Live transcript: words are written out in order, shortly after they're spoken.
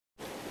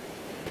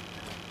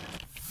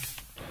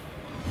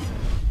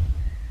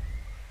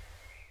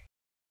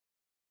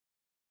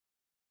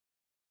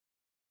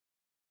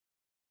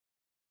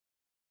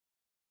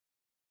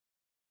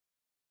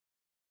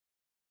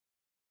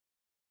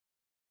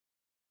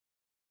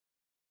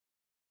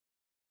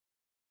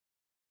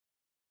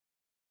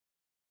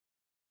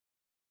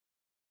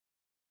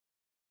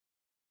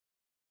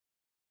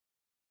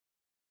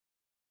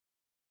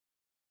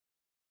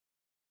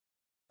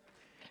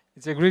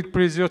It's a great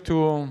pleasure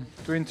to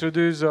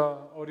introduce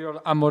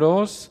Oriol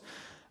Amoros,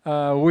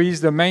 who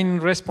is the main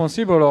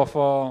responsible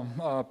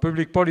of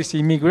public policy,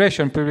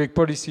 immigration public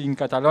policy in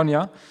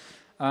Catalonia.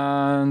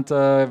 And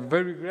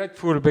very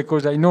grateful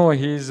because I know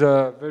he's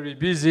very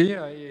busy.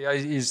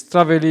 He's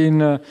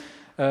traveling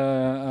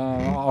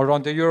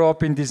around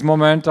Europe in this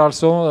moment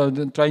also,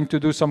 trying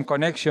to do some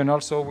connection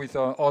also with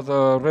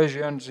other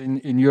regions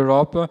in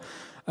Europe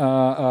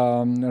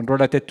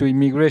related to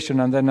immigration.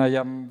 And then I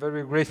am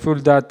very grateful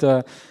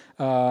that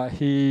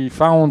he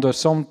found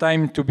some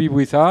time to be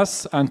with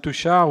us and to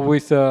share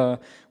with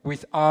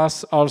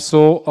us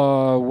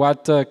also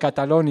what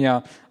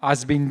Catalonia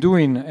has been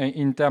doing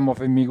in terms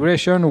of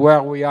immigration,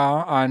 where we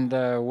are and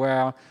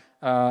where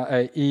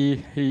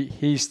he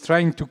is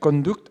trying to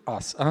conduct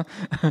us,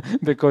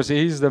 because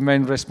he is the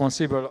main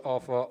responsible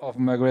of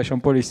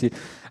migration policy.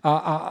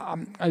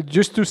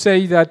 Just to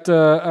say that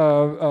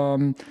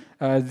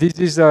this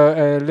is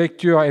a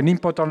lecture, an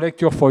important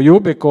lecture for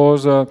you,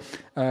 because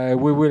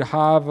we will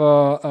have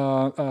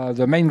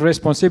the main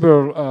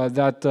responsible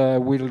that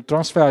will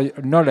transfer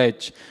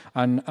knowledge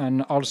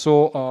and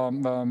also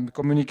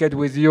communicate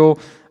with you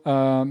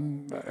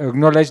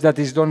knowledge that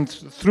is done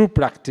through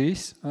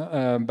practice,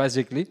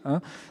 basically.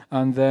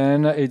 And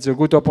then it's a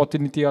good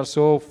opportunity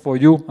also for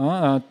you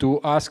to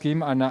ask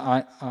him, and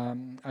I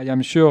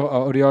am sure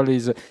Oriol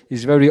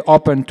is very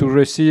open to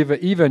receive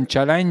even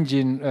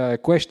challenging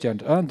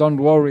questions. Don't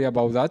worry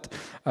about that.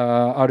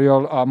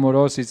 Oriol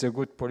Amoros is a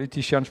good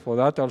politician for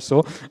that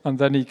also, and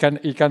then he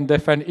can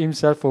defend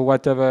himself for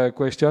whatever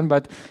question.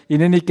 But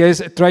in any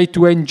case, try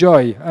to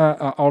enjoy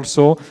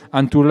also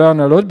and to learn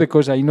a lot,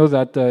 because I know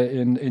that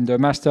in the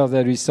master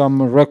there is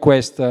some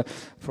request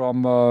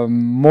from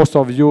most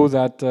of you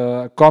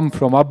that come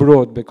from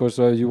abroad, because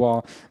you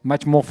are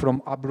much more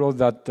from abroad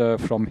than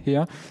from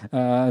here,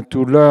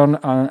 to learn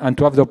and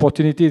to have the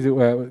opportunity,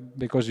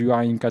 because you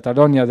are in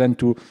Catalonia, then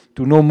to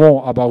know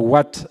more about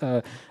what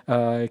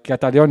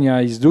Catalonia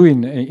is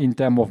doing in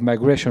terms of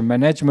migration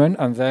management,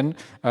 and then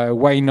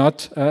why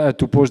not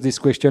to pose this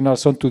question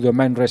also to the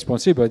main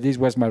responsible. This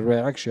was my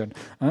reaction,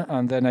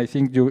 and then I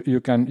think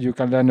you can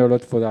learn a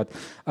lot for that.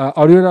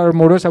 Oriol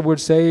Amoros, I would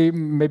say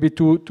maybe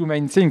two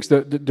main things.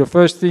 The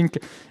first thing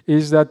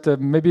is that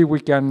maybe we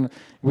can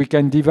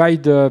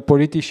divide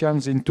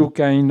politicians in two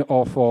kind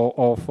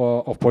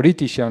of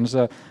politicians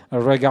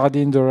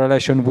regarding the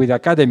relation with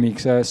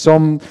academics.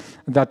 Some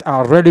that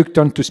are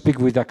reluctant to speak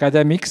with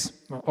academics,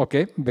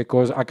 okay,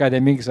 because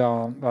academics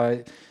are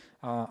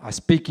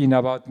speaking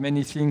about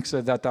many things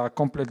that are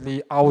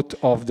completely out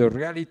of the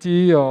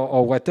reality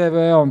or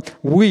whatever.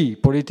 We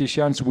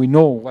politicians, we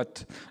know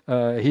what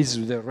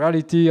is the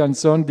reality and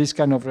so on, this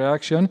kind of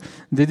reaction.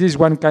 This is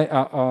one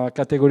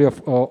category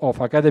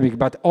of academic,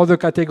 but other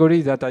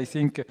category that I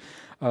think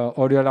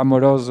Oriol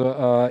Amoros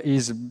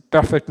is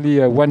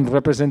perfectly one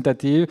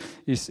representative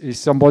is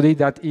somebody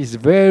that is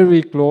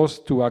very close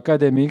to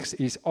academics,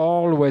 is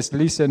always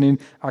listening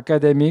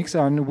academics,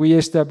 and we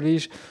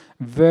establish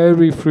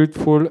very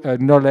fruitful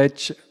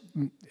knowledge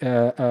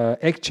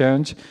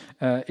exchange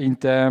in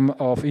terms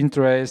of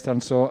interest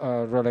and so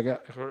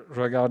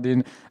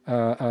regarding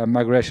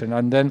migration.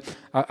 And then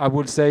I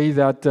would say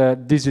that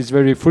this is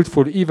very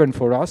fruitful even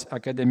for us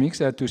academics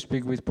to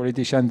speak with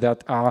politicians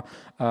that are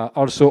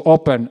also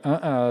open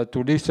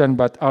to listen,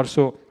 but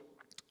also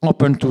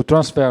open to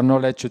transfer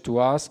knowledge to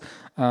us.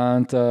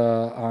 And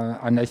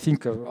I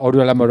think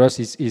Oriol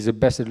Amoros is the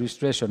best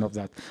illustration of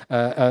that.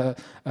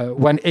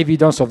 One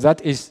evidence of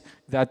that is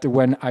that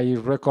when I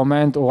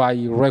recommend or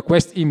I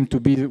request him to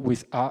be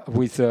with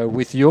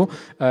you,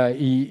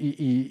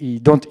 he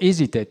don't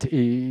hesitate.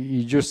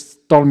 He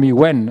just told me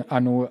when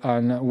and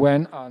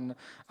where,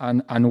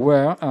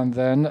 and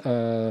then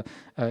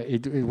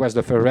it was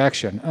the first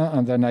reaction.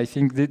 And then I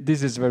think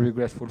this is very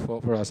grateful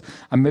for us.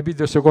 And maybe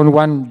the second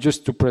one,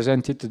 just to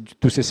present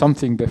it, to say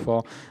something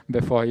before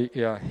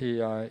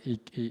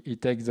he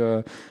takes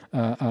the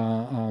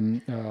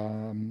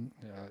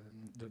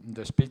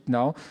speech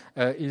now,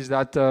 is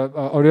that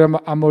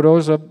Oriol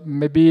Amoros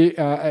maybe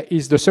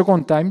is the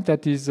second time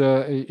that is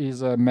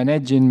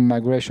managing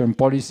migration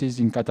policies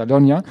in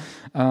Catalonia,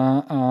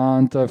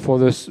 and for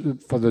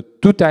the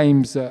two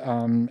times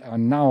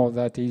and now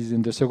that is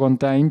in the second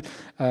time,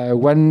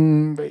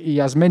 when he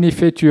has many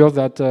features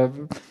that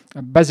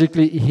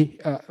basically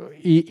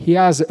he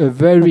has a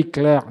very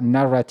clear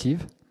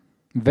narrative,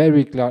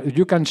 very clear.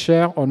 You can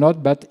share or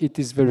not, but it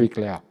is very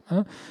clear.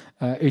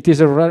 It is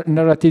a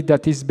narrative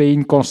that is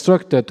being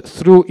constructed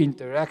through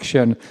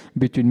interaction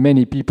between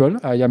many people.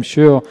 I am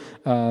sure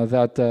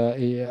that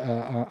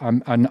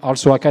I'm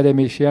also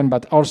academician,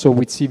 but also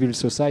with civil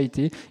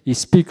society. He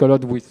speaks a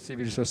lot with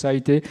civil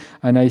society,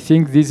 and I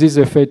think this is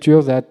a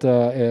feature that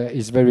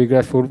is very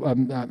grateful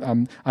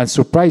and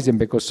surprising,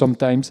 because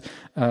sometimes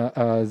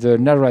the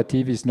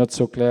narrative is not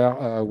so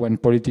clear when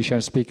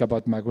politicians speak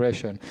about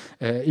migration,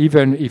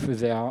 even if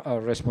they are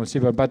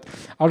responsible. But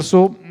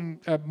also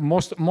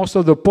most most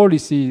of the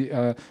policy,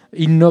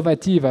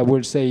 innovative, I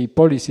will say,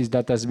 policies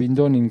that has been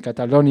done in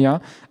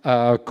Catalonia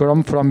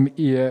come from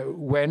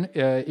when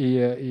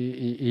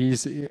he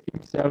is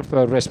himself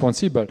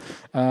responsible.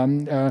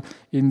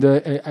 In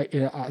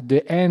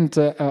the end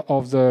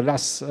of the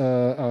last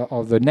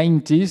of the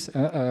 90s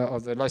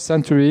of the last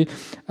century.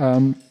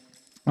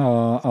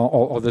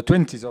 Or the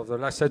 20s of the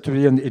last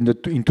century, and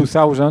in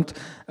 2000,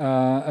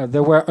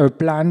 there were a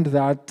plan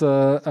that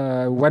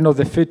one of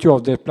the features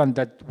of the plan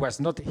that was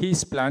not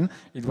his plan,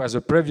 it was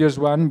a previous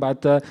one,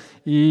 but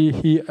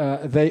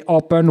they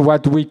opened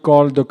what we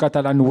call the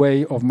Catalan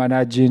way of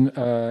managing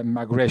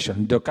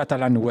migration, the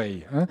Catalan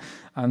way.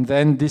 And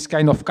then this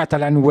kind of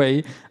Catalan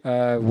way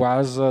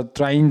was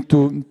trying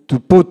to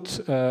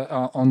put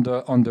on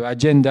the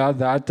agenda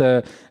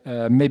that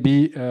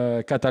maybe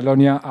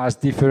Catalonia has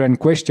different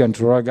questions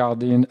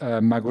regarding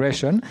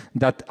migration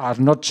that are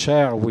not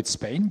shared with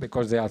Spain,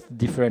 because they are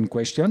different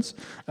questions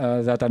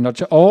that are not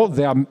shared, or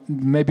there are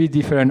maybe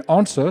different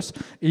answers.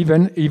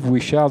 Even if we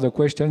share the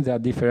questions, there are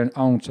different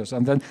answers.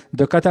 And then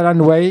the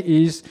Catalan way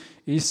is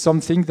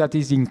something that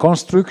is in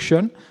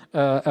construction,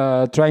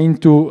 trying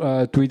to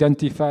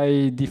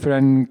identify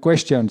different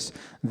questions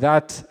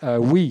that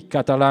we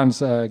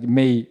Catalans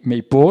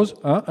may pose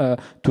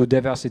to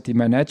diversity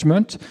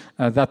management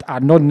that are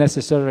not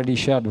necessarily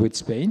shared with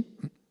Spain.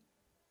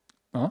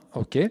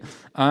 Okay,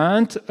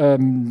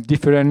 and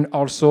different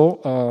also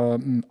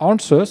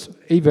answers,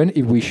 even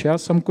if we share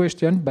some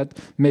questions, but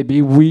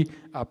maybe we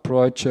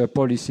approach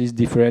policies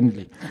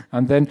differently.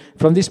 And then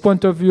from this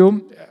point of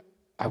view,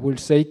 I will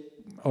say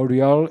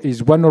Oriol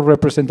is one of the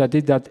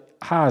representatives that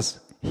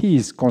he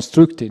is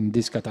constructing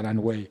this Catalan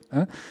way,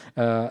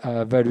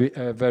 very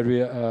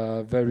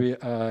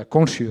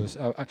conscious.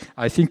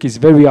 I think he's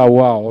very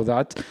aware of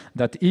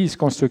that he is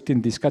constructing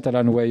this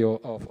Catalan way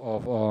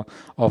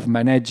of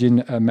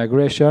managing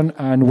migration.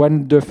 And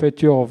one the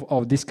feature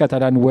of this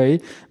Catalan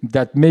way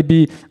that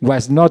maybe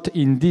was not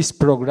in this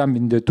program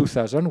in the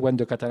 2000 when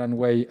the Catalan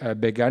way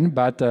began,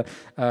 but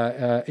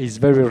is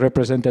very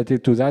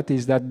representative to that,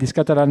 is that this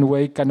Catalan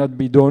way cannot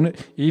be done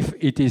if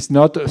it is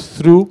not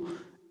through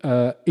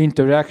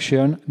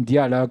interaction,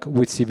 dialogue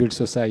with civil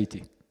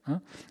society.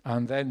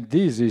 And then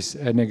this is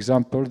an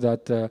example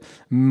that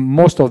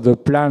most of the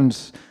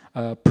plans,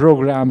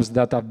 programs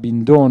that have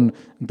been done,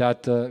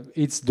 that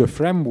it's the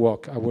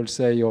framework, I will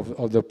say,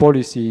 of the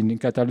policy in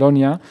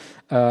Catalonia,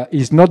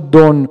 is not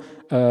done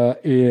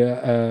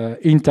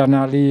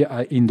internally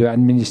in the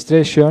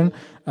administration,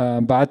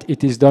 but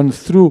it is done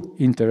through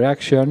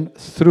interaction,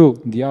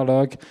 through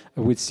dialogue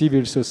with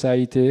civil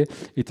society.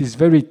 It is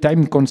very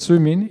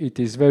time-consuming. It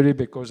is very,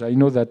 because I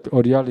know that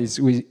Oriol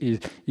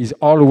is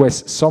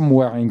always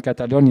somewhere in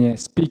Catalonia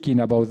speaking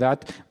about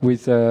that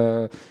with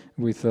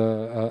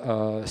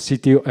in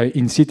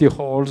city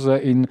halls,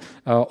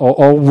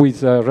 or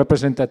with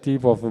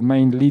representative of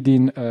main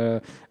leading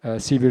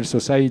civil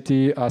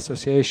society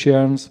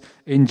associations,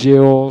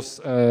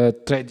 NGOs,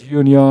 trade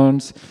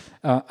unions,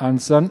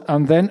 and so on.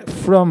 And then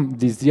from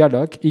this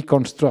dialogue, he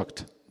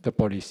constructs the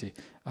policy.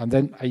 And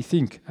then I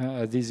think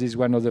this is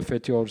one of the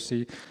features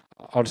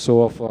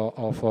also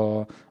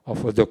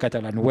of the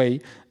Catalan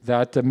way,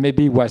 that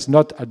maybe was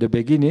not at the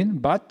beginning,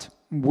 but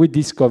we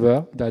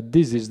discover that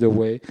this is the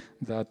way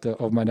that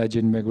of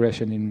managing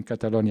migration in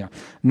Catalonia.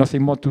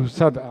 Nothing more to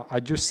say. I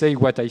just say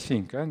what I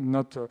think,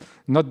 not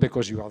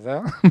because you are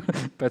there,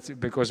 but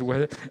because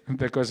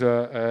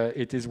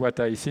it is what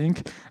I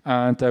think.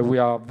 And we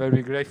are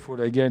very grateful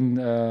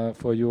again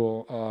for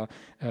your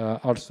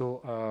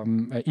also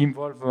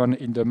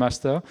involvement in the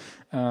master.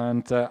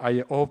 And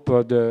I hope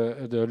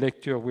the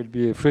lecture will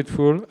be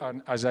fruitful.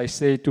 And as I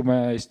say to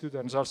my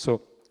students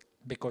also,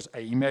 because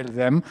I emailed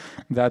them,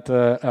 that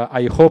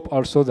I hope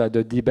also that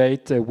the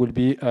debate will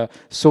be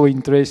so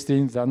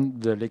interesting than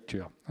the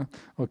lecture.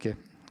 Okay,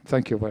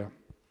 thank you. Well.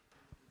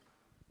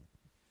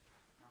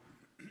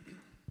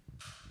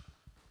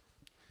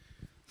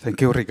 Thank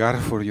you, Ricard,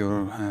 for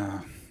your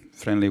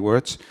friendly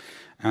words.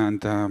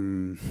 And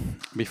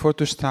before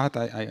to start,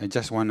 I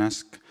just want to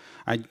ask,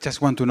 I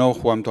just want to know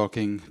who I'm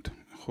talking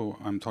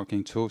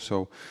to.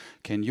 So,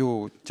 can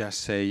you just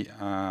say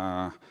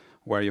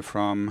where are you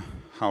from?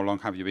 How long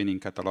have you been in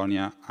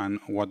Catalonia? And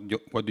what do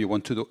you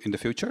want to do in the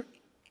future?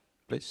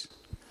 Please.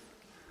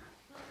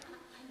 Well,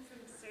 I'm from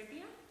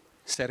Serbia.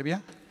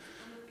 Serbia?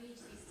 I'm a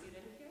PhD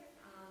student here.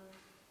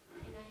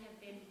 And I have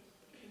been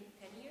in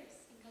 10 years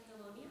in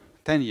Catalonia.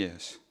 10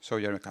 years. So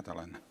you're a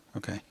Catalan.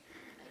 Okay.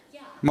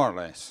 Yeah. More or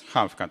less.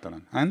 Half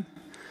Catalan. And?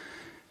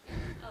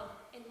 Oh,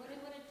 and what I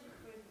want to do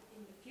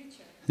in the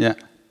future? Yeah.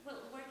 Well,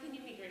 work in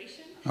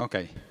immigration.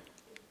 Okay.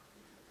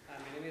 My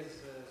name is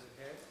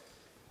Zuhair.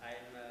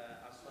 I'm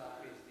also a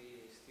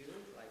PhD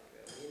student, like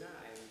Nina.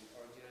 I'm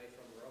originally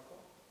from Morocco,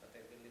 but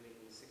I've been living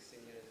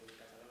 16 years in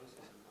Catalonia,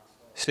 so I'm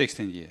also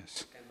 16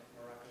 years. kind of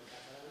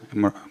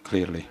Moroccan Catalan.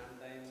 Clearly.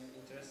 And I'm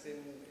interested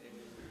in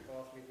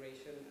both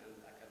migration and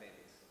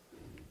academics.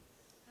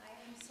 Hi,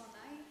 I'm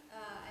Sonai.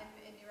 I'm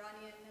an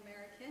Iranian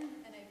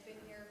American, and I've been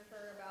here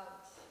for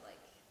about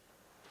like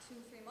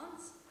 2-3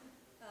 months.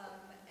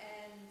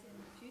 And in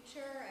the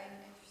future,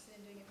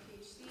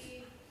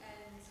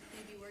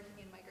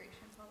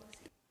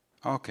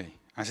 Okay,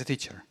 as a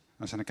teacher,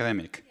 as an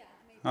academic. Yeah,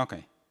 maybe.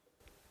 Okay.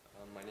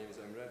 My name is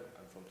Emre.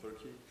 I'm from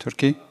Turkey.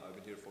 Turkey? I've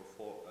been here for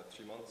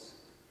 3 months,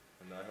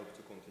 and I hope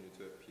to continue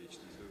to a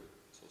PhD too,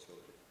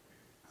 sociology.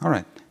 All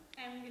right.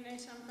 I'm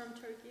Güneş. I'm from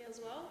Turkey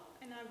as well,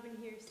 and I've been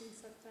here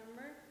since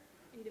September.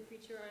 In the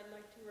future, I'd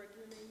like to work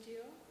in an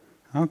NGO.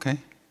 Okay.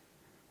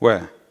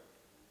 Where?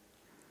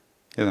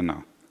 I don't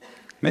know.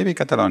 Maybe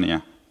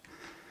Catalonia. My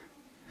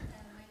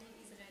name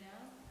is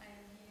Oriol. I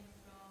am here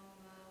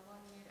from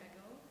 1 year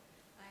ago.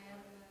 I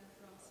am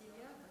from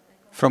Syria, but I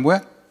come From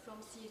where?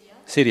 from Syria.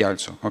 Syria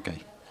also. Okay. But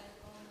I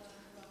come from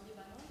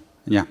Lebanon,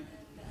 Yeah. and I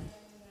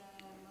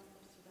am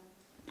master student.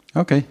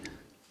 Okay. I'm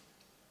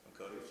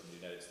Cody from the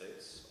United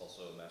States,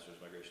 also a master's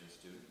migration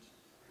student,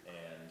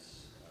 and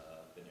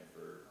been here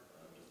for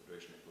just the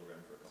duration of the program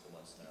for a couple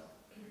months now,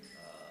 and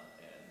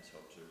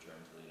hope to return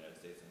to the United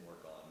States and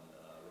work on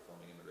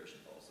reforming immigration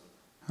policy.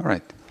 All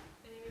right.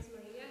 My name is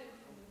Maria. I'm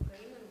from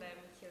Ukraine, and I'm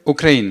here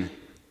Ukraine.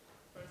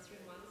 for 3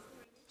 months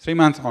already. 3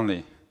 months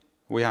only.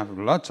 We have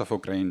lots of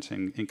Ukrainians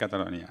in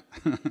Catalonia.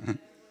 Work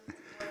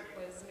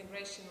with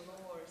migration law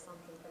or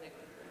something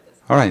connected with this.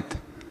 All right. I'm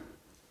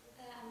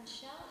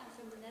Michelle. I'm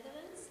from the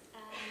Netherlands,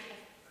 and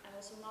I'm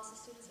also a master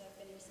student, so I've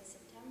been here since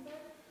September.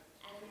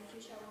 And in the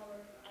future, I want to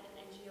work at an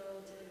NGO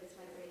dealing with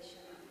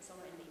migration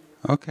somewhere in the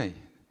EU. Okay.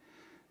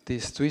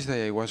 This Tuesday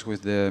I was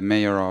with the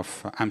mayor of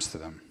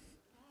Amsterdam.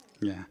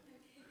 Yeah.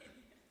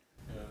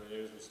 My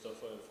name is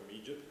Mustafa. I'm from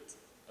Egypt.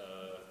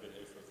 I've been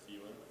here for 3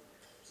 months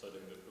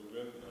studying the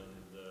program,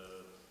 and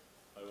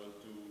I want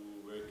to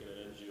work in an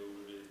NGO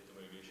related to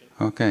migration.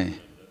 Okay.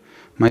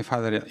 My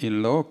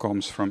father-in-law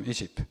comes from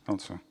Egypt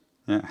also.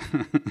 Yeah. Dante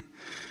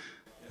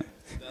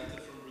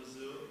from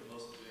Brazil. I'm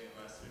also doing a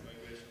master in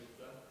migration with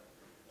them.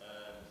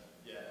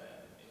 Yeah,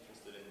 I'm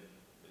interested in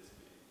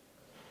basically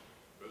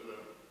regular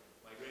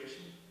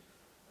migration,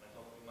 and I'm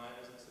helping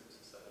minors in civil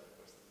society, of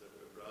course, that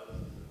we're abroad.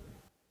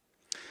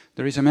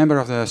 There is a member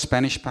of the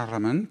Spanish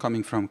parliament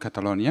coming from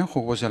Catalonia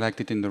who was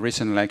elected in the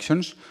recent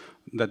elections.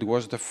 That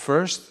was the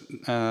first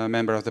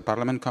member of the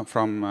parliament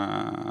from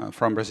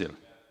Brazil.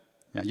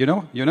 Yeah, you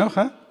know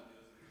her?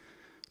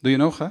 Do you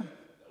know her?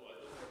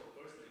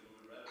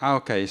 Ah,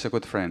 okay, he's a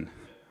good friend.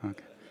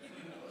 Okay.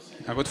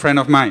 A good friend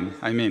of mine,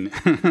 I mean.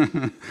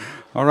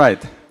 All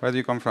right, where do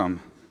you come from? My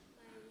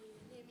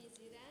name is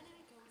Irene. I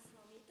come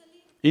from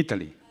Italy.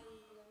 Italy. I am a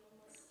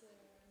master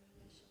in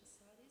Asian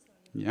studies. I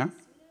am Yeah. a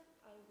student.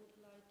 I would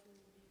like to be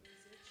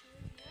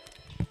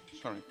researcher here.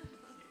 Sorry.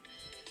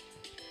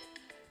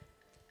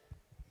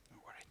 No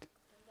worry.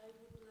 And I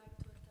would like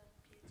to attend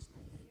PhD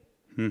here.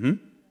 Mm-hmm.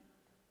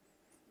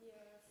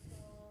 Here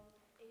for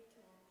 8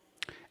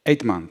 months.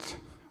 8 months.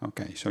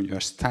 Okay, so you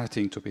are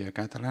starting to be a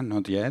Catalan,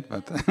 not yet,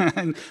 but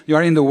you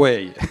are in the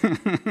way.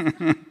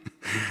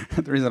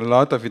 There is a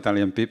lot of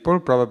Italian people.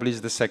 Probably it's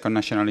the second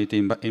nationality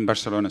in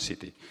Barcelona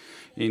city.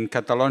 In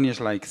Catalonia, it's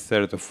like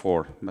third or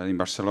fourth, but in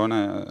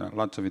Barcelona,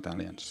 lots of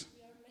Italians.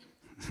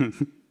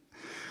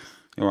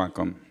 You're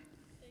welcome. My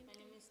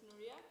name is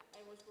Nuria.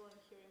 I was born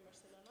here in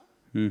Barcelona.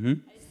 Mm-hmm.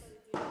 I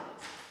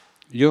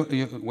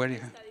studied Where? in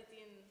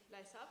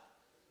LISAP,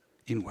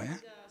 In where? the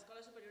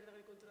Escola Superior de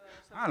Agricultura de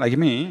Barcelona. Ah, like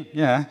me,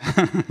 yeah.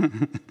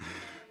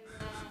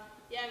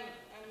 Yeah,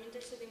 I'm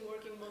interested in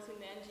working both in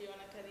the NGO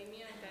and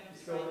academia and kind of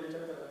trying.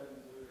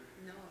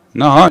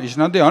 No, it's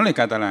not the only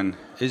Catalan.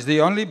 It's the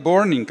only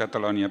born in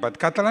Catalonia. But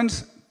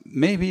Catalans,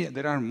 maybe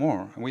there are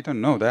more. We don't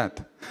know that.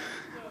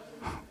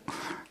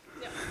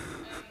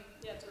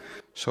 Yeah, to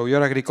So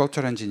you're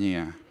agriculture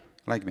engineer,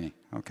 like me.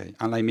 Okay.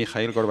 And like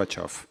Mikhail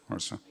Gorbachev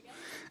also.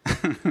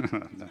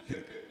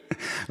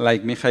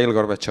 Like Mikhail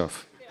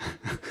Gorbachev,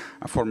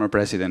 a former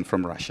president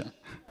from Russia.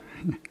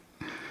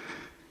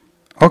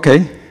 Okay.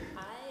 Hi,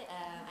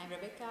 I'm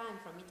Rebecca. I'm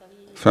from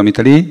Italy. From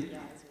Italy? Yeah,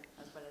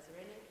 as well as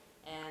Irene.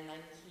 And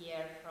I'm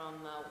here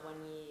from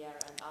 1 year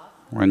and a half.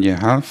 1 year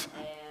and a half. And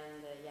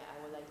yeah, I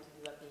would like to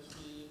do a PhD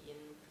in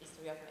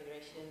history of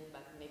migration,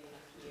 but maybe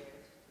not here.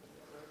 Maybe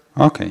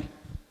abroad. Okay.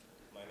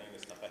 My name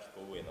is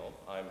Takahiko Ueno.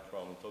 I'm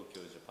from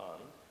Tokyo, Japan,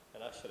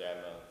 and actually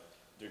I'm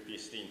doing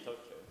PhD in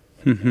Tokyo.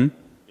 Mm-hmm.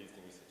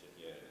 Visiting researcher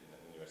here in the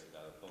University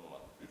of Autonoma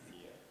this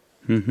year.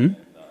 Mm-hmm. And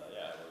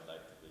yeah, I would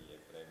like to be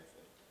academic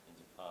in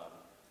Japan,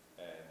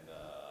 and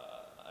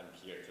I'm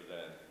here to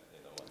learn,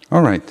 what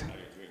All right. are you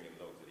doing in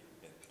locally.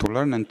 Yeah. To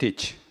learn and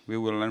teach. We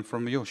will learn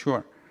from you,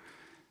 sure.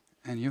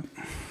 And you? My name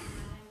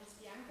is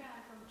Bianca.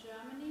 I'm from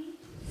Germany,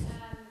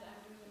 and I'm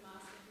doing a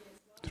master here as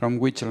well. From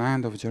which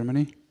land of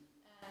Germany?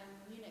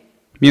 Munich.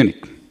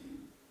 Munich.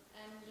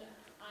 And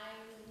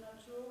I'm not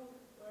sure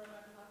where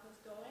my path is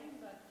going,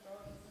 but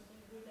probably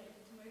something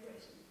related to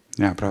migration.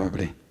 Yeah,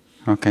 probably.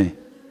 Okay. Hello,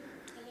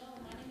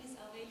 my name is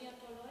Aurelia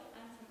Toloi.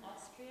 I'm from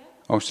Austria.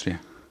 Austria.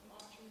 From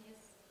Austria,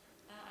 yes.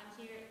 I'm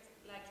here,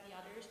 like the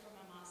others, for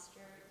my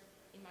master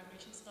in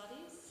migration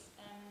studies.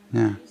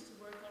 Yeah. I used to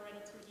work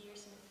already 2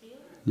 years in the field.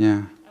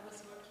 Yeah. I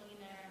was working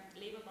in a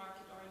labor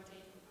market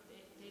oriented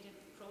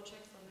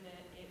project from the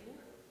EU,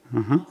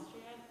 Uh-huh.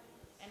 Austria,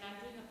 and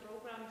I'm doing a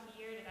program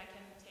here that I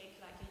can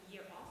take like a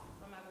year off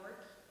from my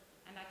work,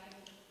 and I can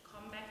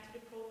come back to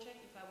the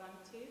project if I want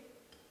to.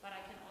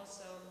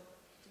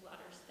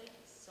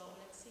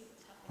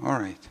 All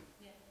right.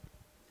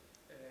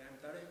 I'm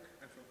Tarek.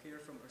 I'm from here,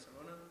 from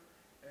Barcelona,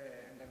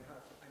 and I'm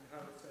half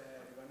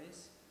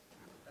Lebanese.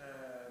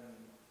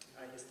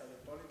 I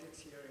studied politics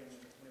here in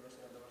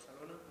Universidad de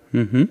Barcelona,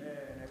 Mm-hmm.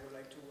 and I would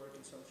like to work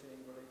in something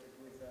related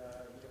with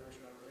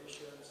international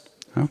relations.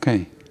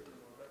 Okay.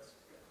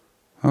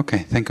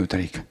 Okay, thank you,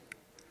 Tariq.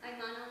 I'm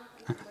Anna,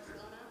 I'm from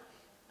Barcelona.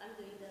 I'm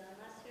doing the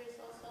master's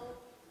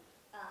also.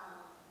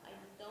 I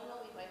don't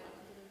know if I want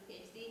to do a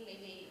PhD,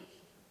 maybe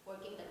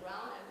working the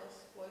ground. I was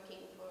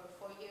working for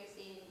 4 years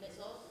in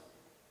Bezos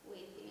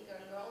with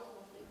immigrant girls,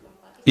 mostly from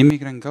Pakistan.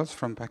 Immigrant girls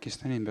from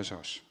Pakistan in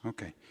Bezos.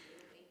 Okay.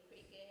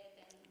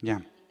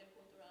 Yeah.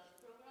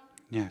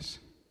 Yes.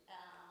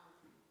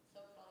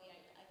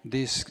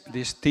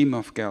 This team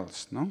of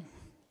girls, no?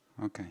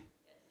 Okay.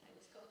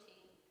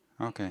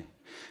 Okay.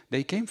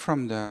 They came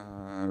from the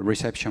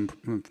reception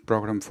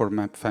program for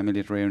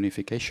family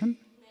reunification?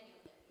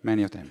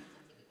 Many of them.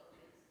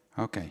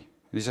 Okay.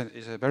 It's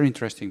a very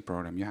interesting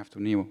program. You have to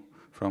know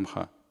from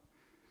her.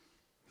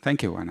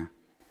 Thank you, Anna.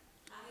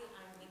 Hi,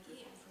 I'm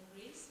Vicky. I'm from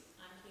Greece.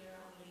 I'm here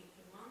only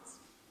 3 months,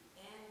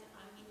 and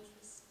I'm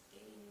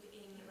interested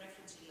in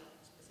refugee law,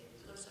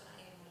 specifically because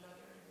I am a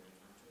lawyer in my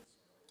country.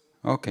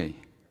 Okay.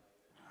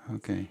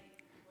 Okay.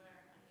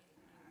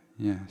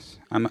 Yes.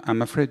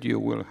 I'm afraid you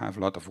will have a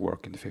lot of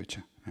work in the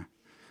future. Yeah.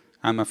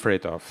 I'm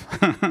afraid of.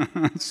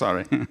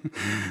 Sorry. Hi, I'm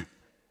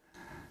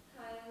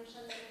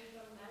Chanel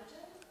from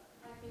Belgium.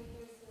 I've been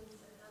here since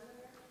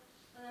September,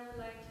 and I would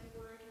like to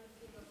work in the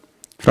field of...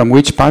 From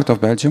which part of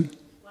Belgium?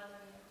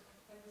 Wallonia.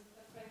 I'm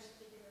a French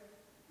speaker.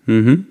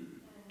 Mm-hmm. And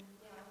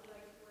yeah, I would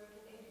like to work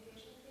in the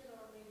education field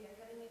or maybe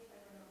academics, I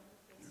don't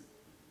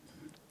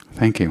know.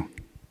 Thank you.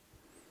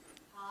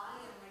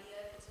 Hi, I'm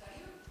Maria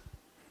Rosario,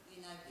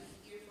 and I've been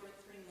here for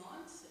 3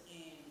 months,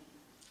 and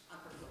I'm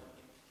from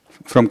Colombia.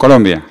 From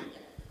Colombia?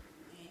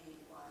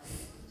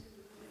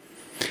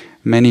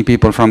 Many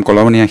people from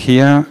Colombia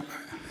here. But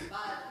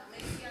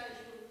maybe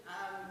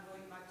I'm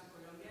going back to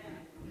Colombia and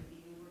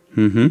continue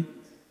working. Mm-hmm.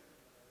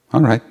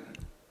 All right.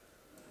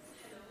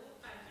 Hello,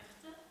 I'm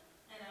Berthe,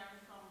 and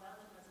I'm from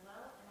Belgium as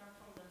well, and I'm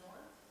from the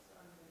north, so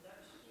I'm the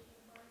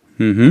Dutch-speaking part.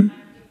 Mm-hmm.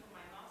 I'm here for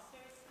my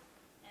master's,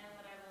 and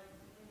what I will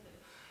do,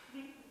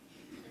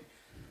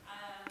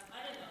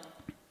 I don't know,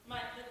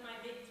 but my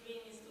big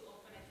dream is to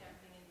open a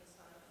camping in the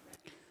south of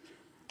France.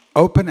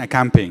 Open a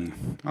camping.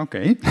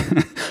 Okay.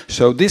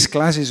 So this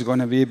class is going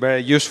to be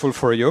very useful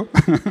for you.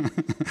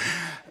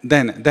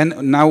 Then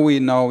now we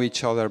know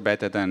each other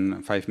better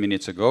than 5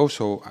 minutes ago.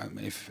 So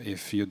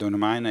if you don't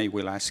mind, I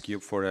will ask you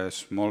for a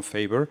small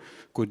favor.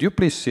 Could you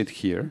please sit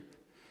here?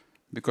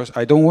 Because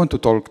I don't want to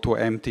talk to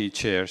empty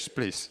chairs,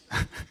 please.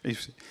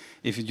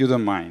 if you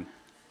don't mind.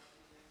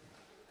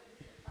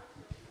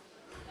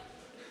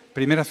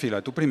 Primera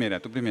fila, tu primera,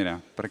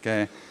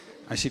 perquè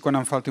així quan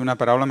em falti una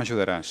paraula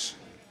m'ajudaràs.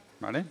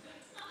 Vale?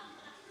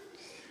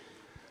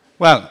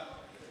 Well,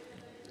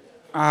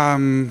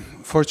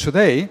 for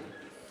today,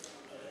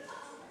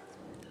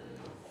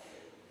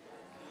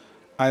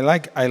 I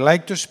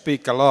like to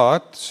speak a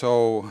lot,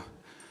 so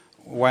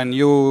when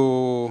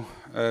you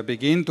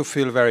begin to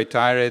feel very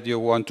tired, you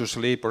want to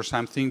sleep or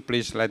something,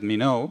 please let me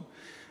know,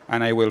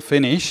 and I will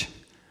finish.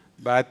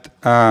 But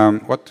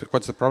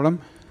what's the problem?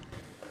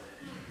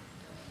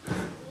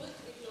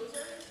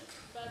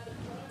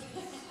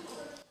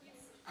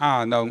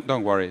 No,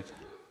 don't worry.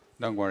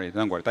 Don't worry.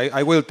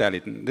 I will tell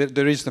it.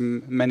 There is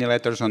many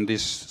letters on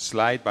this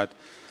slide, but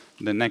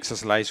the next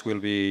slides will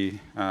be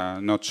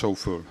not so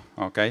full,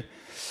 okay?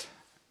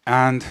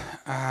 And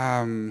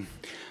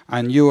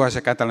you as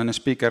a Catalan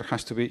speaker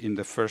has to be in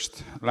the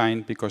first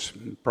line because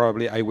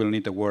probably I will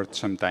need a word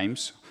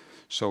sometimes.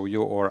 So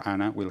you or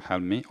Anna will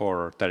help me,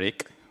 or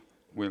Tariq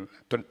will,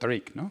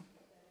 Tariq, no?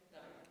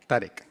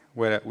 Tariq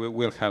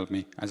will help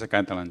me as a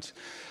Catalan.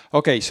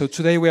 Okay, so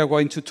today we are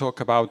going to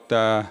talk about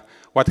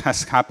what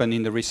has happened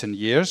in the recent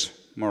years,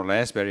 more or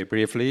less, very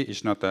briefly.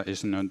 It's not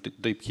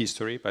deep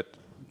history, but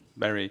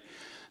the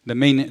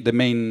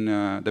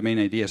main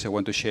ideas I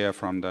want to share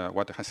from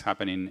what has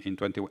happened in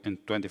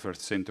 21st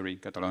century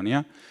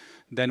Catalonia.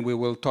 Then we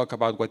will talk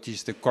about what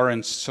is the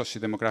current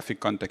socio-demographic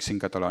context in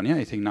Catalonia.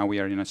 I think now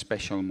we are in a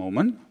special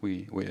moment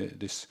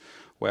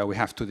where we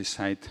have to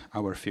decide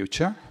our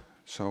future.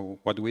 So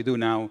what we do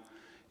now,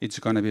 it's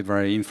going to be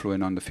very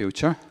influent on the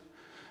future.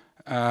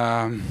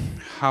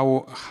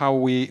 How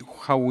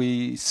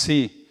we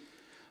see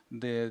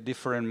the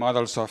different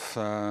models of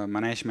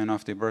management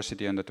of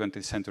diversity in the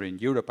 20th century in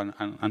Europe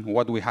and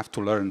what we have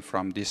to learn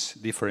from these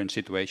different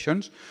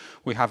situations.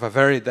 We have a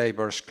very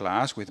diverse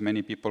class with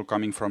many people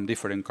coming from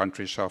different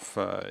countries of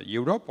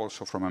Europe,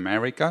 also from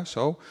America.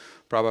 So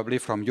probably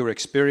from your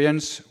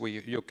experience,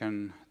 you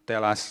can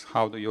tell us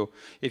how do you,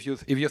 if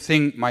you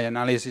think my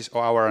analysis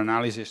or our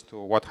analysis to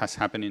what has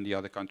happened in the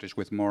other countries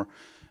with more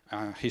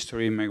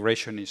history,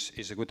 migration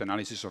is a good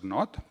analysis or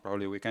not.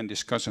 Probably we can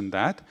discuss on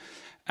that.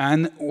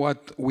 And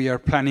what we are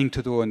planning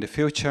to do in the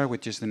future,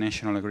 which is the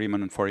National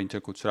Agreement for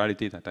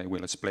Interculturality, that I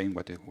will explain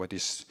what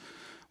is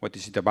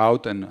it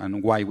about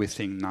and why we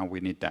think now we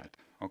need that,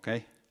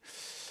 okay?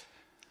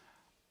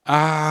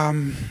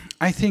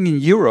 I think in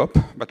Europe,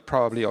 but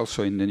probably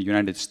also in the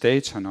United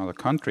States and other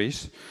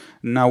countries,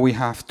 now we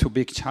have two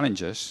big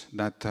challenges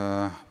that,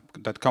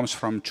 that comes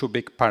from two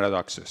big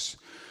paradoxes.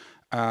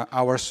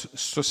 Our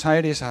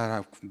societies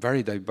are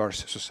very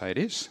diverse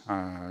societies,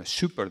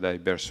 super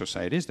diverse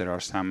societies. There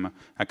are some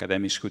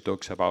academics who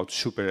talk about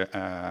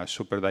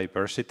super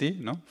diversity.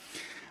 No?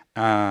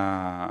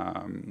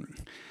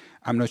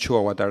 I'm not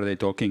sure what are they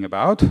talking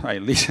about. I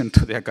listened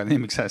to the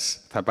academics as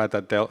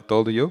Zapata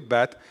told you,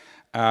 but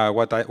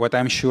what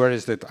I'm sure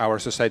is that our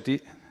society,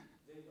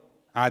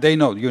 they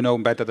know, you know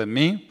better than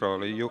me,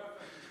 probably you.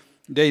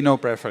 They know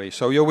perfectly.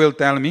 So you will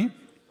tell me.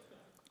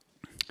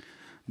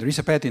 There is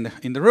a pet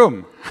in the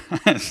room.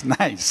 It's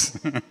nice.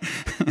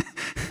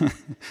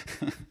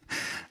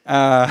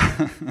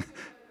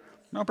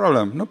 No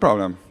problem, no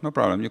problem, no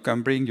problem. You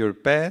can bring your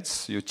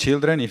pets, your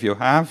children if you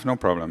have, no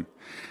problem.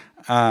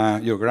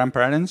 Your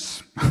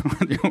grandparents.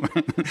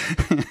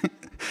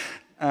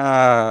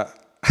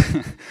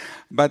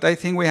 But I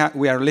think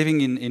we are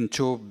living in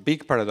two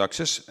big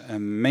paradoxes,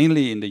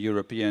 mainly in the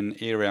European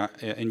area.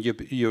 In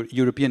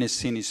European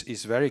scene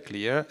is very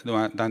clear.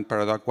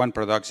 One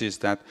paradox is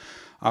that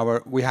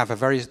we have a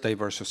very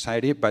diverse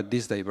society, but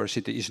this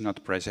diversity is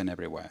not present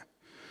everywhere.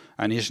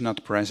 And is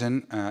not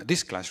present,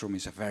 this classroom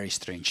is a very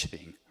strange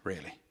thing,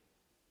 really.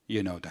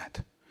 You know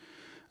that.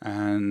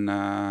 And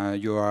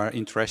you are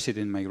interested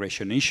in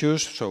migration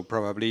issues, so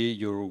probably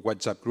your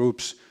WhatsApp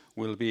groups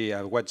will be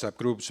WhatsApp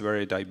groups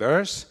very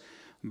diverse.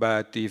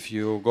 But if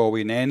you go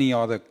in any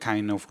other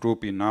kind of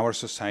group in our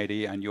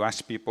society and you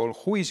ask people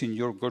who is in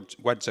your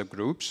WhatsApp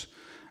groups,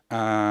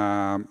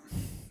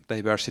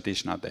 diversity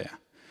is not there.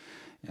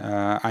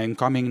 I'm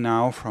coming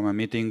now from a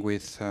meeting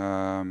with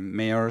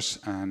mayors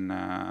and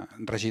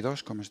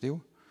regidors, com es diu?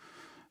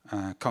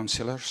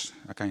 Councillors,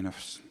 a kind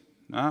of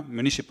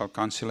municipal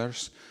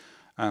councillors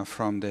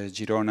from the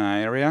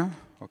Girona area,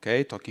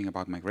 okay, talking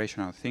about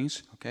migration and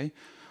things, okay.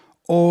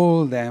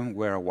 All them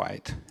were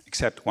white,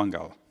 except one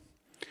girl,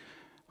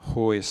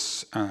 who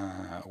is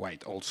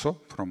white also,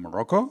 from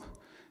Morocco,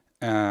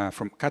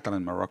 from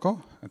Catalan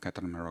Morocco, a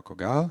Catalan Morocco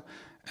girl.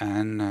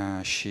 And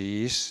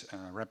she is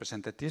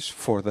representative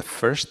for the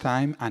first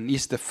time and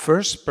is the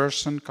first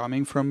person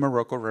coming from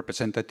Morocco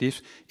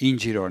representative in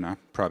Girona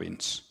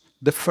province.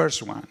 The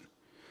first one.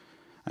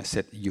 I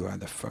said, you are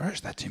the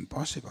first? That's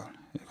impossible.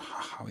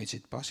 How is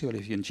it possible?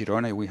 If in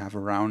Girona we have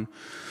around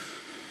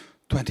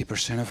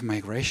 20% of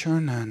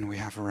migration and we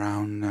have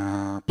around,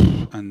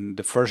 and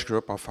the first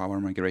group of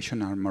our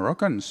migration are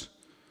Moroccans.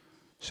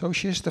 So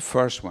she's the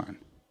first one.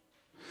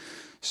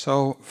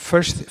 So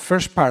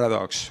first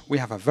paradox, we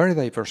have a very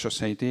diverse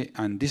society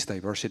and this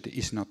diversity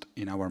is not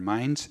in our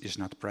minds, is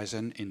not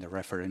present in the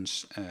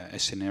reference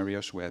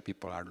scenarios where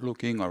people are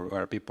looking or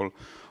where people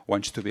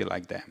want to be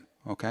like them,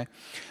 okay?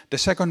 The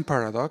second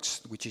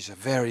paradox, which is a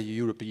very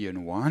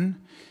European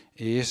one,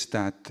 is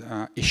that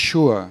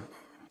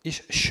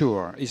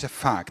is a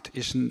fact,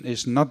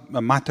 is not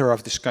a matter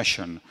of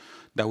discussion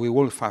that we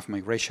will have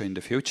migration in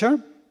the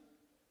future.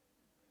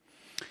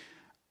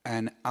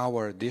 And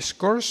our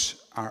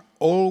discourse are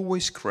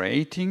always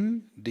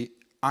creating the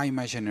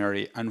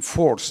imaginary and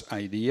false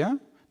idea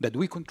that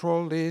we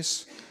control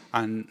this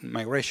and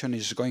migration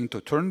is going to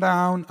turn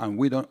down and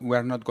we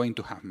are not going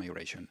to have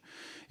migration.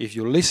 If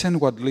you listen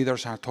what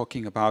leaders are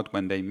talking about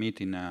when they meet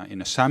in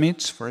a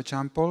summits, for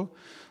example,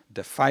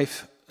 the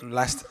 5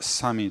 last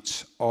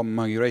summits on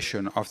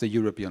migration of the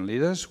European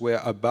leaders were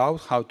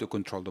about how to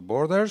control the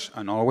borders,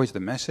 and always the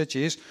message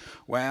is,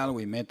 well,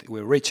 we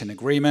reached an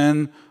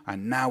agreement,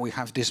 and now we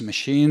have this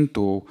machine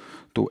to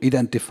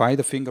identify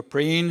the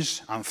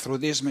fingerprints, and through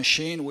this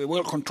machine we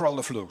will control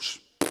the flows.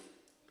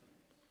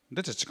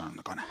 That is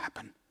not going to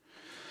happen.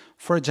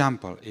 For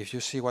example, if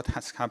you see what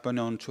has happened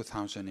in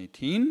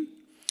 2018,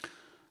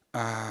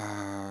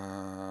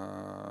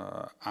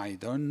 I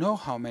don't know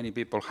how many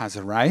people has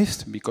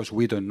arrived because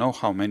we don't know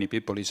how many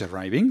people is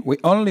arriving. We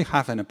only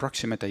have an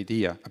approximate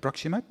idea,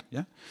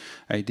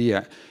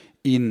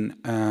 in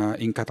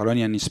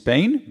Catalonia and in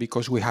Spain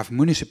because we have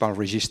municipal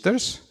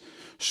registers.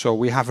 So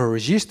we have a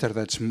register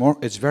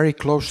it's very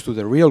close to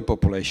the real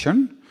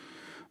population.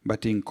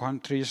 But in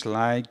countries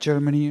like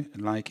Germany,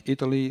 like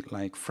Italy,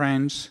 like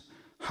France,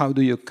 how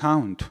do you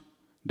count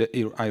the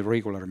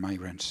irregular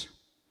migrants?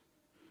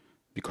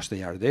 Because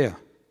they are there.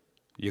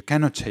 You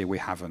cannot say we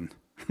haven't.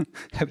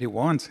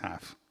 Everyone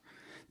have.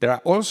 There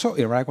are also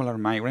irregular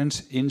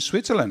migrants in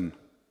Switzerland.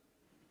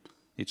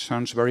 It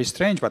sounds very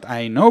strange, but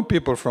I know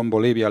people from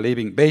Bolivia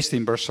based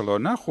in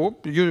Barcelona who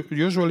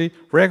usually,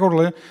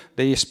 regularly,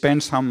 they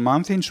spend some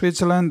month in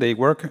Switzerland, they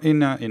work in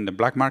the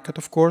black market,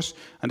 of course,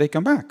 and they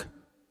come back.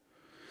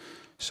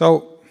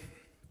 So,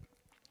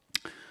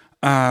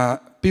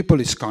 people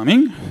is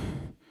coming,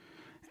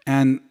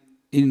 and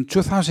in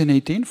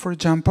 2018, for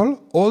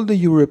example, all the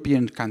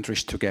European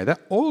countries together,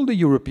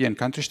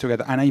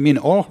 and I mean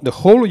the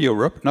whole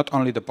Europe, not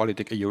only the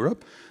political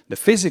Europe, the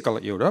physical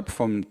Europe,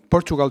 from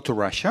Portugal to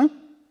Russia,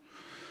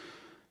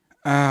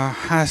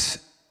 has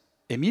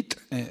made,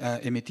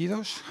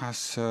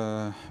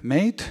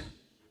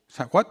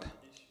 what?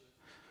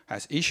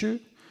 has issued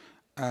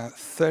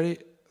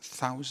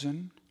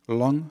 30,000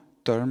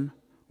 long-term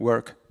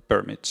work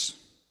permits.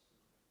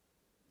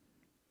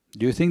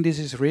 Do you think this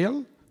is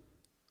real?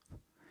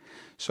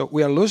 So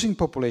we are losing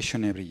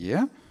population every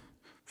year.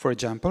 For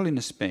example, in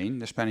Spain,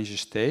 the Spanish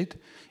state,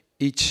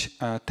 each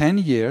 10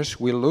 years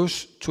we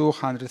lose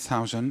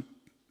 200,000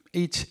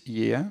 each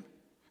year.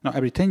 No,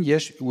 every 10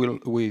 years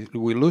we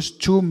lose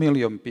 2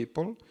 million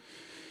people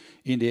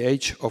in the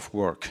age of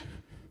work,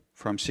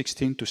 from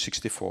 16 to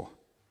 64.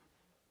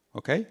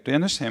 Okay, do you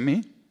understand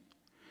me?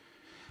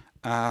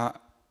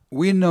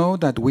 We know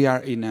that we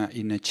are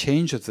in a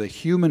change of the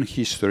human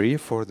history.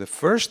 For the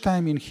first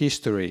time in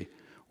history,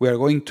 we are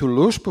going to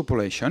lose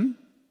population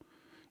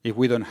if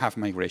we don't have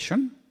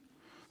migration.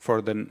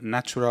 For the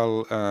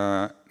natural,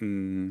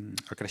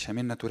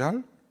 creixement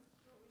natural,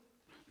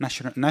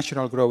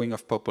 natural growing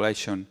of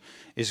population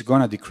is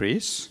going to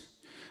decrease.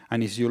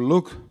 And if you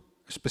look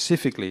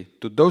specifically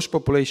to those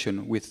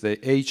population with the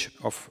age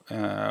of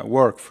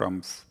work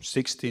from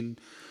 16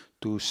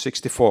 to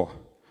 64,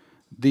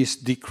 this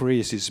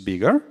decrease is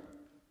bigger.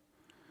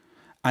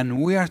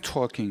 And we are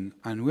talking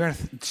and we are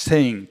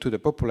saying to the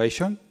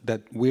population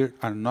that we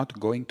are not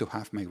going to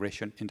have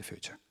migration in the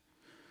future,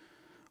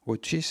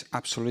 which is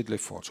absolutely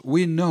false.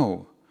 We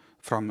know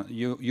from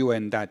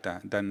UN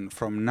data that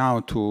from now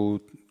to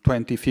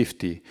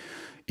 2050,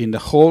 in the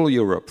whole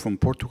Europe, from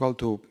Portugal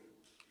to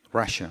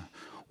Russia,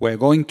 we're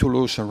going to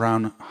lose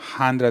around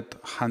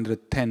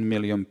 110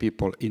 million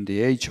people in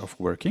the age of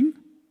working.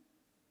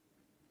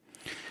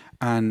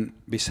 And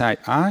beside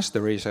us,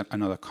 there is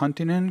another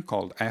continent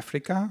called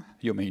Africa,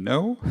 you may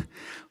know,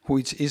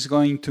 which is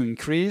going to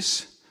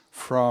increase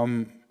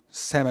from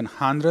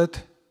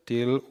 700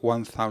 till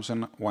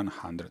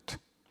 1,100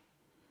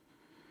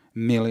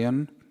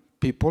 million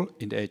people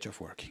in the age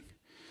of working.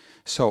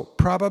 So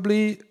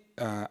probably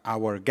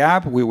our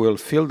gap, we will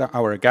fill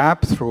our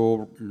gap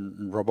through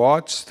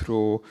robots,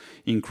 through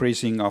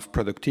increasing of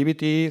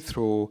productivity,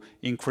 through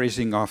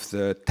increasing of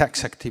the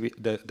tax activity,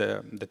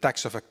 the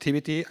tax of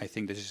activity. I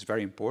think this is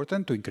very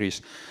important to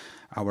increase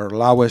our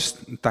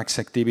lowest tax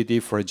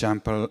activity, for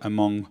example,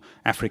 among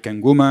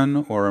African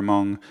women or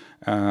among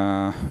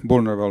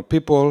vulnerable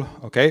people.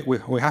 Okay,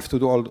 we have to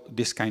do all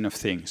these kind of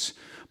things.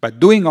 But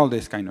doing all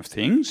these kind of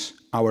things,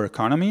 our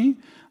economy,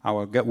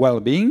 our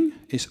well-being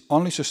is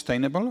only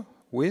sustainable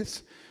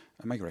with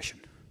migration.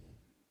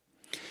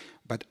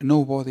 But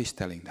nobody is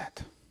telling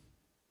that.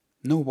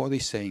 Nobody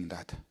is saying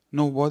that.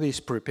 Nobody is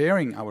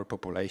preparing our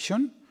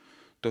population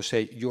to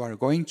say, you are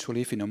going to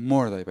live in a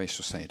more diverse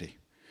society.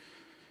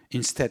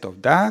 Instead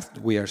of that,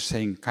 we are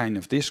saying kind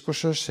of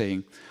discourses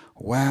saying,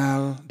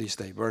 well, this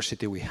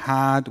diversity we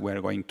had, we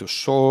are going to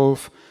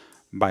solve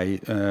by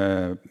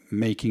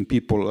making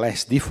people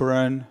less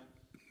different,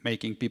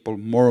 making people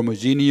more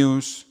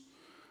homogeneous.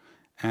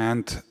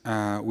 And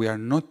we are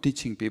not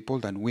teaching people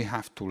that we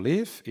have to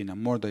live in a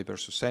more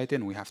diverse society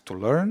and we have to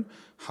learn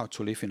how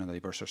to live in a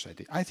diverse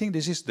society. I think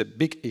this is the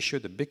big issue,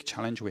 the big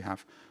challenge we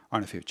have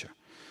on the future.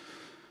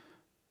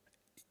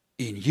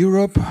 In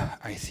Europe,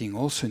 I think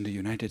also in the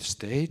United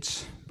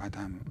States, but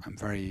I'm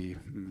very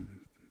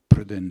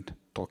prudent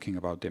talking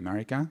about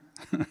America,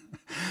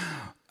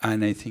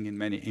 and I think in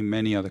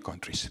many other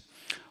countries.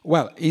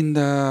 Well, in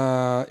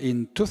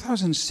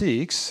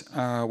 2006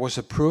 was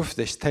approved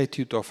the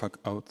Statute of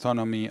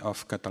Autonomy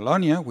of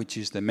Catalonia, which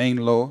is the main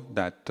law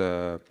that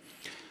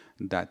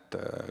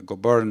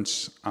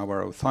governs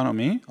our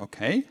autonomy.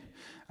 Okay,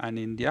 and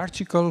in the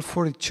Article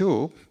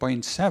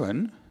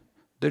 42.7,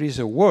 there is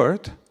a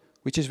word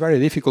which is very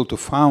difficult to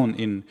find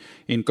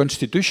in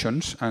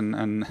constitutions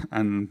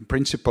and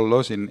principal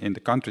laws in the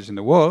countries in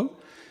the world,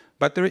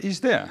 but there is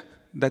there.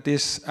 That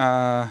is.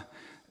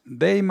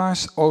 They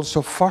must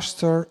also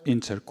foster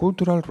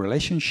intercultural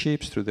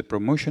relationships through the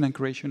promotion and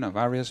creation of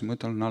areas,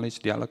 mutual knowledge,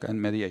 dialogue,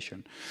 and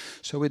mediation.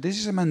 So this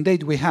is a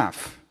mandate we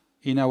have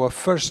in our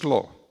first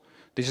law.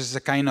 This is a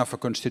kind of a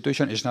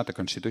constitution. It's not a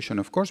constitution,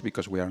 of course,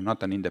 because we are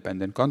not an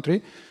independent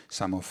country.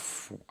 Some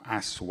of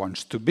us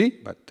wants to be,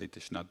 but it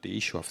is not the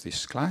issue of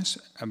this class.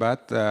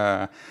 But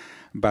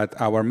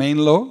our main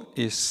law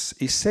is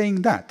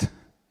saying that.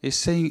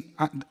 Is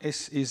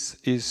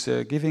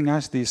giving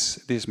us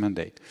this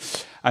mandate.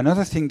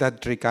 Another thing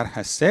that Ricard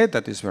has said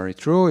that is very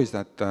true is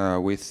that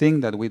we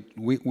think that we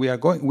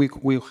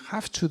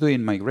have to do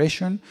in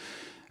migration.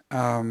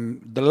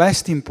 The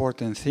last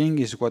important thing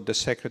is what the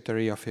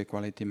Secretary of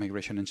Equality,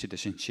 Migration and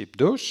Citizenship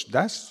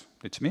does,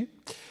 it's me,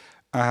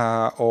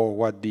 or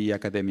what the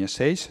academia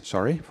says,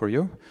 sorry for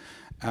you.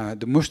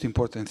 The most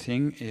important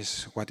thing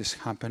is what is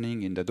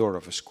happening in the door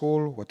of a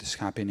school, what is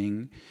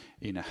happening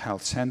in a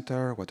health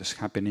center, what is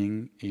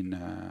happening in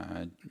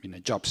a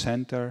job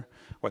center,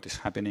 what is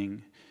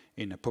happening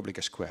in a public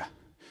square.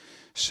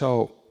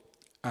 So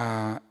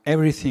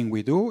everything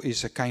we do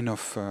is a kind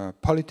of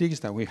politics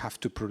that we have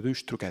to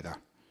produce together.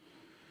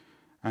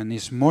 And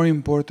it's more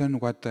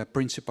important what the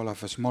principal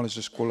of the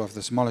smallest school of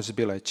the smallest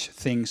village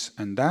thinks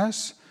and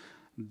does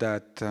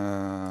than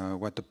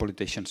what the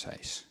politician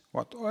says.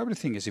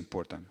 Everything is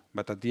important,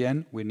 but at the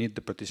end we need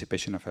the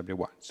participation of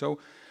everyone. So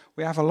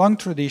we have a long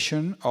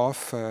tradition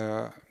of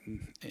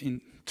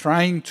in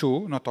trying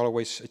to, not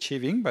always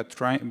achieving, but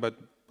trying, but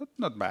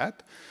not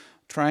bad,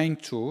 trying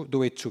to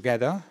do it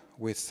together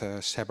with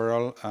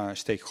several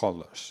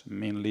stakeholders,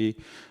 mainly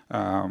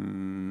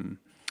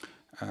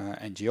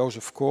NGOs,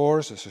 of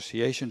course,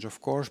 associations,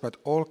 of course, but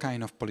all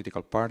kind of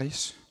political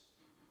parties,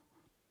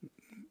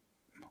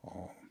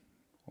 or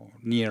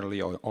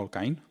nearly all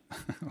kind.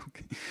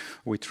 Okay.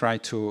 We try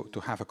to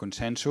have a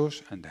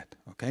consensus and that,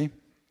 okay?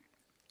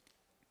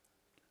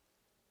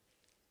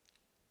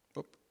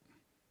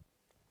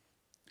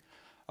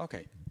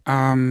 Okay.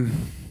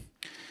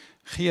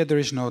 Here there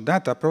is no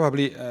data.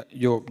 Probably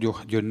you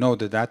know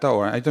the data,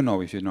 or I don't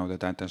know if you know the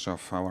data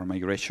of our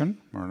migration,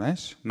 more or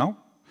less. No?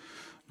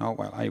 No.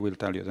 Well, I will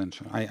tell you then.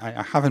 So I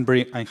haven't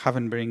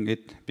bring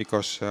it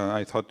because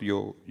I thought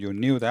you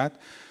knew that.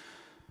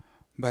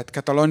 But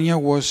Catalonia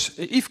was,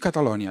 if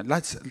Catalonia,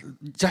 let's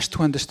just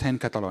to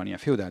understand Catalonia, a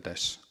few data.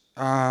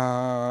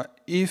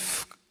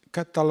 If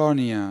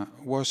Catalonia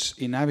was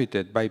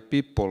inhabited by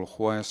people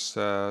who was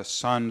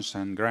sons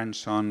and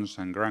grandsons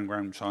and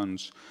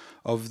grand-grandsons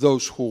of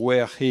those who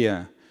were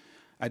here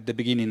at the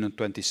beginning of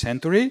the 20th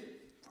century,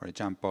 for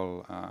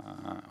example,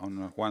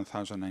 on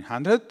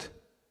 1900,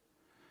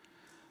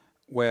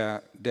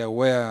 where there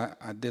were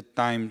at that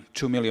time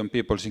 2 million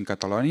people in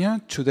Catalonia.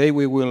 Today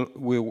we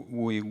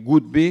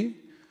would be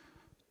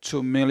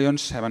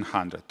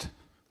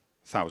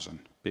 2,700,000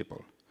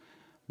 people.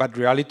 But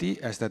reality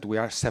is that we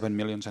are 7.5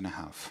 million.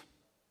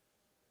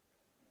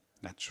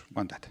 That's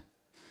one data.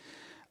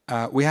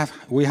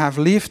 We have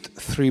lived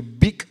 3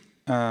 big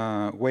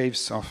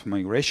waves of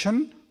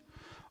migration.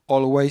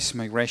 Always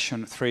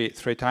migration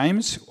three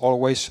times.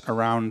 Always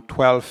around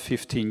 12,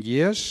 15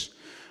 years,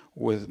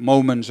 with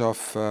moments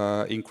of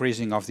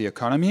increasing of the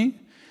economy,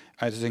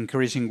 as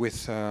increasing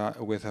with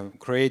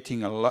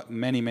creating a lot,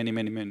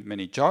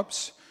 many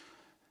jobs,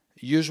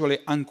 usually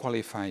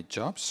unqualified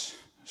jobs.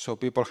 So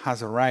people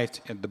has arrived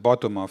at the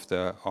bottom of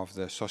the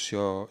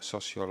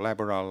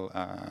socio-liberal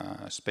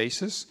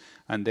spaces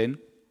and then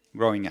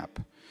growing up.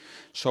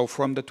 So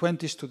from the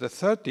 20s to the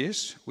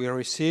 30s, we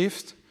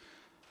received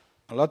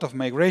a lot of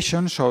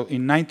migration. So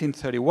in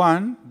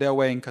 1931, there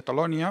were in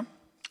Catalonia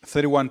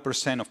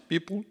 31% of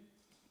people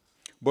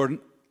born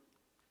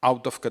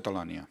out of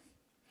Catalonia.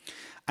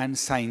 And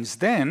since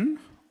then,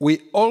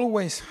 we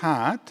always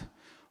had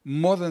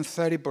more than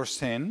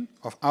 30%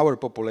 of our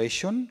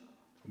population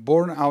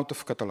born out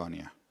of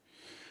Catalonia.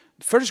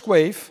 The first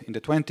wave in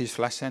the 20th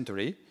last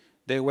century,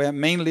 they were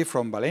mainly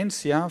from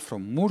Valencia,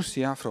 from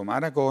Murcia, from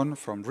Aragon,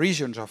 from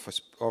regions of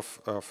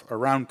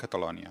around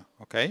Catalonia.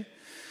 Okay.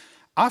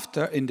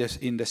 After, in the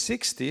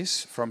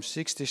 60s, from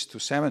 60s to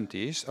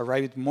 70s,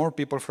 arrived more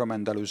people from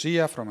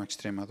Andalusia, from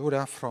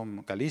Extremadura,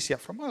 from Galicia,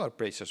 from other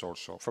places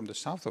also, from the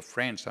south of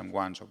France, and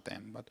ones of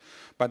them,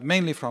 but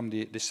mainly from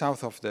the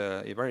south of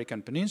the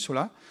Iberian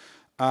Peninsula.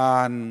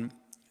 And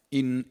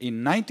in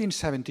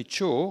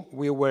 1972,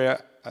 we were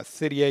at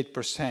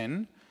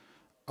 38%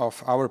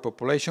 of our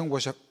population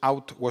was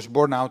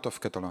born out of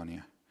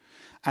Catalonia.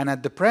 And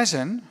at the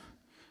present,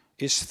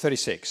 is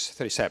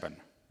 37.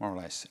 More or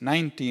less,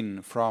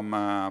 19 from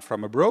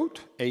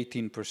abroad,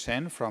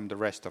 18% from the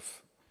rest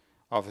of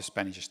the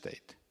Spanish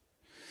state.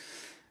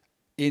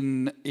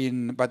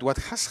 But what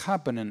has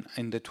happened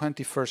in the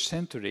 21st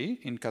century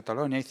in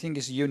Catalonia, I think,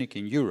 is unique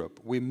in Europe.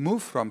 We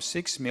moved from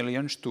 6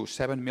 million to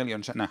 7.5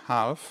 million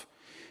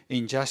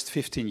in just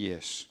 15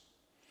 years.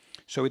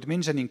 So it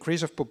means an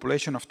increase of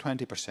population of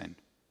 20%.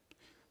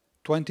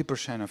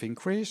 20% of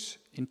increase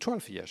in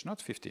 12 years,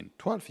 not 15,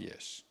 12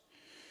 years.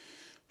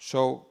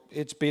 So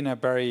it's been a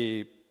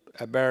very,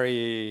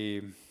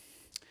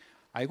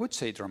 I would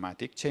say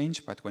dramatic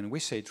change, but when we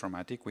say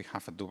dramatic, we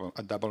have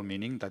a double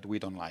meaning that we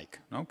don't like,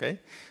 okay?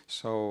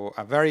 So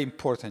a very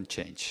important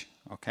change,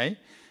 okay?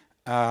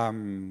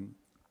 And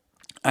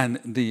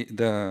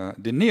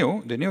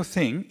the new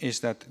thing is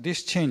that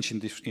this change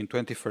in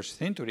 21st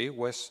century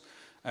was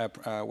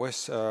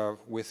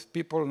with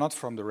people not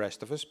from the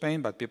rest of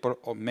Spain, but people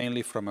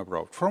mainly from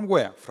abroad. From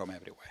where? From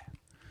everywhere.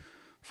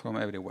 From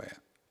everywhere.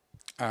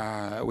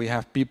 We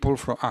have people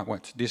from,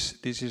 this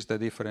is the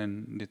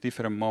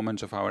different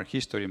moments of our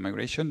history,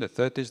 migration, the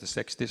 30s, the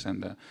 60s,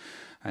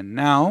 and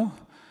now.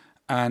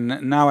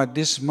 And now at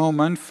this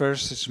moment,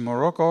 first is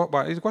Morocco,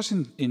 but it was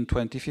in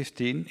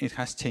 2015, it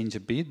has changed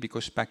a bit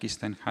because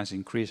Pakistan has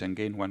increased and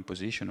gained 1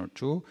 position or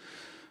 2.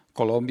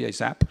 Colombia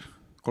is up.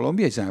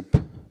 Colombia is up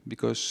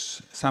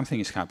because something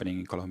is happening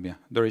in Colombia.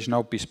 There is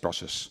no peace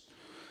process.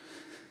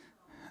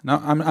 Now,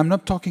 I'm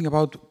not talking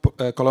about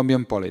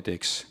Colombian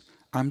politics.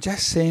 I'm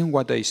just saying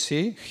what I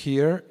see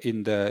here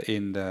in the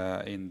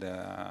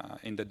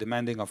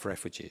demanding of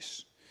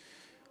refugees.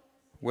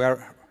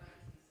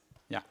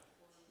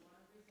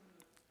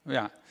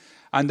 Yeah,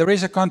 and there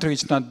is a country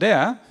it's not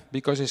there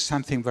because it's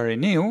something very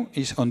new.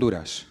 Is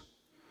Honduras.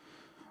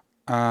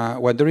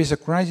 When there is a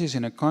crisis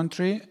in a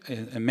country,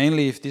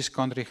 mainly if this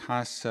country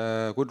has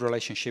a good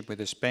relationship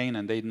with Spain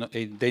and they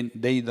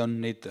don't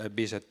need a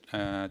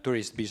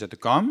tourist visa to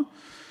come.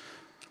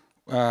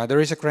 there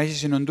is a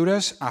crisis in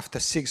Honduras. After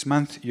 6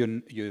 months,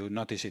 you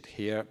notice it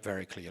here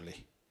very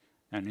clearly.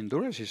 And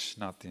Honduras is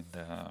not in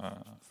the...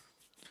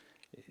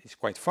 it's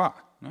quite far,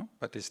 no?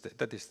 But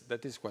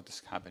that is what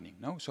is happening,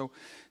 no? So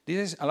this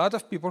is a lot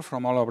of people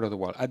from all over the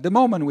world. At the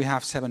moment, we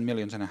have 7.5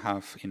 million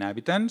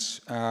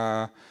inhabitants.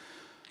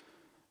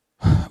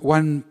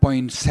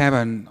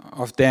 1.7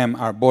 of them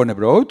are born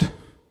abroad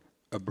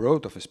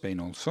of Spain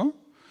also.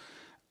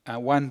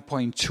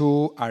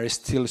 1.2 are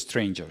still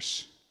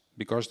strangers,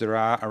 because there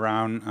are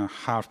around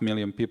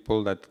 500,000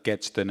 people that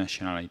gets the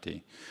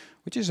nationality,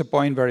 which is a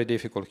point very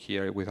difficult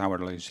here with our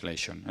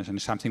legislation,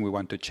 and something we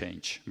want to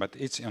change. But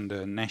it's on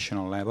the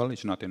national level,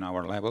 it's not in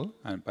our level,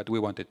 but we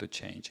wanted to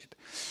change it.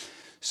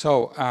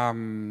 So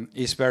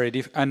it's very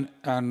difficult.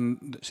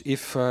 And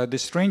if the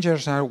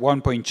strangers are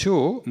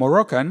 1.2,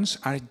 Moroccans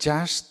are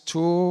just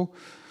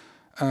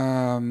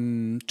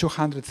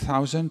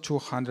 200,000,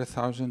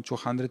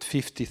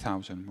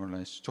 250,000 more or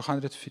less,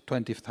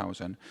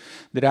 220,000.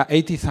 There are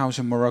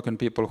 80,000 Moroccan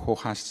people who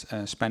has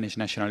Spanish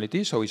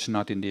nationality, so it's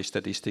not in the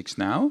statistics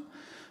now.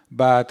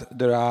 But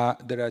there are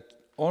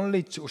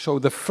only two, so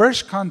the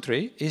first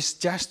country is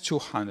just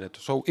 200.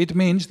 So it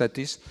means that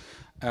it's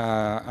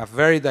a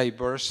very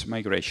diverse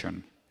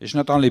migration. It's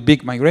not only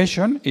big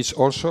migration, it's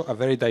also a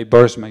very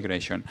diverse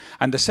migration.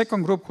 And the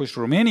second group, who is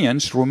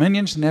Romanians,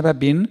 Romanians never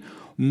been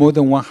more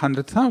than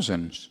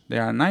 100,000.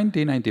 There are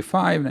 90,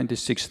 95,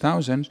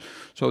 96,000.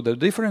 So the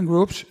different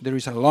groups, there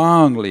is a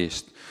long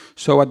list.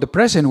 So at the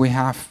present, we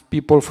have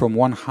people from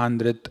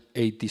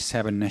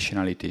 187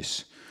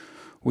 nationalities,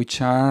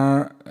 which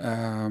are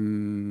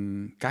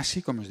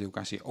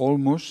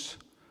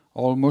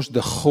almost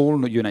the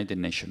whole United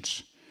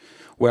Nations.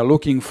 We are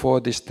looking for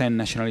this 10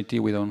 nationality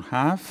we don't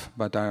have,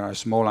 but there are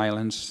small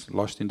islands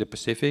lost in the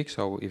Pacific.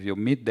 So if you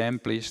meet them,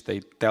 please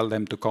tell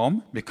them to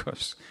come,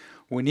 because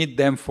we need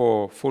them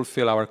for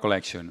fulfill our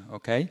collection,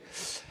 okay?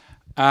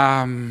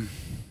 How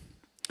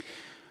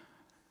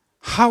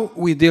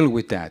we deal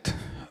with that?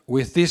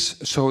 With this,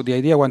 so the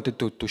idea I wanted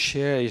to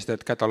share is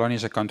that Catalonia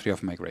is a country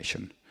of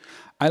migration.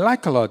 I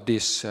like a lot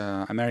this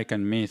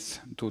American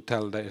myth to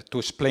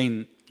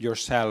explain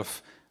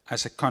yourself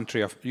as a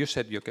country of, you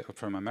said you're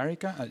from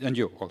America, and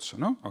you also,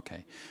 no?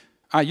 Okay.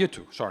 You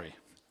too, sorry.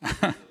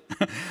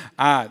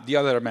 The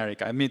other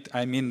America, I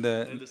mean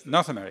the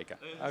North America.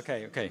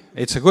 Okay, okay.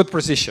 It's a good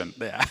position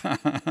there.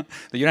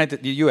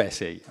 the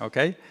USA,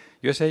 okay?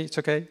 USA, it's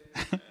okay?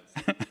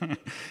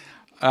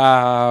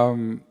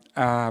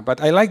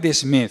 But I like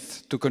this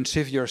myth to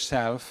conceive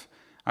yourself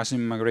as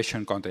an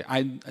immigration country.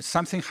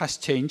 Something has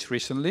changed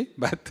recently,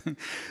 but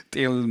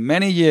till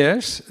many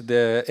years,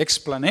 the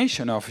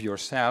explanation of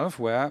yourself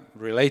were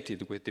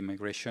related with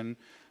immigration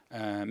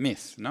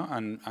myth, no?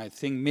 And I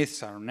think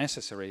myths are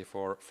necessary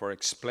for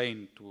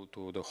explain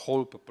to the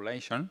whole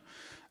population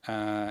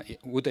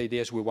what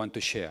ideas we want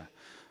to share.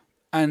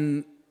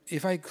 And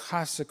if I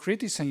have a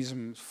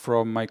criticism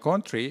from my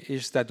country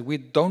is that we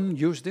don't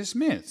use this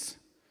myth,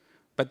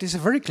 but it's a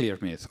very clear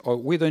myth, or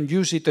we don't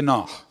use it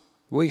enough.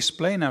 We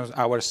explain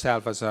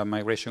ourselves as a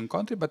migration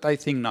country, but I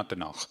think not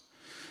enough.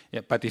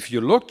 Yeah, but if you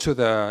look to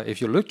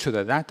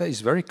the data, it's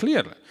very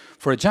clear.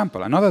 For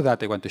example, another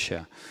data I want to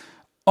share.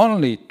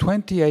 Only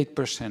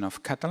 28%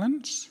 of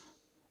Catalans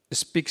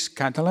speaks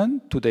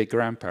Catalan to their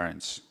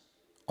grandparents.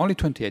 Only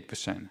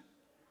 28%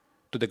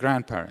 to the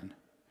grandparent.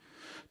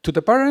 To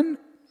the parent,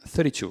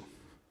 32.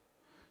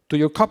 To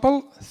your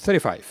couple,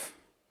 35.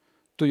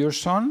 To your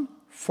son,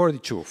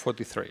 42,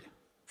 43,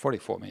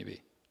 44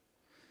 maybe.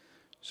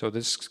 So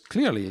this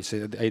clearly is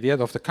the idea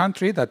of the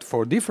country that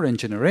for different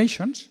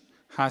generations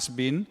has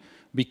been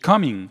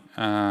becoming,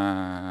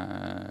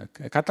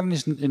 Catalan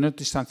is not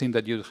something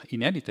that you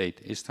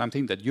inherit, it's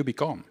something that you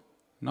become,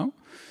 no?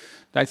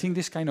 I think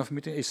this kind of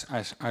myths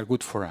are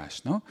good for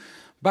us, no?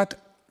 But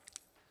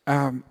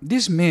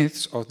these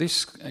myths, or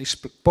this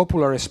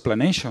popular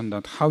explanation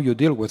that how you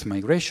deal with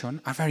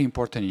migration are very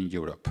important in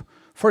Europe.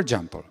 For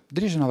example,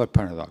 there is another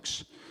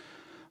paradox.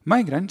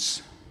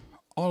 Migrants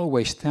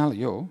always tell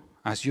you,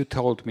 as you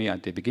told me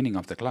at the beginning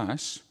of the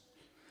class,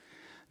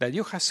 that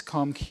you have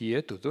come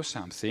here to do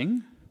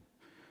something,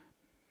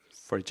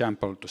 for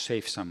example, to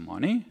save some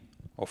money,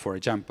 or for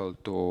example,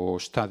 to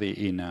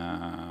study in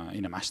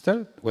a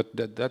master. What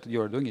that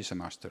you are doing is a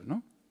master,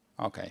 no?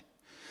 Okay.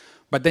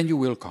 But then you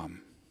will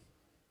come.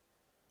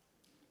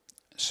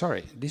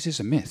 Sorry, this is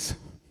a myth.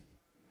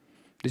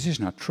 This is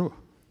not true.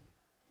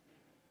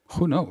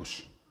 Who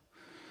knows?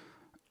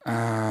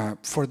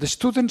 For the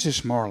students,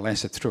 it's more or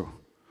less true,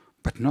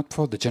 but not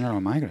for the general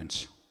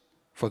migrants.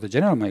 For the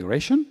general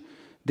migration,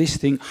 this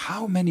thing,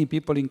 how many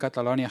people in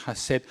Catalonia have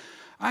said,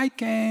 I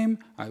came,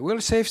 I will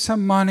save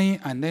some money,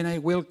 and then I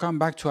will come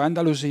back to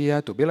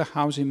Andalusia to build a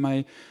house in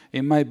my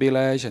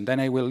village, and then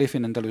I will live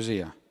in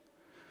Andalusia.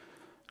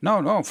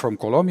 No, from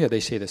Colombia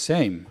they say the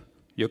same.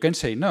 You can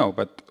say no,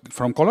 but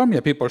from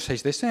Colombia people say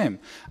the same.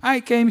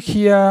 I came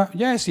here,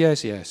 yes.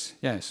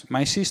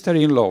 My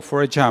sister-in-law,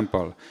 for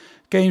example,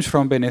 came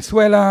from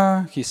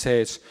Venezuela. He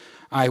says,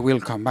 I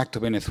will come back to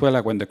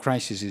Venezuela when the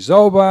crisis is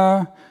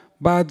over,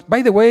 But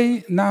by the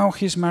way, now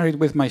he's married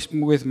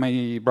with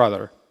my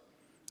brother.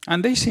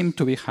 And they seem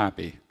to be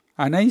happy.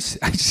 And I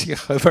see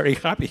her very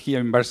happy here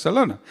in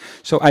Barcelona.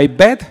 So I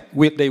bet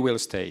they will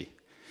stay.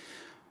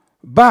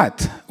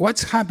 But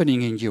what's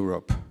happening in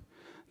Europe?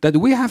 That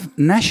we have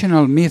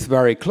national myth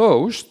very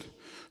close.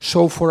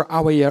 So for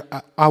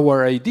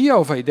our idea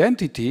of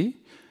identity,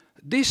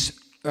 this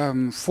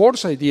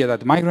false idea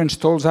that migrants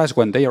told us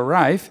when they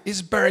arrive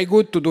is very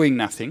good to doing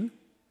nothing.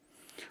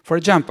 For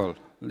example,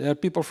 there are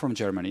people from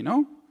Germany,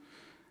 no?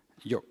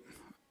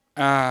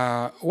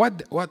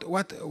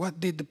 What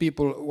did the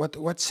people?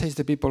 What says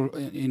the people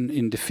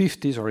in the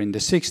 50s or in the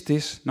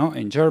 60s, no,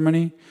 in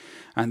Germany?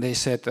 And they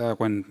said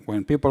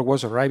when people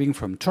was arriving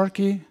from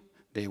Turkey,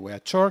 they were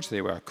Turks,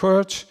 they were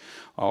Kurds.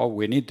 Oh,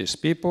 we need these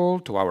people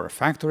to our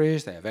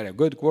factories. They are very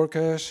good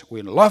workers.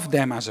 We love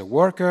them as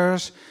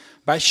workers,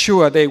 but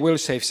sure they will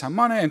save some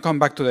money and come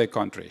back to their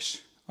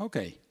countries.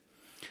 Okay,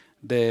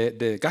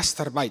 the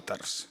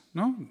Gastarbeiters,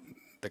 no,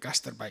 the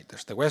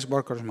Gastarbeiters, the West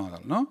workers model,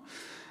 no.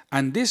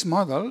 And this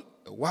model,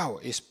 wow,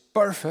 is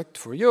perfect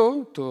for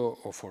you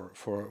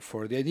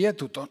for the idea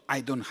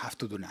I don't have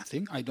to do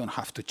nothing, I don't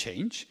have to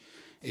change.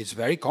 It's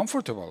very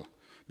comfortable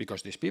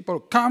because these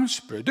people comes,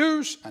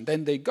 produce, and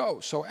then they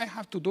go. So I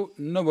have to do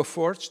no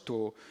efforts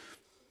to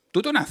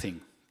do nothing,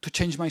 to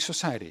change my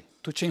society,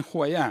 to change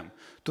who I am,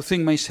 to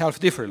think myself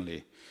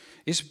differently.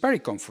 It's very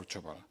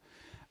comfortable.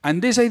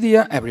 And this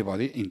idea,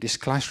 everybody in this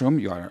classroom,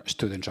 you are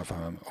students of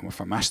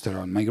a master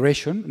on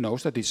migration,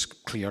 knows that it's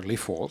clearly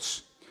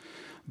false.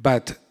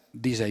 But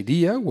this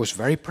idea was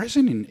very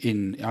present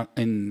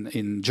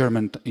in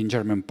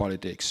German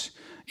politics.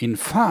 In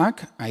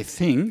fact, I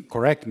think,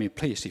 correct me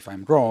please if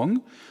I'm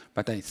wrong,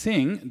 but I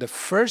think the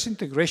first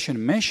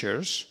integration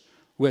measures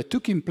were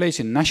taking place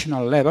in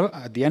national level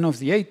at the end of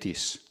the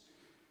 80s.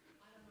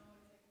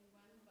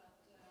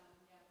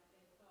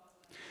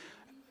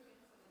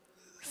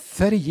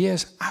 30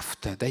 years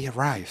after they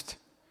arrived.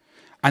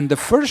 And the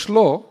first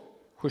law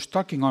who's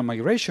talking on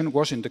migration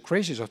was in the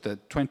crisis of the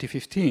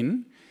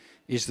 2015,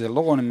 is the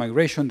law on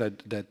immigration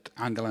that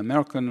Angela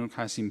Merkel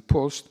has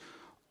imposed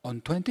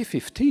on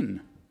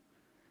 2015.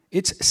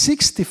 It's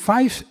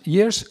 65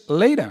 years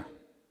later.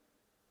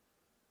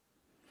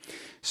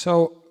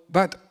 So,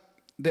 but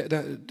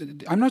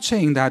I'm not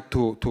saying that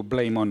to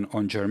blame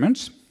on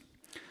Germans.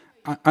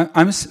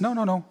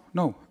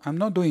 No, I'm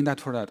not doing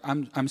that for that.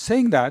 I'm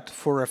saying that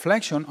for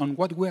reflection on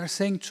what we are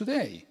saying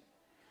today.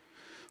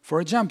 For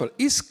example,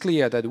 it's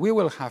clear that we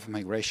will have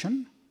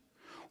migration.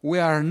 We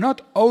are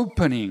not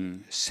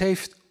opening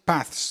safe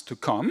paths to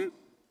come.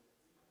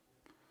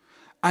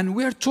 And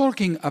we are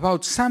talking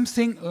about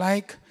something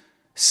like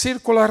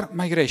circular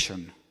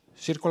migration.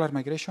 Circular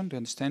migration, do you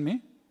understand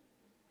me?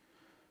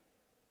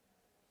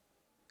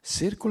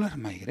 Circular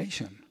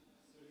migration.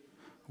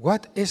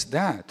 What is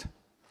that?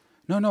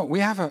 No, we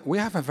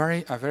have a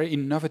very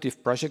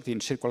innovative project in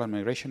circular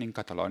migration in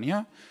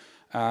Catalonia.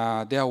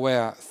 There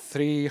were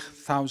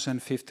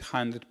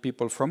 3,500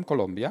 people from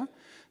Colombia.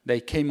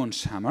 They came on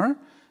summer.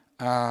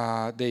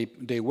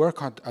 They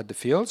work at the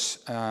fields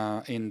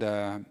in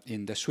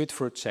the sweet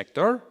fruit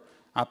sector,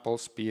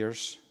 apples,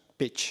 pears,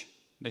 peach,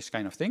 these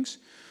kind of things.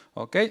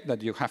 Okay,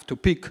 that you have to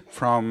pick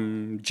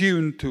from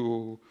June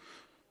to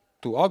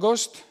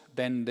August.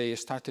 Then they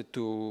started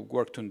to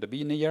work on the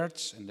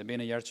vineyards. In the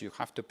vineyards, you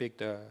have to pick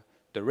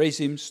the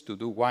raisins to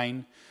do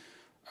wine,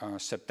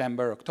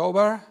 September,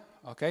 October.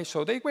 Okay,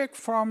 so they work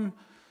from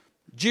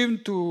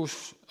June to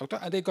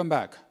October, and they come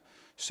back.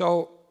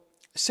 So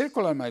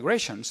circular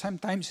migration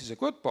sometimes is a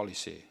good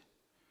policy.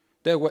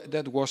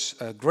 That was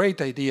a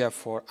great idea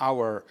for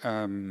our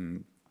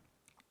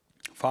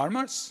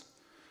farmers,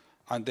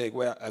 and they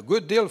were a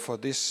good deal for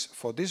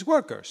these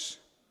workers.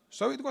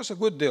 So it was a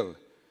good deal.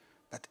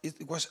 But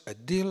it was a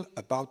deal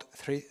about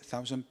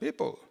 3,000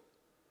 people.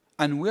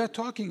 And we are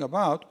talking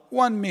about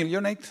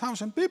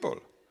 1,008,000 people.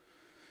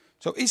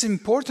 So is an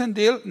important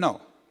deal?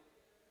 No.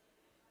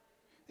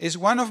 Is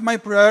one of my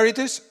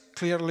priorities?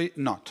 Clearly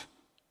not.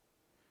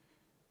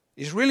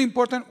 Is really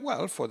important?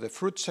 Well, for the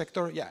fruit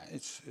sector, yeah,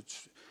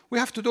 we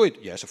have to do it.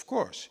 Yes, of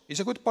course. It's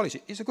a good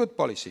policy. It's a good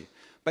policy.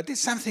 But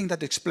it's something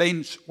that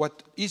explains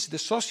what is the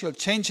social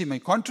change in my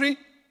country?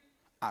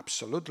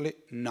 Absolutely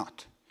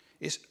not.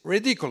 It's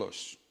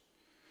ridiculous.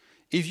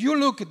 If you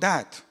look at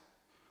that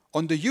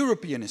on the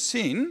European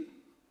scene,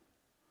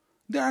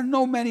 there are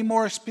no many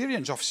more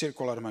experience of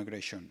circular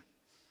migration.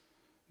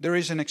 There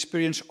is an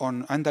experience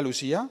on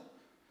Andalusia,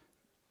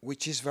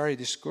 which is very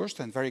discussed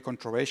and very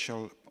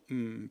controversial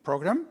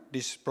program.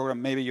 This program,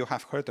 maybe you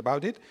have heard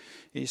about it,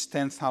 is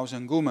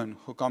 10,000 women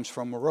who comes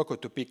from Morocco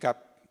to pick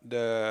up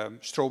the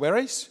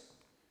strawberries.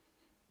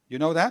 You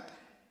know that?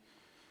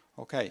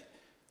 Okay.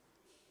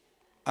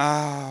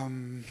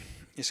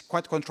 It's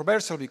quite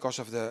controversial because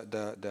of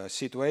the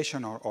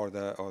situation or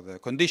the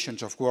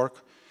conditions of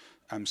work,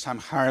 some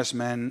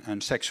harassment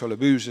and sexual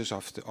abuses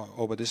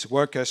over these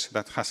workers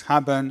that has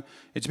happened.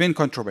 It's been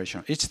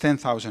controversial. It's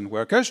 10,000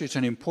 workers. It's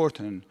an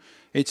important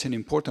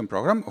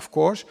program, of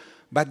course.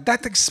 But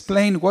that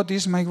explains what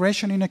is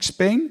migration in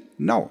Spain?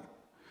 No.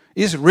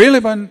 Is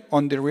relevant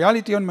on the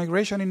reality on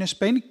migration in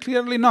Spain?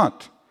 Clearly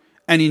not.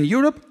 And in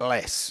Europe,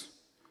 less.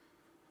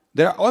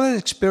 There are other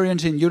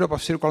experiences in Europe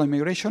of circular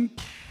migration.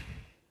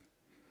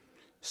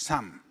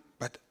 Some,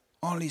 but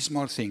only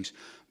small things.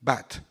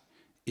 But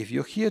if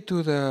you hear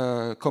to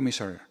the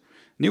commissar,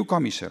 new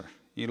commissar,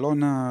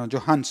 Ilona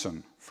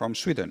Johansson from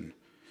Sweden,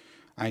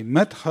 I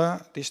met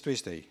her this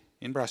Tuesday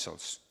in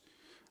Brussels,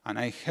 and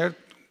I heard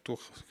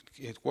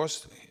it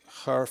was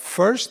her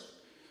first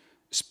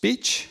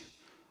speech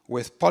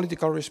with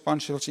political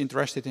responsibles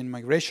interested in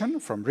migration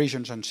from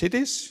regions and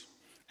cities,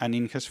 and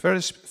in his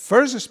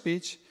first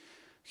speech,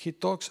 he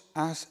talks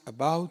us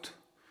about,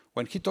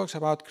 when he talks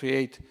about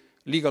create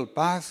legal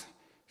path,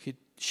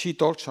 she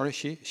talks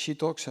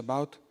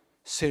about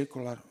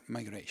circular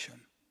migration.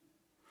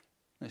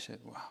 I said,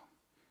 wow,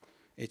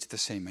 it's the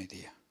same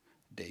idea.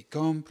 They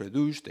come,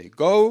 produce, they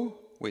go,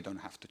 we don't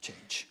have to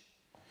change.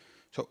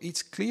 So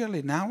it's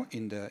clearly now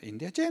in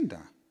the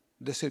agenda,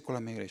 the circular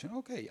migration.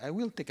 Okay, I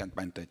will take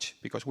advantage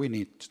because we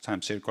need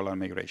some circular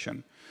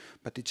migration,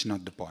 but it's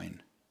not the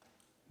point.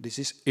 This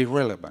is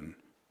irrelevant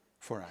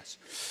for us.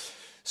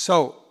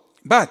 So,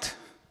 but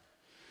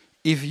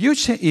if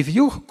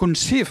you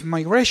conceive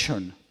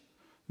migration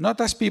not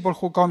as people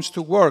who comes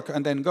to work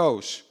and then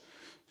goes,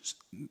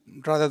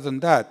 rather than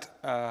that,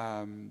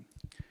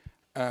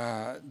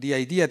 the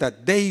idea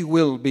that they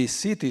will be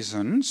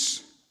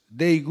citizens,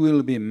 they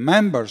will be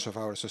members of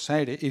our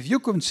society, if you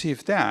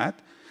conceive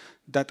that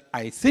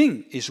I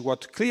think is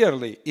what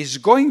clearly is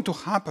going to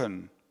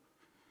happen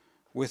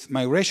with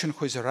migration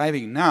who is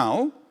arriving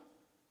now,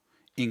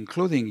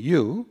 including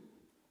you,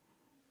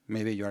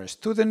 maybe you are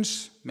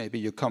students, maybe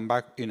you come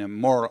back in a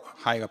more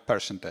higher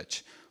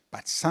percentage,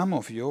 but some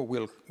of you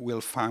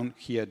will find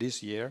here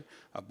this year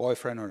a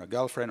boyfriend or a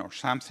girlfriend or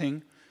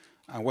something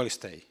and will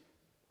stay.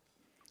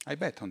 I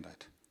bet on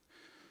that.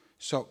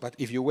 So, but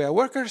if you were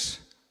workers,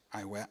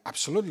 I were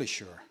absolutely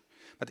sure.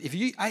 But if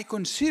I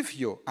conceive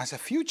you as a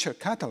future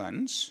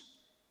Catalans,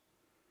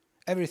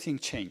 everything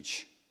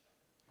change.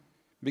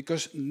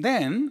 Because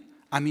then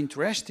I'm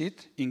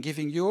interested in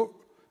giving you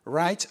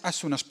rights as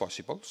soon as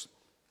possible.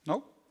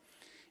 No?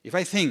 If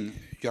I think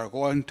you're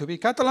going to be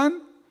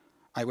Catalan,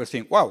 I will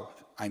think, wow,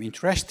 I'm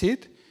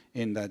interested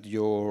in that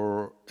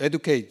you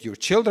educate your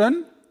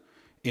children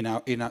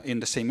in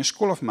the same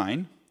school of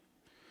mine.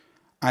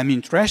 I'm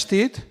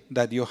interested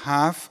that you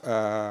have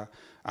a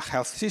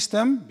health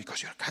system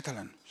because you're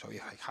Catalan. So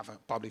if I have a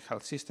public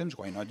health system,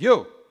 why not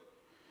you?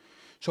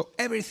 So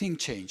everything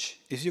changed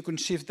if you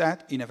conceive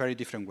that in a very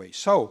different way.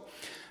 So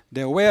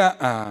there were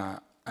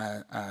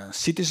a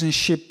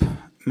citizenship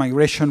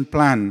migration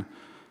plan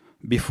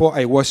before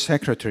I was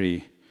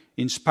secretary,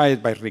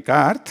 inspired by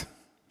Ricard,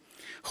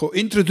 who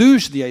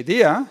introduced the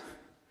idea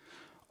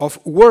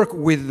of work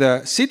with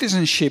the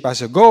citizenship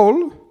as a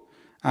goal,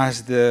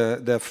 as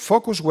the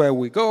focus where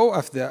we go,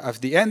 of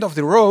the end of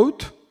the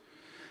road,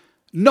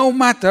 no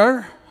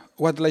matter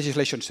what the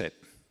legislation said.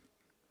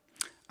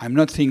 I'm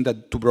not saying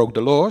that to break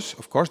the laws,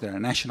 of course, there are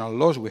national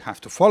laws we have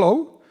to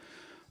follow,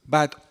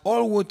 but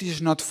all what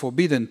is not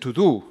forbidden to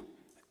do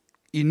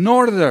in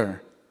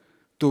order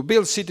to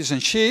build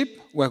citizenship,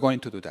 we're going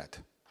to do that.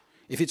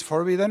 If it's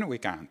forbidden, we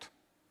can't.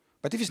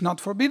 But if it's not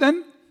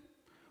forbidden,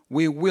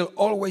 we will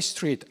always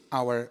treat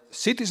our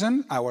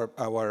citizen,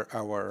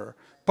 our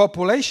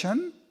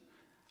population,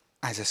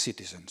 as a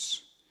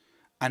citizens.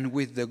 And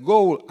with the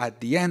goal at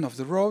the end of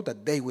the road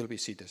that they will be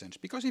citizens.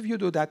 Because if you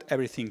do that,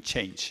 everything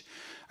changes.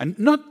 And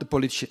not the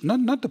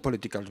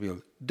political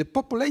will, the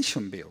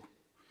population will.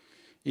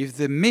 If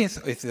the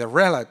myth, if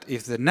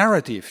the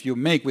narrative you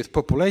make with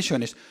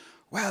population is,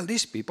 well,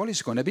 these people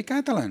is going to be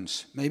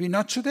Catalans, maybe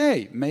not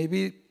today,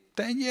 maybe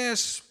 10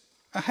 years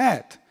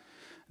ahead,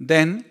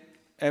 then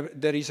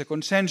there is a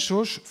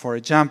consensus, for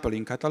example,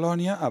 in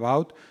Catalonia,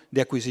 about the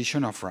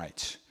acquisition of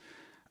rights.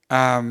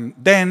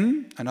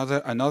 Then,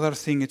 another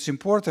thing it's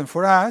important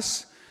for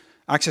us,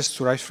 access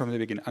to rights from the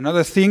beginning.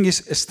 Another thing is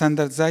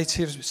standardized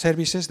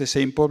services, the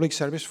same public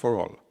service for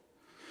all.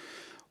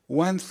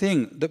 One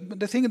thing,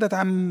 the thing that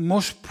I'm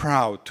most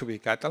proud to be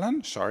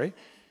Catalan, sorry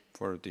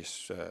for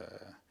this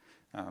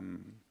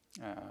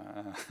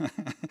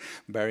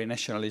very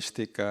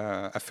nationalistic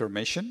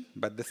affirmation,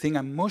 but the thing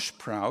I'm most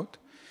proud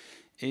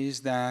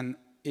is that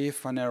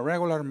if an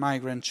irregular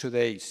migrant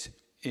today,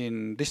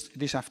 in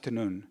this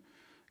afternoon,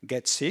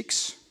 gets sick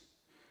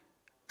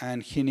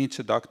and he needs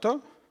a doctor,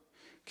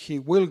 he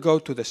will go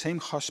to the same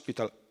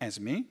hospital as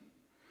me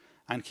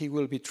and he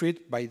will be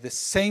treated by the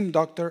same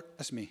doctor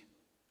as me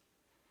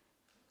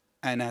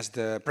and as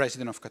the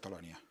president of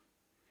Catalonia.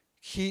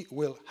 He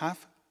will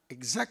have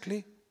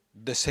exactly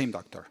the same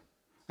doctor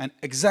and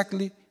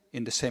exactly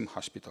in the same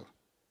hospital.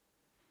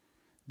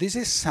 This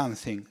is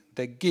something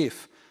that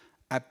gives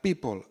a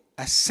people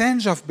a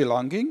sense of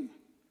belonging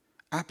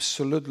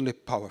absolutely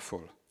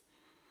powerful.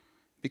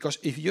 Because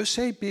if you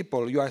say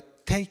people, you are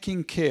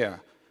taking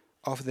care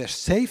of their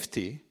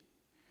safety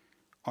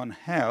on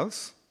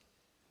health,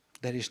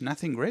 there is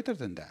nothing greater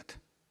than that.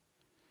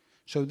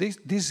 So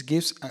this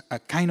gives a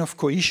kind of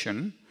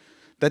cohesion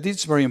that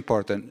is very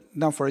important.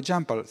 Now, for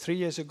example, 3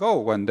 years ago,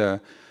 when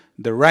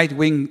the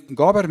right-wing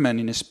government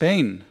in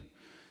Spain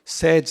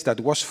said that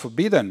it was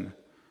forbidden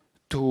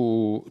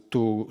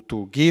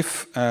to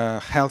give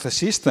health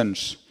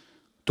assistance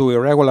to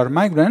irregular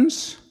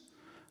migrants,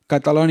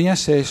 Catalonia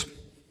says,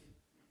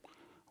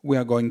 we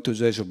are going to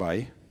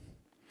disobey.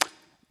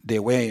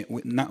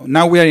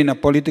 Now we are in a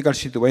political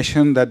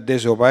situation that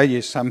disobey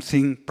is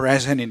something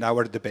present in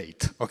our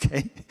debate,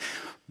 okay?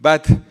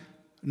 But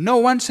no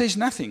one says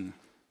nothing.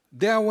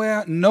 There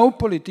were no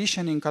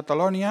politician in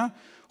Catalonia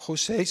who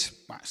says,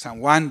 well,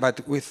 someone,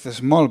 but with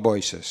small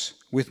voices,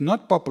 with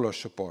not popular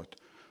support,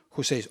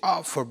 who says,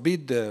 oh,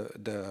 forbid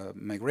the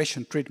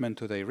migration treatment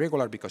to the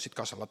irregular because it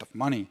costs a lot of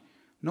money.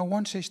 No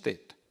one says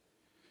that.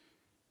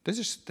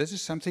 This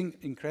is something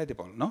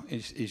incredible, no?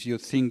 Is you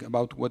think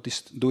about what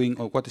is doing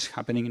or what is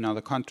happening in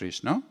other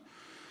countries, no?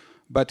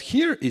 But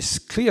here is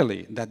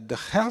clearly that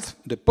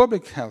the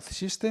public health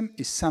system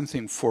is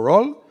something for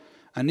all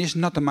and is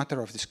not a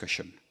matter of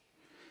discussion.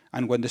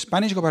 And when the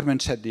Spanish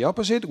government said the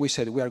opposite, we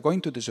said we are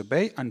going to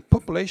disobey, and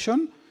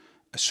population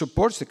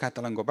supports the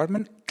Catalan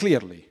government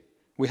clearly.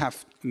 We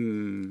have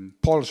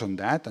polls on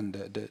that, and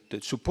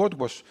the support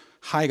was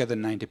higher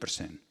than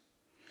 90%.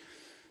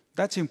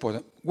 That's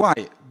important. Why?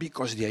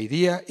 Because the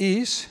idea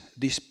is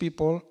these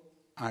people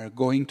are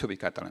going to be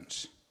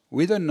Catalans.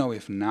 We don't know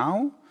if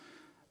now,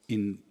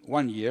 in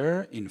 1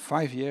 year, in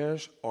 5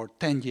 years, or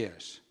 10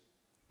 years,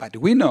 but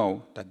we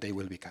know that they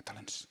will be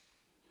Catalans.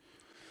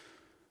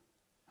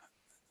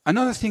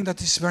 Another thing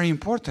that is very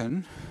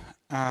important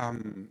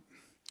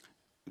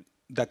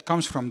that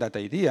comes from that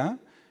idea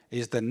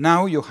is that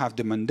now you have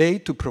the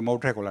mandate to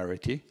promote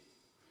regularity.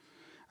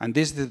 And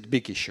this is the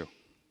big issue.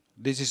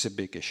 This is a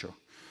big issue.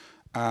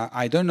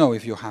 I don't know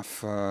if you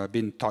have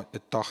been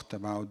taught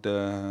about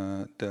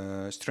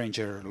the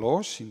stranger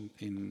laws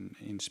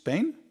in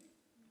Spain.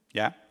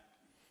 Yeah?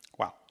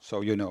 Well,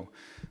 so you know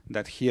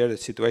that here the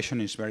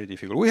situation is very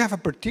difficult. We have a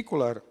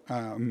particular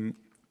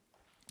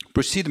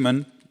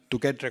procedure to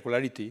get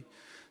regularity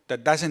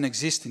that doesn't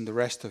exist in the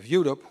rest of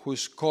Europe,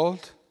 who's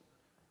called?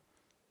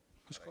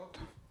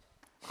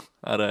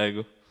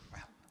 Arraigo.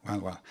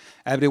 Well.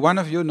 Every one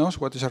of you knows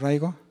what is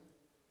arraigo?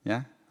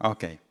 Yeah?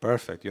 Okay,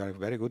 perfect. You are a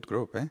very good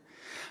group.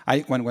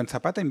 Eh? When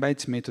Zapata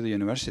invites me to the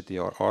university,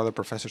 or other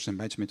professors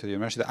invite me to the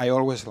university, I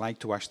always like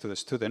to ask to the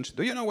students,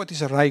 do you know what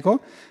is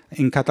arraigo?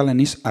 In Catalan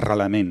is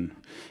arrelament.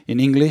 In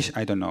English,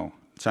 I don't know,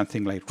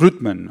 something like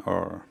rootman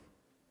or...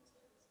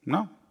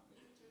 No?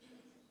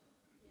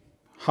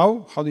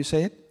 How do you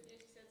say it? You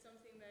said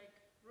something like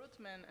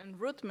rootman and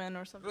rootman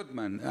or something.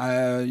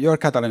 Rootman. You're a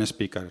Catalan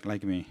speaker,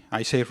 like me.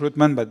 I say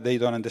rootman, but they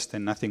don't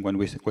understand nothing when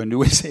we say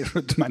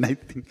rootman, I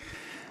think.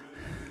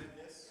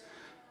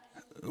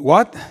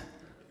 What?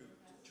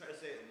 Try to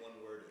say it in one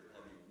word, it would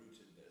probably be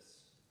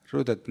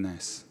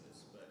rootedness. Rootedness.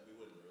 But we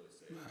wouldn't really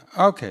say it.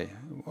 Okay.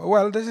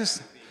 Well, this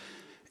is...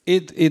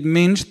 It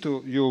means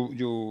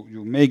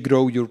you may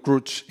grow your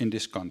roots in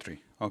this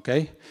country,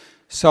 okay?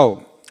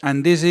 So...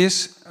 And this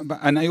is,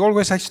 and I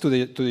always ask to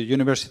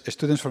the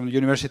students from the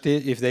university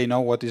if they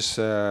know what is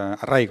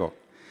arraigo.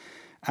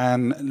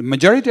 And the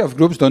majority of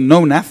groups don't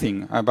know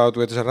nothing about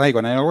what is arraigo.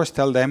 And I always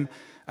tell them,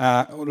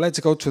 let's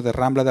go to the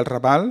Rambla del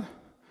Raval,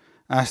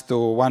 ask to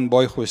one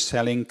boy who is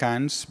selling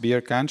cans,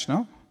 beer cans,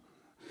 no?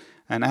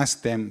 And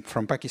ask them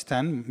from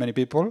Pakistan, many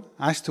people,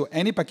 ask to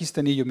any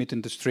Pakistani you meet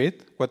in the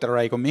street what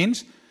arraigo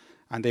means,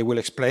 and they will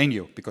explain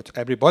you, because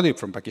everybody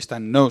from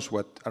Pakistan knows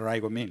what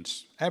arraigo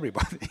means.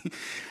 Everybody.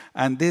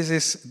 And this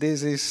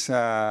is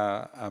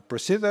a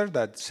procedure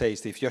that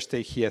says if you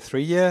stay here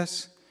 3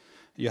 years,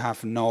 you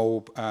have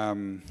no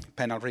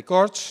penal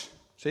records,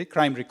 see,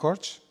 crime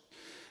records,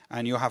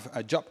 and you have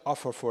a job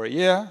offer for a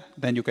year,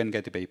 then you can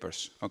get the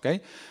papers, okay?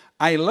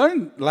 I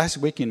learned last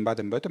week in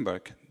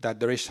Baden-Württemberg that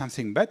there is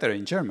something better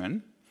in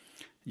German.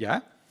 Yeah.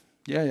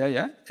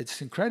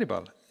 It's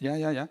incredible.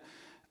 Yeah.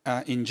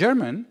 In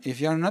German,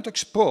 if you are not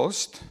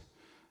exposed,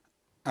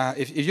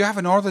 if you have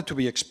an order to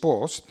be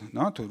exposed,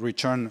 no,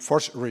 to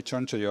force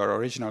return to your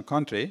original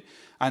country,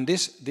 and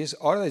this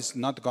order is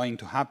not going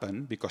to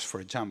happen because, for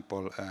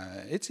example,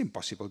 it's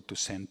impossible to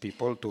send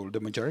people to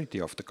the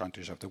majority of the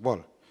countries of the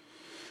world.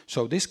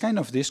 So this kind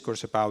of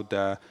discourse about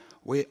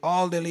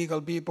all the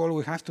legal people,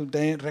 we have to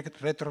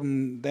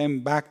return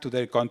them back to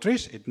their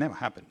countries, it never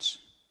happens.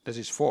 This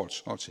is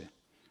false also.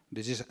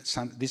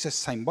 This is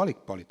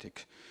symbolic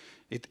politics.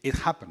 It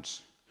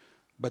happens,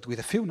 but with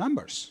a few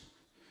numbers.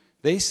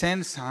 They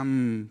send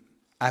some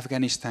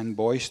Afghanistan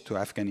boys to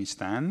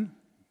Afghanistan,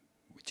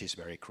 which is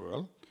very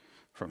cruel,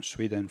 from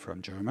Sweden,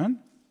 from Germany.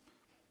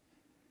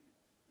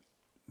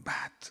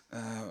 But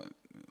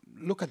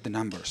look at the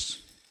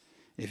numbers.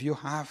 If you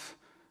have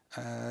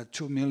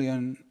 2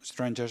 million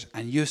strangers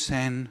and you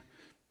send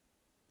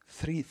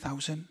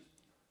 3,000,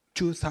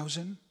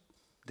 2,000,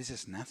 this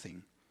is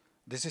nothing.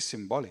 This is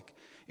symbolic.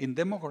 In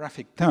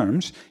demographic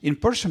terms, in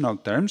personal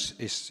terms,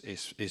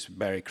 is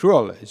very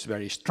cruel, it's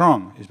very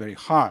strong, it's very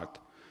hard.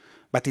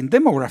 But in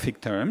demographic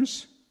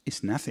terms,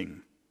 it's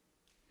nothing.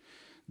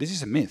 This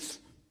is a myth.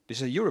 This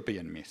is a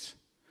European myth.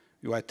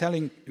 You are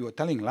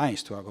telling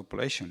lies to our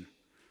population.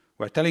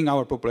 We are telling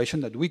our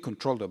population that we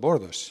control the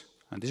borders,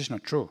 and this is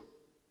not true.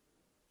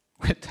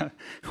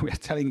 We are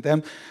telling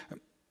them,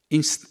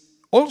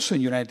 also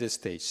in the United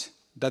States,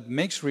 that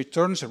makes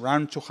returns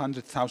around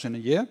 200,000 a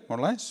year, more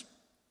or less,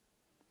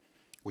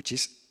 which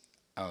is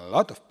a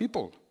lot of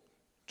people,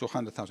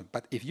 200,000.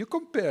 But if you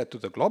compare it to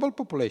the global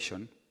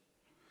population,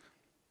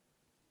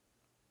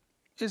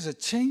 it's a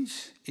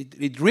change.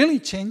 It really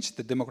changed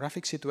the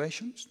demographic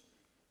situations.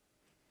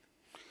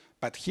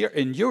 But here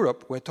in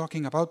Europe, we're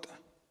talking about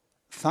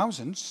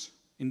thousands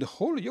in the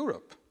whole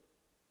Europe.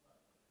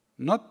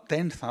 Not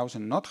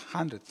 10,000, not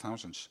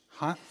 100,000,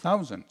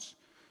 thousands.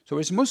 So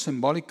it's more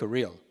symbolic or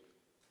real.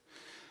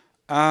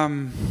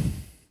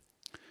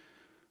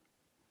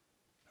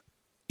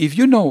 If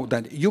you know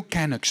that you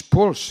can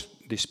expose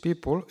these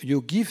people,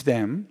 you give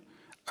them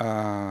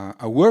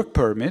a work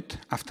permit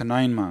after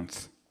 9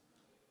 months.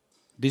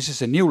 This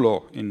is a new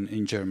law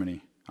in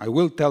Germany. I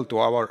will tell to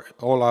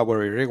all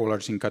our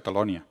irregulars in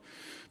Catalonia,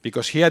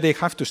 because here they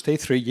have to stay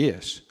 3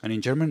 years, and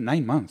in Germany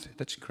 9 months.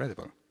 That's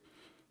incredible.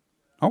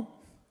 Oh?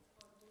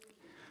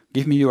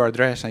 Give me your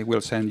address, I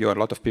will send you a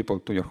lot of people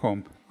to your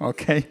home,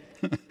 okay?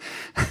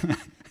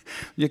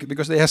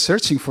 Because they are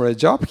searching for a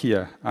job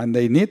here, and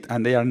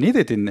they are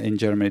needed in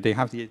Germany. They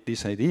have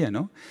this idea,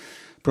 no?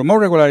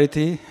 Promote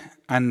regularity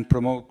and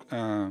promote.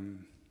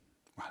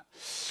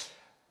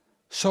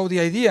 So the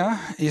idea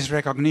is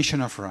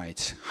recognition of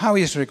rights. How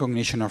is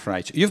recognition of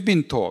rights? You've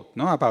been taught,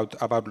 no,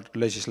 about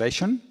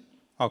legislation.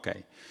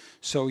 Okay.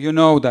 So you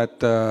know that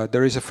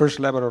there is a first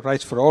level of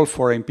rights for all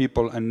foreign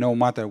people, and no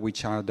matter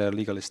which are their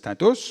legal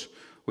status,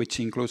 which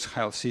includes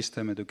health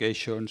system,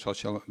 education,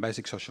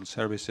 basic social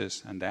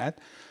services, and that.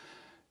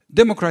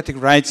 Democratic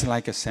rights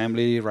like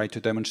assembly, right to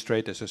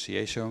demonstrate,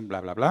 association,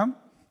 blah, blah, blah.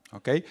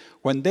 Okay?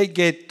 When they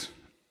get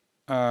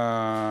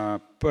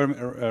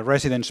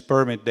residence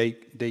permit,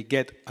 they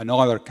get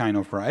another kind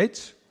of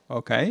rights.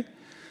 Okay?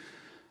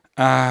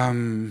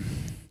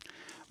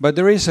 But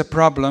there is a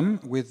problem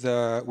with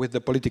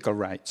the political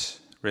rights,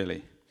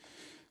 really.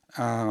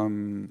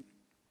 The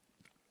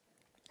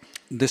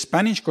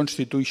Spanish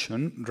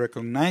Constitution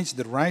recognized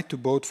the right to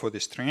vote for the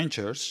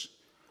strangers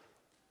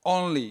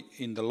only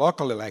in the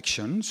local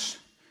elections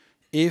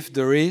if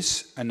there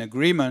is an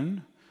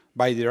agreement,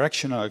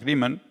 bidirectional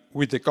agreement,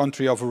 with the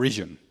country of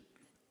origin.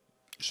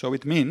 So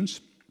it means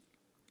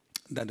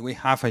that we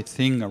have, I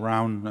think,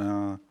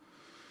 around,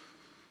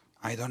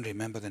 I don't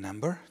remember the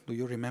number. Do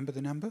you remember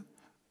the number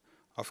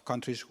of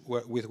countries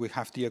with we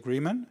have the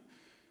agreement?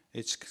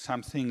 It's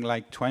something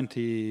like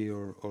 20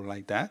 or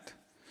like that.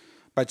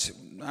 But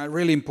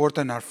really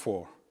important are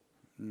 4.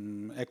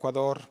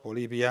 Ecuador,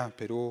 Bolivia,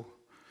 Peru,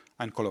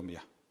 and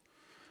Colombia.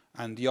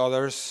 And the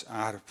others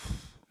are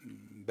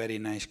very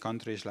nice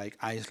countries like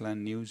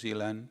Iceland, New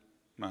Zealand.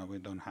 Well, we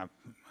don't have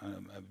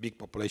a big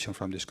population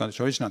from this country,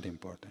 so it's not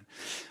important.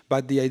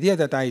 But the idea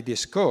that I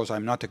discuss,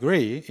 I'm not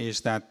agree, is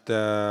that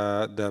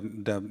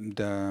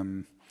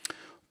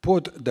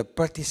put the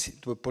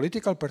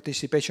political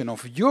participation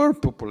of your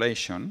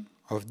population,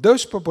 of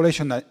those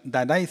population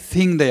that I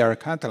think they are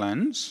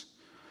Catalans,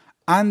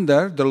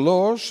 under the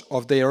laws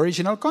of the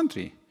original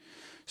country.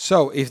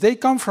 So if they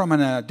come from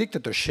a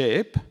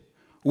dictatorship,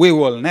 we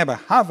will never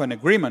have an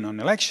agreement on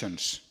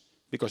elections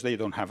because they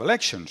don't have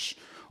elections,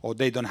 or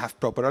they don't have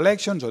proper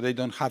elections, or they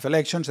don't have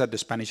elections that the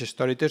Spanish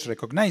authorities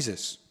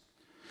recognizes.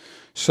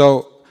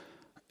 So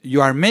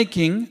you are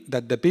making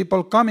that the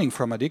people coming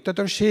from a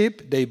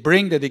dictatorship, they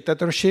bring the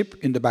dictatorship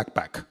in the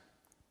backpack.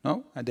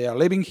 No? And they are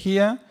living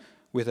here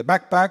with a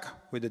backpack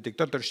with the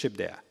dictatorship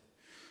there.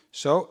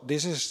 So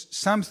this is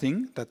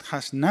something that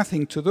has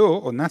nothing to do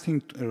or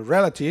nothing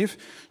relative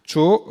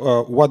to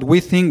what we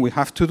think we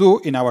have to do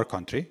in our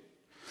country.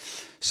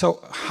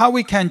 So how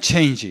we can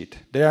change it?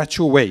 There are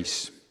 2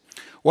 ways.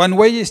 One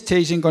way is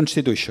changing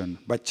constitution,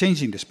 but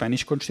changing the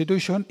Spanish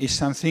constitution is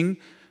something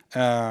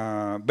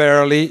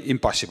barely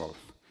impossible.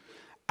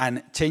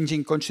 And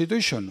changing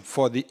constitution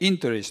for the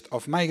interest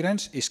of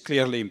migrants is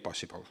clearly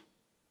impossible.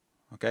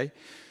 Okay?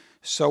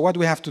 So what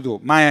we have to do,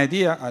 my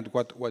idea and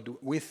what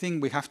we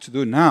think we have to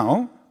do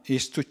now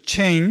is to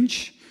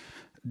change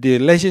the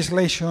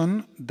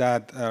legislation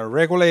that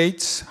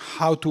regulates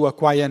how to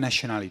acquire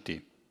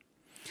nationality.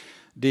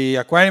 The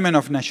acquirement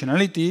of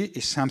nationality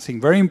is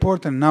something very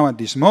important now at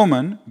this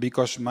moment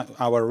because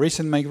our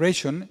recent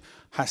migration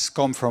has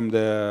come from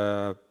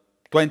the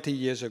 20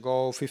 years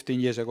ago, 15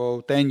 years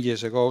ago, 10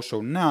 years ago.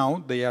 So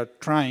now they are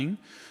trying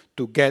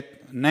to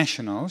get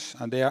nationals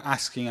and they are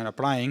asking and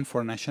applying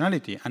for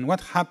nationality. And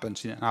what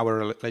happens in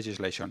our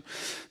legislation?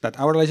 That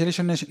our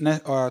legislation,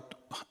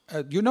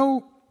 you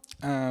know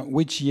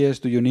which years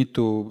do you need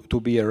to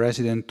be a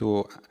resident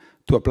to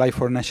apply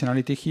for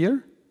nationality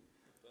here?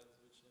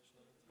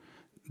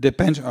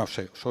 Depends, oh,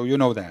 so you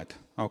know that,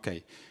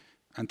 okay.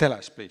 And tell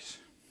us, please.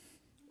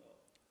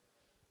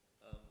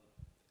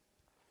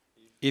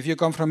 If you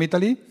come from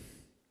Italy?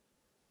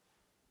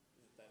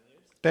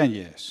 10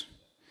 years.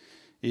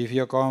 If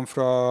you come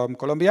from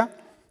Colombia?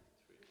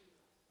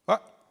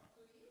 What?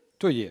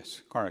 2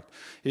 years, correct.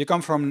 If you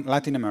come from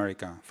Latin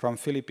America, from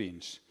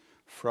Philippines,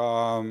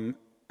 from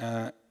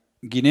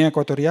Guinea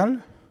Equatorial,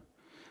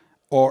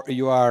 or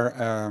you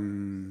are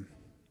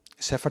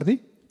Sephardi,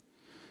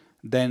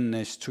 then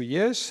it's 2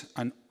 years,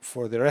 and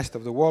for the rest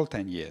of the world,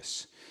 10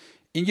 years.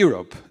 In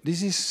Europe,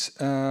 this is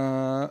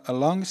a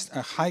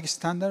high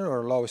standard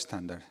or a low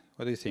standard?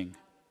 What do you think?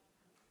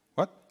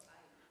 What?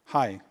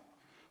 High.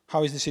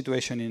 How is the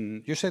situation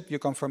in, you said you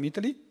come from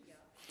Italy? Yeah.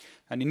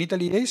 And in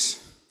Italy is?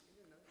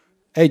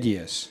 8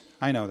 years.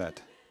 I know that.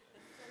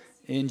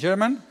 In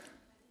German?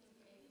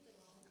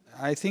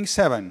 I think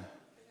 7.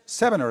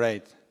 7 or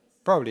 8.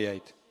 Probably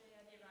 8.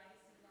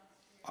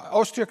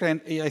 Austria,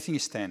 I think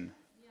is 10.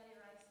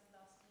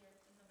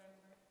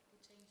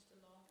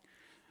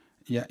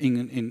 Yeah,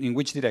 in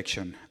which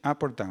direction?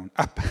 Up or down?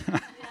 Up.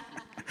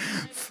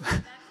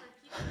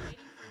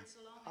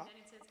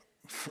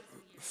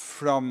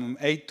 From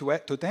 8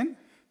 to 10?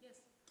 Yes.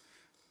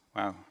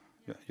 Wow,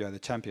 you are the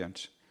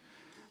champions.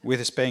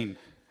 With Spain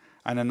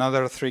and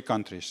another 3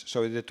 countries.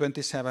 So in the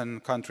 27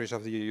 countries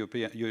of the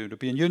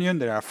European Union,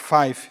 there are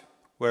 5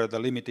 where the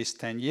limit is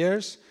 10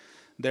 years.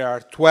 There are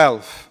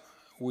 12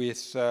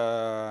 with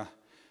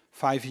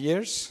 5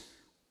 years.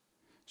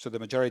 So the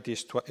majority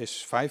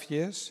is 5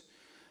 years.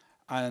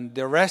 And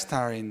the rest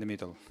are in the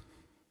middle.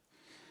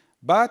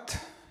 But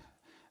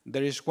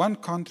there is one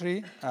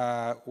country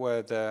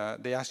where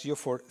they ask you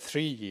for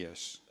 3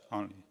 years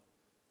only.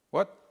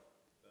 What?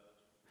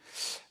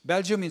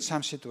 Belgium in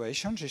some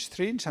situations is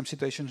 3, in some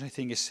situations I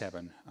think is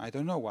 7. I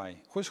don't know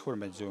why. Who's from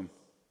Belgium?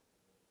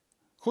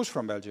 Who's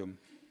from Belgium?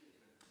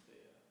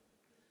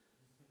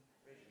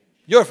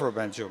 You're from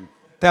Belgium.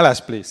 Tell us,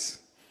 please.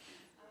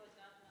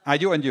 Are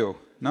you and you?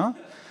 No?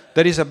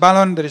 There is a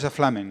Ballon, there is a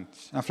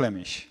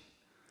Flemish.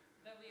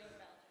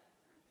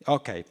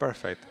 Okay,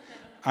 perfect.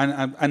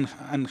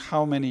 And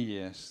how many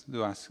years do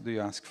you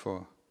ask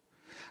for?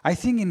 I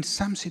think in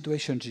some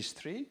situations it's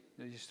 3.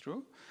 That is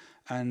true.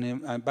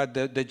 But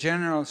the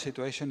general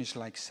situation is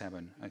like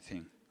 7.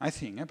 I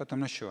think, but I'm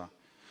not sure.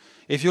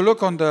 If you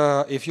look on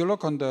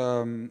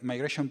the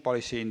migration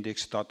policy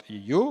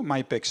index.eu,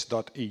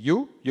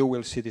 mypex.eu, you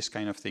will see this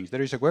kind of things.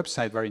 There is a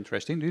website very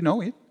interesting. Do you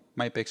know it?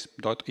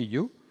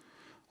 mypex.eu.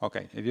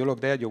 Okay, if you look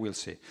there, you will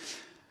see.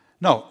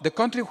 No, the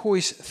country who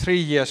is 3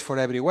 years for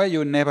everywhere,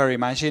 you never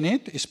imagine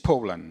it, is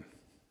Poland.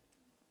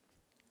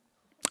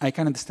 I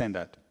can understand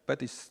that,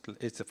 but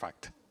it's a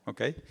fact,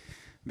 okay?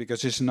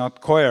 Because it's not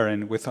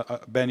coherent with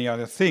many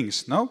other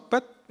things, no?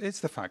 But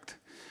it's the fact.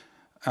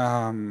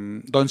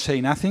 Don't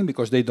say nothing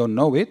because they don't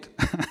know it.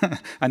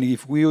 And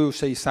if we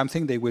say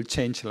something, they will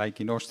change like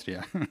in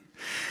Austria.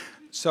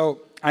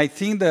 So I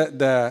think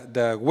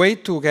the way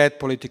to get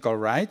political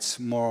rights,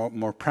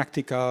 more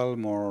practical,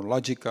 more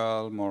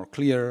logical, more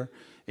clear,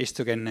 is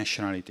to get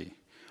nationality.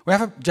 We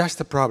have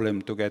just a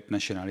problem to get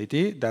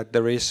nationality, that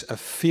there is a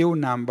few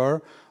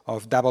number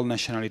of double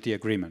nationality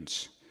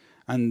agreements.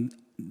 And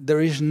there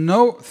is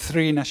no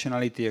 3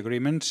 nationality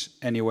agreements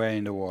anywhere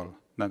in the world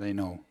that I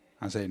know,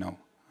 as I know,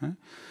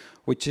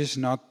 which is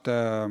not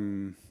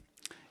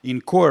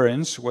in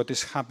coherence what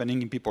is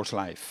happening in people's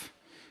life.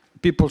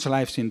 People's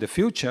lives in the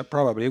future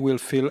probably will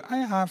feel, I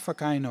have a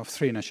kind of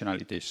 3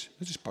 nationalities.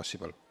 This is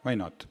possible. Why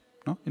not?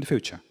 No? In the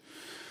future.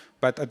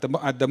 But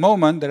at the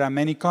moment, there are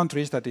many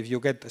countries that if you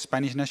get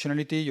Spanish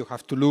nationality, you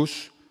have to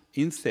lose,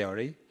 in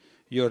theory,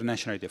 your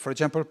nationality. For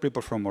example,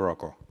 people from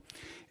Morocco.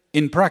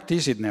 In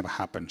practice, it never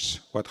happens.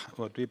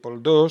 What people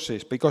do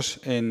is, because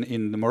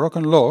in the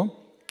Moroccan law,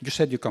 you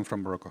said you come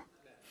from Morocco.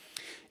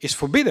 It's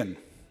forbidden.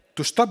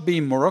 To stop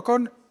being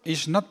Moroccan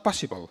is not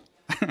possible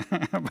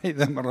by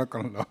the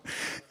Moroccan law.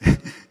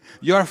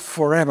 You are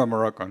forever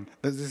Moroccan.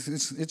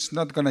 It's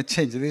not going to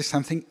change. It is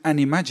something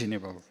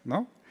unimaginable,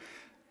 no?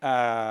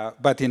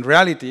 But in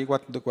reality,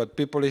 what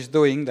people is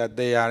doing, that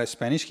they are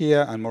Spanish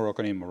here and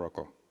Moroccan in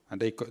Morocco, and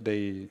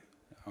they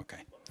okay.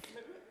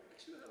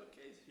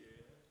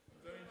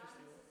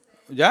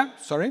 Yeah,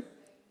 sorry.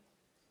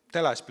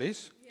 Tell us,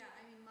 please. Yeah,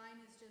 I mean, mine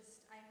is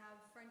just I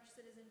have French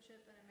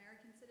citizenship and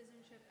American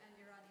citizenship and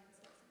Iranian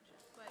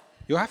citizenship. But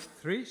you have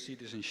 3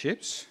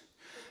 citizenships,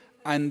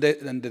 and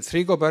the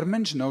 3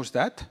 governments knows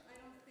that. I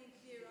don't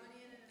think the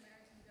Iranian and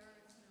American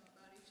governments know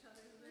about each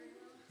other very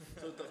well.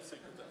 So top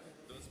secret,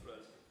 don't spread.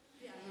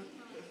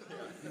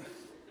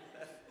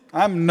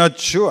 I'm not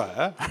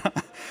sure.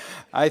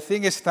 I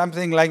think it's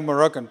something like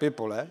Moroccan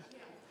people,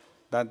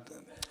 that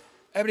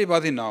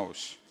everybody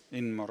knows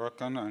in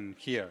Moroccan and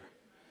here,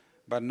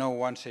 but no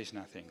one says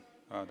nothing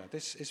about that.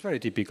 It's very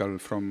typical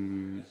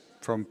from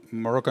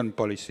Moroccan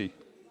policy,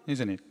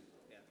 isn't it?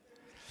 Yeah.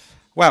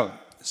 Well,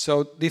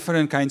 so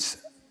different kinds.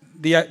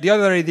 The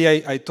other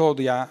idea I told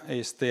you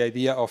is the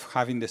idea of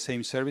having the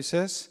same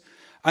services.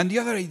 And the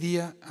other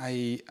idea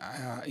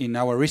in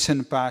our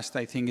recent past,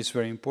 I think is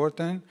very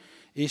important,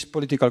 is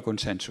political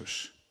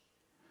consensus.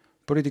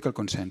 Political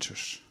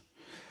consensus.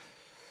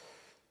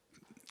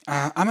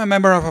 I'm a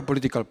member of a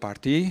political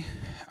party.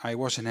 I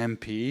was an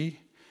MP.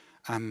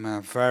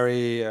 I'm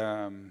very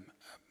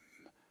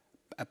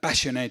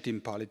passionate in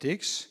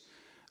politics.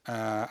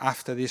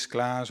 after this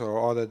class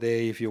or other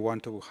day, if you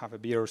want to have a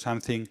beer or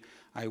something,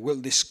 I will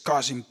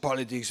discuss in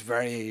politics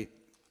very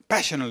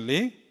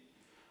passionately.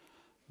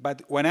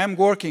 But when I'm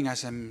working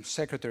as a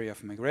Secretary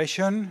of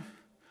Migration,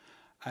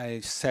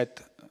 I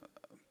set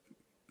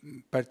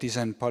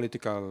partisan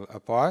political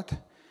apart,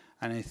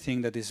 and I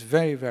think that it's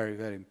very, very,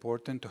 very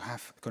important to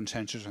have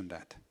consensus on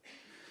that.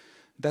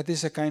 That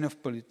is a kind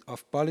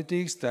of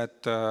politics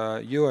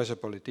that you as a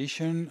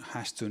politician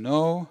has to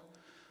know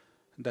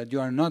that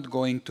you are not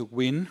going to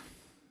win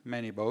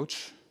many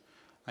votes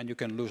and you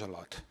can lose a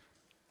lot.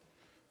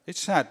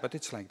 It's sad, but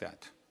it's like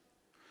that.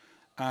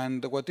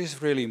 And what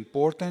is really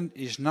important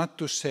is not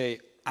to say,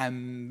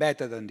 I'm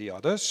better than the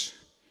others.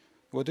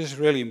 What is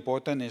really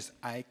important is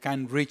I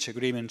can reach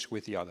agreements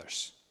with the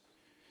others.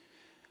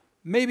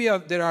 Maybe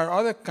there are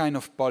other kind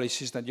of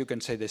policies that you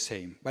can say the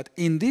same, but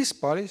in this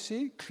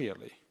policy,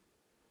 clearly,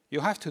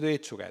 you have to do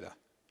it together.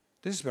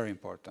 This is very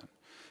important,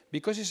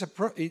 because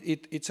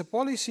it's a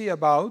policy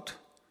about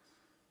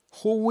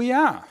who we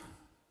are.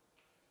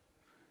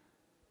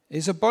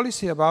 It's a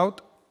policy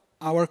about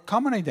our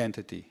common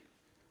identity,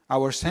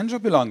 our sense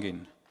of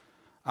belonging,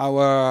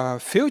 our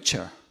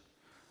future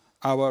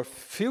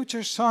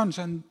sons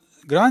and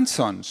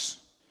grandsons.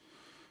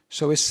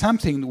 So it's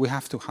something we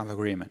have to have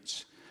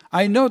agreements.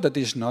 I know that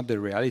is not the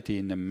reality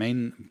in the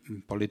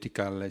main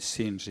political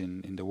scenes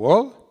in the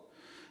world,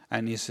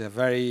 and it's a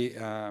very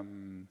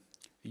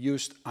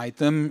used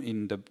item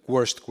in the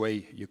worst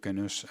way you can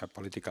use a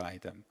political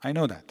item. I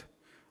know that.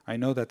 I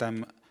know that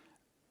I'm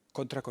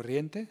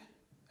contracorriente,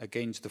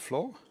 against the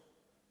flow.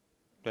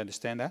 Do you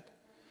understand that?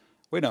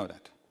 We know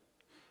that.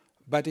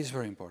 But it's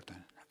very important.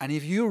 And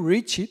if you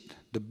reach it,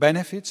 the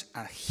benefits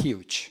are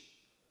huge.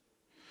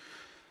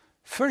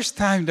 First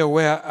time there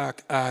were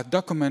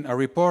a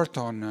report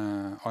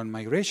on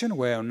migration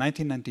were in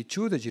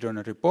 1992, the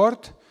Girona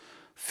report,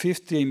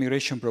 50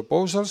 immigration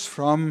proposals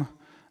from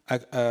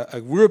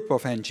a group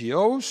of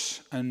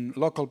NGOs and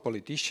local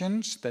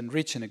politicians, then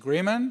reach an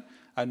agreement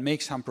and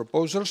make some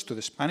proposals to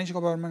the Spanish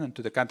government and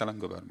to the Catalan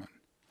government.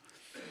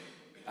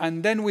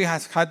 And then we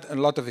have had a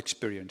lot of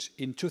experience.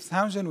 In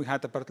 2000, we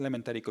had a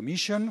parliamentary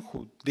commission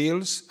who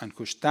deals and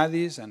who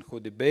studies and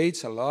who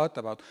debates a lot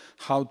about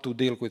how to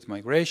deal with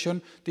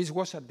migration. This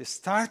was at the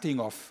starting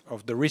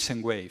of the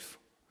recent wave.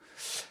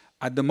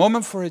 At the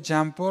moment, for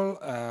example,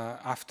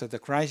 after the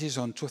crisis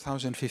on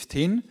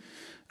 2015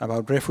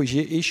 about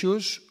refugee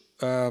issues,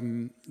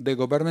 the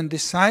government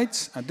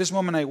decides, at this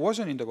moment I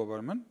wasn't in the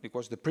government, it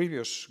was the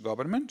previous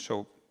government,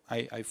 so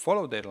I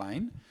followed their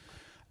line.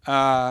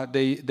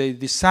 They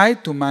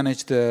decide to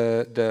manage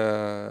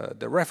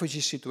the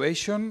refugee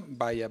situation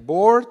by a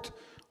board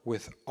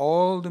with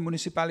all the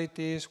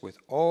municipalities, with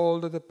all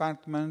the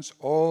departments,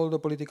 all the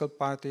political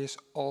parties,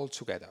 all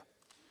together.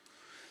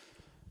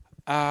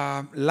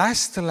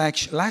 Last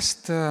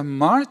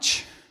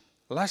March,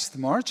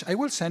 I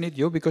will send it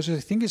you because I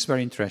think it's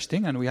very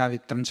interesting and we have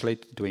it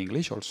translated to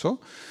English also.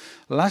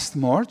 Last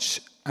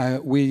March,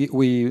 we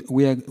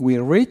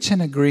reached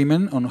an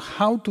agreement on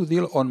how to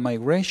deal on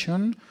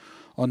migration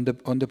on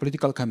the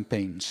political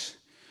campaigns.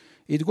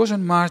 It was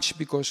in March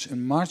because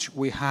in March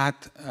we had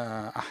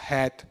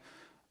ahead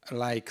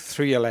like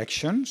 3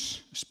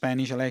 elections,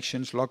 Spanish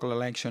elections, local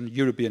elections,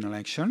 European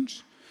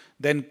elections.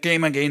 Then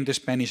came again the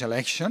Spanish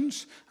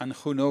elections, and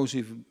who knows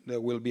if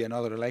there will be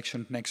another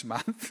election next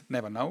month,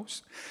 never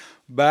knows.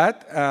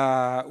 But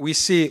we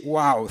see,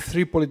 wow,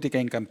 3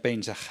 political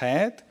campaigns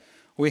ahead.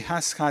 We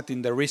have had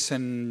in the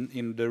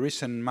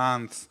recent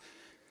month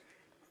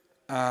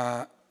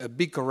a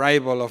big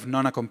arrival of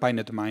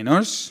non-accompanied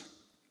minors.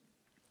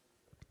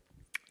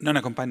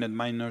 Non-accompanied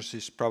minors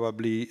is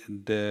probably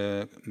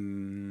the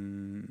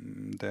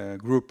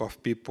group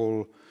of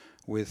people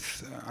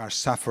are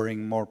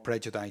suffering more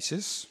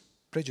prejudices.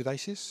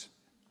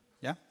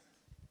 Yeah.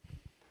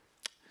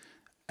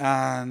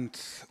 And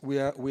we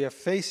are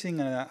facing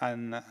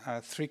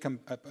 3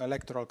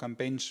 electoral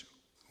campaigns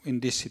in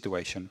this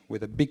situation,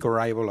 with a big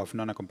arrival of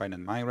non-accompanied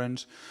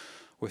migrants,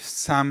 with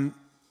some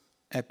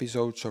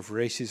episodes of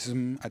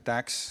racism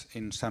attacks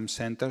in some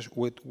centers,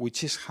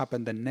 which has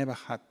happened and never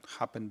had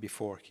happened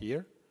before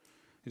here.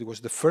 It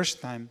was the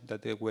first time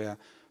that there were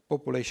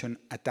population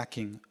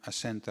attacking a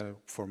center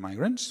for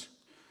migrants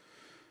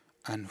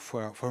and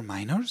for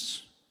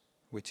minors,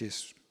 which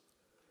is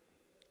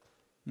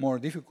more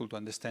difficult to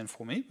understand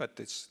for me, but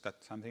that's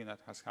something that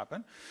has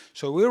happened.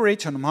 So we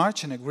reached in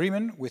March an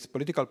agreement with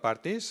political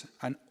parties,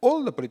 and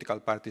all the political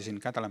parties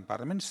in Catalan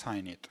Parliament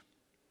signed it.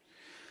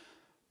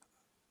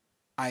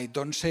 I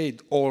don't say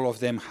all of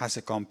them has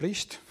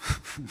accomplished,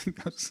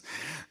 because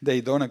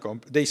they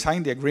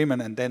signed the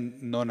agreement and then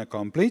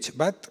non-accomplished,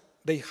 but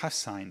they have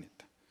signed it.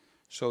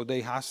 So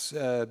they have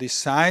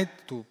decided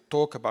to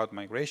talk about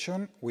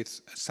migration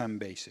with some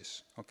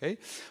basis, okay?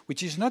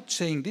 Which is not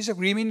saying, this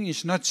agreement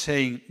is not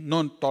saying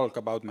don't talk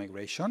about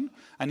migration,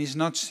 and is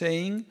not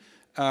saying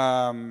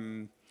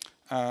talk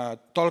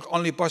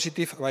only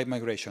positive about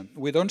migration.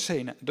 We don't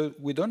say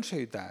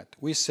that.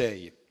 We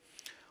say,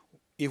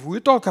 if we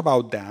talk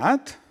about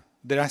that,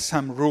 there are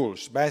some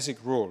rules,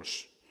 basic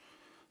rules.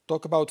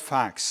 talk about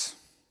facts,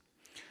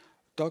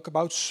 talk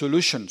about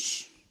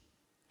solutions.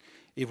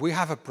 If we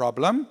have a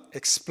problem,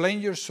 explain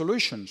your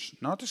solutions,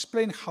 not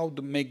explain how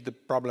to make the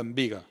problem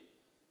bigger,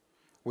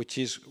 which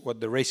is what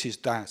the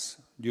racist does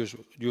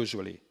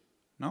usually,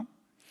 no?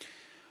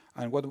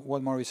 And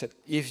what more we said,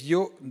 if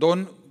you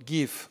don't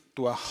give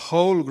to a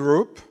whole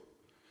group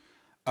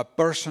a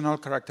personal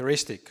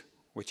characteristic,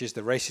 which is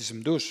the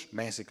racism does,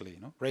 basically,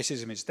 no?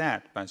 Racism is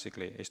that,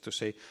 basically, is to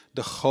say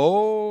the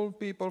whole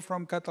people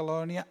from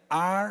Catalonia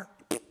are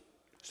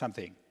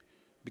something,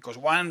 because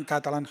one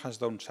Catalan has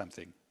done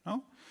something,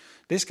 no?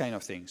 These kind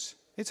of things.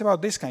 It's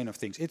about this kind of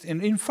things.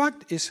 In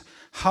fact, is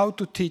how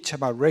to teach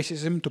about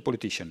racism to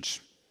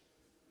politicians.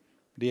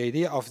 The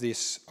idea of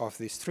this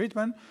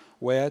treatment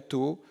were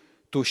to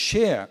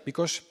share,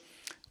 because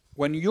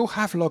when you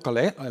have local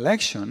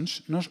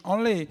elections, not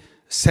only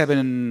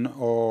 7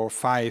 or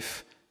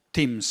 5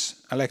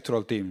 teams,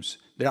 electoral teams,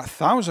 there are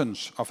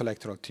thousands of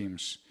electoral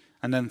teams,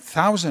 and then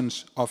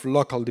thousands of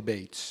local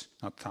debates,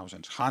 not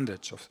thousands,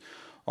 hundreds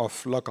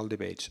of local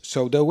debates.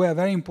 So they were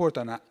very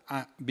important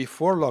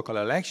before local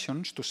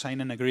elections to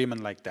sign an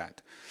agreement like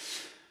that.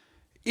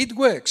 It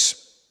works,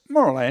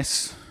 more or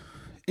less.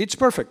 It's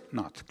perfect?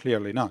 Not,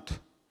 clearly not.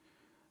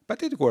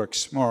 But it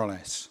works, more or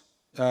less.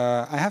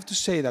 I have to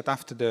say that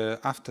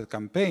after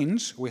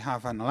campaigns, we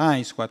have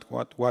analyzed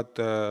what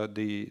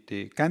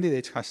the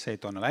candidates have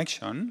said on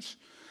elections.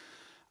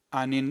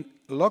 And in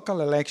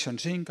local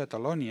elections in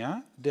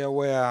Catalonia, there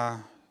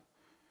were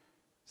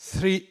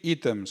 3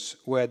 items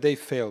where they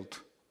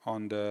failed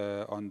on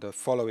the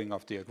following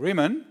of the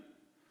agreement,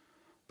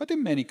 but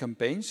in many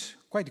campaigns,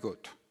 quite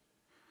good.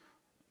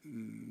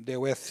 There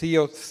were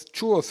 2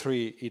 or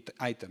 3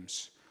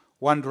 items.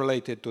 One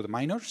related to the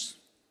minors.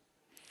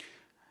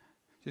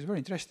 She's very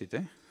interested,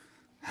 eh?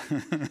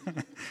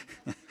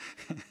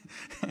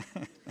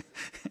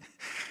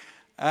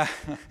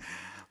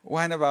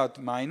 One about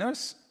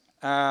minors,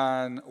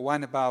 and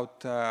one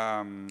about,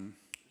 how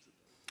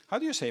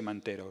do you say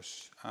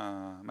manteros?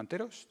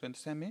 Manteros, do you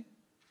understand me?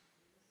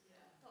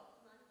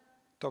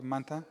 Top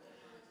manta.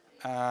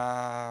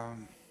 How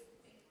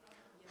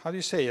do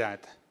you say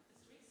that?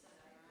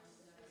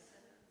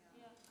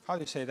 How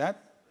do you say that?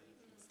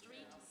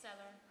 Street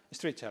seller.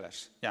 Street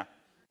sellers, yeah.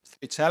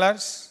 Street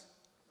sellers.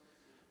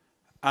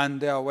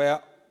 And there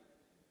were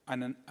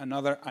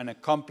an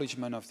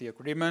accomplishment of the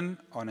agreement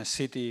on a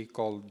city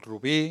called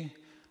Rubí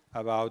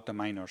about the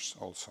minors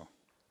also.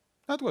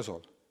 That was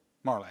all,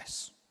 more or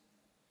less.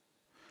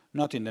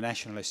 Not in the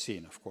nationalist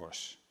scene, of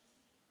course.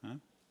 Huh?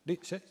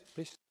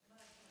 Please.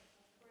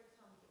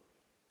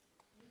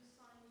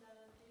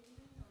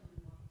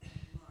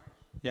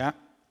 Yeah.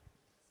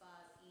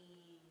 But in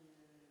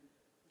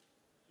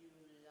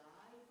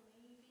July,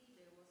 maybe,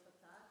 there was a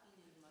attack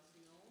in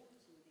Masino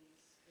to this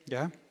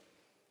Yeah.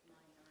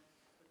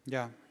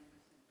 Yeah.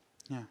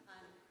 Yeah. And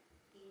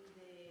in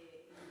the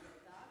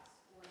attacks,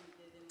 when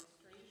the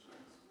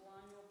demonstrations,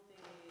 one of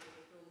the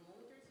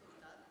promoters of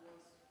that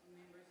was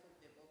members of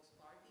the Vox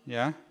Party.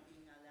 Yeah.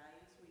 In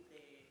alliance with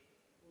the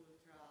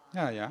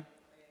ultra.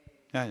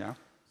 Yeah.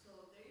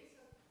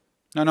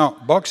 No,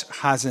 Vox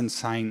hasn't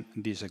signed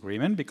this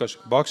agreement because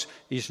Vox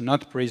is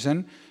not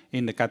present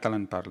in the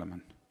Catalan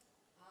parliament.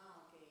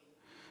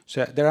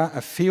 So there are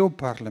a few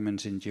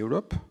parliaments in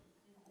Europe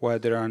where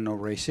there are no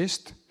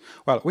racists.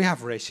 Well, we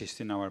have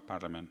racists in our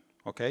parliament,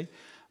 okay,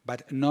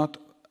 but not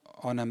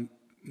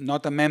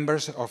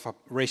members of a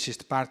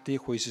racist party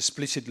who is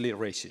explicitly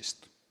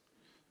racist.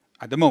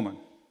 At the moment,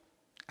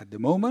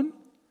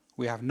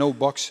 we have no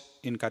Vox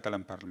in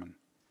Catalan parliament.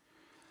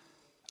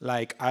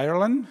 Like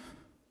Ireland,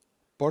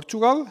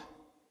 Portugal,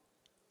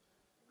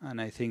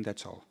 and I think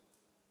that's all.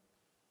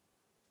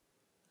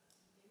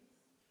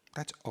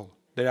 That's all.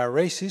 There are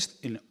racists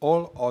in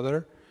all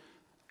other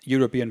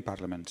European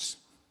parliaments.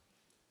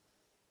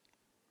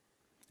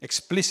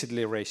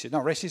 Explicitly racist.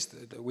 No,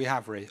 racist, we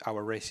have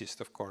our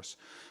racist, of course.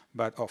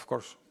 But, of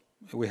course,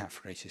 we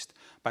have racist.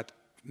 But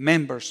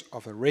members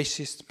of a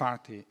racist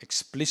party,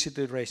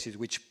 explicitly racist,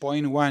 which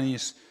point 1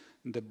 is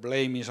the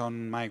blame is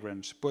on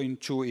migrants, point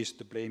 2 is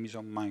the blame is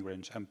on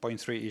migrants, and point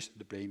 3 is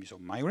the blame is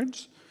on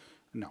migrants?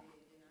 No.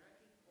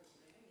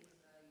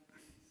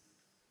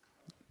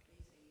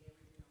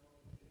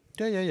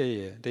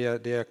 Yeah.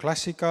 They are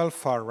classical,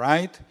 far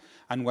right,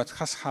 and what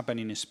has happened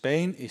in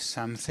Spain is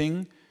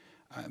something,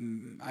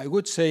 I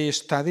would say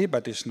study,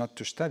 but it's not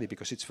to study,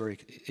 because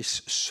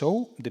it's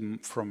so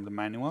from the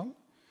manual,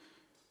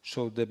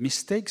 so the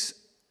mistakes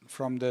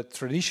from the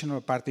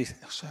traditional parties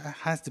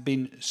has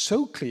been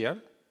so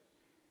clear.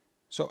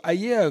 So a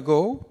year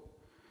ago,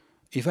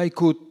 if I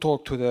could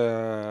talk to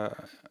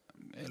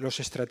los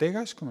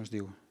estrategas, ¿cómo os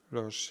digo?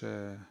 Los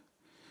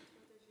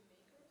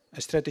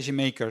strategy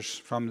makers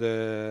from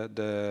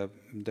the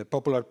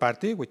Popular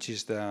Party, which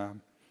is a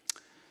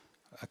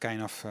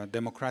kind of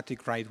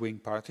democratic right-wing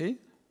party,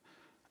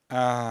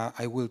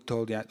 I will tell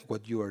you that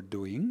what you are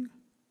doing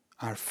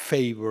are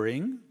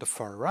favoring the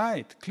far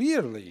right,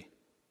 clearly.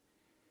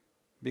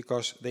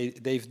 Because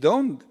they've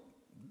done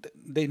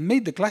they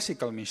made the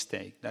classical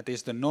mistake. That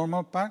is, the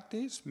normal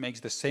parties makes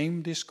the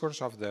same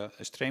discourse of the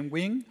extreme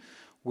wing,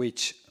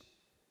 which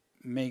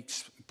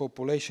makes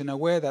population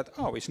aware that,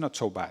 oh, it's not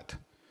so bad,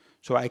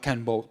 so I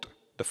can vote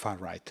the far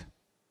right.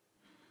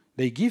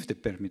 They give the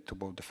permit to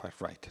vote the far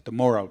right. The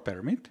moral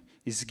permit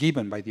is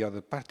given by the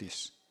other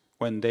parties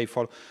when they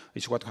follow.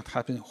 It's what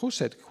happened. Who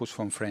said who's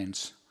from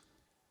France?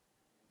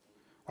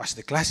 Was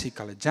the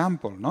classical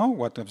example, no?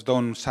 What was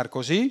done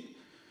Sarkozy?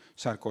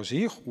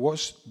 Sarkozy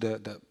was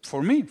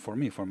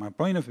from my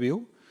point of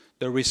view,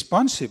 the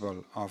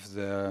responsible of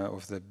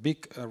the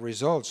big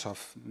results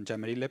of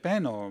Jean-Marie Le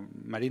Pen or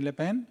Marine Le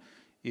Pen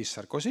is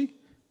Sarkozy.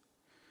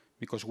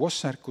 Because was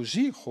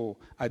Sarkozy who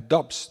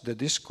adopts the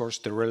discourse,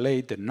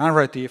 the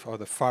narrative of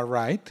the far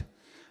right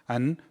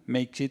and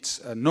makes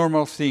it a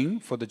normal thing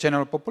for the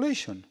general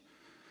population.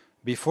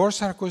 Before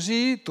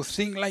Sarkozy, to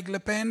think like Le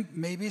Pen,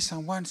 maybe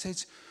someone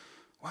says,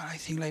 well, I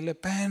think like Le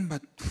Pen,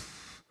 but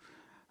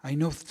I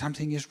know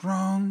something is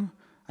wrong.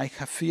 I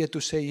have fear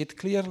to say it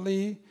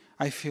clearly.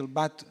 I feel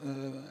bad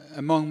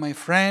among my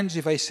friends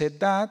if I said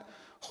that.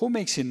 Who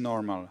makes it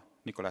normal?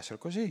 Nicolas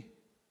Sarkozy,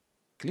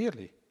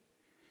 clearly.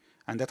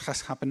 And that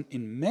has happened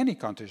in many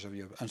countries of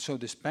Europe. And so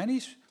the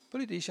Spanish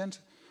politicians,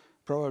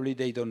 probably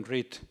they don't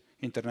read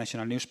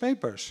international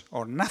newspapers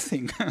or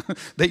nothing.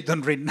 They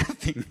don't read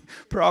nothing,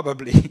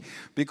 probably.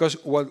 Because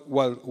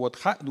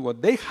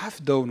what they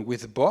have done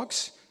with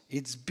Vox,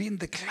 it's been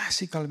the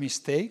classical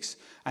mistakes,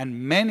 and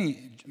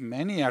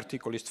many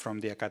articlists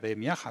from the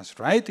academia has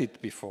written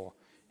it before.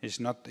 It's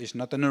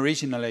not an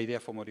original idea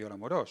from Oriol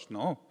Amoros,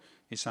 no.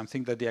 It's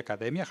something that the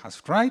academia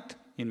has written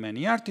in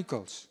many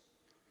articles.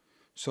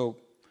 So,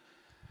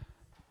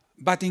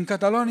 but in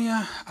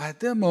Catalonia, at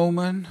the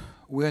moment,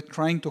 we are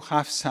trying to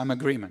have some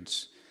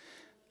agreements.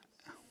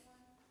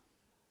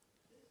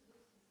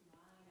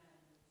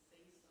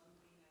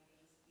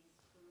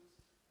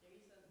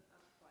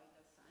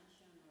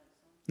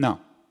 No,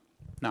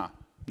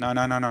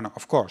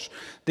 of course.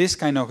 This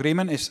kind of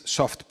agreement is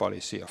soft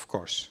policy, of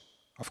course.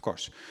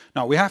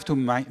 Now, we have to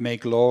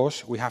make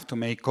laws, we have to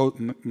make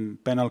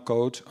penal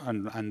codes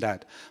and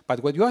that.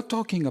 But when you are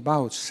talking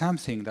about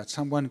something that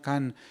someone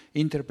can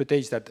interpret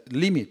that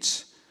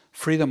limits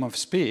freedom of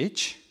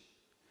speech,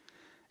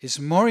 is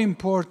more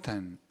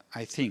important,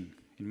 I think,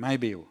 in my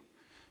view,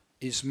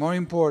 is more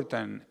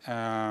important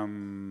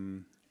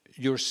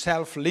your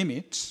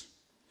self-limits,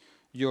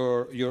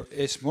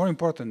 it's more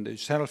important the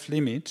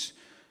self-limits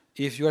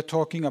if you are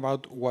talking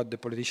about what the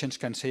politicians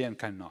can say and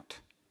cannot.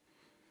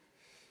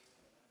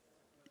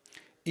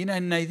 In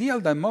an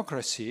ideal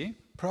democracy,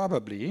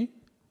 probably,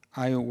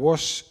 I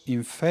was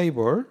in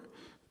favor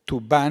to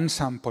ban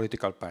some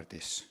political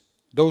parties.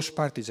 Those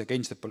parties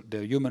against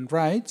the human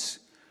rights,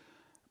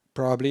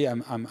 probably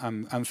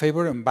I'm in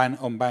favor on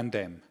ban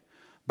them.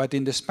 But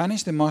in the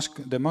Spanish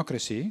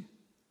democracy,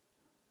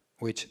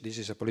 which this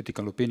is a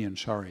political opinion,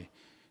 sorry,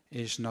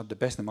 is not the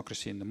best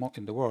democracy in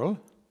the world,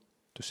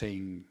 to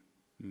say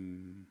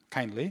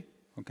kindly,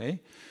 okay?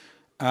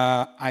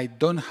 I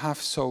don't have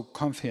so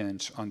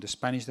confidence on the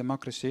Spanish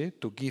democracy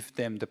to give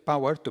them the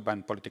power to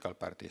ban political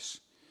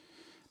parties,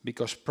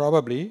 because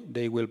probably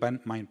they will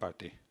ban my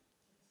party,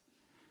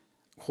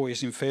 who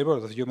is in favor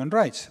of human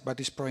rights, but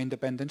is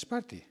pro-independence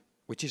party,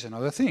 which is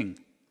another thing.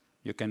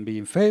 You can be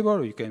in favor,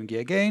 or you can be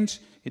against,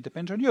 it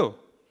depends on you,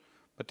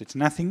 but it's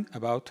nothing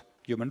about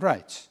human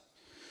rights.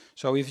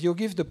 So if you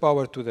give the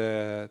power to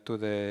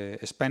the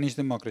Spanish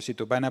democracy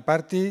to ban a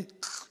party,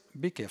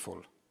 be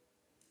careful,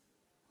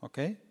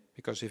 okay?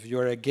 Because if you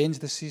are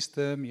against the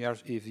system,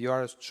 if you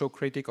are so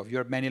critical of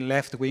your many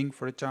left-wing,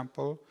 for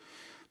example,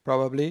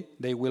 probably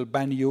they will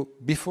ban you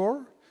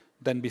before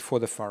than before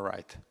the far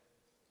right.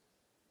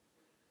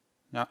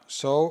 Now,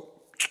 so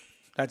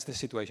that's the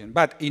situation.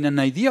 But in an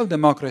ideal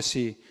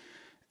democracy,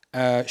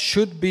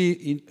 should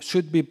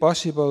be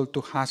possible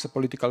to have a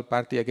political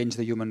party against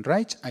the human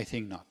rights? I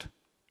think not.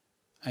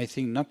 I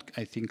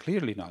think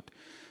clearly not.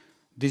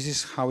 This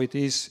is how it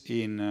is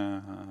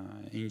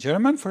in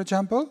German, for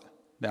example.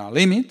 There are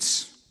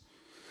limits,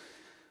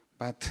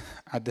 but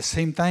at the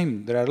same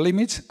time there are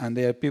limits, and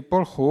there are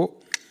people who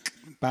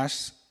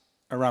pass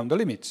around the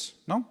limits,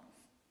 no?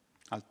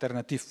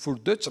 Alternative für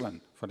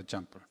Deutschland, for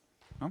example.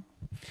 No?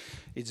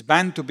 It's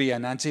banned to be a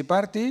Nazi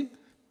party,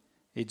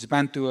 it's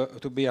banned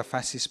to be a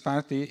fascist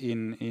party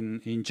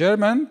in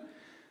German,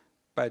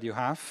 but you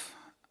have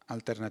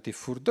Alternative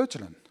für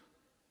Deutschland.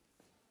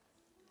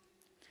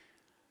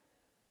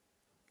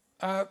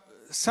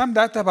 Some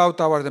data about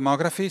our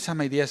demography,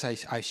 some ideas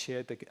I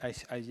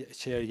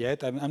share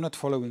yet. I'm not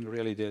following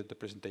really the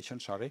presentation,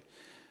 sorry.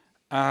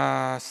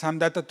 Some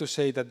data to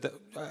say that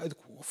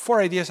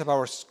 4 ideas about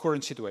our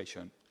current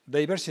situation.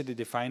 Diversity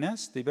defines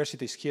us.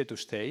 Diversity is here to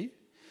stay.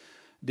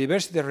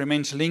 Diversity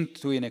remains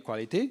linked to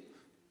inequality,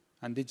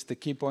 and it's the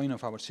key point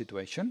of our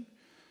situation.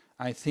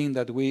 I think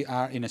that we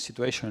are in a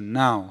situation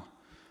now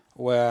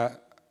where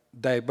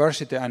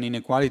diversity and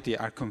inequality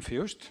are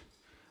confused,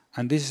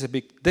 and this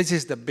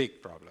is the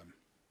big problem.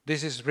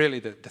 This is really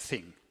the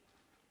thing.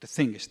 The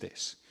thing is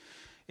this.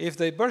 If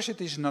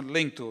diversity is not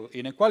linked to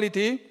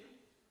inequality,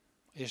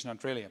 it's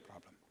not really a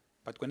problem.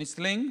 But when it's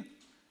linked,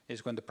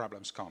 is when the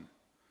problems come.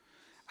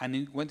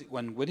 And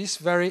when it is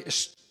very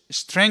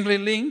strongly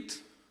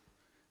linked,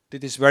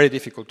 it is very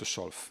difficult to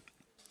solve.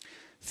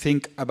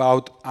 Think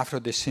about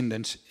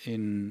Afro-descendants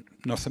in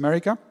North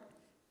America.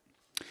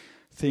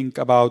 Think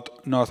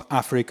about North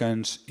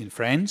Africans in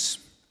France.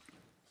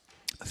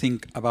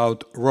 Think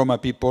about Roma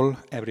people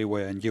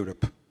everywhere in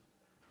Europe.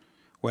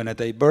 When a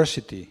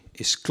diversity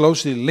is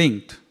closely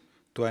linked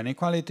to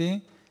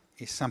inequality,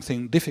 it's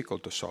something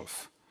difficult to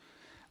solve.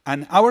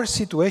 And our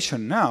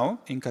situation now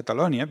in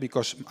Catalonia,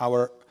 because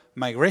our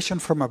migration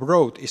from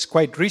abroad is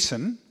quite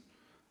recent,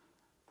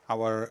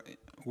 our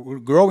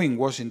growing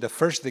was in the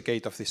first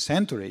decade of this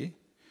century,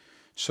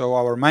 so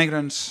our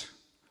migrants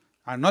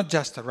are not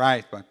just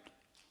arrived, but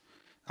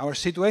our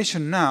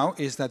situation now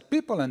is that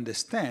people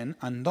understand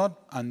and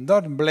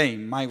don't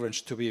blame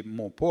migrants to be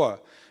more poor,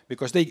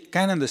 because they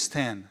can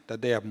understand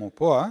that they are more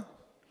poor,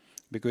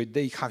 because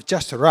they have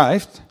just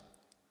arrived.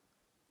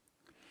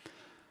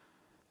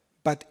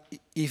 But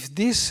if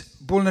this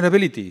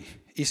vulnerability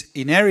is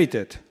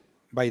inherited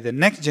by the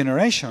next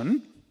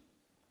generation,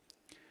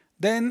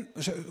 then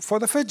for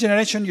the first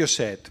generation you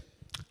said,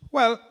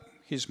 well,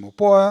 he's more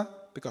poor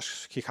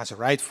because he has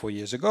arrived 4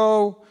 years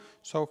ago,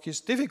 so he's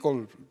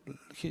difficult,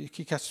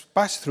 he has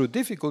passed through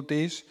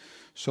difficulties,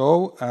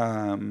 so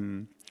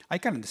I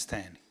can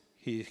understand.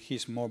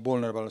 He's more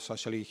vulnerable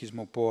socially, he's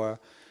more poor,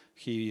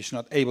 he is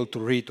not able to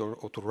read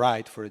or to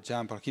write, for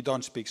example, he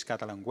don't speak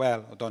Catalan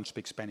well or don't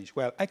speak Spanish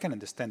well. I can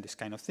understand these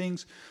kind of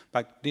things,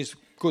 but this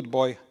good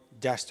boy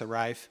just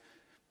arrived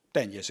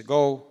 10 years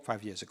ago,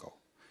 5 years ago.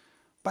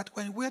 But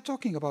when we're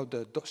talking about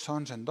the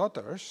sons and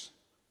daughters,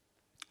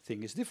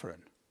 thing is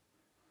different.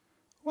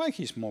 Why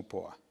he's more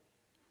poor?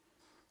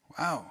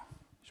 Wow,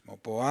 he's more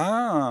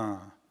poor.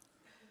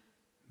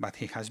 But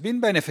he has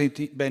been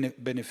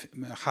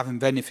having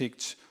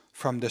benefits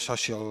from the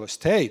social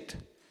state.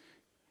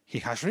 He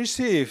has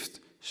received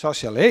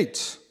social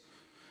aids.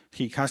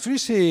 He has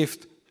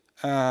received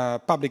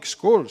public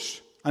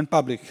schools and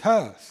public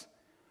health.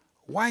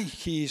 Why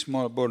he is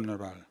more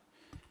vulnerable?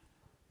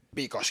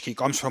 Because he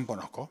comes from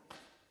Morocco.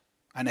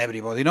 And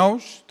everybody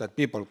knows that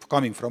people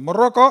coming from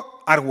Morocco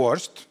are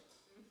worst.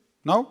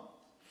 No?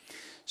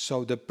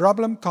 So the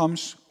problem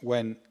comes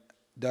when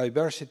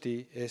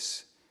diversity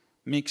is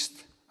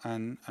mixed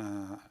and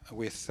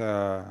with...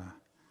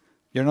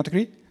 you're not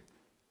agree?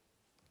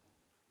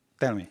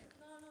 Tell me.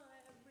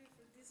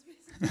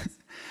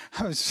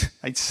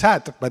 It's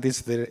sad, but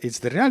it's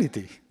the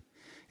reality.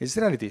 It's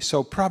the reality.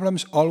 So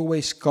problems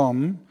always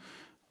come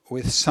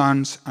with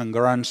sons and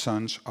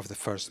grandsons of the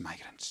first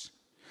migrants.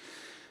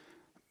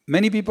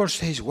 Many people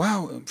say,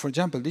 wow, for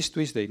example, this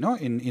Tuesday, no?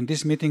 In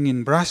this meeting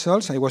in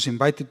Brussels, I was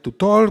invited to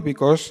talk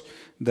because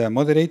the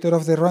moderator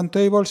of the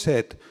roundtable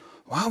said,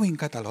 wow, in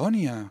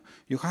Catalonia,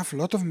 you have a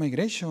lot of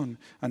migration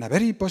and a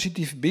very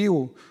positive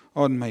view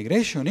on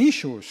migration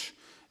issues.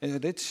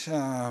 That's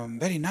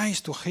very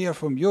nice to hear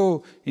from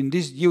you in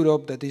this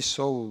Europe that is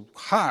so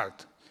hard.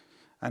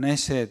 And I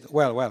said,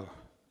 well,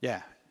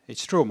 yeah,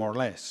 it's true, more or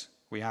less.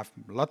 We have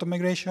a lot of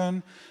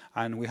migration,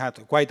 and we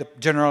had quite a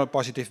general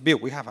positive view.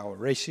 We have our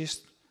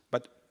racist,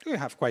 but we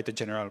have quite a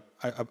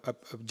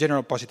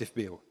general positive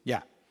view,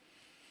 yeah.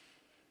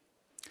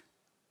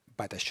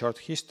 But a short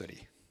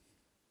history.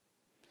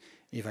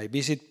 If I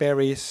visit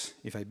Paris,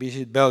 if I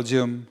visit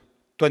Belgium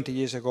 20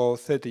 years ago,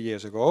 30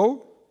 years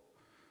ago,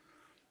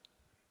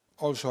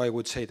 also I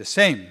would say the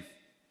same.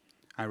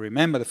 I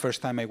remember the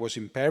first time I was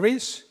in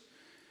Paris,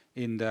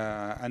 in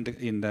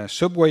the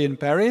subway in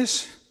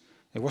Paris,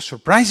 it was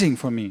surprising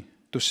for me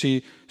to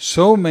see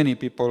so many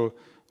people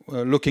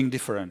looking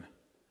different.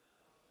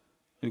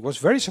 It was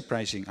very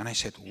surprising, and I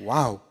said,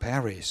 wow,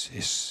 Paris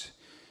is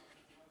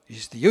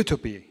the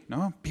utopia,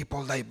 no?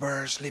 People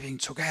diverse, living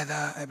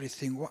together,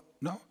 everything,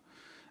 no?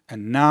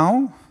 And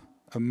now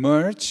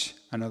emerge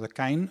another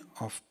kind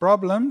of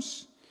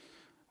problems,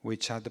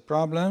 which are the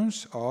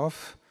problems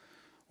of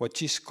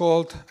what is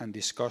called, and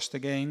discussed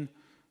again,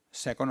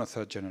 second or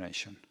third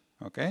generation,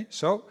 okay?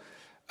 So,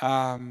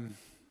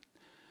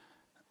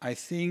 I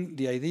think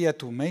the idea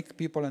to make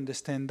people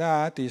understand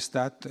that is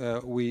that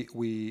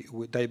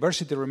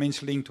diversity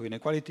remains linked to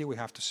inequality. We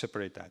have to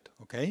separate that,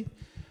 okay?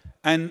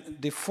 And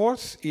the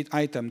fourth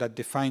item that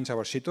defines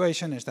our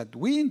situation is that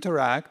we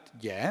interact,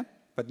 yeah,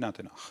 but not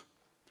enough,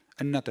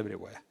 and not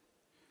everywhere.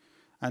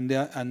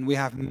 And we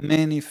have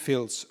many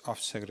fields of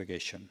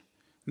segregation,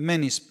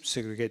 many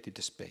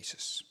segregated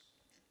spaces.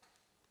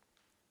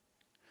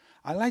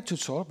 I like to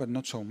talk, but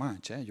not so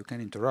much. You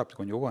can interrupt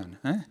when you want.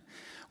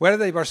 We're a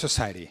diverse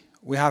society.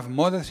 We have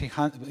more than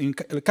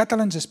 300,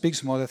 Catalan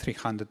speaks more than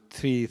 300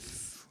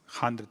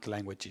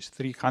 languages,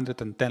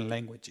 310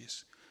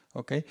 languages,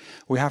 okay?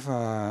 We have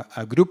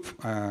a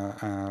group,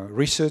 a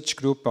research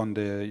group on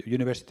the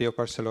University of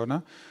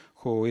Barcelona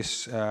who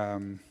is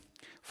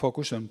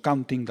focused on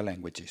counting the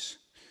languages.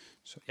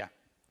 So yeah.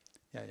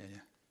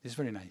 It's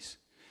very nice.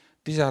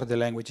 These are the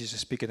languages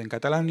spoken in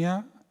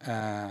Catalonia,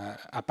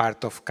 a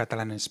part of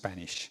Catalan and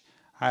Spanish,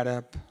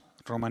 Arab,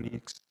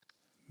 Romanic,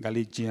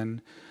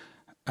 Galician,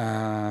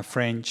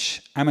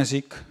 French,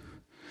 Amazigh.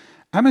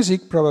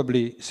 Amazigh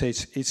probably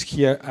says it's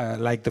here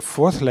like the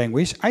fourth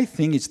language. I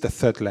think it's the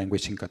third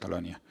language in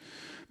Catalonia,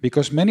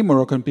 because many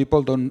Moroccan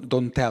people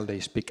don't tell they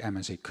speak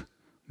Amazigh.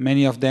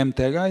 Many of them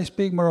tell, I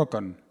speak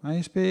Moroccan,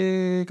 I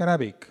speak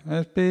Arabic,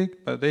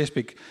 but they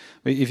speak.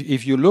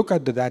 If you look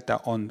at the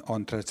data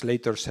on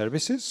translator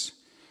services,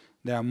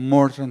 there are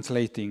more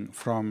translating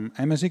from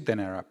Amazigh than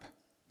Arab.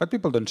 But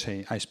people don't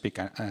say, I speak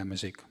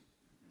Amazigh.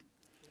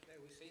 We say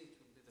it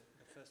would be the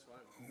first one.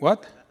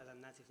 What? As a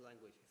native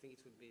language. I think it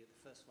would be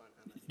the first one.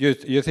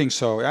 You think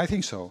so? I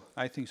think so.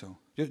 I think so.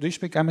 Do you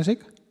speak Amazigh?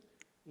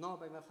 No,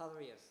 by my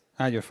father, yes.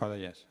 Ah, your father,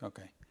 yes.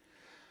 Okay.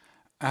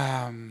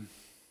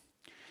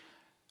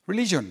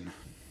 Religion.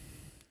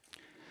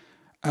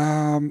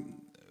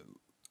 I'm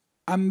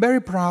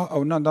very proud,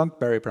 oh no, not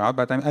very proud,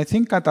 but I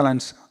think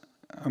Catalans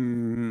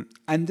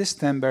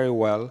understand very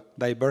well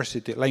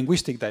diversity,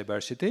 linguistic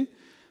diversity.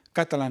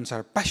 Catalans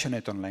are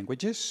passionate on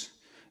languages.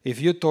 If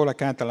you told a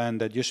Catalan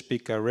that you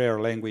speak a rare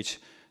language,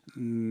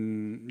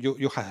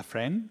 you have a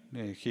friend.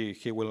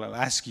 He will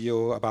ask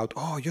you about,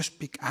 oh, you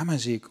speak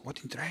Amazigh, what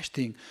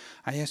interesting.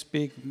 I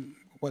speak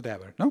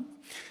whatever, no?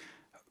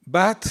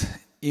 But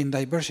in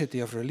diversity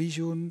of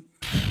religion,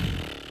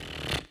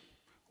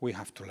 we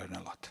have to learn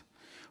a lot.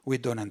 We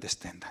don't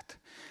understand that.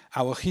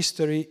 Our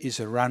history is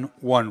around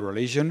one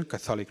religion,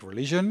 Catholic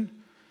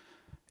religion,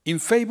 in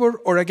favor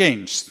or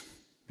against,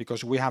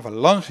 because we have a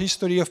long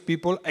history of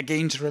people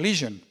against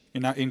religion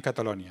in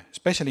Catalonia,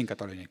 especially in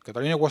Catalonia.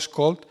 Catalonia was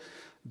called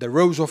the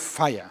Rose of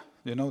Fire.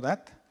 You know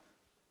that?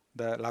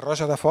 La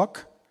Rosa de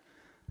Foc?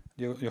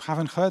 You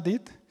haven't heard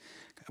it?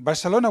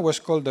 Barcelona was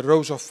called the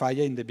Rose of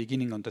Fire in the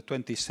beginning of the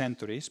 20th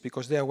centuries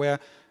because there were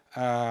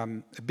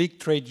big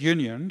trade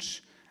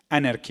unions,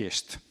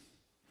 anarchist,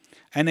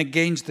 and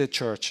against the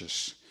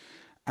churches.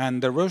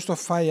 And the Rose of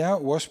Fire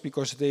was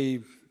because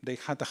they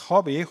had a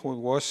hobby who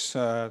was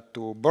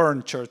to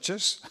burn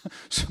churches.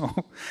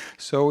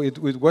 so it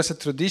was a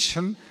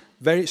tradition.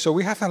 So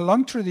we have a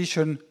long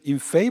tradition in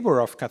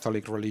favor of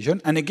Catholic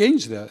religion and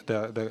against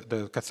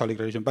the Catholic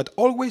religion, but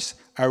always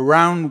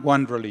around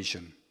one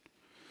religion.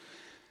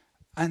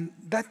 And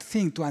that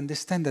thing, to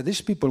understand that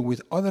these people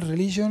with other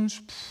religions,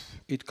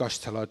 it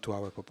costs a lot to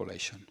our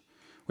population.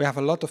 We have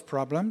a lot of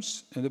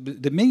problems.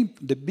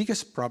 The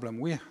biggest problem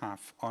we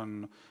have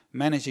on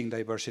managing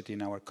diversity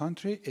in our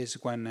country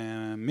is when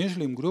a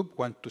Muslim group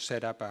wants to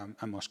set up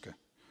a mosque.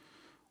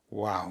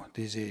 Wow,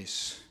 this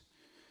is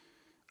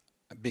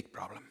a big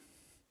problem.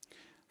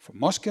 For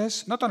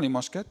mosques, not only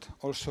mosques,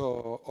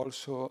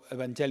 also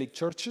evangelic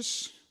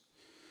churches.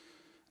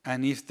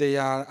 And if they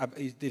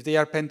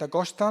are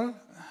Pentecostal,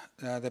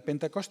 the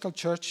Pentecostal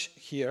church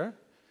here,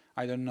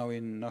 I don't know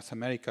in North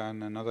America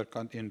and another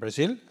country, in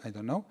Brazil, I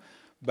don't know,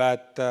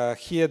 but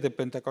here the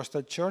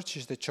Pentecostal church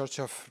is the church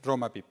of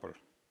Roma people,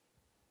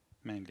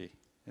 mainly.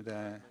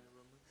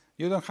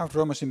 You don't have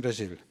Romas in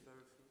Brazil.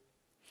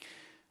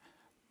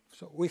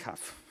 So we have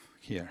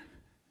here,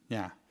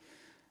 yeah.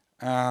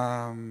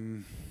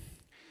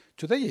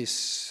 Today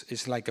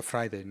is like a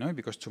Friday, no?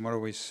 Because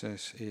tomorrow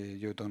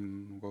you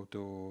don't go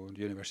to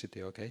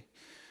university, okay?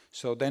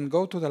 So then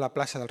go to the La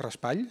Plaza del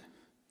Raspall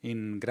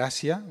in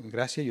Gracia,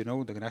 you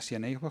know, the Gracia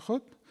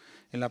neighborhood.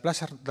 In La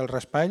Plaza del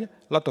Raspall, a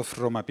lot of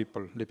Roma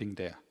people living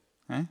there.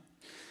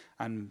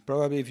 And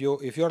probably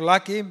if you're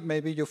lucky,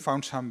 maybe you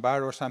found some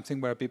bar or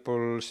something where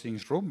people sing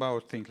rumba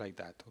or things like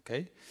that,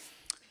 okay?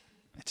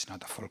 It's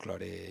not a folklore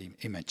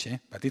image,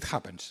 but it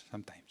happens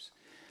sometimes.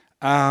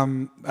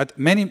 But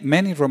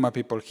many Roma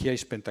people here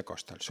is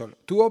Pentecostal. So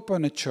to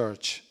open a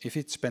church, if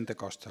it's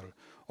Pentecostal,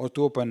 or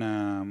to open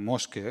a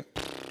mosque,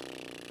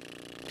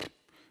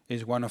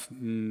 is one of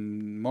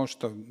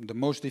the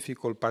most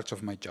difficult parts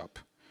of my job.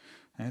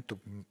 To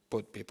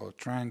put people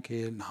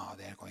tranquil. No,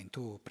 they're going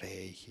to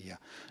pray here.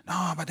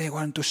 No, but they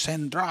want to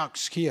send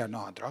drugs here.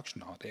 No, drugs,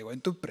 no, they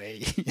want to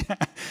pray.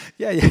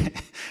 yeah.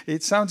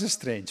 It sounds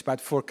strange,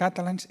 but for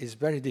Catalans, it's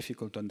very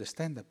difficult to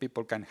understand that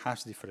people can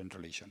have different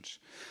religions.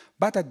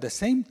 But at the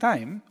same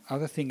time,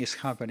 other thing is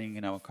happening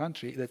in our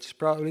country. That's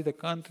probably the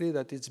country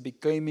that is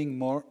becoming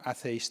more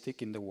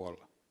atheistic in the world.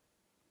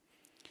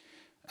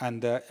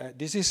 And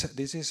this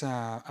is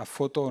a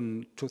photo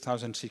in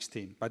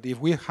 2016. But if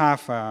we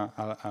have a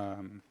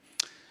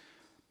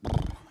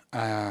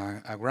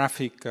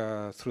graphic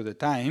through the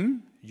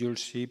time, you'll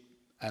see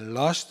a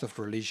loss of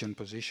religion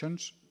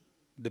positions,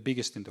 the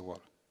biggest in the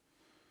world.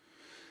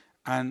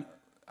 And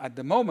at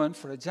the moment,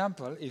 for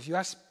example, if you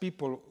ask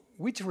people,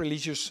 which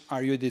religions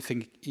are you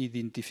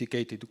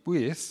identified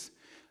with,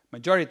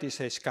 majority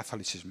says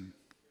Catholicism.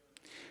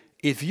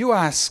 If you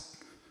ask,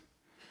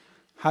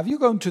 have you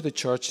gone to the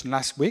church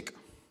last week?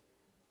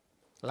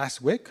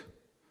 Last week?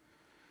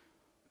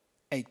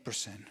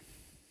 8%.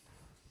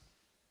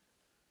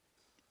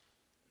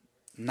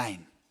 9%,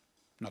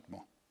 not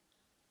more.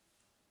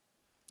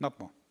 Not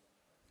more.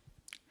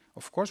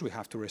 Of course, we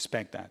have to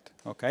respect that,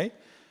 okay?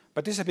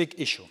 But it's a big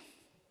issue.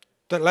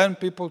 To learn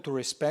people to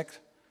respect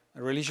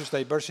religious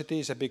diversity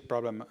is a big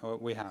problem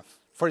we have.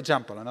 For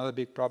example, another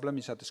big problem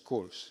is at the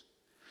schools.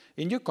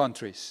 In your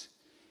countries,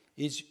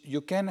 is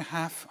you can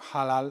have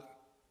halal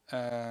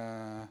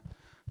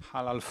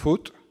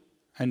food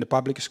in the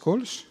public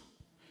schools.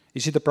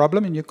 Is it a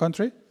problem in your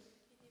country?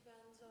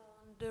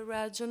 The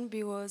region,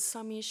 because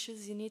some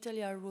issues in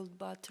Italy are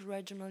ruled at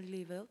regional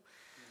level.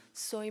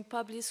 So in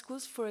public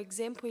schools, for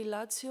example, in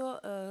Lazio,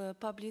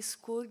 public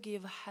school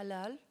give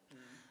halal,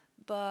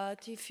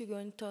 but if you go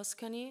in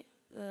Tuscany,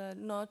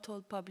 not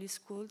all public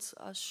schools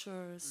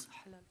assures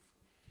halal.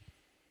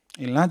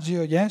 In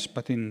Lazio, yes,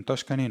 but in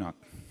Tuscany, not.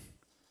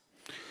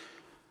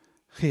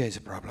 Here is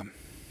a problem.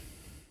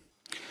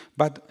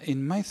 But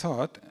in my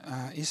thought,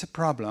 it's a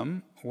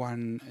problem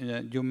when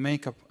you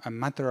make a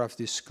matter of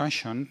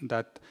discussion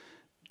that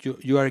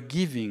you are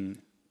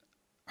giving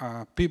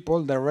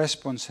people the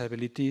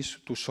responsibilities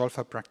to solve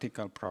a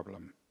practical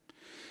problem.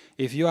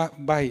 If you are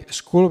by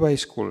school,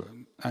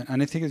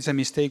 and I think it's a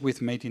mistake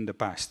we've made in the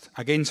past,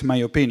 against my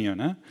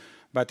opinion,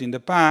 but in the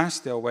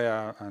past there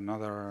were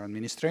another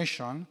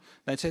administration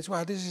that says,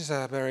 well, this is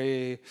a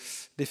very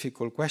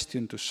difficult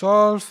question to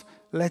solve,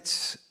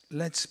 let's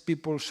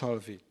people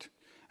solve it.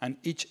 And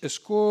each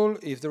school,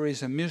 if there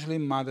is a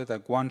Muslim mother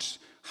that wants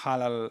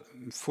halal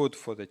food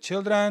for the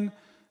children,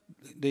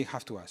 they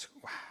have to ask,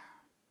 wow,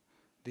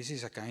 this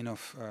is a kind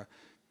of,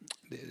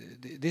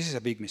 this is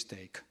a big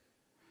mistake.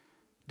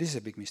 This is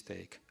a big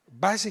mistake.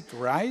 Basic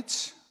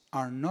rights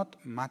are not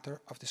matter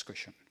of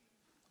discussion.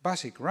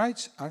 Basic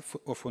rights are,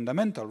 or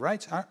fundamental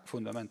rights are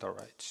fundamental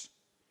rights.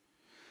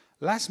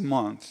 Last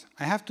month,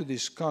 I have to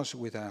discuss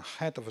with a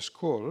head of a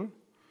school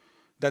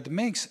that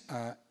makes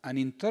an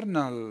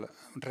internal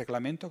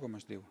reglamento, ¿cómo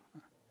es diu?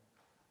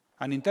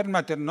 An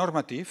internal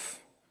normative,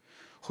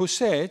 who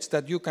says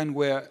that you can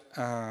wear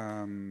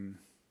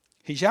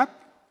hijab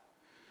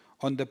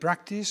on the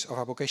practice of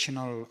a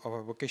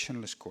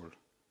vocational school.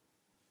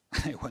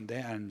 I went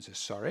there and said,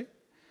 sorry,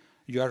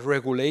 you are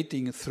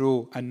regulating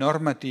through a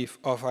normative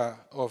of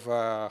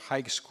a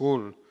high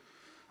school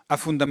a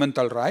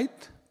fundamental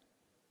right?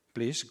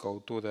 Please go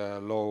to the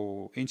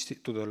law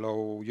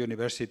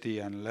university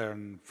and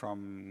learn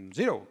from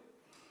zero.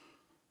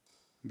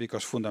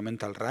 Because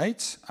fundamental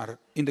rights are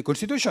in the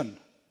Constitution.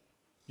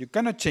 You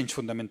cannot change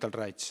fundamental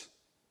rights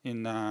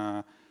in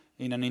an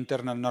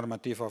internal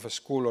normative of a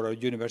school or a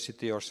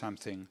university or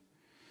something.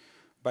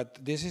 But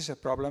this is a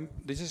problem.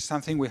 This is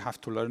something we have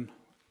to learn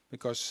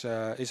because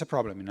it's a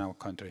problem in our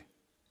country.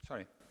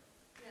 Sorry.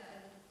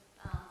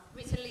 Yeah,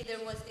 recently there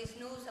was this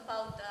news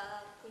about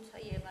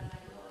Conseller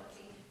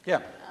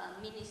Yeah.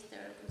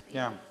 Minister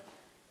Yeah. of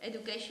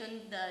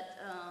Education that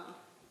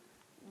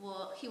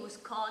he was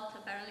caught,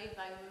 apparently, if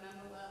I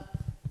remember well,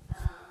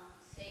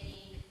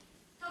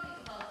 talking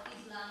about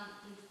Islam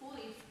in school,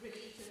 if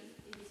religion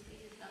in this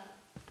case Islam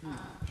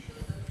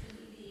should or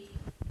shouldn't be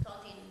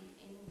taught in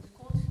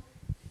schools,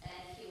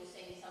 and he was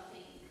saying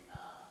something.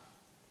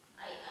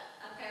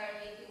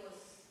 Apparently he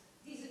was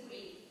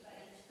disagreed, if I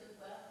understood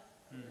well.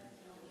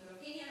 Your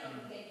opinion,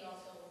 or maybe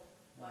also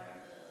what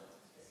are the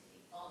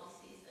specific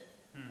policies that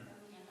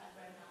Catalonia has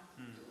right now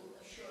to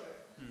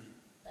assure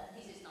that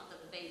this is not a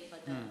debate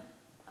but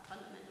a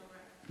fundamental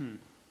right.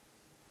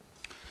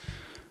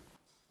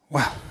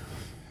 Well,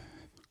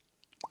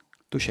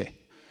 touché.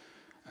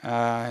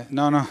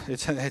 No.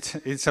 This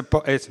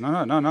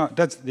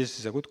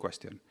is a good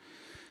question.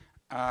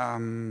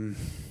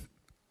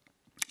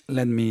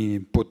 Let me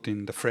put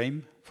in the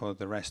frame for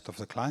the rest of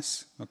the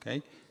class.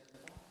 Okay.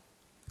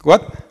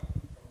 What?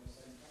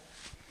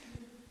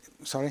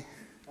 Sorry.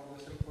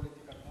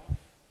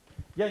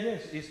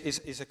 Yes.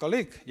 It's a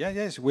colleague.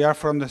 Yes. We are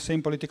from the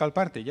same political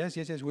party. Yes.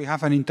 We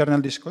have an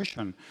internal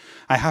discussion.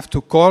 I have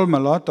to calm a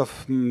lot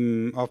of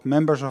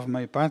members of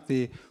my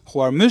party who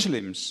are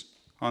Muslims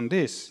on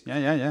this.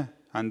 Yeah.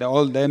 And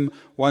all them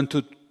want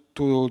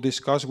to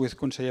discuss with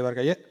Conseller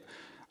Bargallé.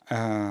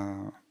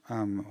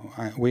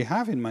 We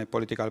have in my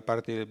political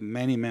party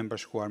many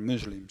members who are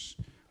Muslims.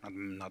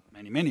 Not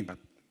many, but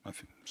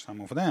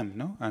some of them,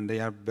 no? And they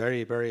are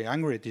very, very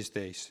angry these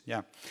days.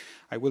 Yeah,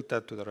 I will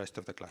tell to the rest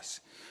of the class.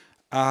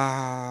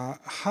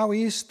 How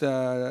is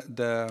the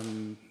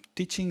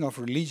teaching of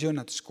religion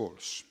at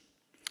schools?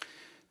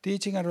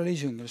 Teaching of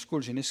religion in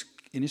schools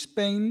in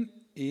Spain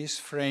is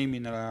framed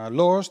in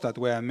laws that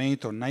were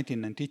made in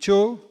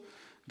 1992,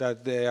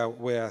 that there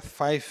were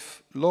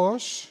 5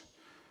 laws.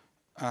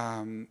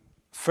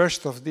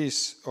 First of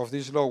this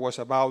law was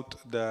about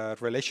the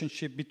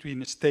relationship between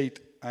the state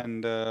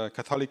and the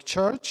Catholic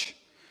Church.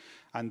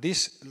 And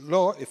this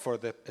law, for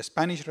the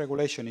Spanish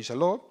regulation, is a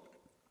law.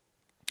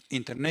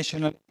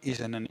 International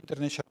is an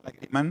international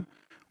agreement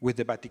with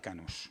the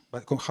Vaticanus.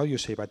 But how do you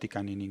say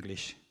Vatican in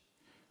English?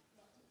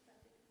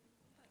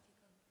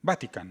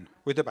 Vatican,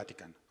 with the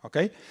Vatican,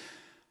 okay?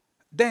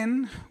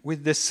 Then,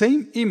 with the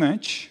same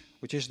image,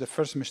 which is the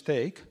first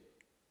mistake,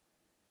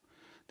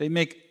 they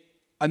make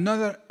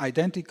another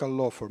identical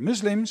law for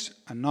Muslims,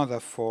 another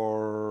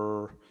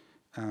for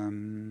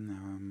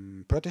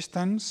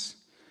Protestants,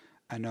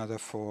 another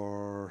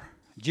for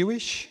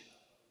Jewish,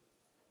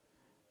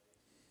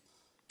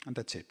 and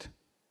that's it.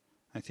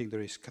 I think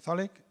there is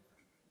Catholic,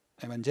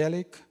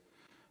 Evangelic,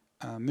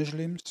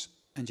 Muslims,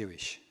 and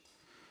Jewish.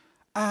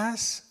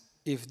 as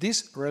if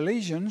these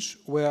religions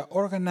were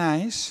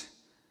organized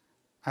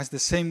as the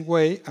same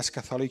way as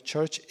Catholic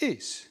Church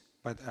is.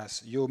 But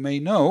as you may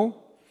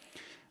know,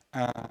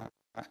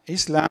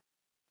 Islam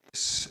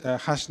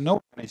has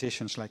no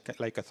organizations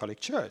like Catholic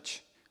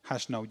Church,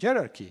 has no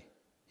hierarchy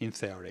in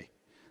theory.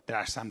 There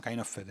are some kind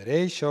of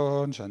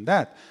federations and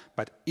that,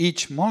 but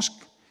each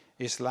mosque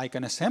is like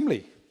an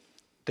assembly.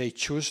 They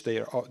choose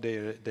their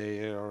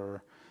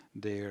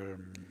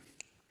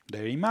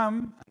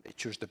imam, and they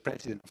choose the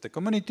president of the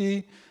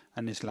community,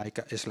 and it's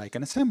like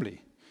an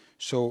assembly.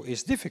 So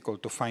it's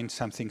difficult to find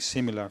something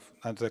similar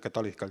at the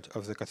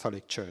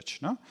Catholic Church.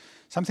 No?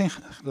 Something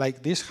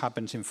like this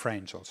happens in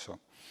France also.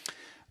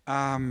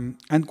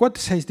 And what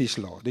says this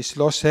law? This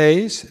law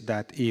says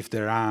that if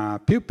there are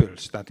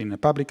pupils that in a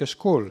public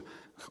school,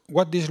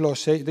 what this law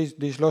says,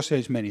 this law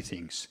says many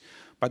things.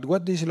 But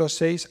what this law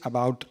says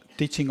about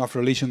teaching of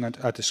religion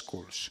at the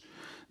schools?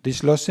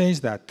 This law says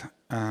that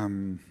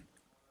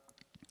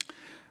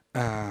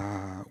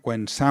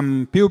when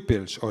some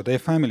pupils or their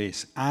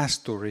families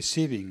ask to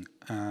receiving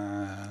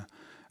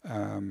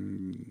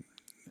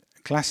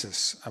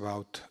classes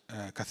about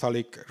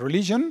Catholic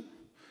religion,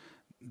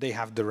 they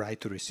have the right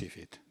to receive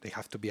it. They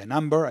have to be a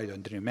number, I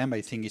don't remember,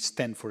 I think it's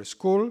 10 for a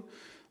school.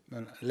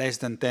 Less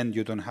than 10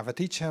 you don't have a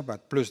teacher,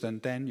 but plus than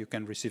 10 you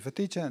can receive a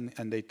teacher,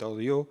 and they told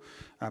you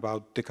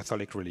about the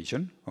Catholic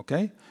religion,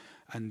 okay?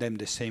 And then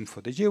the same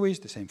for the Jewish,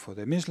 the same for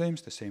the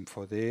Muslims, the same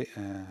for the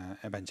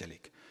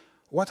evangelic.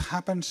 What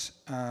happens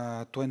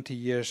 20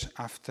 years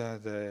after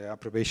the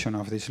approbation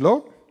of this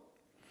law?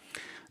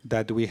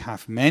 That we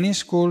have many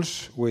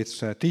schools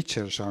with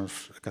teachers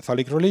of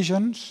Catholic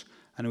religions,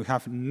 and we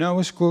have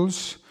no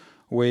schools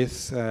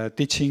with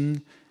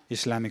teaching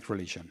Islamic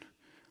religion.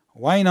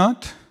 Why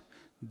not?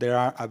 There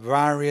are a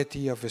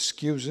variety of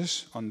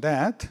excuses on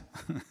that.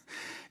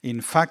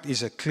 In fact,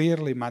 it's a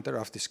clearly matter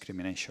of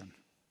discrimination.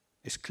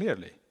 It's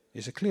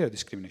a clear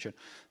discrimination.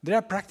 There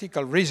are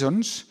practical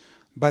reasons,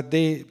 but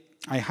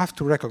I have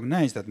to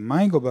recognize that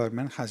my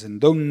government hasn't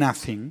done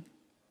nothing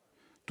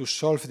to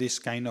solve this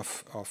kind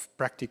of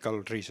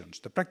practical reasons.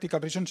 The practical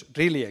reasons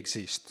really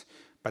exist,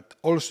 but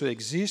also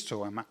exist,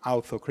 so I'm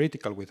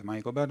autocritical with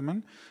my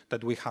government,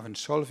 that we haven't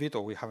solved it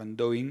or we haven't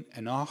done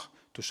enough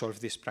to solve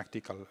these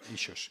practical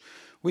issues.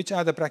 Which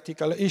are the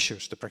practical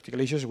issues? The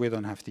practical issues, we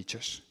don't have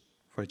teachers,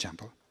 for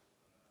example.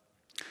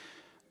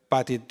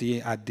 But at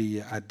the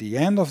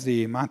end of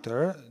the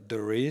matter,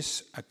 there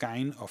is a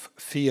kind of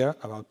fear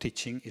about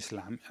teaching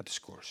Islam at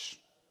schools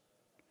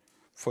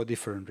for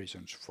different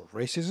reasons. For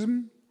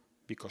racism,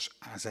 because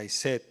as I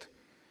said,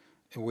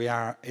 we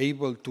are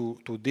able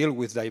to deal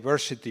with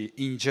diversity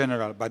in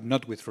general, but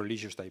not with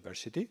religious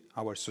diversity.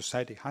 Our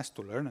society has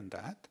to learn on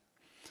that.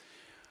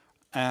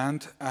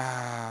 And,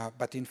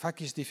 but in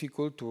fact, it's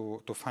difficult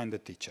to find the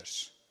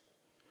teachers.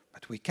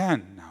 But we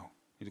can now.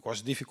 It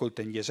was difficult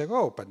 10 years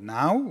ago, but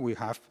now we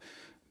have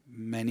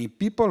many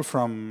people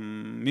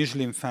from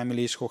Muslim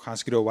families who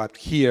has grown up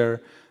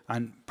here,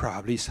 and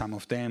probably some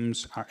of them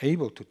are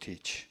able to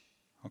teach.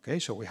 Okay,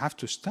 so we have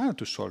to start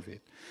to solve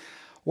it.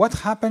 What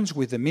happens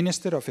with the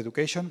Minister of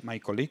Education, my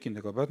colleague in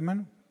the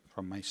government,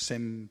 from my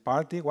same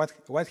party,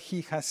 what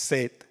he has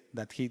said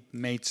that he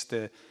makes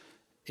the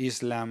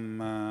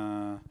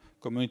Islam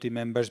community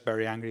members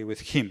very angry with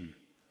him.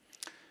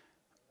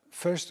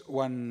 First,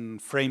 one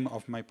frame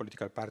of my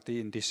political party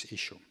in this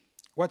issue.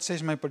 What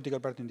says my political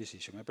party in this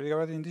issue? My political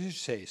party in this issue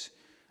says,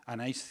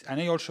 and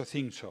I also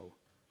think so,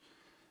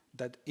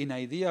 that in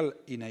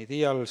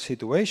ideal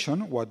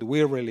situation, what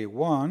we really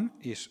want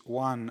is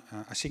one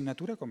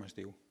asignatura, ¿cómo es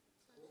diu?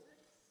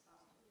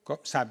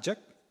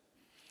 Subject.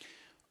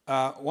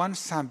 One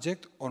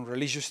subject on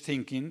religious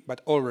thinking,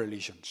 but all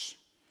religions.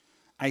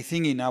 I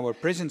think in our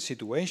present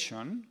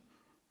situation,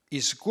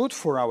 it's good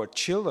for our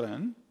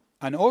children,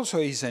 and also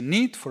is a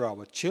need for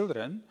our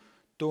children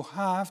to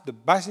have the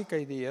basic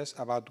ideas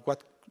about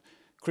what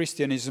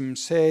Christianism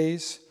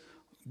says,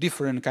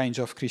 different kinds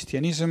of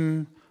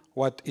Christianism,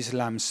 what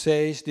Islam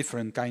says,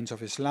 different kinds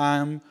of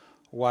Islam,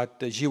 what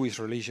the Jewish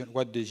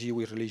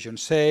religion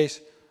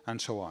says, and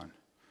so on.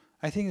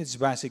 I think it's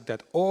basic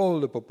that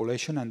all the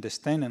population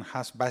understand and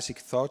has basic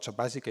thoughts or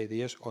basic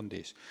ideas on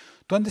this.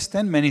 To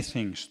understand many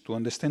things, to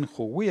understand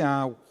who we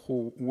are,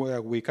 where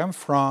we come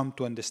from,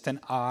 to understand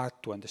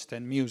art, to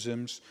understand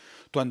museums,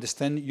 to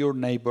understand your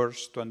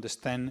neighbors, to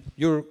understand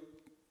your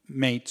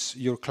mates,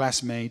 your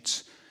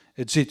classmates,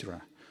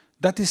 etc.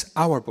 That is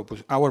our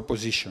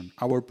position.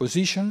 Our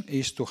position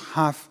is to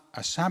have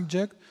a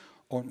subject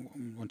on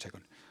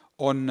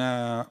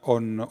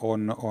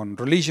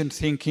religion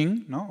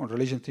thinking, no, on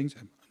religion things.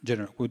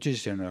 General, which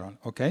is general,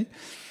 okay?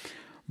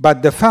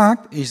 But the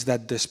fact is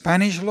that the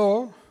Spanish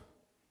law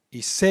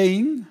is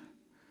saying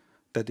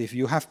that if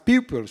you have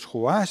pupils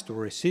who ask to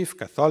receive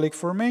Catholic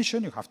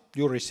formation,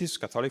 you receive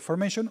Catholic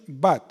formation,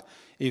 but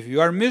if you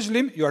are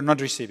Muslim, you are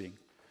not receiving.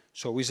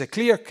 So it's a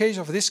clear case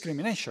of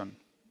discrimination,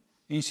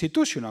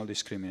 institutional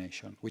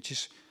discrimination, which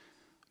is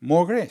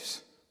more grave.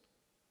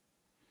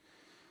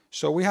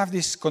 So we have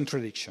this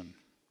contradiction.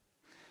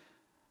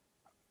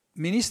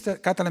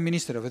 Catalan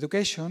Minister of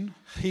Education,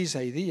 his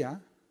idea...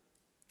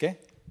 ¿Qué?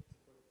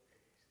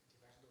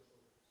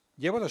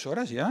 Llevo 2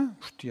 horas ya?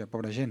 Hòstia,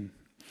 pobra gent.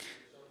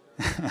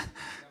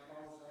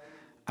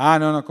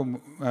 No.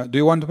 Do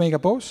you want to make a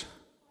pause?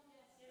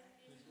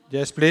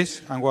 Yes,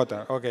 please. And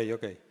water.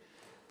 Okay.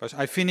 But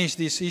I finish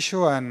this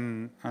issue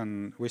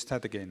and we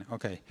start again.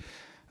 Okay.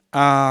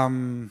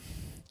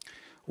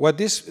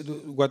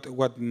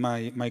 What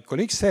my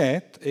colleague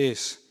said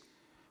is,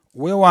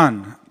 we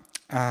want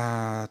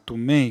to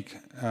make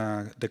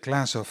the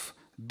class of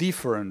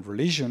different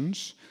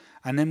religions,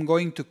 and I'm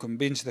going to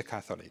convince the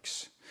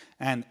Catholics.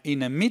 And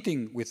in a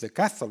meeting with the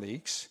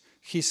Catholics,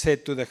 he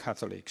said to the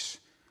Catholics,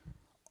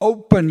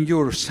 open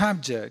your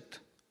subject,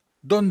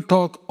 don't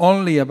talk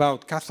only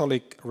about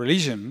Catholic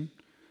religion,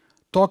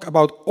 talk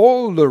about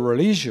all the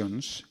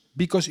religions,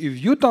 because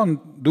if you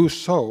don't do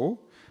so,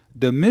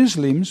 the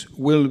Muslims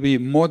will be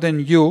more than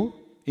you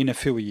in a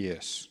few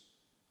years.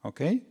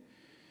 Okay?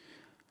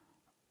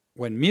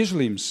 When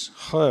Muslims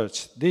heard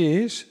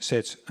this,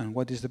 said, and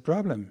what is the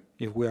problem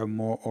if we are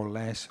more or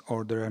less,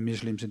 or there are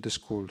Muslims in the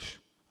schools?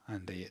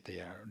 And they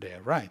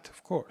are right,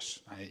 of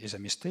course. It's a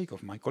mistake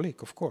of my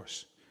colleague, of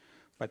course.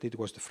 But it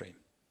was the frame.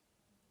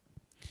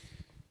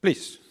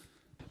 Please.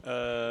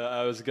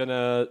 I was going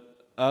to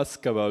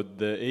ask about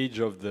the age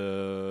of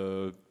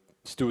the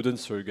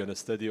students who are going to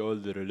study all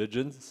the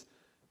religions,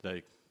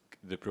 like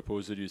the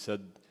proposal you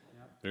said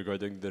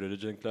regarding the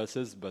religion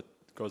classes, but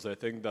because I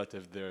think that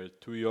if they're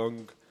too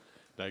young,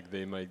 like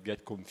they might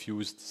get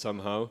confused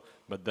somehow.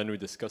 But then we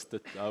discussed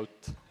it out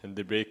in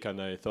the break,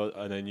 and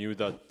I knew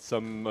that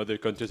some other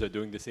countries are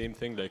doing the same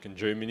thing, like in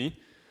Germany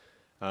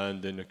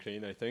and in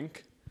Ukraine, I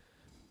think.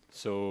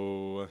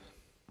 So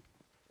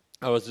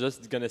I was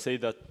just gonna say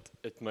that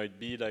it might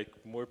be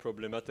like more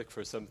problematic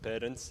for some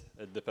parents.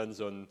 It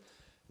depends on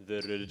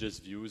their religious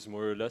views,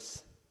 more or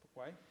less.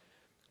 Why?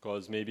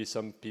 Because maybe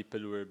some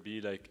people will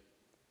be like,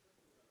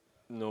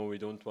 no, we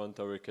don't want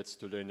our kids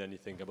to learn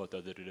anything about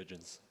other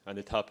religions, and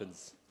it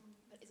happens.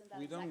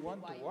 We don't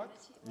want to what?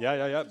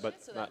 Yeah, but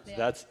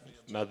that's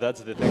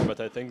the thing. But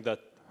I think that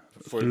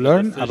for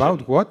learn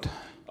about what?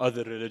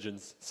 Other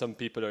religions. Some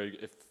people are,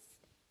 if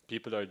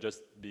people are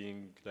just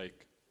being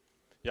like,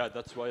 yeah,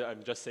 that's why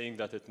I'm just saying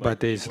that it might.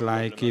 But it's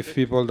like if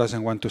people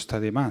doesn't want to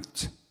study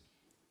maths.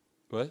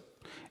 What?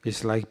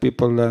 It's like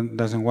people that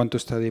doesn't want to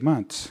study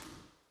maths.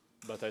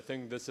 But I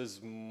think this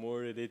is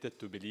more related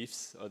to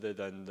beliefs other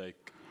than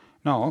like.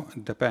 No,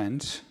 it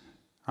depends.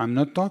 I'm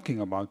not talking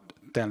about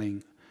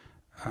telling.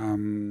 I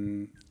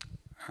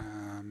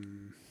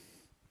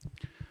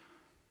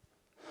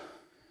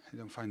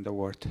don't find the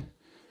word.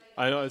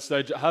 I know, it's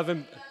like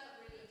having.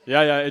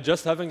 Yeah,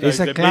 just having like it's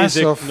a the class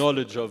basic of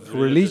knowledge of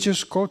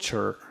religious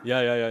culture.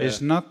 Yeah.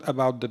 It's not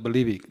about the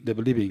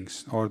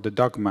believings or the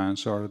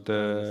dogmas or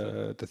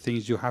the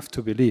things you have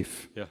to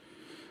believe. Yeah.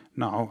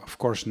 No, of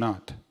course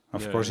not.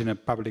 Of course, in a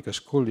public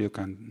school you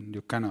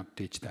cannot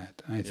teach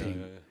that. I think.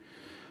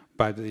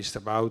 But it's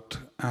about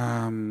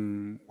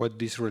what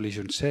this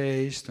religion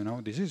says. You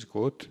know, this is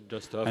good,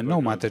 and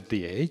no matter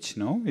the age.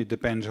 No, it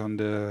depends on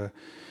the.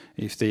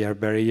 If they are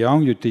very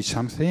young, you teach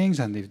some things,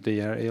 and if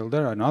they are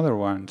older, another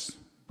ones.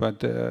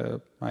 But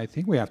I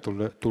think we have to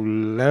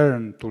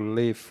learn to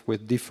live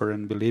with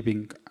different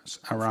believings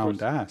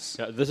around us.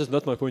 Yeah, this is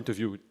not my point of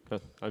view.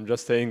 I'm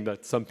just saying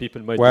that some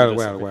people might. Well.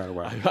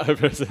 I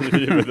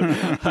personally,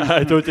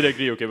 I totally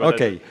agree. Okay,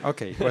 but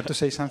okay. Want to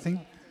say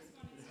something?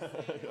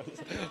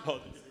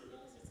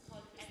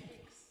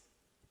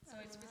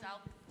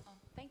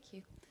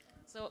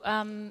 So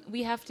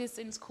we have this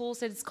in schools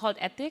that it's called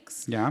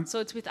ethics. Yeah. So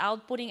it's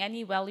without putting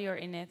any value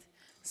in it.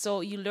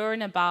 So you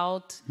learn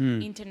about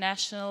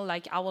international,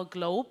 like our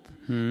globe,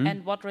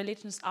 and what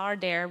religions are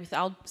there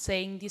without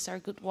saying these are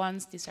good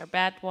ones, these are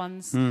bad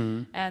ones.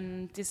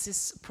 And this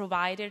is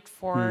provided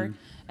for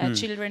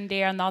children.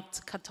 They are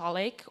not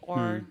Catholic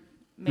or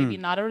maybe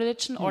not a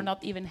religion or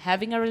not even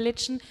having a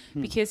religion,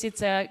 because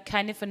it's a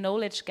kind of a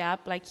knowledge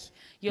gap. Like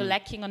you're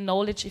lacking on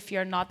knowledge if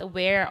you're not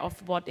aware of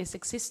what is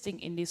existing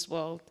in this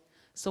world.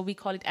 So we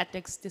call it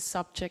ethics, this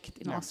subject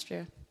in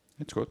Austria.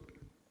 It's good.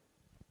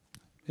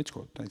 It's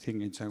good. I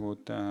think it's a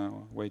good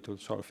way to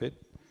solve it.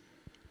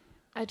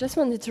 I just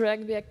wanted to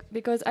react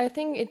because I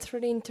think it's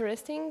really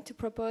interesting to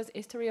propose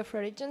history of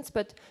religions,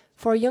 but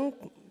for young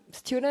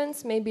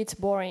students, maybe it's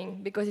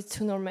boring because it's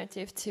too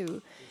normative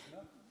too.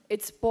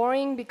 It's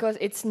boring because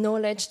it's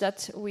knowledge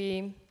that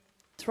we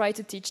try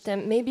to teach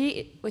them.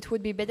 Maybe it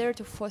would be better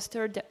to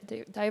foster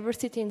the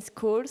diversity in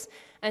schools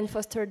and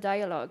foster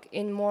dialogue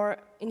in more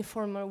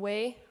informal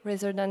way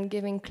rather than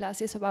giving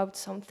classes about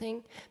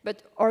something,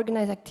 but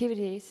organize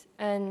activities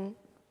and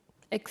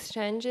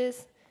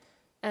exchanges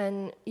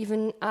and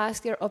even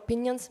ask their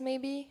opinions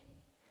maybe.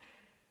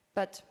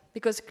 But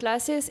because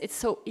classes, it's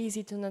so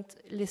easy to not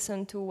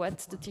listen to what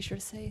the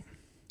teachers say.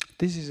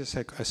 This is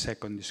a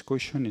second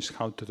discussion, is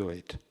how to do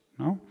it,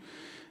 no?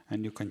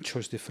 And you can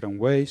choose different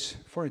ways.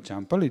 For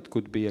example, it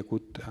could be a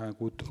good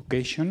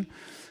occasion.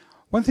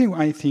 One thing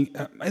I think,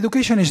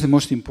 education is the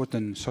most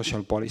important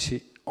social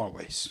policy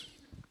always.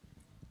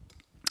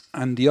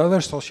 And the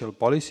other social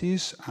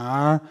policies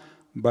are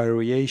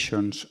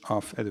variations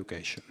of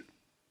education.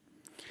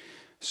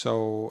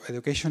 So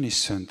education is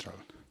central,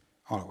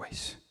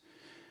 always.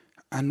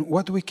 And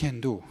what we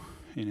can do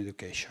in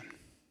education?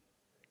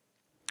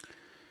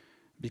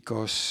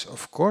 Because,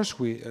 of course,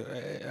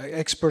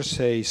 experts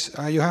say,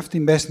 you have to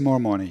invest more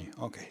money.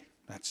 Okay,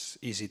 that's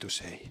easy to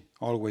say.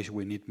 Always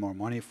we need more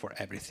money for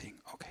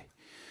everything. Okay,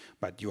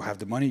 but you have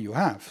the money you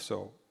have,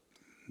 so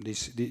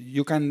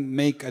you can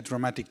make a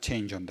dramatic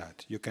change on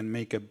that. You can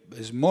make a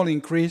small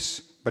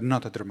increase, but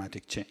not a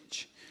dramatic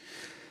change.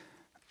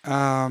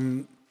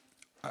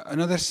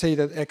 Another say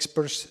that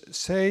experts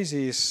says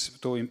is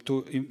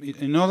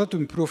in order to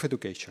improve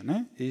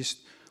education, is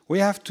we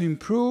have to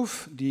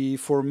improve the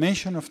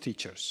formation of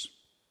teachers.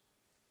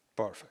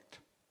 Perfect.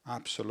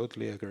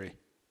 Absolutely agree.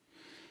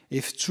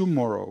 If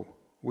tomorrow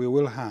we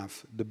will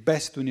have the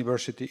best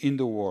university in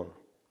the world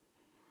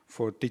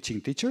for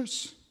teaching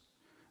teachers,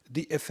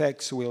 the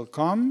effects will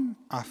come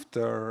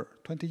after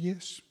 20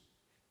 years.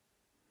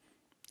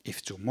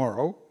 If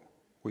tomorrow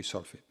we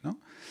solve it, no?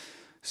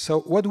 So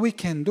what we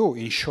can do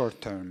in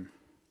short term,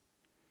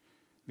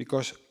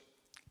 because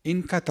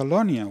in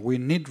Catalonia we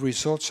need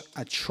results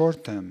at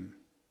short term,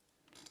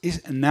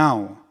 is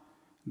now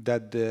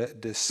that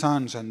the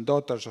sons and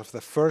daughters of the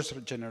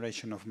first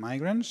generation of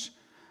migrants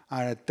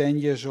are at 10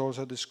 years old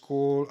at the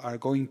school, are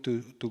going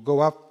to go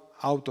up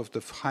out of the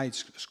high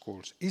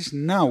schools. Is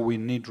now we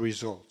need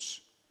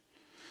results.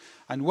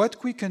 And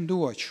what we can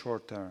do at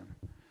short term,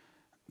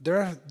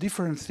 there are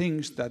different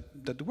things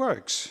that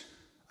works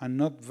and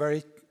not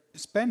very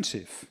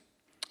expensive.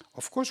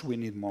 Of course we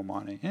need more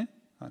money.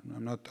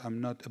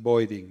 I'm not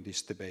avoiding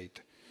this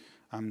debate.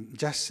 I'm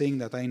just saying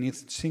that I need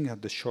to think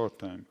at the short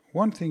term.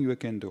 One thing we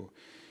can do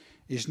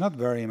is not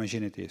very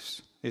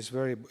imaginative. It's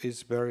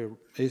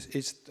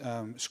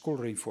school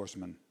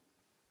reinforcement.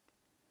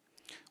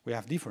 We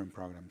have different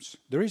programs.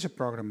 There is a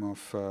program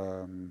of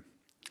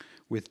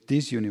with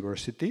this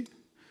university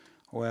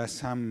where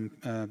some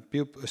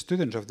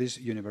students of this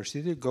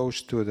university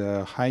goes to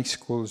the high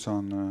schools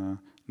on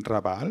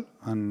Raval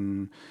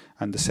and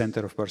the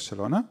center of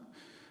Barcelona,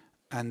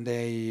 and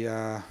they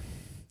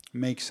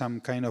make some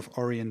kind of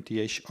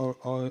orientation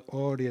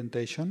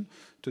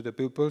to the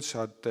pupils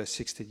at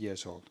 60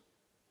 years old,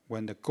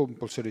 when the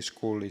compulsory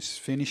school is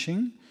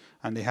finishing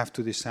and they have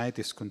to decide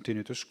if to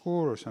continue to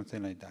school or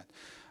something like that.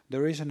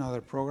 There is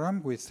another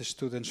program with the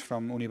students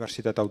from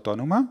Universitat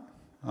Autònoma,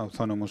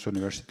 Autonomous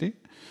University,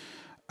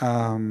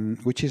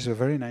 which is a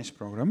very nice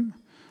program,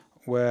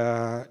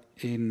 where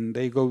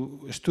they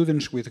go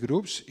students with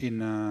groups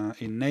in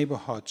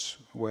neighborhoods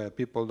where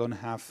people don't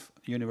have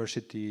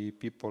university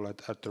people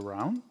at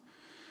around.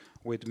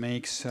 Which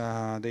makes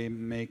they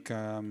make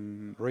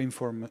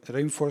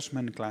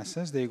reinforcement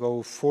classes. They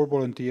go 5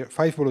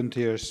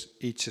 volunteers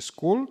each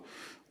school,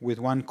 with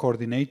one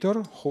coordinator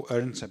who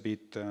earns a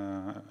bit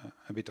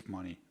of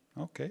money.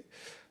 Okay,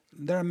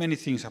 there are many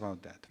things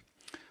about that.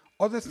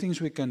 Other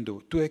things we can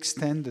do to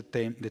extend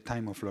the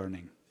time of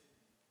learning.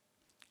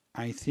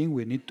 I think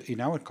we need to, in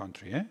our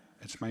country,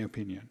 it's my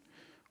opinion,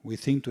 we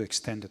think to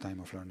extend the time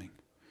of learning.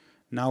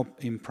 Now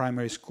in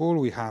primary school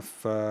we have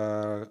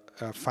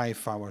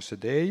 5 hours a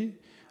day.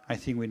 I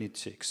think we need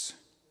 6.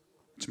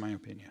 It's my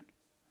opinion.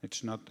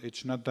 It's not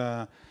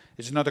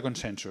a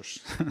consensus,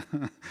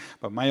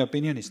 but my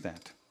opinion is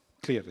that,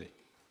 clearly.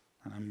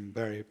 And I'm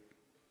very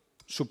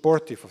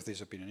supportive of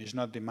this opinion. It's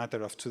not the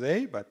matter of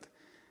today, but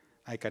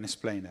I can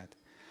explain that.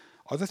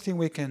 Other thing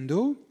we can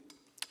do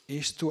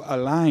is to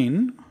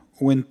align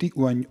when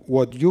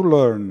what you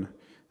learn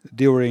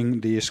during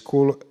the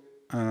school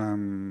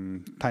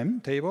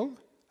timetable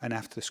and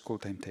after the school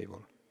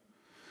timetable.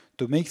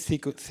 To make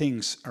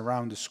things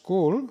around the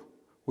school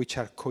which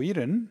are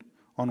coherent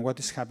on what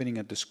is happening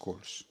at the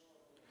schools.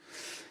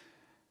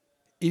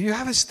 If you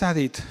have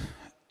studied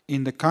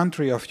in the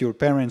country of your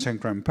parents and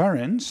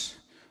grandparents,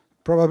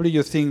 probably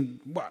you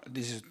think, well,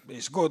 this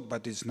is good,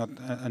 but it's not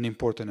an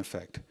important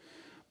effect.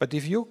 But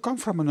if you come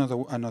from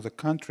another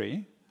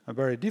country, a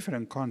very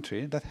different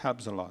country, that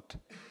helps a lot.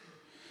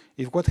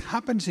 If what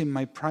happens in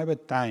my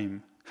private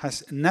time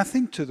has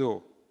nothing to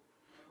do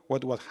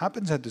with what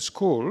happens at the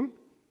school,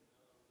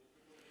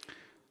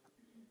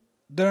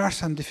 there are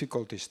some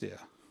difficulties there.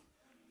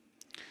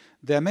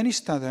 There are many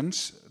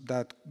students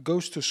that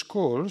goes to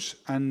schools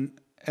and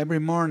every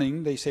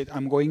morning they say,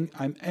 I'm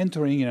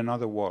entering in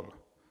another world.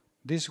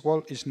 This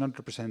world is not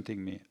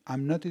representing me.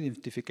 I'm not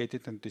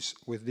identified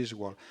with this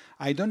world.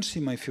 I don't see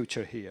my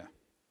future here.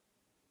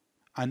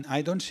 And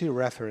I don't see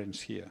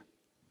reference here.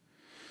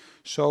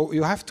 So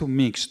you have to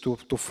mix, to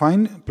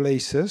find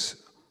places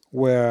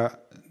where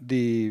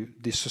the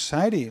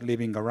society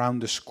living around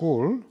the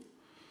school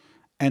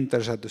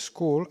enters at the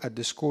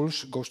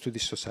schools goes to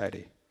this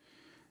society.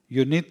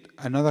 You need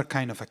another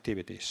kind of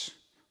activities.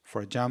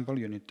 For example,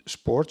 you need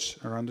sports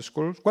around the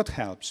schools. What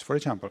helps? For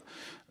example,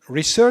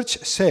 research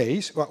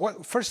says,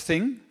 well, first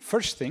thing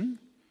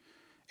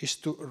is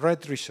to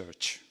read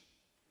research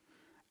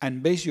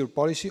and base your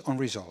policy on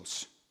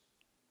results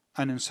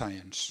and in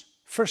science.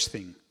 First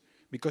thing,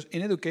 because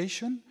in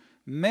education,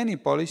 many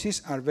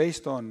policies are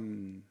based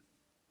on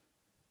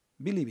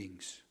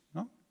believings,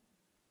 no?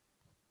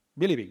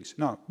 Believings.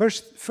 No,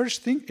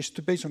 first thing is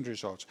to base on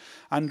results.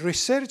 And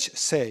research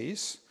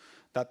says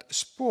that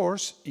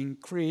sports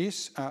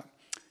redueix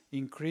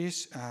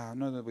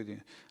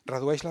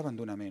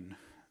l'abandonament,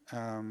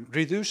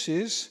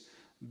 reduces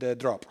the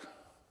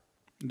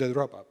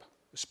drop-up.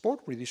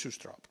 Sport reduces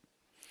drop.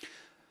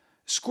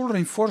 School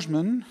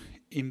reinforcement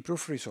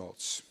improves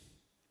results.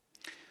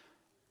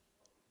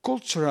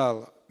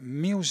 Cultural,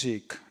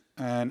 music,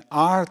 and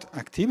art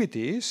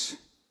activities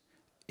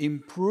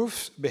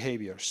improve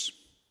behaviors.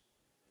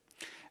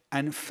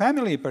 And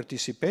family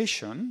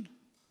participation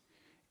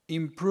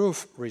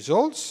improve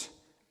results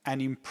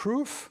and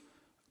improve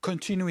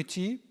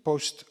continuity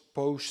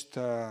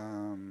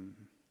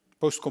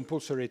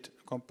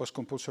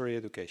post-compulsory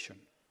education.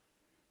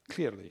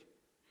 Clearly.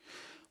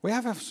 We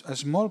have a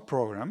small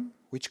program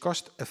which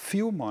costs a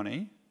few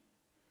money,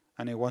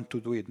 and I want to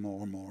do it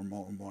more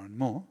and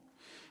more,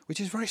 which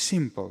is very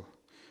simple.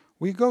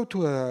 We go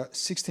to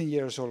 16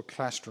 years old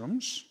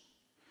classrooms.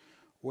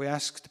 We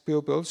ask the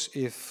pupils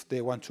if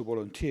they want to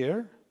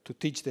volunteer to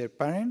teach their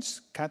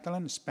parents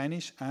Catalan,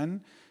 Spanish,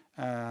 and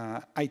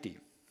IT.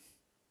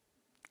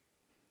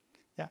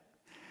 Yeah,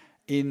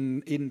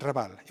 in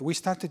Raval. We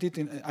started it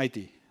in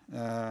IT.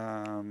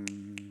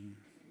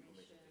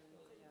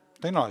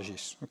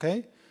 Technologies,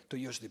 okay? To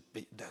use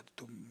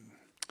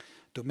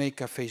to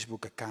make a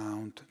Facebook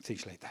account,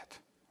 things like that,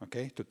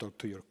 okay? To talk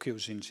to your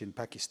cousins in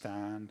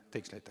Pakistan,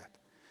 things like that.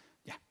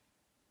 Yeah,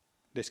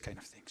 this kind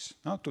of things.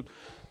 No?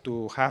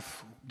 To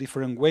have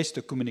different ways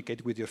to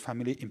communicate with your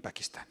family in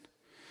Pakistan.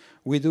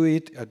 We do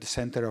it at the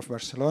center of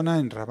Barcelona,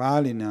 in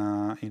Raval,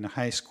 in a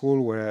high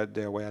school where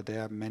there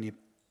are many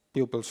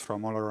pupils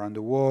from all around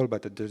the world,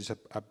 but there is a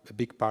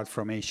big part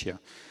from Asia.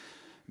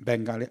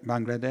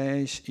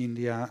 Bangladesh,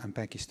 India, and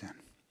Pakistan.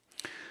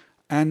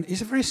 And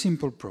it's a very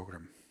simple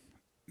program.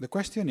 The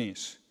question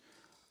is,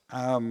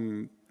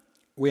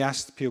 we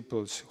asked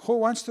pupils, who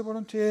wants to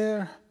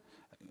volunteer?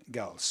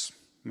 Girls,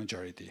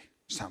 majority.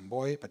 Some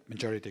boy, but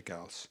majority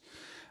girls.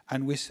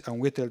 And we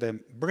tell them,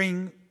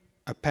 bring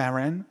a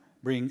parent,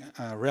 bring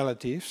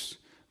relatives.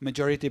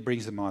 Majority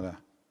brings the mother.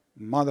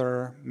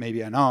 Mother,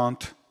 maybe an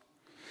aunt.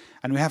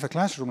 And we have a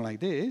classroom like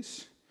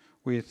this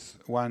with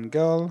one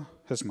girl,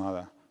 his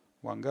mother.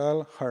 One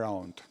girl, her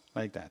aunt,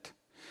 like that.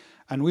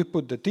 And we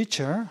put the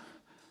teacher,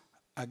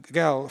 a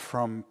girl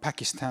from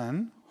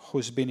Pakistan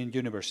who's been in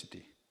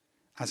university,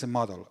 as a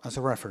model, as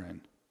a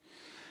referent.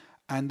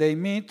 And they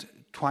meet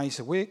twice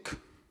a week.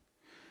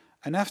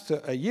 And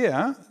after a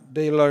year,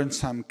 they learn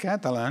some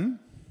Catalan,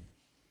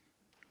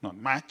 not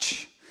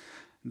much.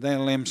 They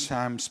learn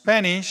some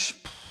Spanish,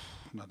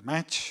 not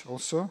much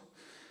also.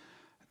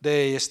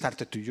 They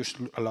started to use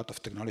a lot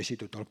of technology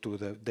to talk to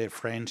their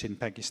friends in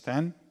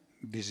Pakistan.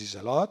 This is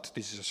a lot,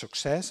 this is a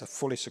success, a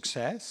fully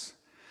success.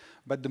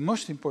 But the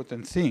most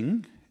important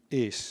thing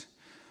is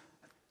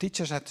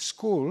teachers at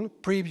school,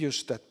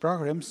 previous that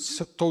program,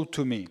 told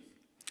to me,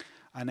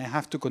 and I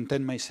have to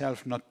content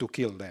myself not to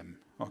kill them,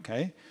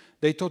 okay?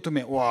 They told to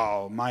me,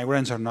 wow,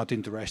 migrants are not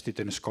interested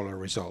in scholar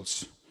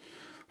results.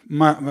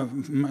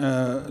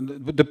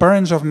 The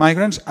parents of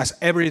migrants, as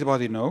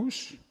everybody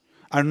knows,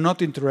 are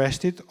not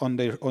interested on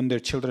their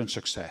children's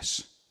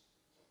success.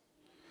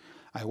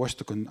 I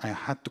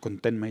had to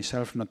content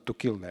myself not to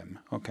kill them,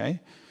 okay?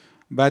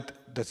 But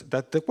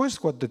that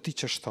was what the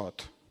teachers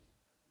thought.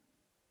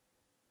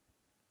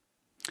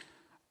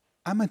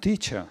 I'm a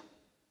teacher.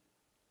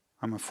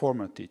 I'm a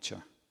former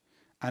teacher.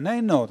 And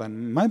I know that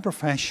my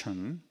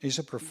profession is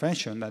a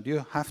profession that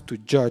you have to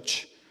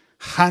judge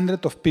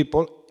hundreds of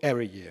people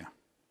every year.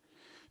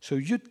 So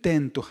you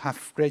tend to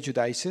have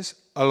prejudices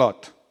a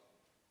lot.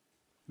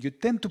 You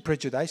tend to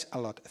prejudice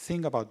a lot.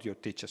 Think about your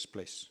teachers,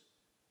 please.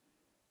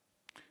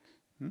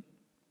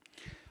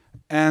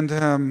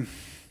 And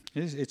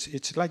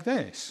it's like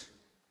this.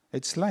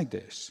 It's like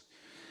this.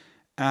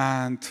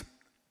 And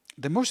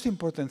the most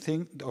important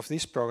thing of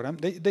this program,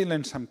 they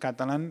learned some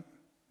Catalan,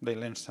 they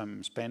learned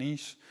some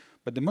Spanish,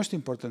 but the most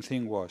important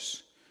thing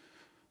was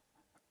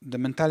the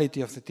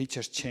mentality of the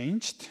teachers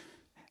changed,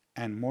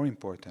 and more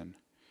important,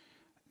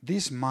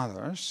 these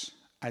mothers,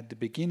 at the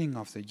beginning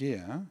of the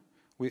year,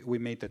 we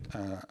made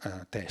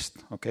a test,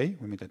 okay?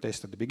 We made a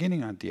test at the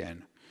beginning and at the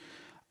end.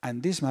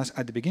 And these mothers,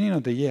 at the beginning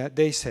of the year,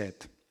 they said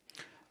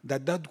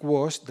that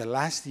was the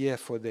last year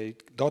for their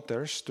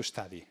daughters to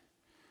study.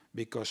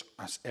 Because,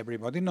 as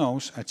everybody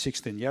knows, at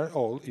 16 years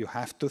old, you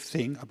have to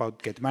think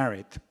about get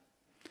married.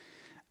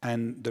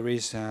 And there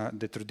is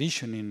the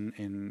tradition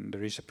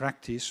there is a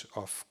practice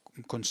of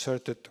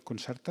concerted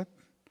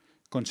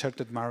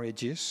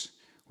marriages,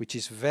 which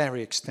is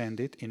very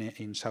extended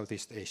in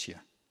Southeast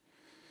Asia.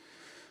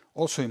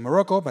 Also in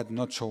Morocco, but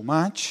not so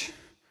much.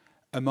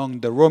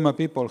 Among the Roma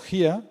people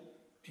here,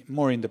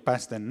 more in the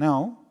past than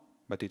now,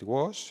 but it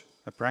was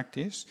a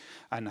practice.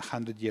 And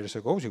 100 years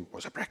ago, it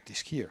was a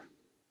practice here.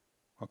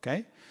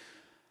 Okay?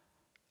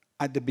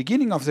 At the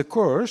beginning of the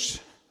course,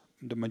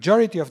 the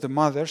majority of the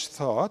mothers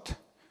thought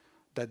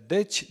that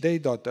their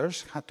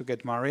daughters had to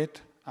get married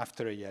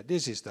after a year.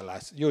 This is the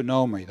last, you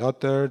know my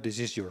daughter, this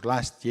is your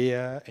last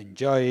year,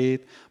 enjoy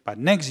it. But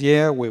next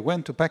year we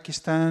went to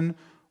Pakistan,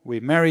 we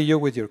marry you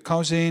with your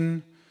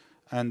cousin,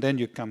 and then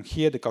you come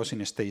here, the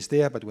cousin stays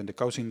there, but when the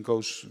cousin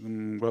goes,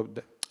 well,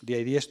 the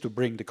idea is to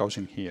bring the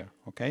cousin here,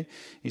 okay?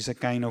 It's a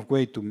kind of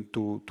way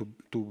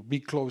to be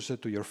closer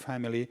to your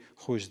family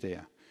who's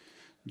there.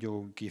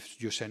 You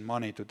send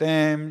money to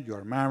them, you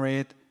are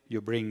married,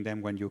 you bring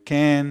them when you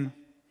can.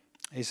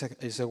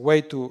 It's a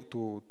way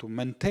to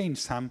maintain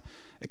some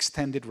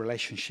extended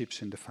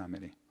relationships in the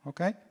family,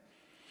 okay?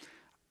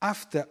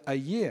 After a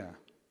year,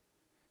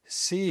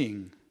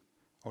 seeing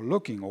or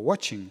looking or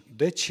watching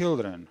the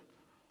children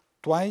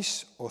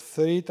twice or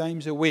 3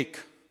 times a week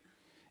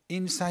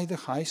inside the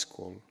high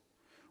school,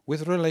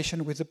 with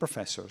relation with the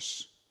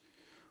professors,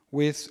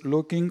 with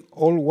looking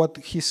all what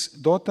his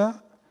daughter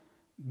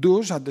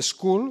does at the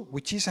school,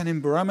 which is an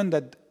environment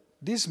that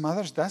these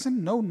mothers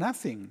doesn't know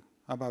nothing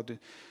about it.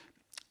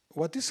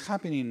 What is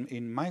happening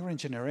in migrant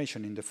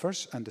generation, in the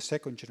first and the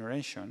second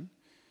generation,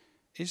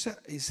 is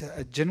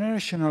a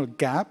generational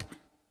gap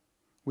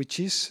which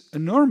is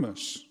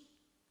enormous.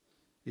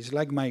 It's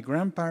like my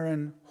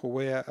grandparents who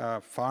were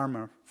a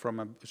farmer from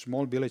a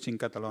small village in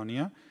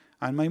Catalonia,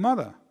 and my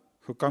mother,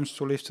 who comes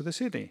to live to the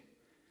city.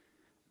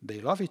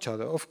 They love each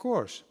other, of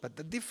course, but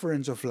the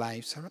difference of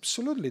lives are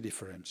absolutely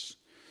different.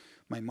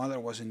 My mother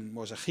was a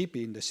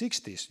hippie in the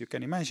 60s, you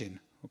can imagine,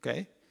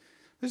 okay?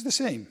 It's the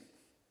same.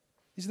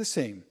 It's the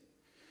same.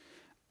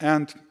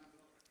 And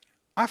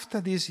after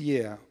this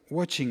year,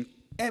 watching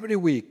every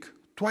week,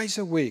 twice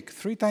a week,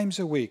 3 times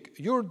a week,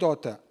 your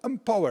daughter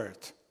empowered,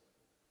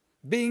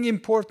 being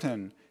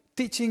important,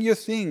 teaching you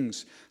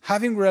things,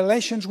 having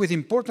relations with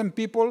important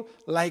people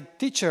like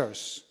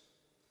teachers.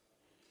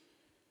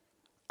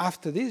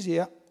 After this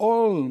year,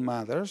 all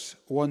mothers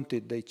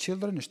wanted their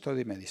children to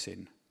study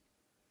medicine.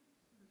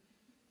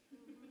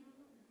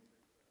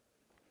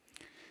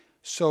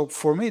 So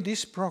for me,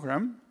 this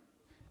program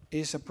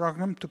is a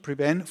program to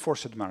prevent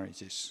forced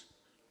marriages.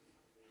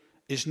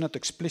 It's not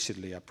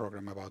explicitly a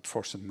program about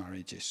forced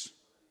marriages.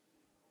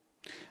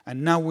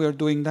 And now we are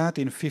doing that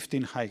in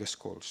 15 high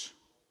schools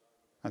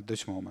at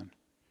this moment.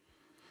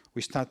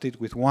 We started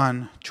with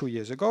 1 2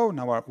 years ago,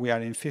 now we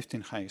are in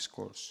 15 high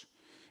schools.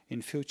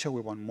 In future,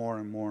 we want more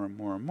and more and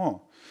more and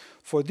more.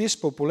 For this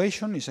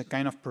population, it's a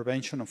kind of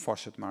prevention of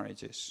forced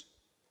marriages.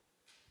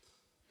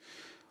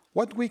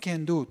 What we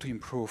can do to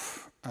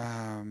improve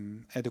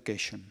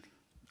education?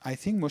 I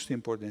think most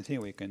important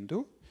thing we can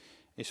do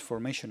is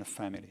formation of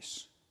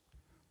families,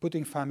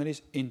 putting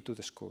families into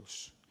the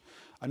schools.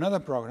 Another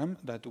program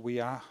that we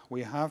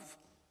have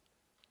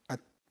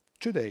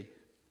today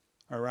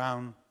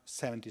around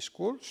 70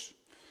 schools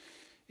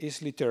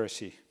is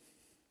literacy.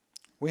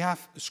 We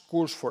have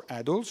schools for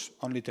adults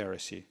on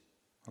literacy,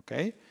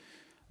 okay?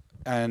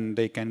 And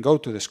they can go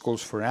to the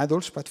schools for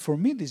adults, but for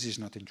me this is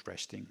not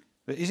interesting.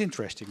 It is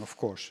interesting, of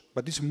course,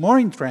 but it's more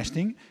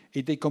interesting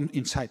if they come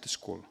inside the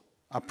school,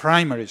 a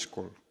primary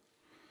school.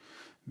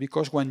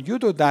 Because when you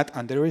do that,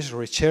 and there is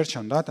research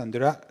on that, and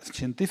there are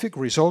scientific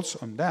results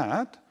on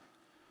that,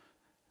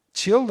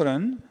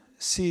 children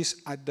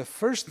sees at the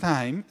first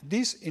time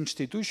this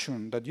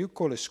institution that you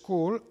call a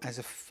school as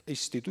an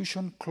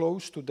institution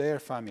close to their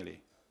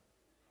family.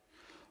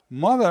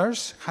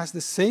 Mothers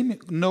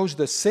knows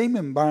the same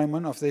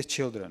environment of their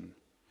children.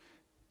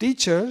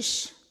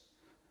 Teachers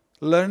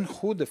learn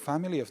who the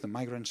family of the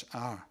migrants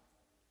are,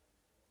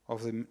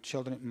 of the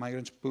children,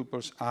 migrants,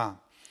 pupils are.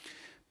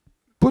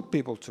 Put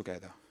people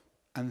together,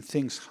 and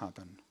things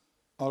happen.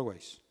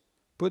 Always.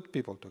 Put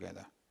people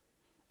together,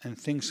 and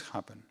things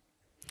happen.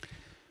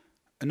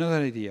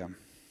 Another idea,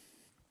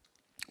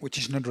 which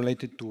is not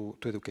related to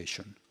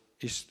education,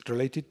 is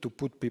related to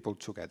put people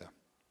together.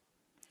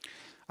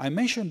 I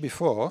mentioned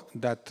before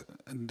that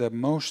the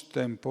most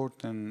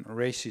important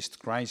racist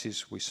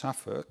crisis we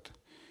suffered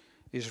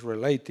is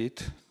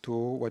related to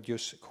what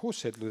who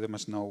said they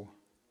must know?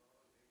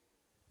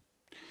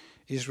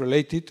 Is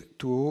related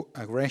to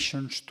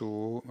aggressions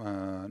to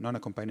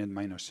non-accompanied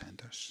minor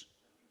centers.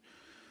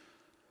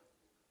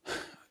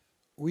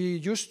 We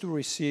used to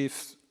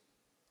receive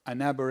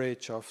an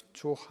average of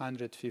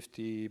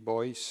 250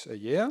 boys a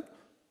year.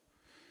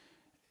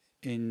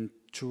 In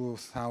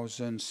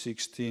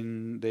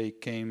 2016, they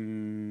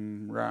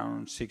came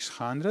around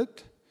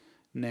 600.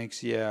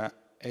 Next year,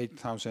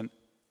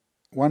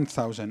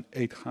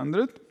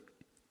 1,800.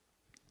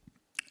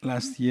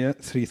 Last year,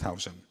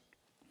 3,000.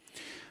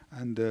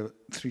 And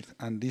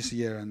this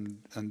year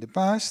and the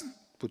past,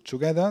 put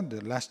together, the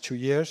last 2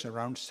 years,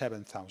 around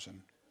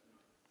 7,000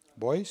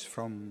 boys,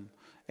 from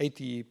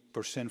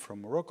 80%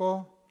 from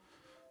Morocco,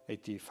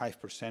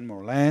 85%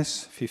 more or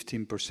less,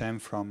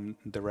 15% from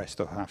the rest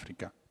of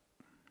Africa.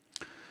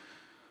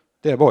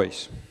 They're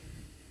boys.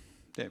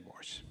 They're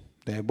boys.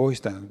 They're boys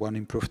that want to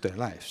improve their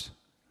lives.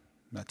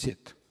 That's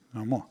it,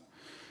 no more.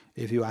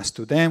 If you ask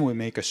to them, we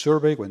make a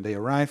survey when they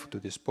arrive to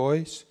these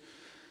boys,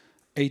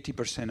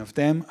 80% of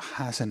them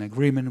has an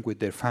agreement with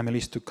their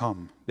families to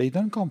come. They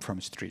don't come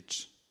from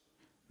streets.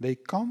 They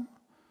come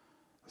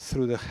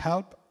through the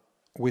help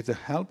with the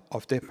help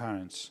of their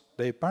parents.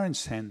 Their parents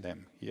send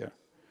them here.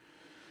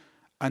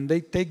 And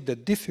they take the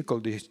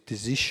difficult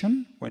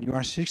decision when you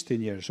are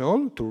 16 years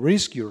old to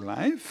risk your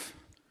life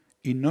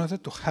in order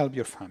to help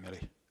your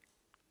family.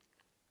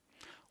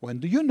 When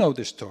do you know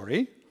the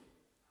story,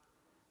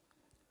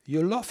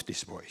 you love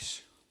these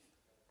boys.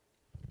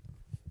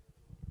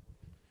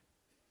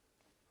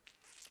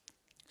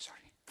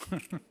 Sorry.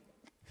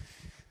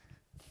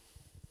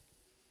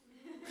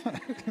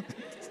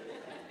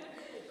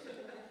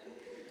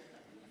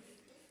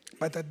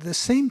 But at the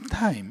same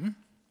time,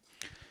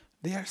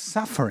 they are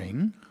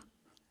suffering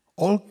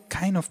all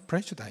kind of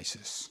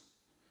prejudices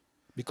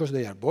because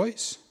they are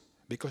boys,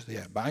 because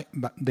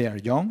they are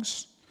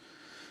youngs,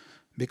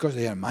 because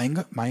they are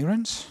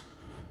migrants,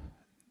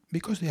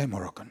 because they are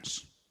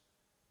Moroccans.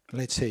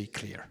 Let's say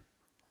clear.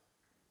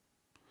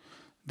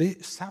 They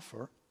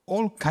suffer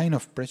all kind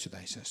of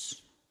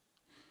prejudices.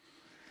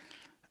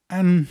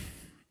 And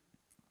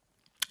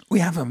we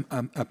have a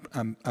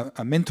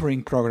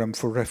mentoring program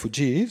for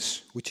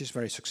refugees, which is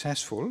very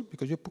successful,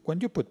 because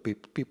when you put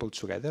people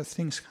together,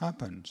 things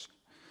happen.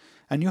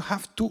 And you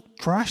have to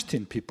trust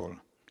in people.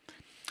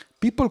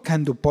 People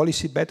can do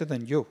policy better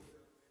than you,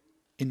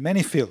 in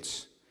many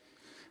fields.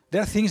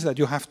 There are things that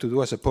you have to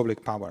do as a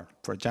public power.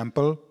 For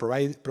example,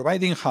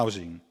 providing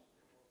housing.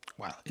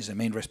 Well, is the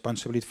main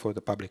responsibility for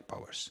the public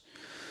powers.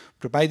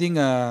 Providing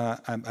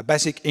a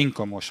basic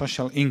income or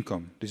social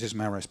income, this is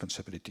my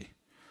responsibility.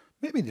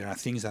 Maybe there are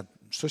things that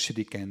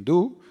society can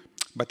do,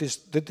 but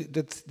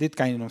that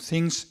kind of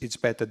things, it's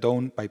better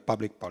done by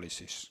public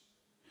policies.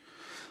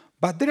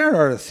 But there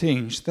are other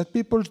things that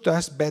people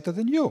do better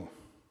than you.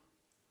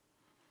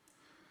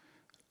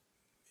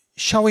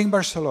 Showing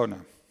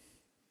Barcelona.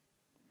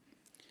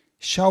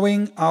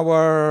 Showing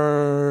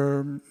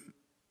our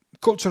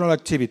cultural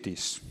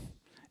activities.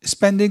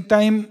 Spending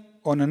time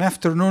on an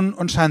afternoon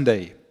on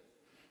Sunday.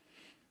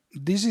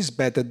 This is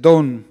better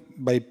done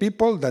by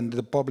people than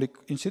the public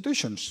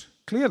institutions,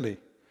 clearly,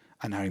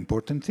 and are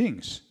important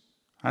things,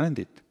 aren't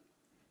it?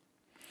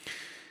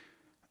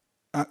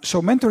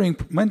 So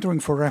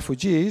mentoring for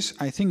refugees,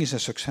 I think, is a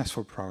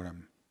successful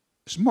program.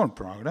 A small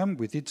program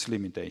with its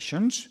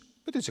limitations,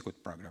 but it's a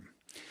good program.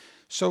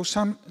 So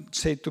some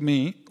say to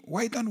me,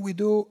 why don't we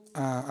do,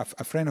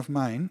 a friend of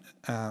mine,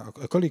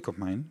 a colleague of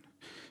mine,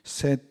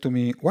 said to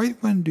me, why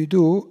don't you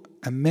do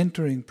a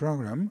mentoring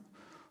program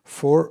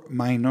for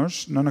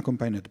minors,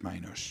 non-accompanied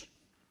minors?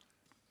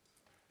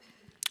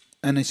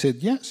 And I said,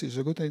 yes, it's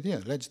a good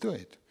idea, let's do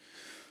it.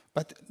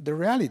 But the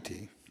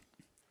reality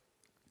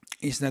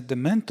is that the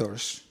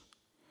mentors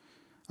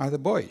are the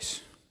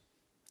boys,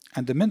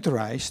 and the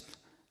mentorized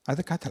are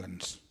the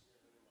Catalans.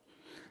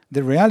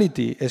 The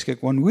reality is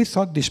that when we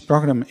thought this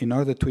program in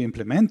order to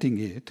implementing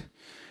it,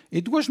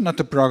 it was not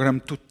a program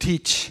to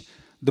teach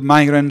the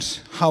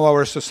migrants how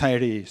our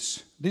society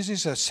is. This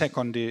is a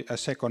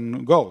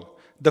second goal.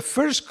 The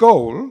first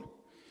goal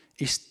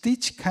is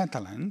teach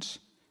Catalans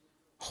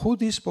who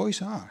these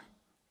boys are.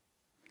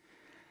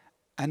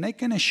 And I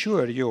can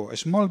assure you, a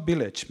small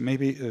village,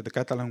 maybe the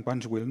Catalan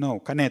ones will know,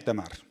 Canet de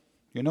Mar.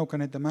 You know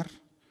Canet de Mar?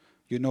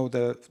 You know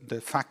the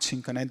facts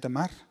in Canet de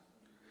Mar?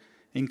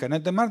 In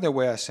Canet de Mar, there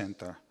was a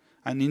center.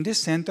 And in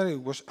this center,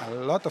 it was a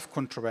lot of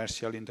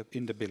controversial in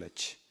the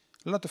village.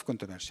 A lot of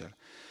controversial.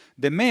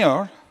 The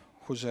mayor,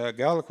 who's a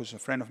girl, who's a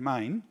friend of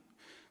mine,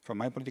 from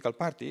my political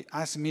party,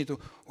 asked me to,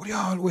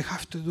 Oriol, we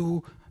have to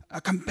do a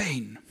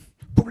campaign,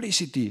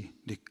 publicity.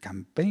 The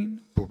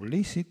campaign,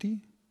 publicity,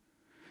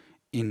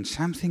 in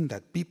something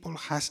that people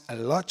has a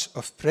lot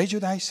of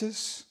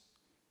prejudices.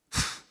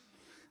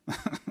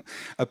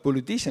 A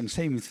politician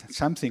saying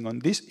something on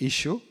this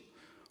issue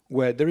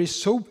where there is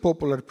so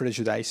popular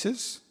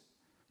prejudices,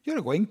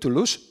 you're going to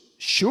lose,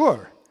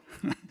 sure.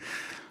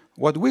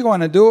 What we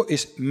want to do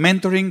is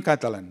mentoring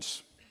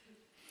Catalans.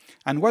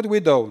 And what we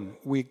do,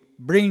 we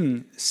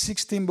bring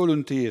 16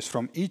 volunteers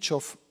from each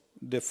of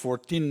the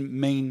 14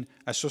 main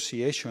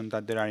associations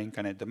that there are in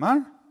Canet de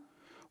Mar,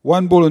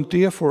 one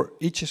volunteer for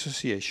each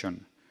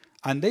association.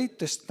 And they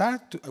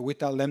we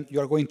tell them,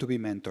 you are going to be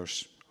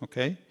mentors,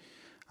 okay?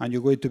 And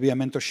you're going to be a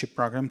mentorship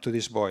program to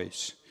these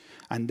boys.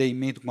 And they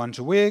meet once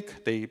a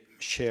week, they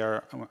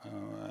share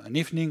an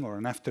evening or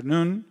an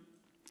afternoon.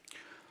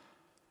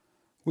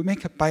 We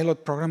make a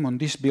pilot program on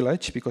this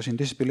village, because in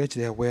this village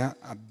there were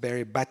a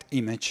very bad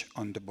image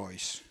on the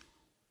boys.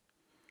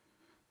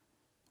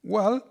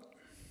 Well,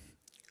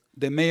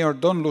 the mayor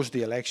don't lose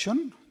the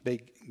election,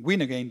 they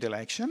win again the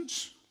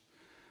elections.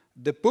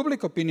 The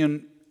public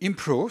opinion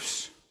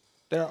improves.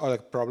 There are other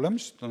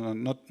problems,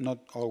 not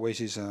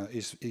always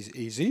is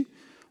easy,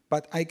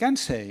 but I can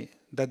say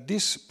that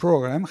this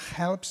program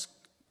helps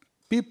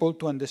people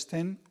to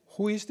understand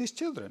who is these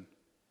children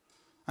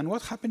and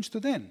what happens to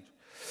them.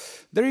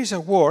 There is a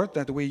word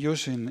that we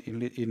use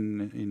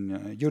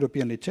in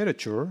European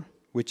literature,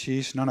 which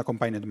is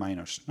non-accompanied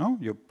minors. No?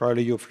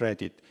 Probably you've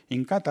read it.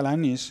 In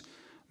Catalan is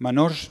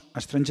menors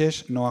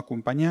estrangers no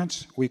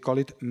acompanyats, we call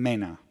it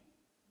MENA.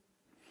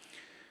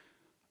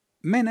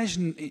 MENA is,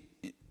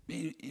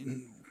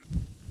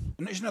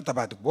 It's not a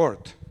bad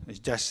word. It's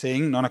just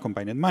saying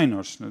non-accompanied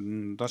minors.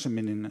 Doesn't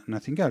mean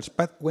nothing else.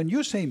 But when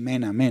you say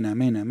MENA, MENA,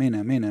 MENA,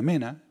 MENA, MENA,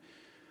 MENA,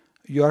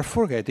 you are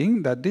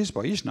forgetting that this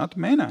boy is not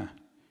MENA.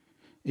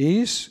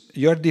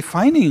 You are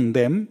defining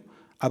them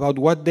about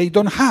what they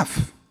don't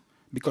have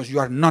because you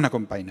are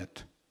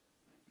non-accompanied.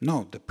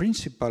 No, the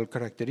principal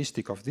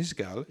characteristic of this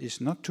girl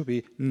is not to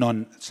be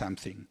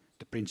non-something.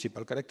 The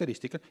principal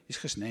characteristic is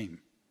his name.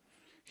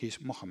 He is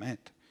Mohammed.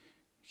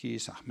 He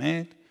is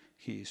Ahmed.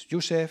 He is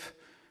Yusuf.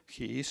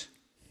 He is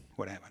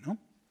whatever, no?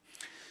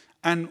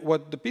 And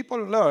what the people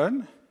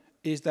learn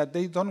is that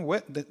they don't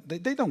wear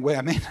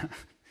MENA.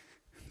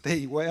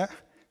 They wear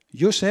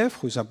Yusuf,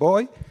 who's a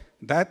boy,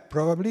 that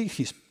probably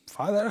his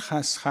father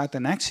has had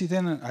an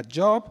accident, a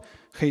job,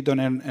 he don't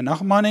earn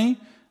enough money,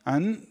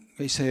 and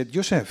he said,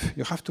 Yusuf,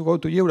 you have to go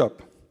to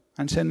Europe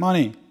and send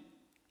money.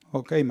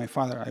 Okay, my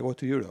father, I go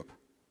to Europe.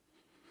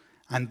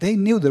 And they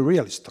knew the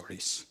real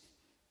stories.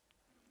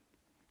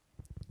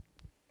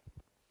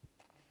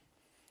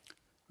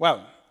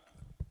 Well,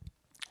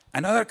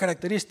 another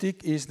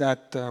characteristic is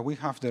that we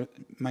have the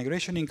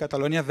migration in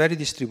Catalonia very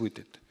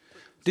distributed.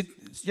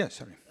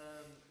 Sorry.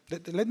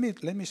 Let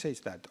me say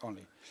that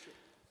only.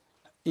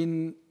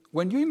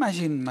 When you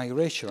imagine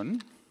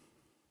migration,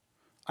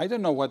 I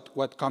don't know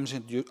what comes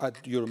into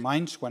your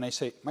minds when I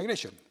say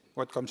migration,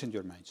 what comes into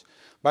your minds.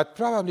 But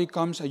probably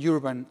comes a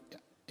urban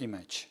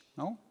image,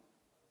 no?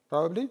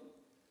 Probably?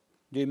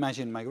 Do you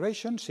imagine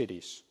migration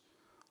cities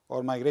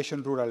or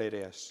migration rural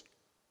areas?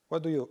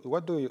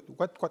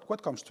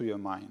 What comes to your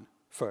mind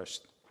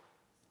first?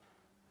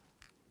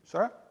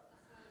 Sorry?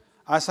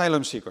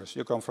 Asylum seekers.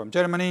 You come from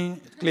Germany,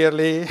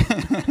 clearly.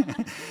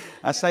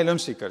 Asylum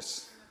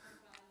seekers.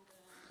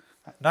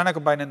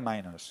 Non-accompanied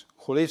minors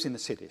who lives in the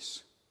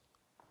cities.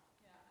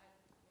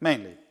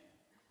 Mainly.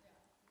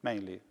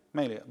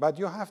 But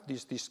you have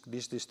this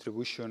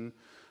distribution.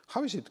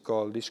 How is it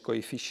called, this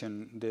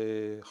coefficient?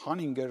 The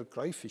Honinger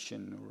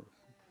coefficient?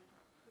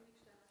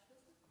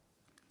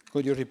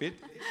 Could you repeat?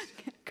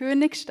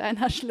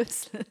 Königsteiner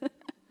Schlüssel.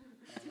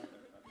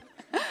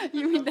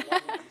 You mean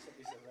that?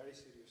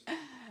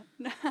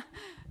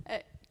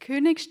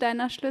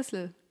 Königsteiner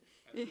Schlüssel.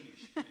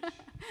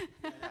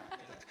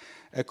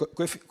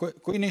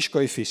 Queenish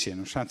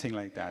coefficient or something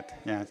like that.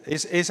 Yeah,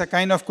 it's a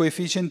kind of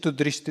coefficient to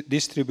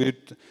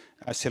distribute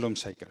asylum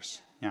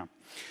seekers. Yeah,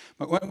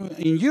 but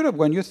in Europe,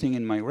 when you think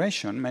in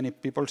migration, many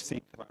people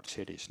think about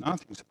cities, no?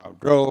 Things about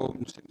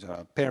Rome, things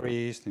about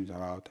Paris, things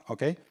about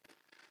okay.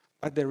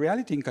 But the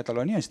reality in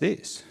Catalonia is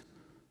this.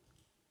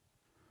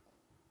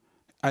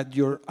 At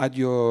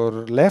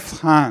your left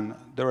hand,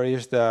 there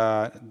is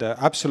the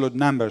absolute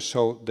numbers.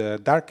 So the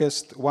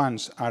darkest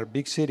ones are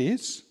big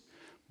cities.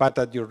 But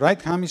at your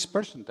right hand is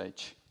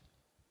percentage.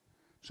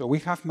 So we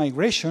have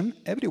migration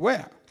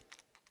everywhere.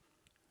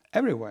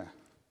 Everywhere.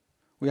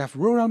 We have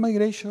rural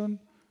migration,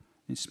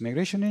 it's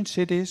migration in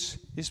cities,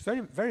 it's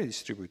very, very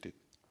distributed.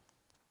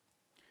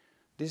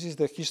 This is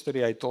the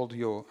history I told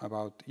you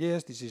about.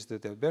 Yes, this is the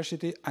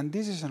diversity, and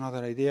this is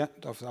another idea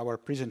of our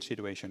present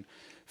situation.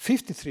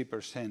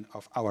 53%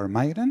 of our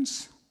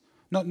migrants,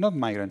 not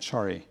migrants,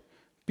 sorry,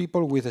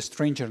 people with a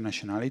stranger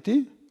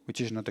nationality, which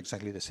is not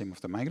exactly the same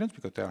of the migrants,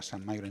 because there are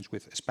some migrants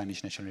with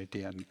Spanish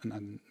nationality and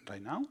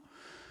right now.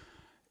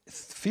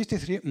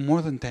 53,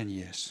 more than 10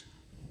 years.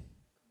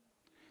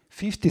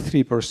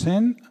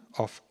 53%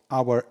 of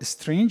our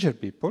stranger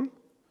people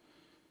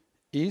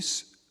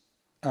is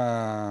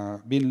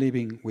been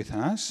living with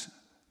us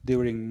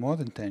during more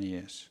than 10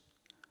 years.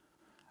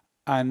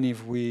 And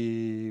if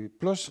we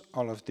plus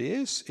all of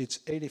this, it's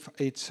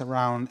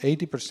around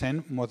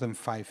 80% more than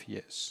 5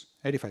 years.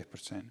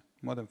 85%.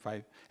 More than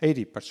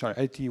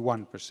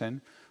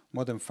 81%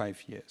 more than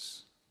 5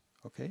 years.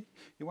 Okay?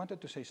 You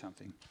wanted to say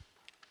something?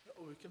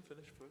 No, we can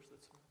finish first,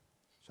 that's fine.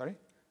 Sorry?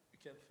 We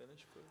can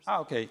finish first.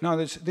 Okay. No,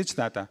 this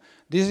data.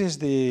 This is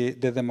the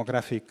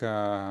demographic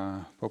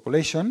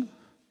population.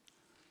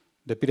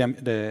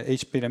 The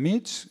age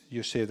pyramids,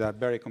 you see that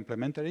very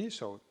complementary.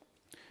 So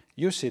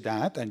you see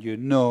that and you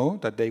know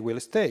that they will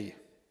stay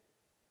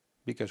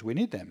because we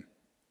need them.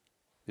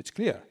 It's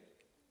clear.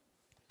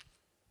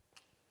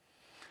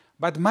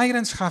 But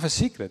migrants have a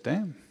secret,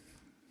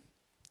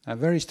 a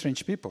very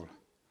strange people.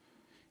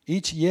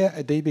 Each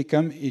year they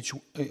become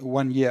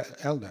 1 year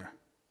elder.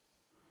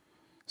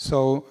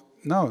 So,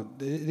 no,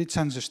 it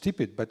sounds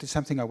stupid, but it's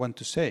something I want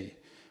to say.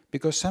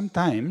 Because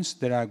sometimes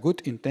there are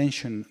good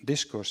intention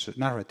discourse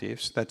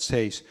narratives that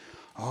says,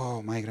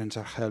 oh, migrants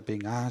are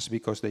helping us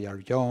because they are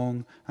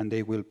young and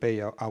they will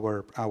pay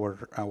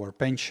our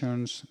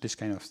pensions, this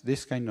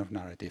kind of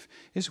narrative.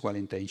 It's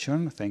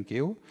well-intentioned, thank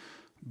you,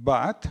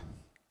 but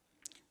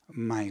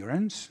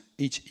migrants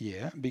each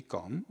year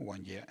become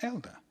 1 year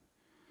elder.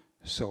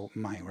 So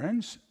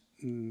migrants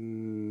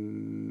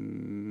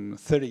 30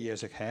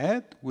 years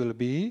ahead will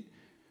be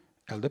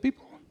elder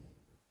people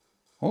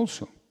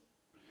also.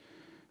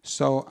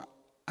 So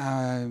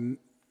I'd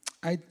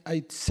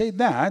say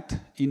that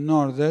in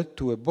order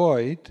to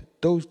avoid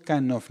those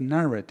kind of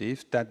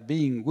narratives that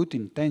being good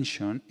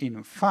intention,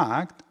 in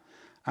fact,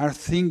 are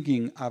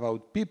thinking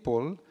about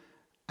people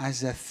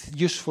as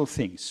useful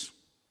things.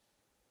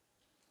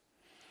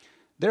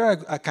 There are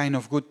a kind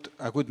of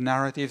good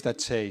narrative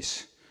that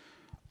says,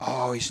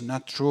 oh, it's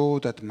not true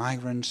that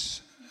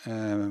migrants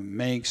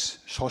makes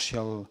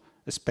social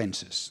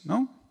expenses,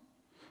 no?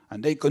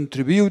 And they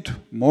contribute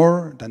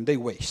more than they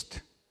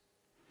waste.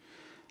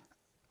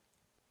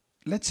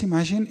 Let's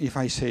imagine if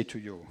I say to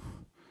you,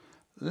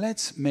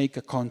 let's make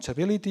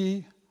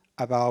accountability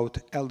about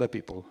elder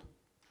people.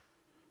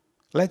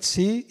 Let's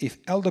see if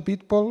elder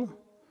people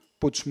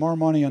puts more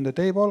money on the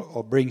table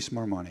or brings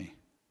more money.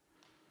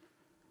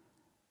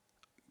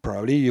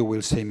 Probably you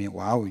will say me,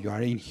 wow, you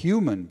are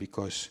inhuman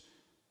because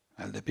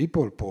elder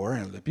people, poor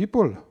elder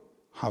people.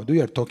 How do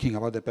you are talking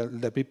about the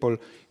elder people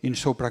in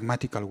so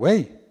pragmatical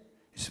way?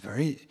 It's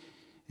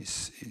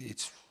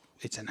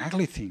an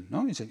ugly thing,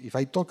 no? If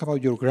I talk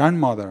about your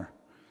grandmother,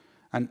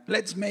 and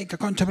let's make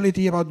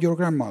accountability about your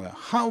grandmother.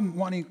 How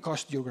money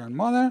cost your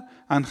grandmother,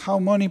 and how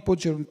money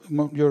puts your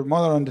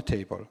mother on the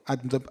table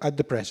at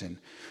the present?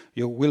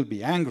 You will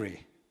be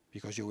angry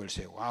because you will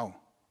say, "Wow,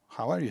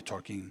 how are you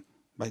talking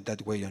by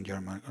that way on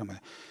your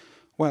grandmother?"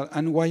 Well,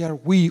 and why are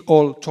we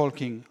all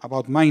talking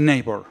about my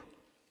neighbor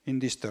in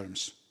these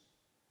terms,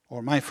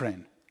 or my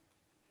friend?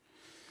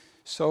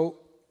 So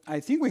I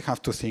think we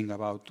have to think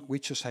about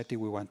which society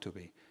we want to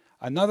be.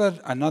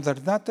 Another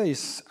data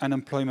is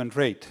unemployment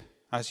rate.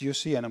 As you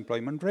see,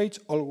 unemployment rates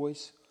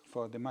always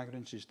for the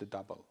migrants is the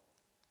double.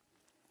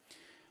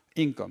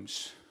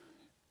 Incomes,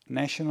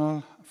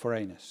 national,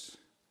 foreigners.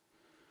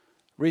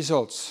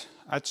 Results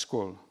at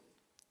school.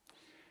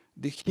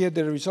 Here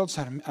the results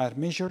are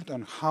measured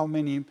on how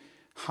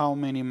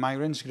many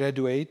migrants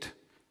graduate,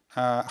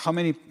 how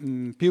many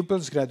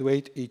pupils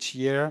graduate each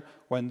year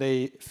when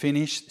they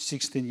finish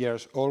 16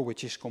 years old,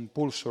 which is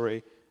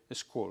compulsory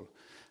school.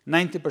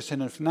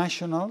 90% of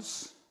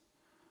nationals,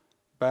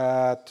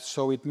 but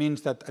so it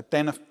means that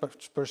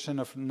 10%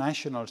 of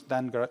nationals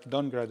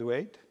don't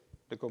graduate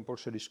the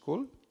compulsory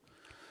school.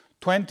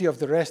 20% of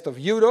the rest of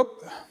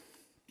Europe,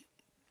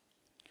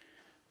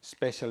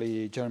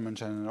 especially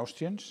Germans and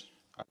Austrians,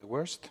 are the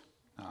worst.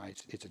 No,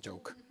 it's a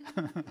joke.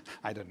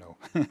 I don't know.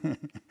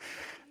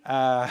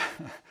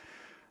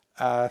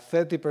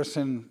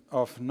 30%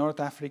 of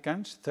North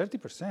Africans,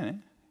 30%, eh?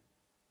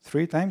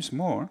 3 times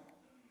more.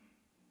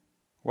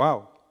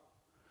 Wow.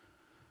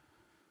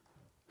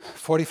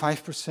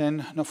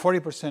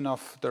 40%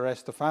 of the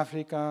rest of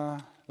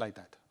Africa, like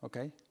that,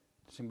 okay?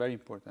 It's very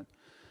important.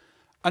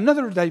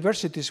 Another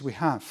diversities we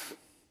have,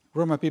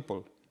 Roma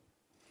people.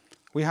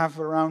 We have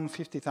around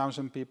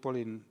 50,000 people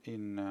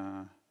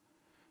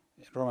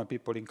Roma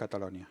people in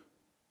Catalonia.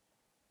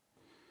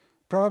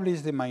 Probably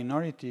is the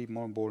minority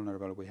more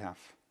vulnerable we have,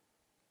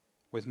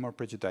 with more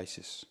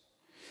prejudices.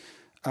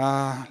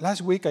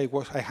 Last week I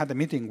had a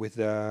meeting with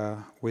the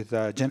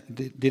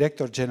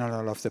Director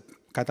General of the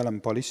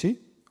Catalan Policy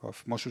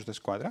of Mossos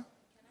d'Esquadra.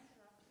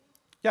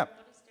 Yeah.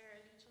 What is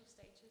their legal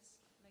status?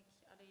 Like,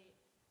 are they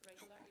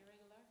regular,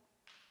 irregular?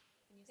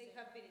 They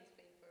have been in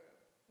Spain for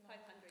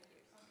 500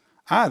 years.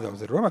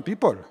 The Roma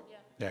people. Yeah.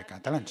 They are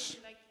Catalans.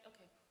 Okay,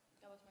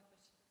 that was my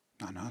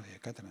question. No, they are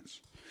Catalans.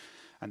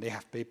 And they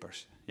have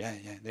papers. Yeah.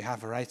 They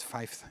have arrived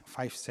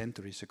five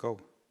centuries ago.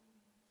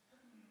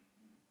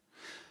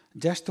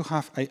 Just to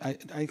have, I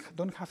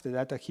don't have the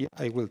data here,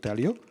 I will tell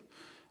you.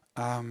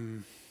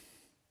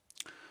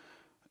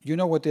 You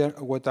know what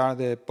are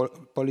the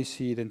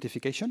policy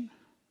identification?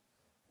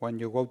 When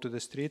you go to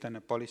the street and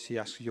a policy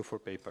asks you for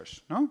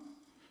papers, no?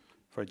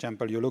 For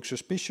example, you look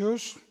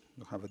suspicious,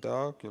 you have a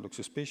dog, you look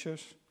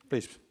suspicious,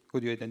 please,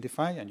 could you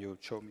identify? And you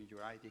show me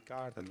your ID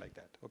card and like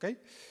that, okay?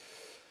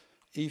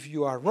 If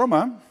you are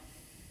Roma,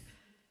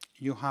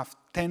 you have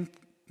 10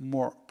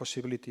 more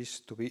possibilities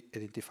to be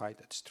identified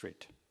at the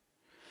street.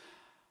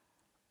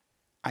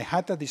 I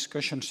had a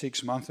discussion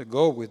 6 months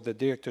ago with the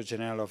Director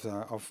General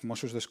of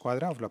Mossos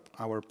d'Esquadra, of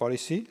our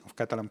policy, of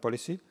Catalan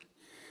policy,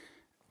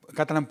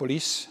 Catalan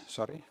police.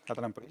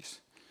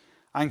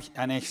 And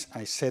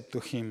I said to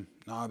him,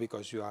 no,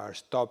 because you are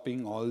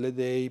stopping all the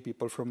day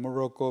people from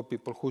Morocco,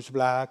 people who's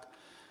black.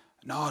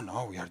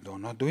 No, we are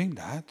not doing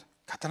that.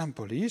 Catalan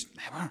police,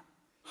 never.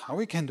 How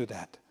we can do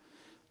that?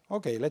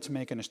 Okay, let's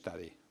make a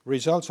study.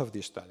 Results of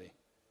this study.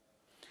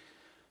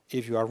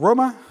 If you are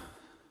Roma,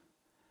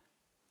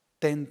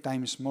 10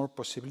 times more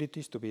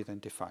possibilities to be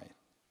identified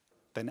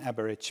than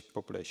average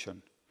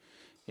population.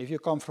 If you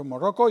come from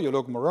Morocco, you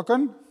look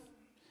Moroccan,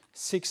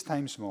 6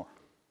 times more.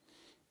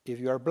 If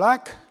you are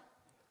black,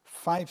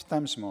 5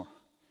 times more.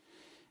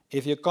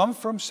 If you come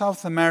from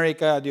South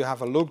America, you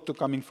have a look to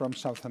coming from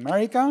South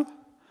America,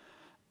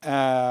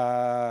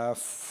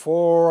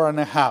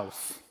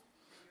 4.5.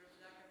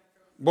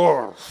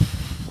 Boom.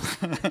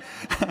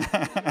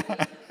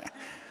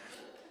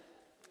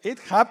 It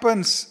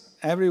happens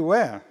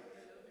everywhere.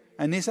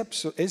 And it's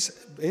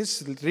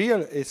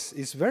real,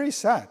 it's very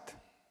sad.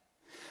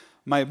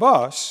 My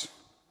boss,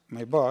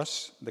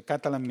 the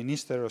Catalan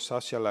Minister of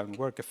Social and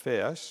Work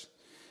Affairs,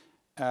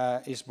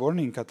 is born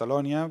in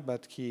Catalonia,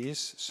 but he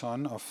is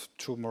son of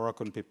 2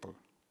 Moroccan people.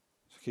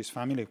 His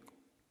family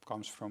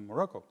comes from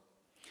Morocco.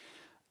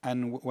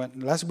 And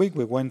last week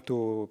we went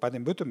to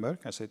Baden-Württemberg,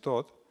 as I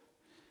thought,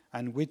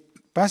 and we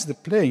passed the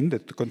plane, the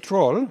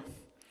control,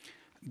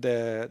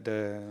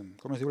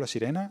 ¿cómo se dice la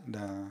sirena?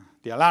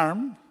 The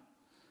alarm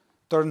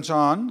turns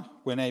on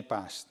when I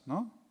passed,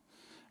 no?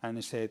 And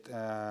it said,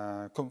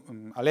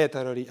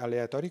 aleatory,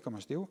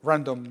 ¿cómo se dice?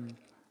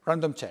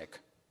 Random check.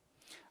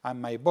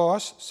 And my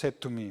boss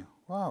said to me,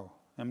 wow,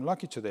 I'm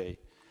lucky today.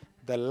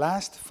 The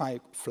last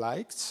five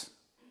flights,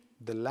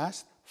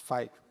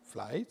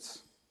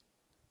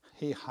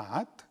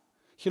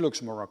 he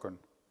looks Moroccan.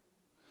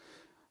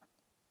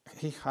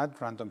 He had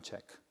random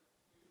check.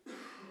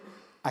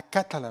 A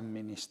Catalan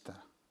minister,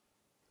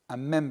 a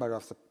member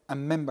of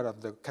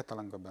the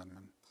Catalan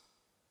government.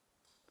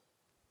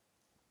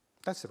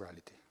 That's the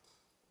reality.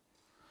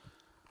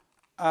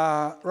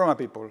 Roma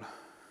people.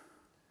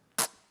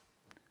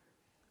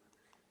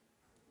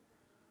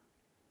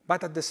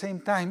 But at the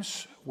same time,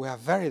 we are a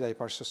very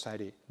diverse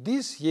society.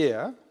 This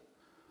year,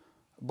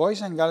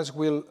 boys and girls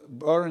will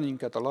born in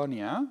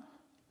Catalonia,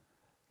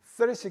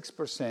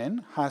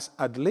 36% has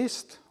at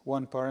least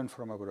one parent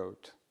from abroad.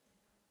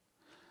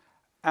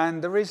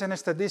 And there is a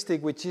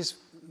statistic which is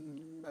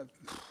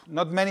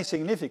not many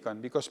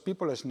significant because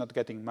people are not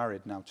getting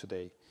married now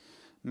today.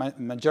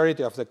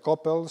 Majority of the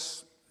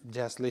couples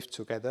just live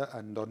together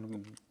and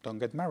don't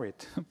get married.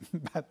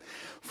 But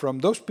from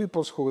those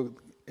people who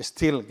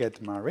still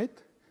get married,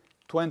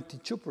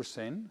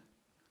 22%,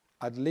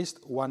 at least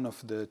one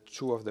of the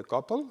two of the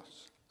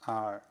couples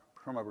are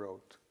from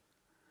abroad.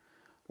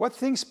 What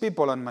thinks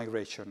people on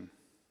migration?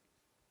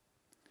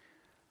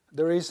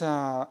 There is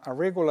a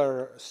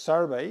regular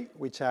survey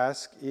which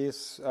asks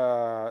is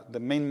the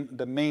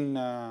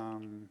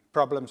main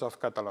problems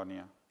of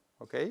Catalonia,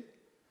 okay?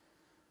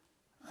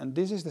 And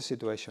this is the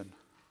situation.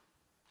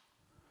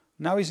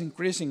 Now it's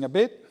increasing a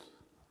bit.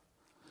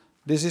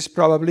 This is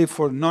probably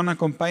for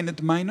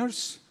non-accompanied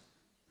minors.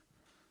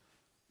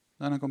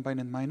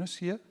 Non-accompanied minors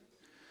here.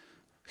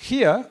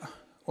 Here,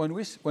 when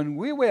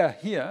we were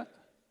here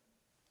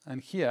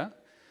and here,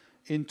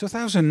 in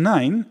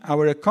 2009,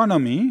 our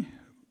economy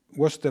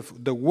was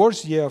the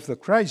worst year of the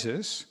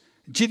crisis.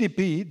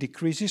 GDP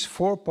decreases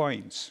 4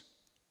 points.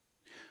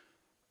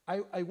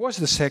 I was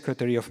the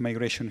secretary of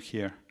migration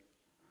here.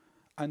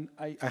 And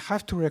I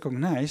have to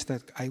recognize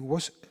that I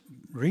was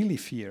really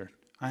feared.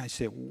 I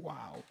said,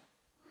 wow.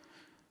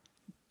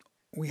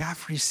 We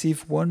have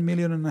received 1.5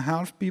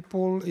 million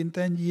people in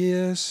 10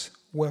 years.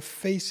 We're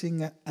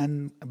facing a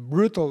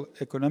brutal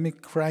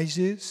economic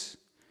crisis.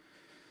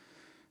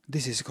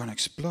 This is going to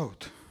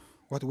explode.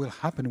 What will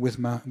happen with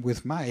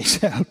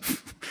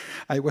myself?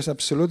 I was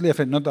absolutely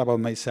afraid, not about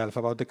myself,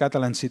 about the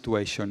Catalan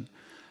situation.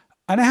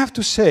 And I have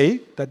to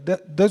say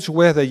that those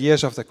were the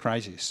years of the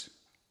crisis.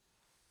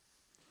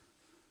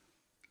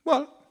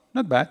 Well,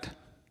 not bad.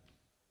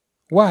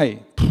 Why?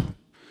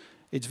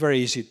 It's very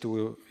easy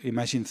to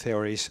imagine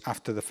theories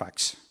after the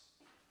facts.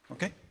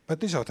 Okay? But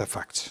these are the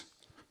facts.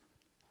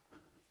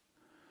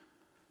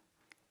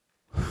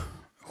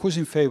 Who's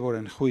in favor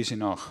and who is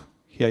in awe?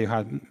 Here you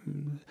have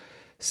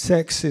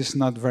sex is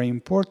not very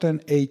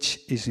important, age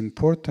is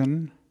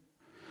important,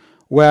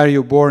 where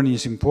you born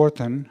is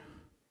important,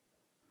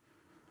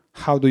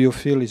 how do you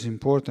feel is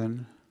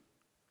important.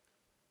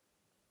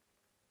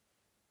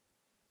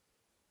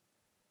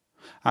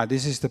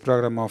 This is the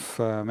program of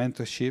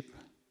mentorship.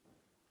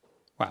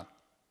 Well,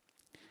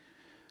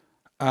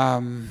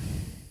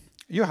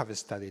 you have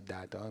studied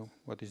that,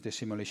 what is the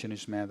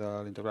simulationist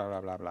method, blah,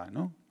 blah, blah, blah,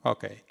 no?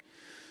 Okay.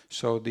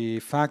 So the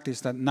fact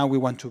is that now we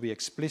want to be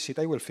explicit.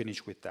 I will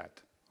finish with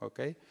that,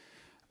 okay?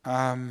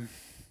 I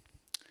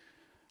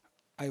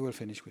will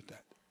finish with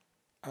that.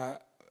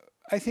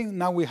 I think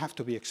now we have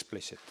to be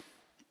explicit.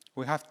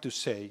 We have to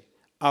say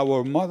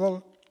our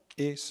model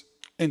is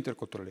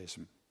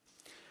interculturalism.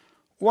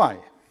 Why?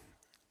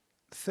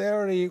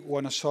 Theory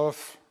want to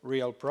solve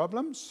real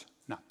problems?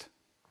 Not.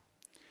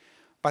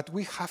 But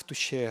we have to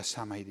share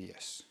some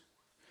ideas.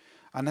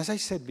 And as I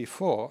said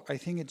before, I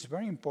think it's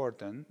very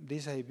important,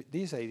 these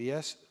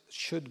ideas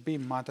should be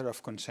matter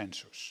of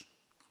consensus.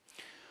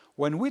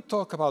 When we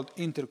talk about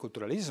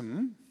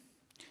interculturalism,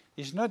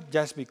 it's not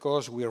just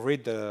because we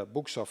read the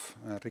books of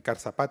Ricard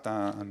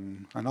Zapata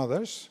and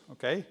others,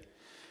 okay?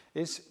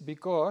 It's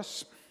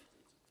because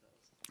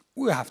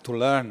we have to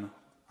learn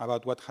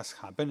about what has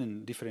happened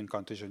in different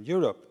countries in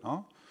Europe,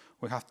 no?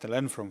 We have to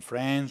learn from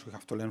France, we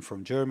have to learn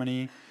from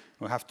Germany,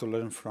 we have to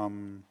learn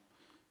from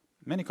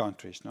many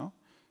countries, no?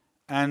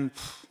 And,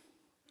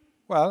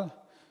 well,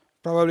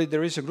 probably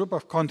there is a group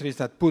of countries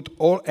that put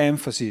all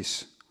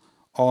emphasis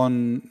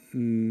on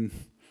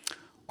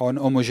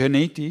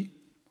homogeneity,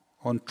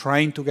 on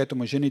trying to get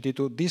homogeneity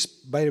to this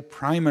very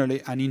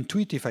primarily an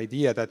intuitive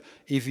idea that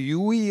if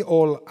we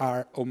all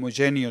are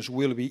homogeneous,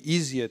 will be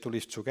easier to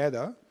live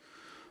together,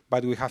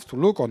 but we have to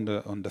look on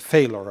the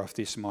failure of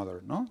this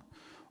model, no?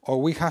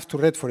 Or we have to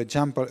read, for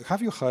example,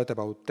 have you heard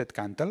about Ted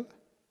Cantle?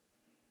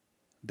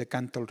 The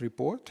Cantle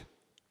Report?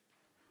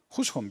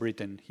 Who's from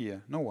Britain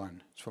here? No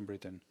one is from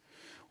Britain.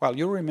 Well,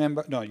 you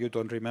remember, no, you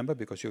don't remember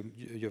because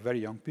you're very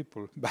young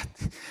people, but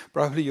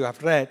probably you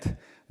have read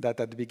that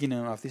at the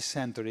beginning of this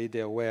century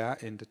there were,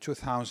 in the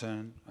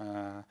 2000,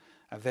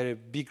 a very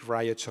big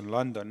riots in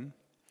London.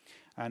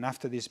 And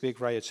after these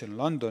big riots in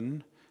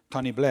London,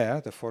 Tony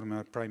Blair, the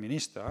former Prime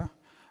Minister,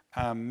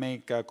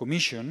 made a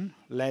commission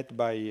led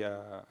by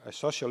a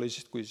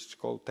sociologist who is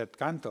called Ted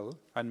Cantle,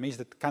 and made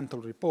the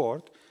Cantle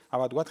report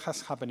about what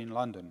has happened in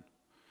London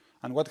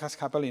and what has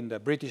happened in the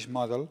British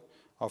model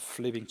of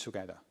living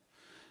together.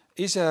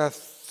 It's a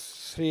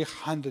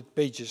 300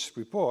 pages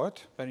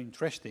report, very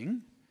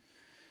interesting,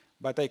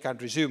 but I can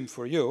resume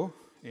for you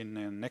in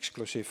an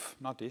exclusive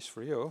notice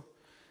for you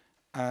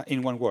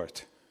in one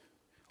word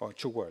or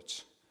two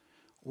words.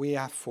 We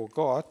have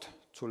forgot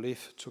to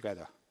live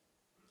together.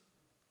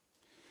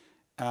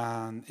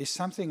 And it's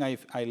something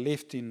I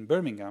lived in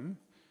Birmingham.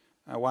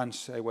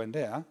 Once I went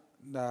there,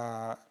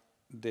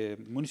 the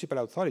municipal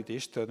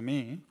authorities told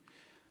me,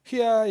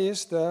 here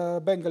is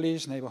the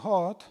Bengalese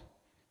neighborhood,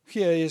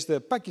 here is the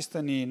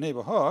Pakistani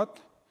neighborhood,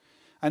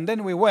 and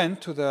then we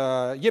went to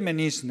the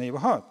Yemenis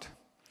neighborhood.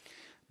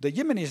 The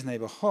Yemenis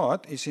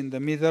neighborhood is in the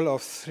middle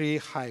of 3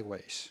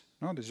 highways.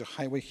 No, there's a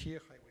highway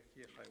here, highway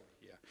here, highway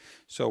here.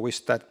 So we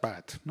start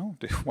bad. No,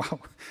 wow,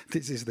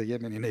 this is the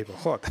Yemeni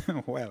neighborhood.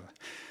 Well,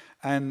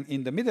 and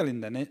in the middle, in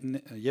the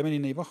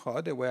Yemeni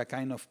neighborhood, there were a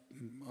kind of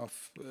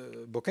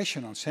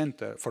vocational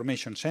center,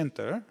 formation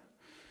center.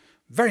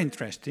 Very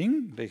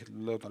interesting. They had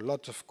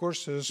lots of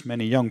courses,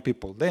 many young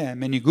people there,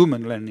 many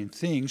women learning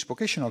things,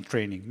 vocational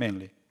training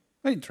mainly.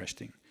 Very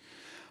interesting.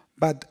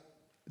 But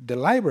the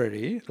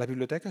library, la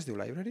biblioteca is the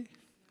library?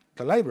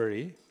 The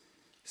library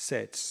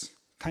sets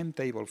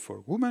timetable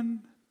for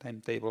women,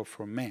 timetable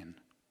for men.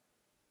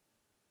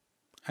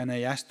 And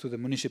I asked to the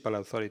municipal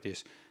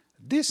authorities,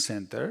 this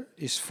center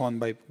is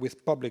funded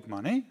with public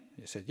money?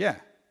 They said, yeah.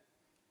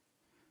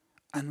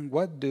 And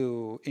what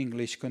do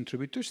English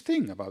contributors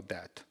think about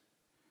that?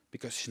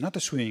 Because it's not a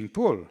swimming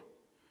pool.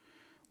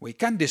 We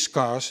can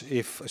discuss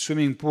if a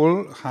swimming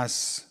pool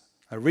has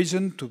a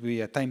reason to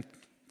be a time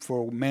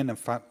for men and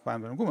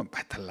women,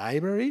 but a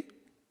library?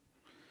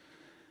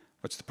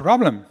 What's the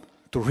problem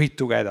to read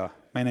together,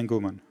 men and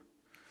women?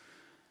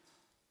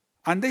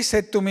 And they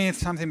said to me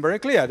something very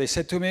clear. They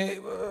said to me,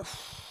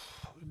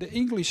 the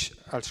English,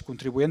 als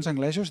contribuents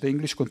anglesos, the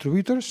English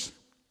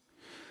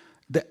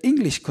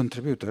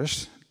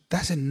contributors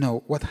doesn't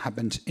know what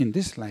happens in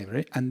this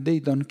library, and they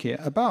don't care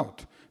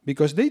about,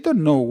 because they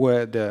don't know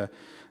where the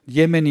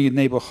Yemeni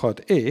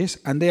neighborhood is,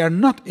 and they are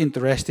not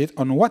interested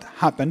on what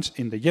happens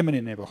in the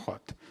Yemeni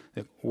neighborhood.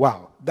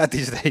 Wow, that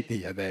is the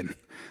idea then.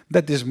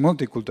 That is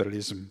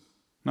multiculturalism,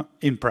 no?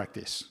 In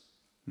practice.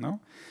 No?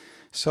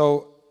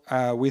 So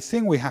we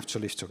think we have to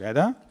live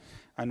together,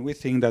 and we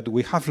think that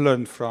we have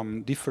learned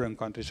from different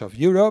countries of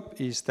Europe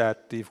is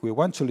that if we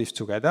want to live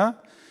together,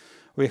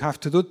 we have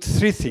to do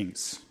 3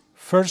 things.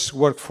 First,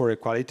 work for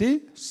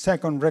equality.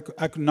 Second,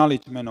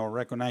 acknowledgement or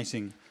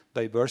recognizing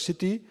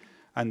diversity,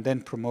 and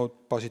then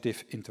promote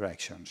positive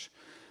interactions.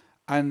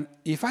 And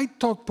if I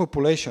talk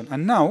population,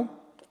 and now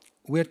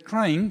we're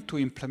trying to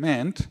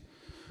implement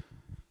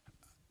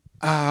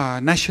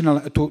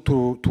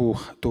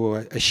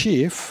to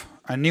achieve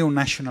a new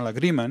national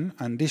agreement,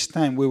 and this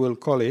time we will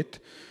call it,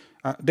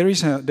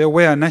 there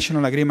were a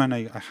national agreement,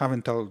 I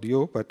haven't told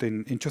you, but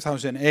in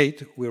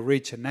 2008 we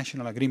reached a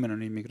national agreement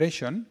on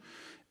immigration.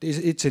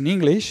 It's in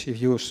English.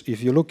 If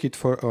you look it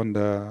on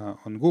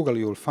Google,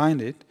 you will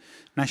find it.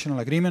 National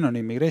Agreement on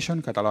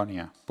Immigration,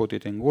 Catalonia. Put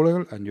it in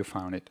Google and you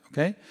found it.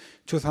 Okay,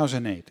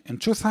 2008. In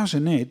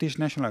 2008, this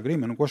national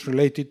agreement was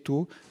related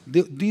to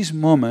this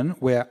moment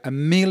where 1.5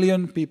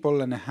 million people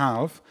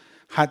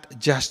had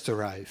just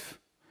arrived,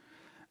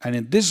 and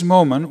in this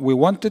moment, we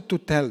wanted to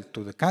tell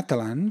to the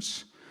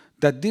Catalans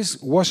that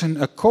this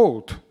wasn't a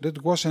code.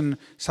 That wasn't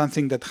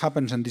something that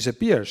happens and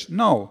disappears.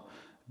 No,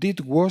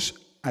 it was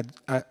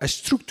a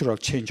structural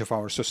change of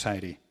our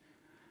society.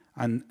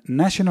 And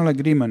national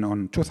agreement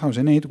on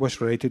 2008 was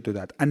related to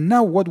that. And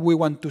now what we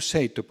want to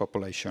say to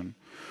population?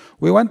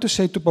 We want to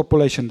say to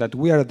population that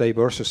we are a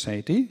diverse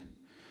society,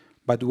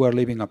 but we are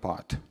living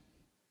apart.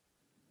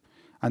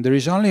 And there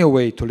is only a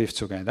way to live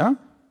together,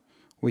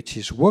 which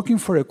is working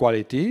for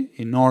equality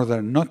in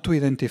order not to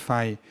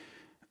identify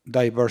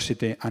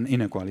diversity and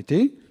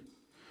inequality.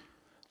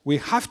 We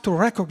have to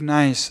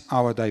recognize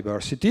our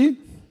diversity,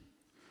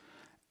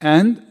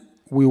 and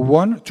we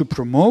want to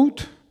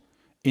promote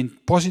in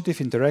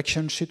positive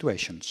interaction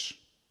situations.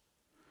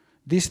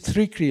 These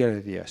 3 clear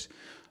ideas.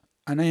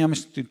 And I am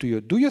asking to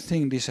you, do you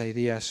think these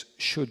ideas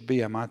should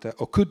be a matter,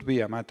 or could be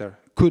a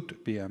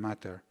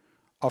matter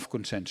of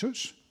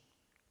consensus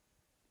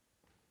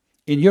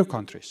in your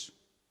countries?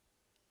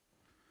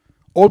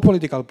 All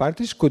political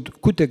parties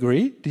could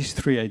agree these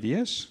 3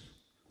 ideas?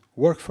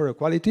 Work for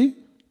equality?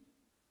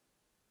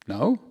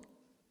 No?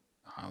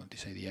 Oh,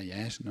 this idea,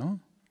 yes, no?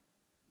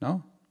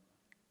 No?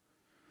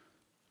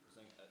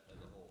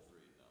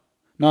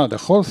 No, the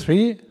whole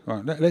 3,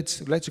 well,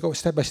 let's go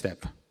step by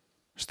step.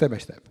 Step by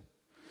step.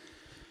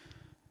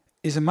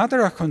 Is a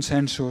matter of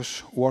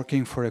consensus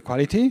working for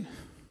equality?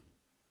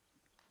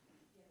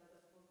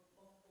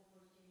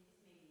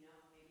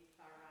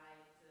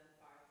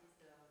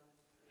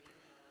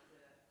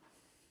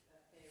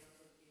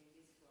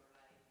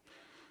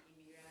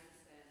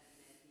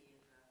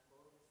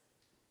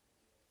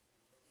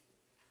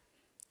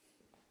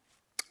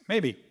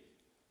 Maybe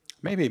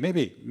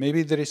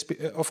there is,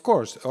 of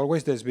course,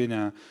 always there's been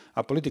a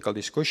political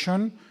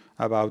discussion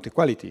about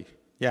equality,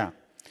 yeah.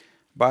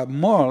 But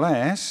more or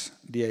less,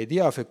 the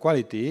idea of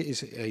equality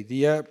is a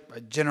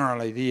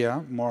general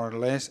idea, more or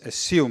less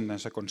assumed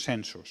as a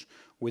consensus,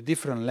 with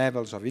different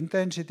levels of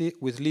intensity,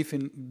 with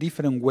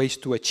different ways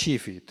to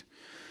achieve it.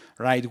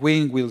 Right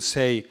wing will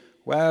say,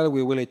 well,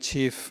 we will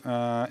achieve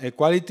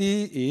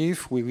equality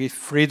if we give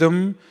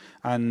freedom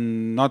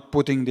and not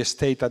putting the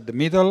state at the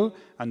middle,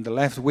 and the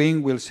left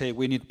wing will say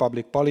we need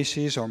public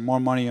policies or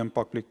more money on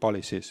public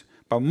policies.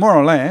 But more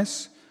or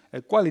less,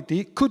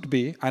 equality could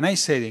be, and I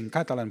say it in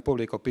Catalan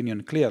public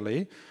opinion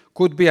clearly,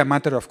 could be a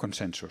matter of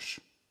consensus,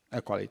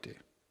 equality.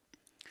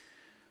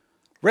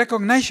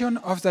 Recognition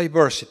of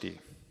diversity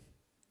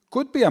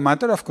could be a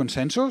matter of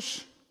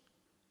consensus.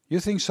 You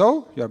think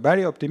so? You're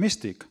very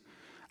optimistic.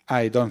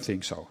 I don't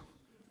think so,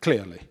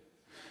 clearly.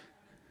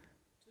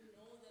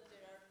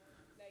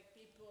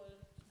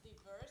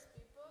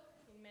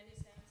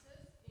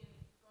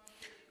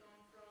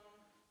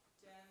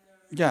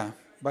 Yeah,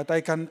 but I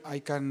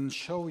can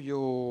show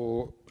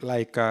you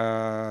like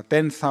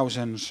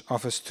 10,000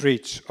 of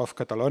streets of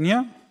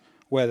Catalonia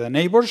where the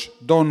neighbors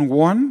don't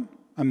want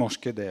a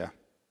mosque there.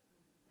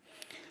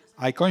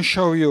 I can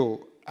show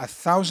you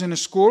 1,000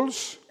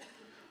 schools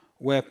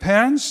where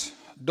parents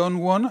don't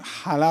want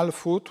halal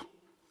food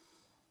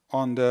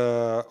on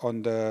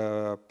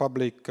the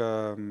public.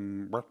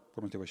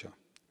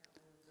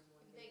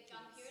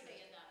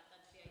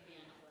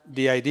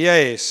 The idea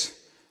is,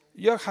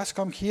 you has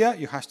come here,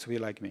 you have to be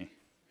like me.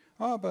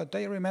 Oh, but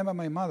they remember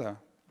my mother.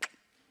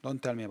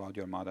 Don't tell me about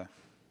your mother.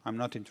 I'm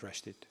not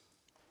interested.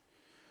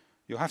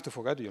 You have to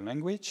forget your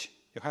language.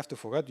 You have to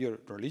forget your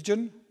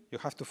religion. You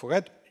have to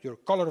forget your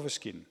color of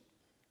skin.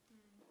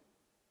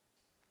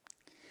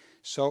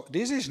 So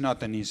this is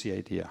not an easy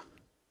idea.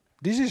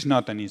 This is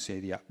not an easy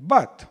idea.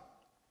 But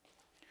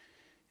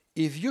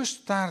if you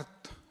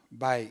start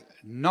by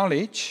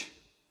knowledge,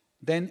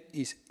 then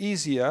it's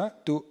easier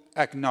to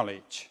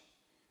acknowledge.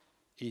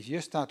 If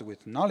you start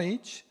with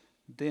knowledge,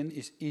 then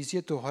it's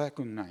easier to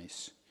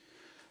recognize.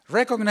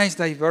 Recognize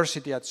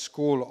diversity at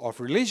school of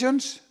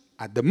religions,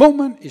 at the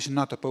moment, is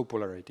not a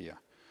popular idea.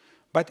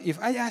 But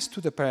if I ask to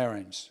the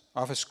parents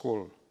of a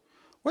school,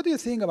 what do you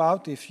think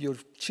about if your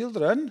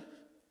children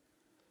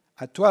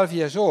at 12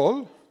 years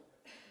old,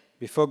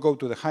 before go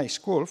to the high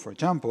school, for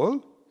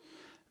example,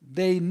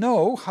 they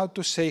know how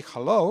to say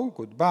hello,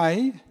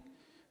 goodbye,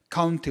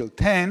 count till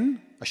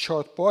 10, a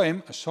short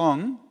poem, a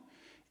song,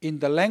 in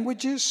the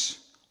languages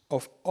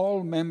of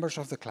all members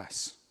of the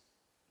class.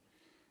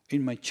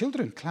 In my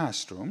children's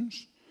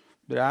classrooms,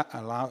 there are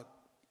allowed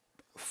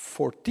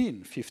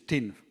 14,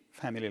 15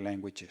 family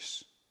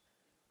languages.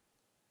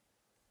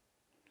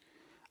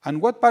 And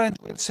what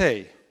parents will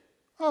say?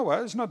 Oh,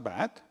 well, it's not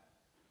bad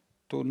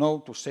to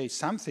know to say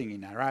something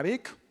in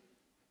Arabic,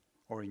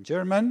 or in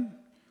German,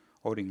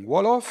 or in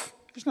Wolof.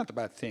 It's not a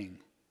bad thing.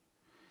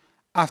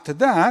 After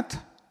that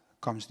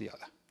comes the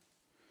other.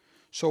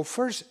 So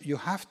first you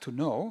have to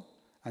know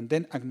and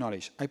then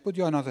acknowledge. I put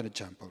you another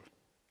example.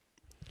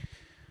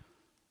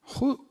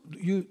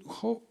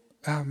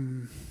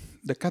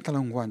 The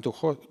Catalan one,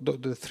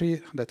 the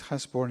three that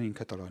has born in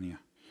Catalonia.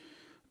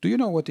 Do you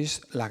know what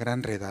is la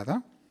gran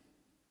redada?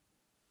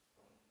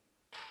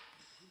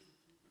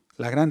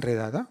 La gran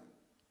redada?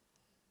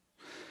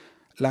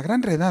 La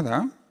gran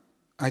redada,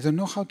 I don't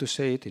know how to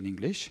say it in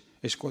English.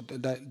 It's called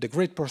the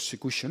Great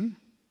Persecution.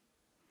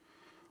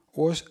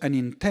 Was an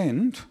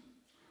intent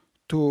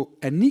to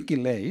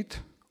annihilate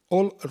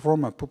all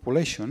Roma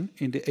population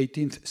in the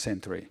 18th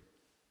century.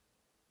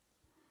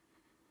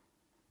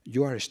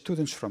 You are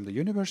students from the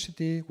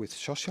university with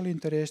social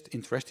interest,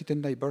 interested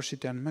in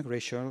diversity and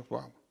migration,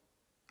 wow,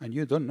 and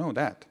you don't know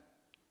that.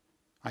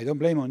 I don't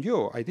blame on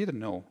you, I didn't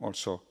know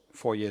also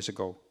 4 years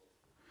ago.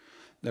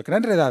 The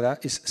Gran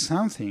Redada is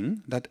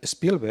something that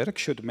Spielberg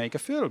should make a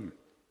film,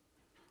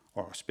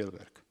 or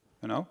Spielberg,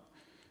 you know,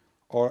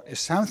 or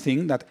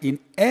something that in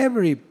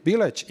every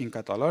village in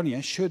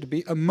Catalonia should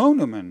be a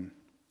monument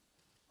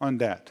on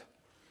that.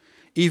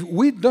 If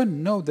we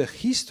don't know the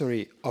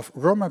history of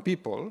Roma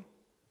people,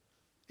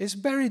 it's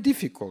very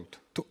difficult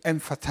to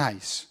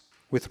empathize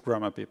with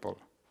Roma people.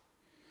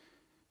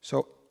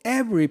 So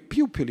every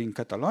pupil in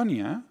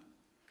Catalonia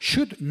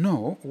should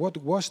know what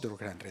was the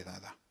Gran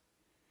Redada.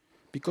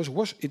 Because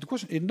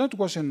it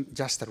wasn't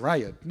just a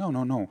riot,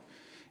 no.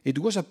 It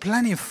was a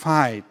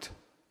planified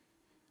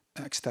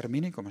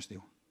extermini, ¿cómo es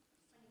diu?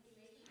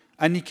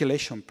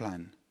 Annihilation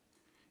plan.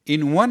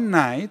 In one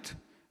night,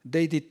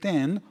 they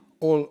detained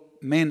all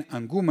men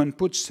and women,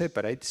 put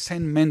separate,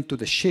 sent men to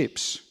the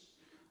ships.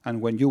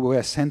 And when you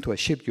were sent to a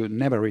ship, you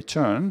never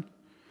return.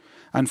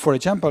 And for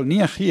example,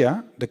 near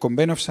here, the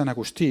convent of San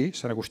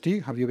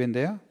Agustí, have you been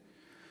there?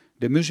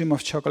 The Museum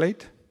of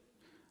Chocolate,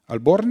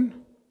 Alborn,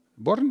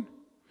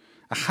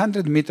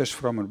 100 meters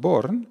from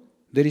Alborn,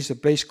 there is a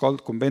place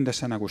called Convent de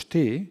San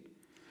Agustí,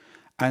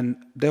 and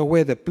there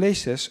were the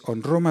places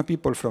on Roma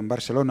people from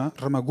Barcelona,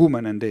 Roma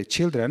women and their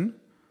children,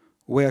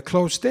 were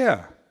closed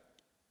there.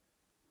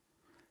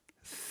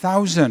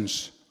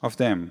 thousands of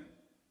them,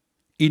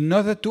 in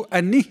order to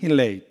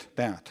annihilate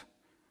that.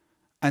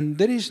 And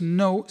there is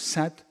no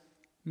sad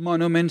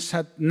monument,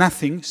 sad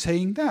nothing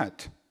saying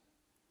that.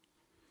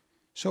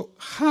 So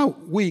how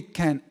we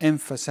can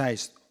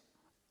emphasize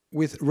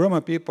with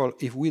Roma people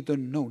if we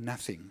don't know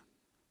nothing?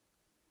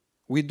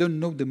 We don't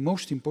know the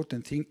most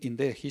important thing in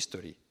their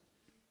history.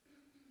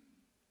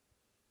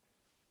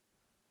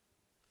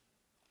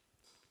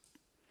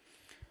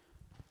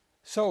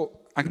 So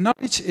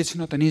acknowledge it's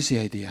not an easy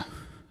idea,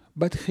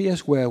 but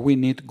here's where we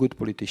need good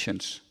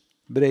politicians,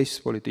 brave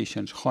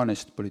politicians,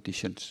 honest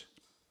politicians.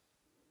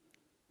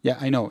 Yeah,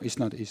 I know it's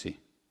not easy,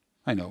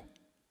 I know,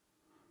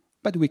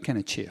 but we can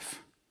achieve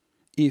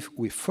if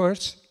we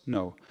first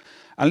know.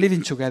 And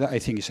living together, I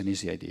think, is an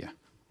easy idea,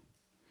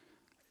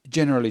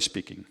 generally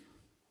speaking.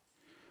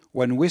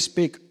 When we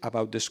speak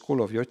about the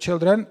school of your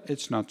children,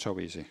 it's not so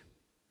easy.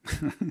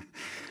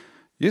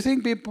 You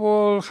think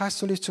people have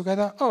to live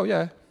together? Oh,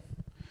 yeah.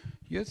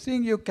 You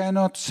think you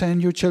cannot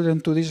send your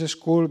children to this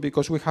school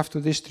because we have to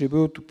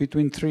distribute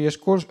between 3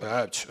 schools?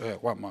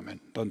 One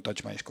moment, don't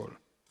touch my school.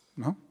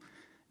 No?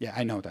 Yeah,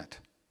 I know that.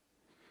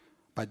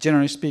 But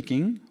generally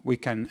speaking, we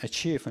can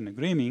achieve an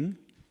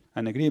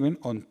agreement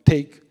on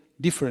take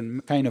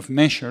different kind of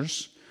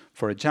measures.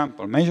 For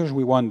example, measures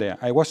we want there.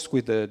 I was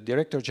with the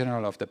Director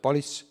General of the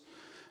Police,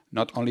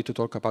 not only to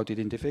talk about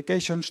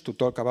identifications, to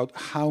talk about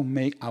how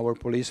make our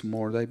police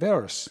more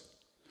diverse.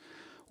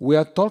 We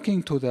are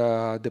talking to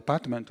the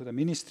department, to the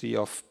Ministry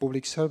of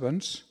Public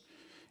Servants,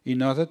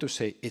 in order to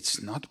say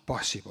it's not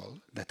possible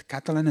that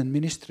Catalan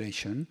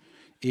administration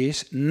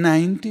is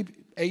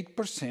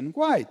 98%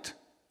 white.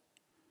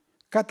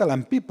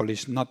 Catalan people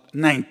is not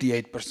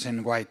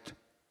 98% white,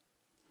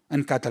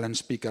 and Catalan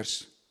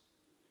speakers.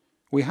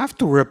 We have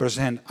to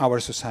represent our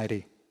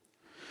society.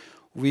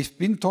 We've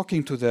been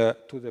talking to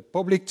the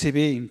public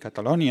TV in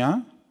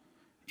Catalonia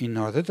in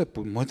order to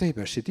put more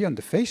diversity on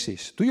the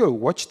faces. Do you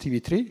watch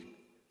TV3?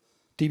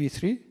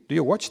 TV3? Do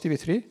you watch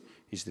TV3?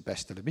 It's the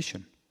best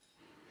television.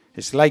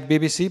 It's like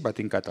BBC, but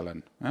in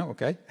Catalan.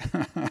 Okay?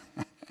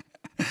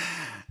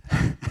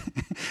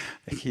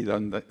 He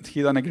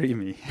don't agree with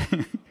me.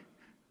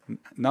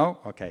 No?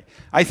 Okay.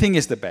 I think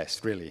it's the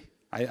best, really.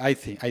 I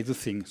do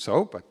think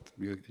so, but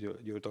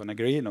you don't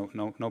agree,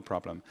 no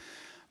problem.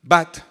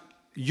 But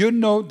you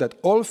know that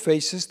all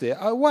faces there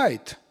are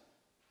white.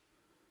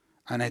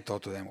 And I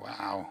thought to them,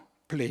 wow,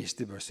 please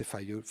diversify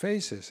your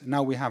faces.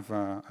 Now we have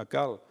a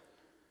girl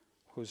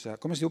who's,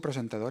 com es diu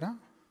presentadora?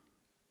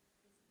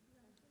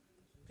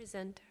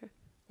 Presenter.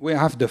 We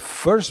have the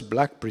first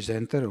black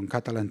presenter on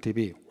Catalan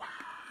TV. Wow.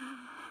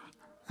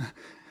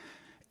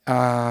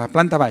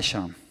 Planta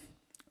Baixa.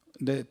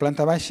 The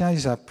Planta Baixa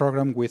is a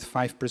program with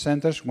 5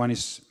 presenters. One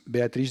is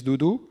Beatriz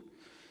Dudu.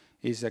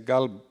 Is a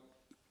girl,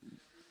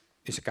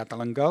 is a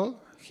Catalan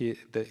girl.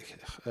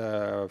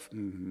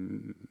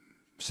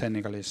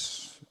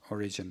 Senegalese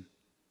origin.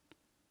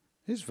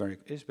 It's very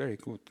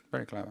good,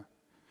 very clever.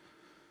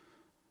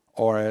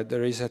 Or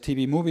there is a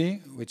TV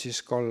movie which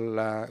is called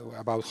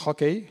about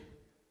hockey.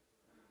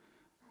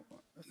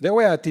 There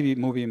were a TV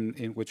movie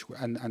in which,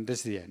 and this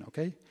is the end,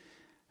 okay?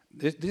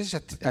 This is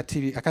a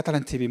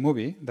Catalan TV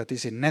movie that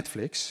is in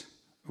Netflix,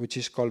 which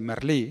is called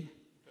Merlí.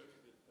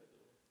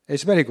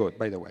 It's very good,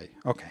 by the way.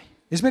 Okay,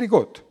 it's very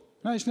good.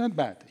 No, it's not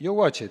bad. You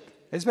watch it.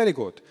 It's very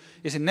good.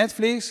 It's in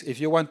Netflix. If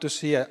you want to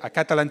see a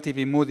Catalan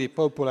TV movie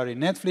popular in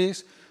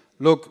Netflix,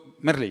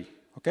 look Merlí.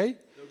 Okay?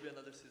 There will be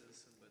another season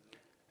soon, by the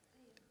way.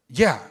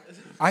 Yeah,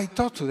 I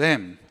talked to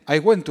them. I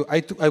went to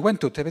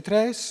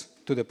TV3,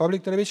 to the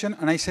public television,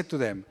 and I said to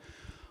them,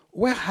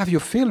 "Where have you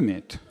filmed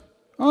it?"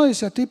 "Oh,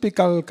 it's a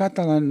typical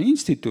Catalan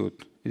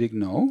institute." I said,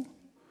 "No,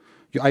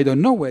 I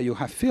don't know where you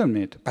have filmed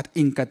it, but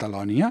in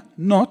Catalonia,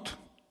 not.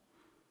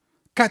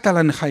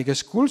 Catalan high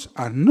schools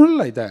are not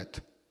like that.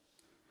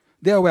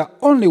 There were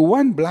only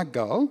one black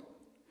girl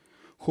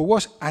who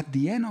was at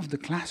the end of the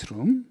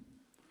classroom.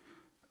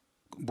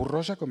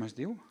 Borrosa, com es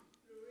diu?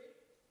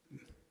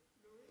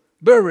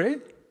 Bury.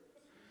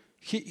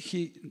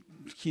 He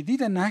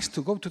didn't ask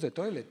to go to the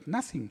toilet,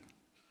 nothing.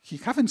 He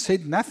haven't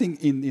said nothing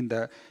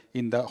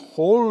in the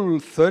whole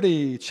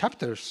 30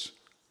 chapters.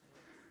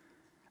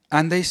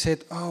 And they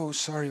said, "Oh,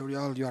 sorry,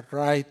 Oriol, you are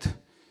right.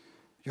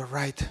 You're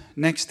right.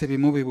 Next TV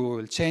movie we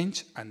will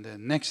change." And the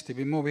next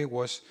TV movie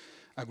was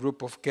a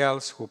group of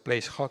girls who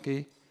plays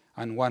hockey,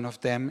 and one of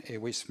them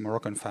was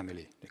Moroccan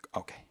family. Like,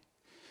 okay.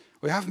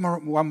 We have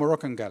one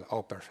Moroccan girl.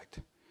 Oh,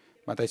 perfect.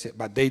 But I said,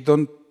 "But they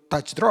don't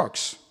touch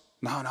drugs."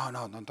 No,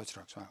 don't touch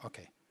drugs.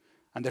 Okay.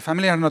 And their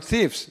family are not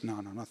thieves.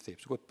 No, not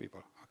thieves. Good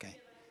people. Okay.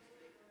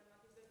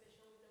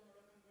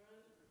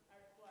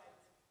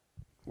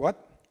 What?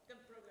 The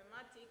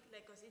problematic,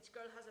 like, because each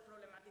girl has a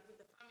problematic with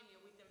the family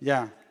or with themselves.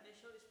 Yeah. And they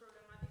show this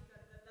problematic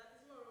that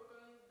is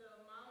Moroccan, the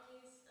mom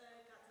is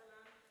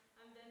Catalan,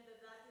 and then the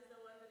dad is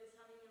the one that is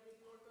having a bit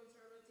more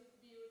conservative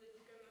view that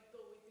you cannot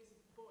go with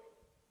this boy.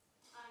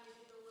 And if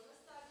you don't want to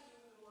study,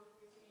 you will work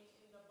with me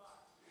in the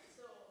bar.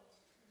 So,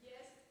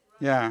 yes,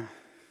 right. Yeah.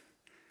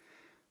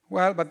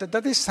 Well, but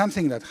that is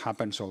something that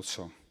happens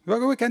also.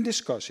 Well, we can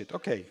discuss it.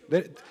 Okay.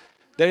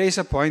 There is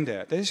a point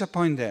there. There is a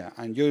point there,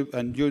 and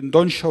you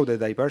don't show the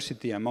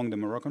diversity among the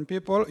Moroccan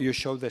people. You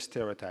show the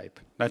stereotype.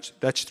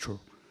 That's true.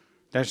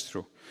 That's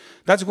true.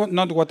 That's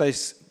not what I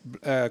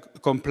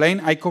complain.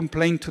 I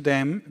complain to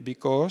them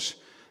because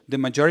the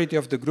majority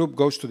of the group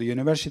goes to the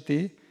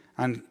university,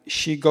 and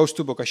she goes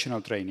to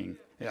vocational training.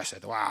 And I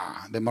said,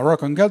 "Wow, the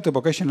Moroccan girl to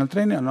vocational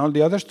training, and all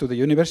the others to the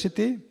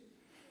university."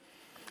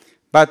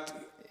 But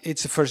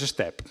it's a first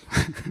step.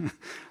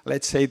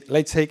 let's say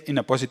it in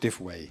a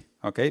positive way.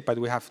 Okay, but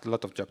we have a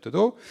lot of job to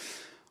do.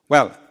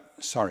 Well,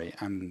 sorry,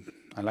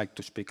 I like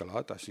to speak a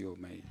lot, as you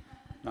may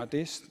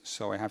notice,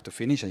 so I have to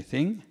finish, I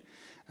think.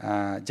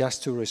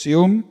 Just to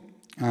resume,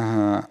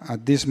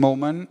 at this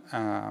moment,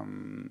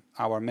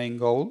 our main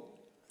goal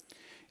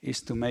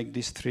is to make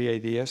these 3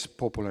 ideas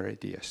popular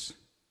ideas.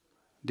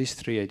 These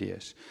 3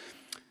 ideas.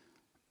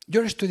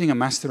 You're studying a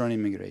master on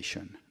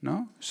immigration,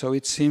 no? So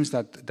it seems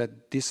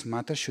that this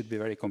matter should be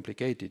very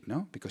complicated,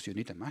 no? Because you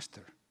need a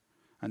master.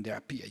 And there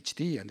are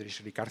PhD, and there is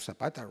Ricard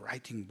Zapata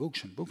writing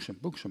books and books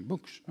and books and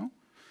books, no?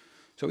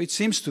 So it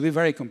seems to be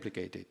very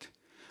complicated.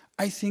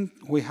 I think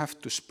we have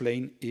to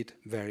explain it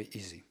very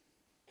easy.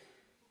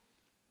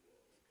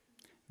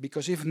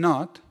 Because if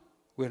not,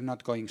 we're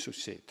not going to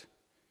succeed.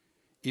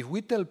 If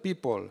we tell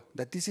people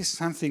that this is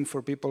something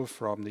for people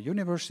from the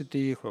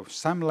university, from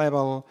some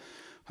level,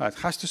 that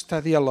has to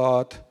study a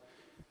lot,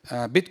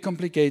 a bit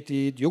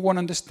complicated, you won't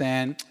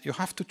understand, you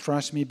have to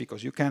trust me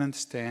because you can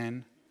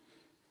understand,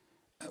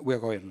 we're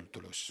going to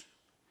lose.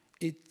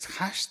 It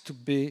has to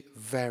be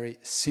very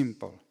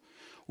simple.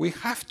 We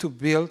have to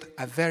build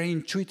a very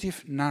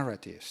intuitive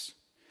narratives.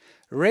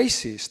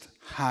 Racist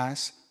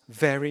has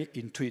very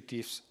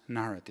intuitive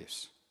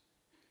narratives.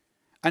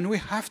 And we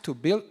have to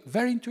build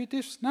very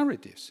intuitive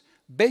narratives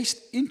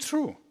based in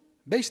truth,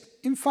 based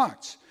in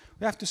facts.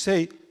 We have to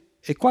say,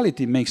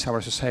 equality makes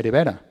our society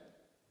better,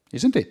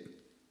 isn't it?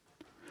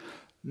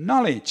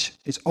 Knowledge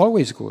is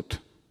always good.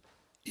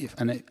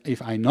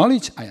 If I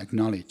knowledge, I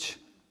acknowledge.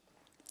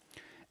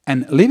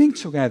 And living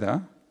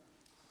together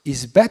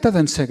is better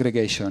than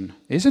segregation,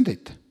 isn't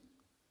it?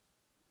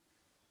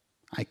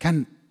 I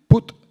can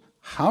put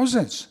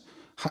hundreds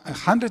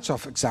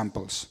of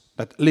examples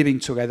that living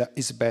together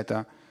is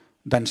better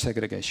than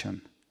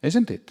segregation,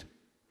 isn't it?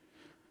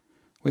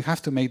 We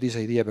have to make this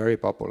idea very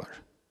popular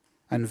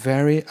and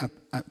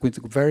with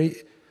very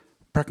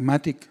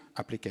pragmatic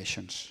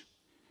applications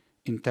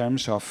in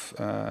terms of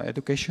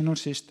educational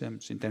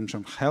systems, in terms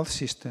of health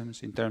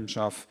systems, in terms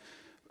of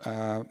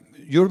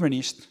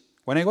urbanist.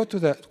 When I go to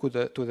the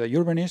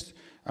urbanist,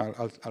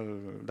 al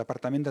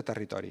Departament de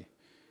Territori.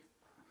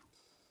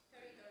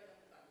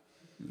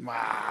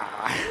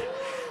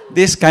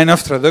 This kind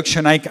of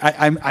traduction,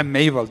 I'm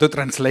able to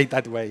translate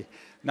that way.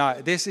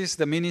 Now, this is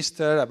the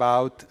minister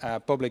about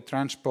public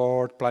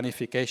transport,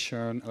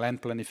 planification,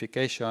 land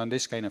planification,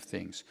 these kind of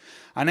things.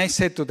 And I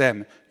said to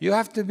them, you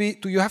have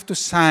to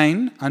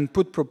sign and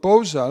put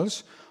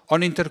proposals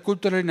on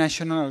intercultural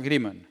national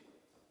agreement.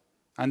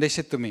 And they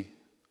said to me,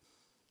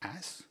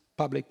 as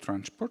public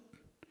transport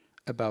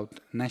about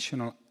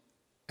national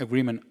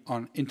agreement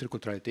on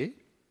interculturality,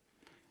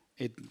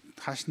 it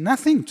has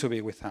nothing to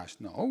do with us.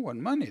 No,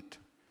 1 minute.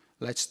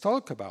 Let's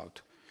talk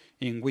about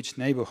in which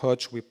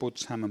neighborhoods we put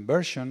some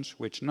inversions,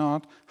 which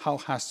not, how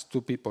has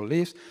 2 people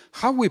live,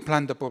 how we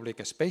plan the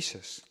public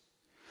spaces.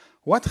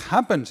 What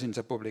happens in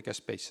the public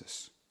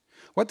spaces?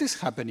 What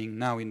is happening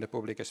now in the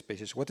public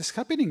spaces? What is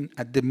happening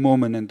at the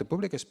moment in the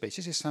public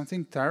spaces is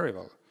something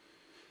terrible.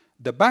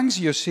 The banks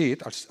you see,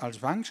 els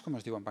bancs, com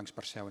es diuen bancs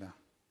per seure?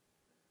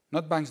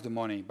 Not banks the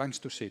money, banks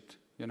to sit,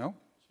 you know?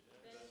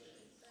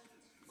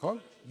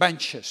 Called?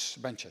 Benches.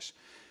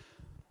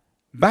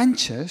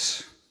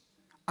 Benches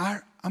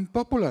are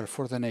unpopular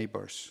for the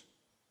neighbors.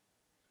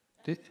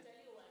 But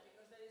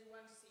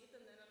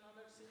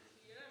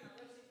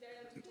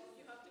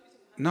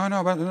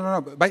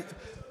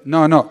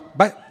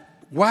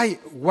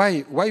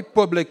why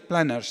public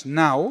planners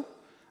now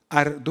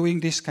are doing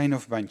this kind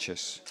of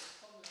benches?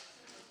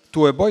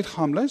 To avoid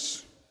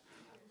homeless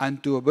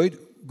and to avoid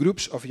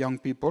groups of young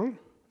people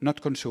not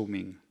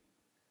consuming.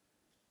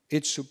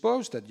 It's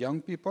supposed that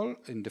young people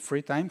in the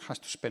free time has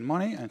to spend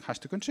money and has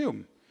to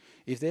consume.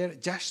 If they're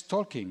just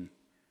talking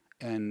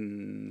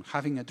and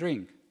having a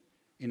drink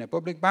in a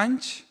public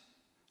bench,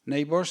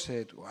 neighbors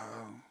said,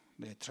 wow,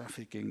 they're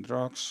trafficking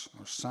drugs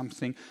or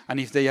something.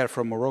 And if they are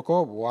from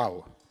Morocco,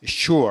 wow,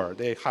 sure,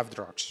 they have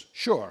drugs,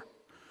 sure.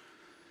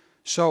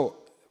 So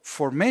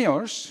for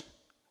mayors,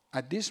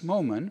 at this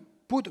moment,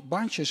 put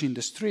benches in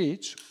the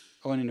streets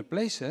or in the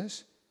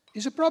places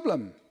is a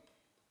problem.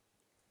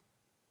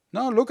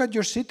 Now look at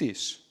your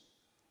cities,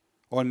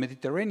 or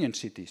Mediterranean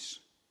cities,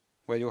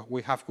 where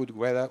we have good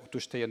weather to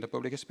stay in the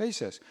public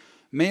spaces.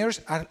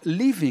 Mayors are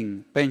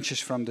leaving benches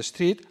from the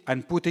street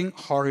and putting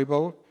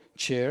horrible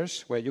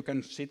chairs where you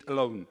can sit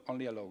alone,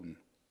 only alone,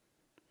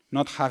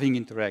 not having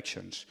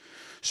interactions.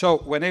 So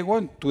when I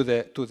went to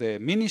the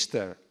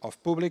Minister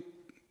of Public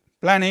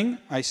Planning,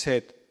 I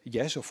said,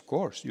 yes, of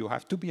course, you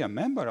have to be a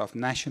member of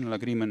National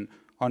Agreement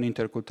on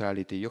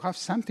Interculturality. You have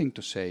something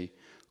to say.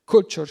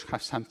 Cultures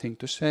have something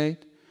to say.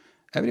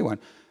 Everyone.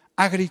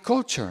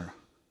 Agriculture.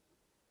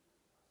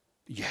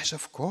 Yes,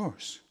 of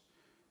course.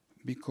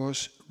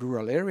 Because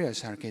rural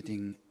areas are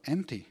getting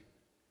empty.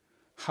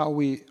 How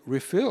we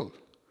refill,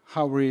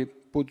 how we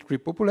put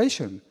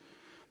repopulation.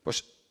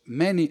 Because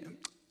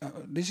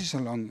this is a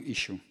long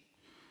issue.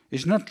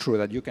 It's not true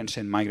that you can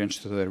send migrants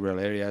to the rural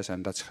areas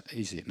and that's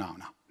easy. No.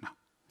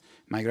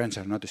 Migrants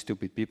are not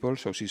stupid people,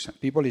 so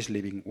people is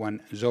leaving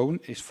one zone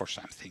is for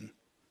something,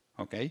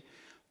 okay?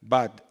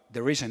 But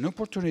there is an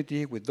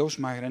opportunity with those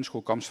migrants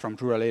who comes from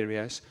rural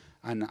areas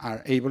and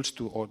are able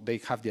to, or they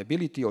have the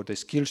ability or the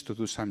skills to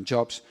do some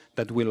jobs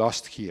that we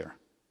lost here,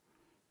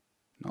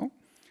 no?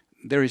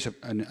 There is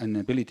an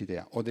ability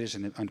there, or there is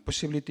a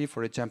possibility,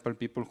 for example,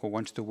 people who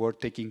want to work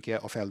taking care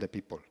of elder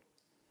people.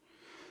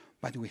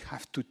 But we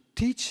have to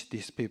teach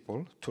these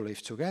people to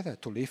live together,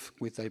 to live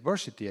with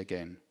diversity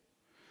again.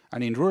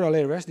 And in rural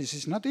areas, this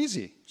is not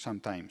easy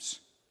sometimes.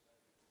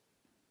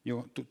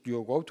 You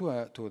go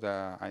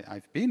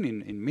I've been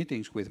in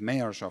meetings with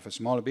mayors of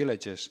small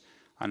villages,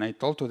 and I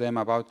told to them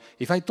about,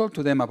 if I talk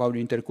to them about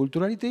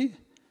interculturality,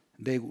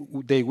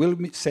 they will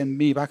send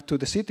me back to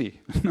the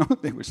city. No?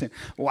 They will say,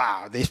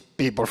 wow, these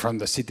people from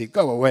the city,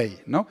 go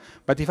away. No?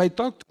 But if I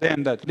talk to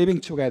them that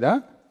living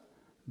together,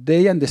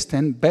 they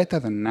understand better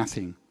than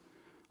nothing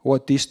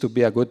what it is to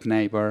be a good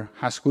neighbor,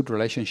 has good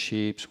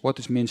relationships, what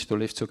it means to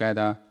live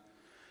together.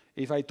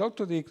 If I talk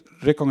to the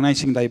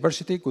recognizing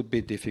diversity, it could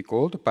be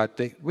difficult, but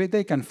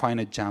they can find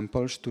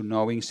examples to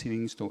knowing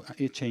things, to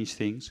change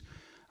things.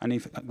 And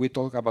if we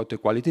talk about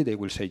equality, they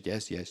will say,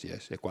 yes,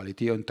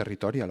 equality on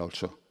territorial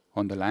also,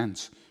 on the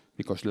lands,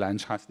 because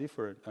lands has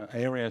different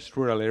areas,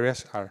 rural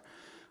areas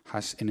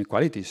has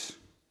inequalities.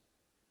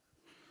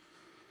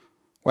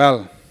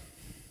 Well,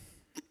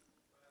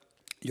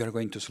 you're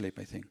going to sleep,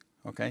 I think,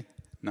 okay?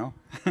 No?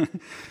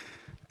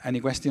 Any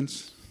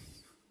questions?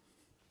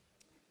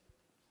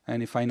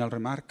 Any final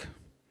remark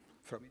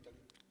from Italy?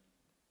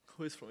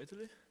 Who is from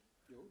Italy?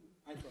 You?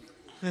 I'm from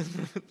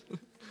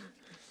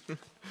Italy.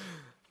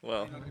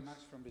 Well, final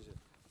remarks from visit.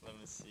 Let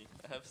me see.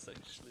 I have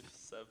actually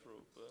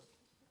several, but...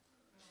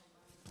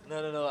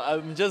 No.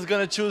 I'm just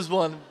going to choose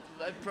one.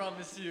 I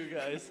promise you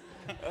guys.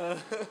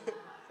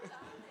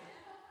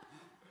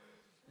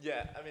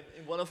 Yeah, I mean,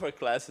 in one of our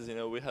classes, you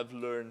know, we have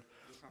learned...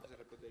 You have a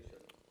reputation.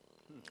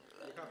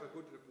 You have a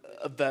good reputation.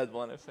 A bad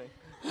one, I think.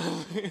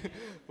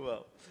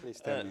 Well,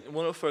 in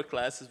one of our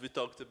classes, we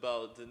talked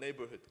about the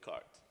neighborhood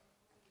card,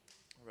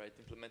 right,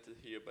 implemented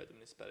here by the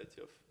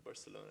municipality of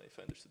Barcelona, if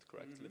I understood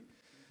correctly.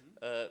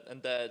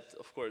 And that,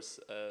 of course,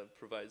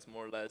 provides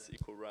more or less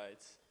equal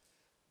rights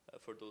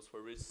for those who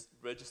are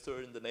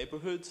registered in the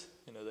neighborhood.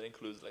 You know, that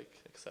includes like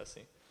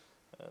accessing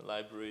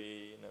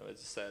library, you know, as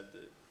you said,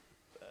 the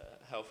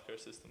healthcare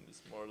system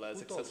is more or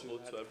less accessible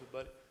to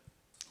everybody.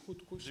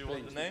 Do you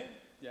want the name?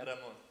 Yeah.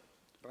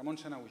 Ramon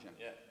Sanaujan.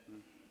 Yeah.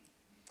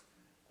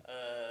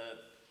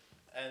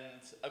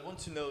 And I want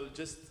to know,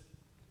 just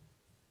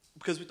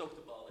because we talked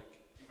about like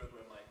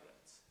irregular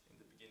migrants in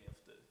the beginning of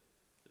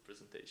the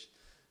presentation,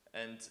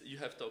 and you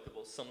have talked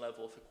about some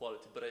level of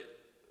equality, but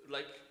I'd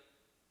like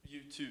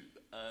you to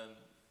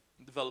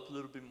develop a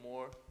little bit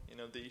more, you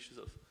know, the issues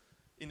of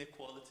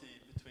inequality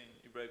between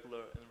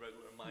irregular and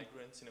regular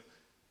migrants, you know,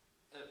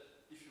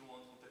 if you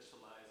want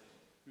contextualizing,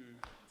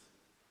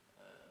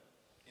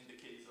 in the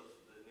case of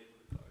the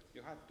neighborhood card.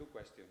 You had two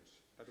questions.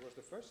 That was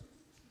the first?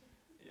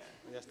 Yeah.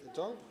 Yes, that's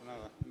all?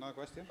 Another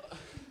question?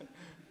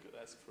 Could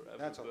ask forever.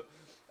 That's all.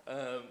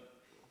 I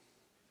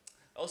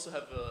also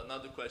have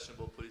another question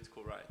about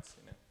political rights,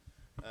 you know.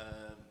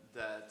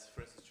 That,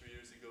 for instance, 2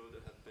 years ago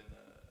there had been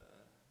a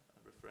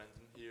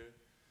referendum here,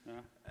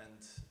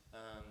 and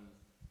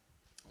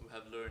we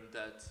have learned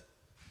that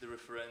the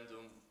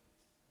referendum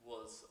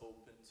was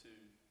open to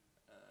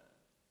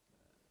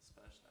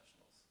Spanish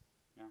nationals.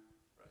 Yeah.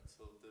 Right.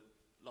 So the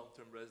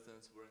long-term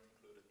residents weren't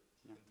included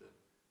in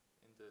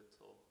the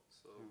toll.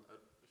 So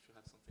if you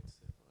have something to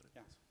say about it.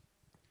 Yeah.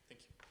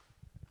 Thank you.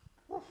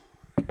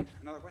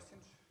 Another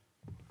questions?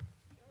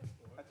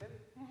 That's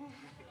it?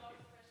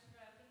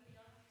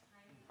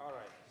 All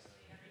right.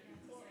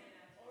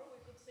 Or we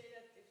could say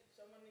that if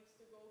someone needs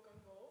to go, can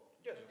go.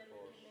 Yes, and then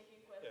of course. we keep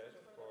making questions Yes,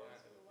 of for the course.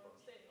 ones who want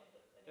to stay. Not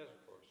that Yes,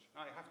 of course.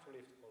 I have to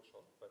leave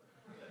also, but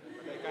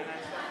I can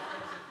answer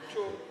 2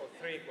 or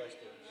 3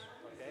 questions.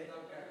 Okay?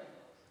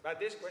 But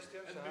these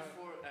questions and are...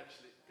 before,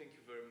 actually, thank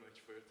you very much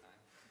for your time.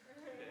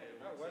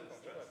 Welcome.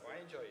 I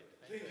enjoy it.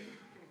 Thank you.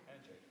 I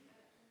enjoy it.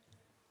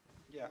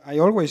 Yeah, I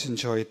always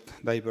enjoyed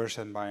diverse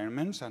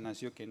environments, and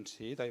as you can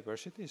see,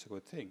 diversity is a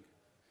good thing.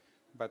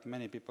 But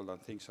many people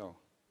don't think so.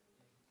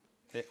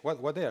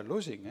 What they are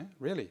losing,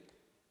 really.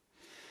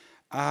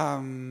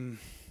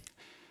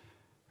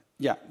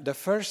 Yeah, the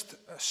first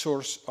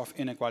source of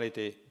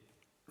inequality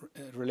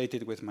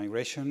related with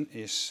migration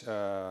is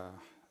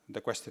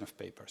the question of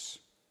papers.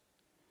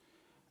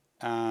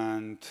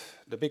 And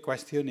the big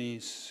question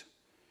is,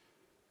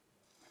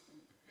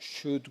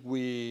 should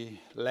we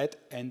let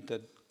enter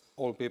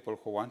all people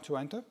who want to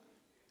enter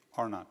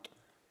or not?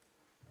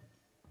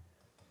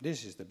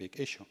 This is the big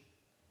issue.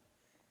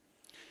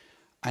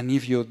 And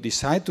if you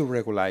decide to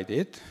regulate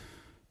it,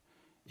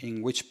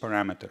 in which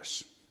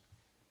parameters?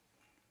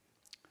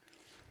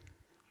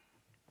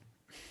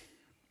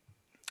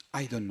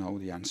 I don't know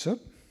the answer.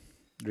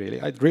 Really,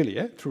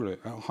 truly,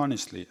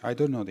 honestly, I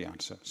don't know the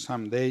answer.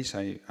 Some days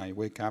I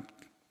wake up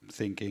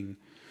thinking,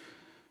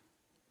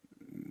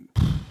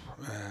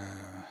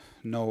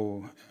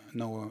 no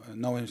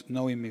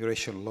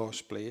immigration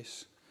laws,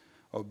 please,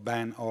 or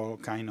ban all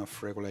kind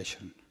of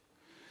regulation.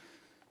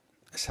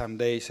 Some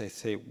days I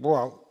say,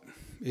 well,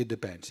 it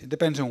depends. It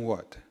depends on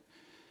what?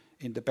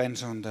 It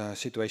depends on the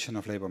situation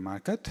of labor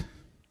market.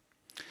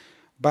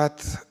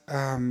 But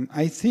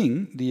I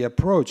think the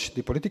approach,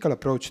 the political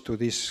approach to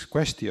this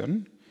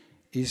question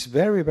is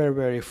very, very,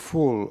 very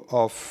full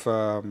of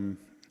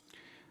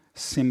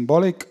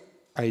symbolic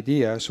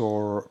ideas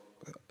or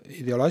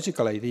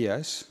ideological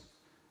ideas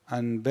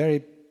and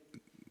very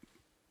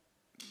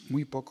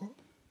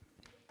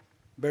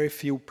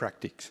few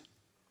practices,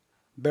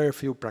 very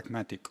few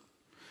pragmatic.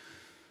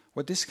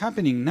 What is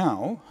happening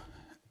now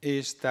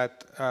is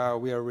that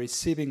we are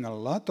receiving a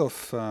lot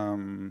of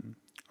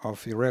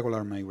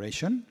irregular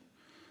migration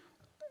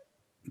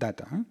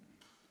data.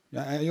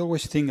 I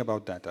always think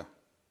about data.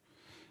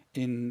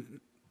 In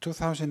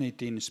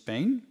 2018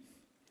 Spain,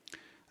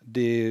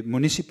 the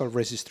municipal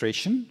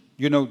registration,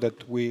 you know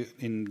that we,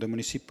 in the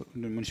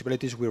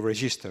municipalities, we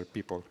register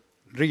people,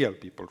 real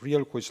people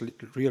who's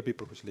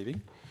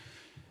living,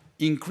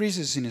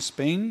 increases in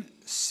Spain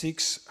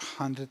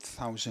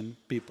 600,000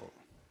 people.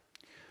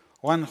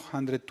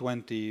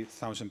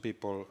 120,000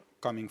 people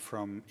coming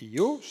from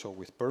EU, so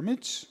with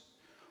permits,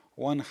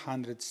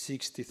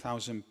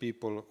 160,000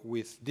 people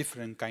with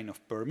different kind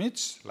of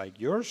permits, like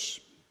yours,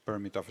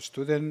 permit of a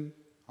student,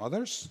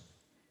 others,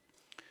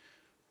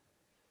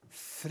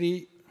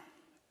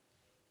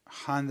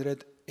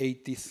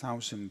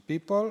 380,000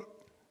 people,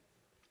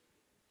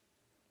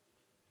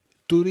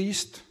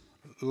 tourists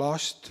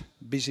lost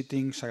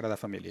visiting Sagrada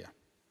Familia.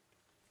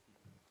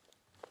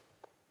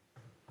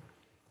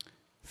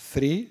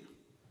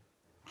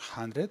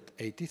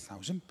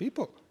 380,000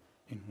 people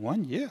in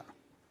 1 year.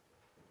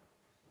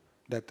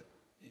 That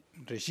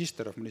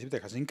register of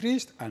municipality has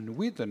increased, and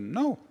we don't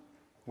know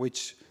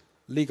which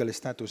legal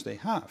status they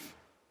have.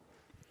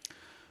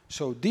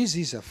 So this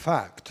is a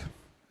fact.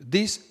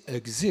 This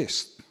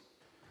exists.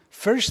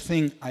 First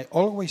thing I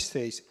always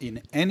say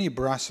in any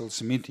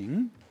Brussels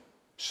meeting,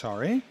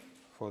 sorry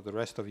for the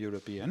rest of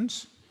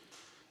Europeans,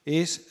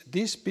 is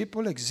these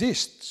people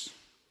exist.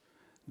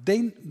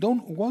 They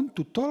don't want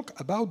to talk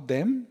about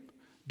them.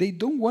 They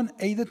don't want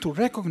either to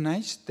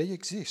recognize they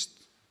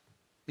exist.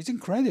 It's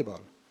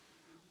incredible.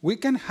 We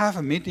can have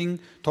a meeting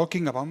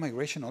talking about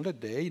migration all the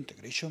day,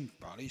 integration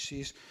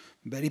policies,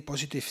 very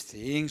positive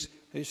things.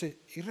 They say,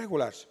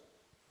 irregulars.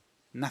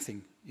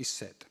 Nothing is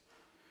said.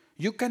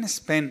 You can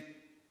spend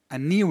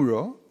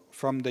 €1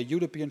 from the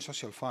European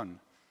Social Fund.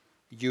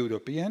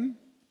 European,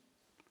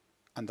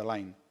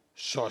 underline,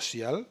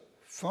 Social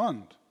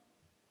Fund.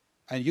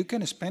 And you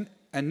can spend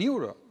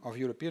 €1 of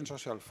European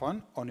Social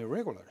Fund on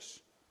irregulars.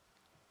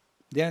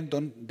 They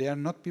are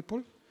not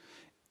people.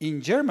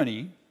 In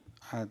Germany,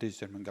 this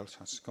German girl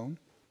has gone.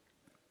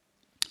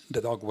 The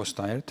dog was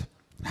tired.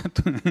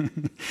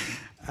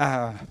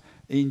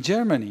 In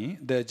Germany,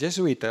 the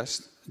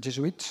Jesuitas, los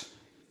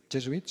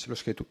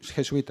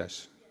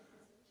Jesuitas,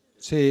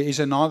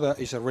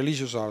 is a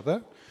religious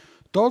order,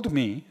 told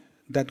me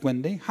that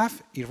when they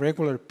have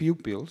irregular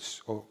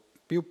pupils or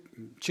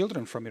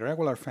children from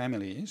irregular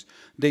families,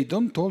 they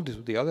don't tell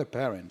the other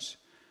parents.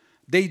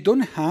 They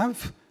don't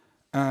have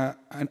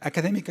an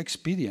academic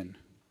expedient.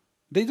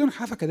 They don't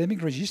have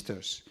academic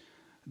registers.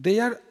 They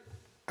are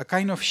a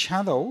kind of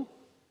shadow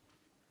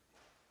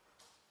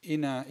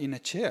in a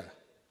chair.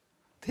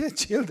 They are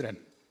children.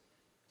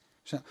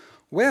 So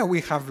where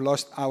we have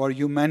lost our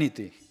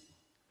humanity,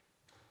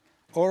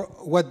 or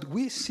what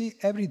we see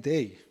every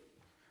day,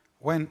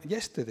 when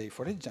yesterday,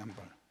 for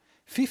example,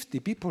 50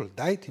 people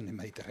died in the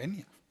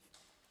Mediterranean.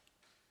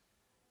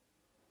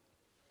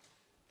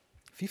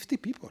 50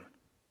 people.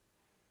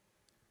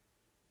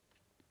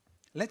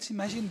 Let's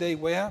imagine they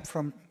were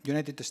from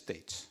United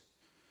States,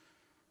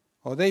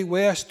 or they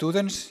were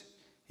students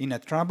in a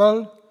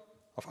trouble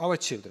of our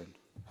children,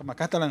 from a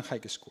Catalan high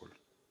school.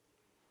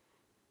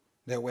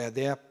 There were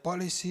their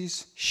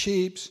policies,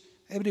 ships,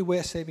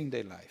 everywhere saving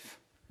their life.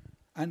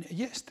 And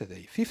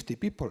yesterday, 50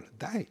 people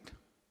died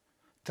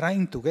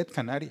trying to get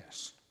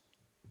Canarias.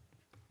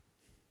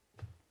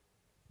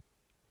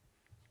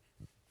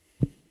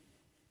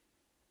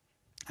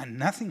 And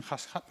nothing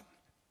has happened.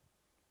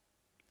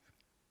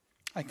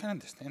 I can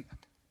understand that.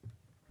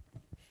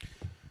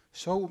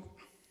 So,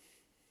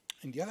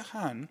 on the other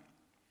hand,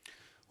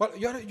 well,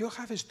 you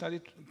have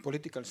studied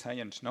political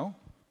science, no?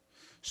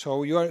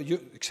 So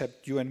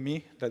except you and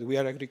me, that we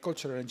are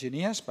agricultural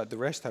engineers, but the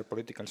rest are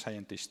political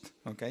scientists,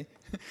 okay?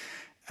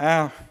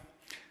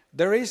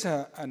 There is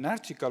an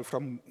article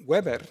from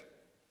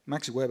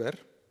Max Weber,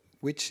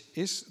 which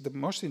is the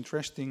most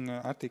interesting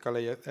article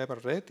I ever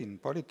read in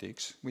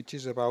politics, which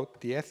is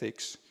about the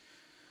ethics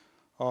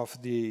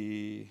of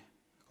the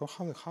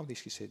how did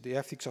he say? The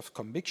ethics of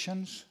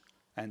convictions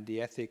and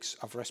the ethics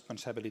of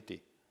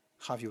responsibility.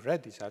 Have you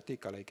read this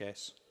article, I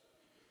guess?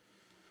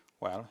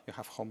 Well, you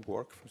have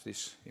homework for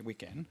this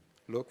weekend.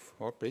 Look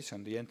for, please,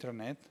 on the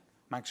internet,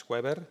 Max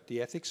Weber,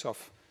 the ethics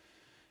of...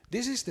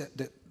 This is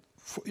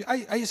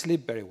I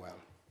sleep very well,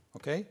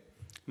 okay?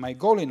 My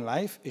goal in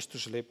life is to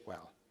sleep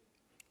well,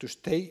 to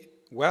stay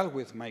well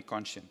with my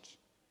conscience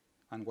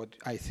and what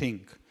I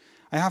think.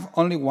 I have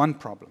only one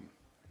problem,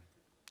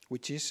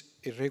 which is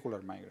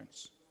irregular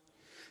migrants.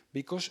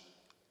 Because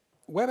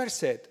Weber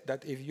said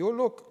that if you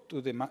look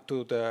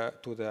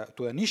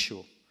to an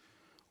issue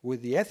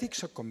with the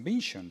ethics of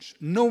convictions,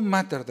 no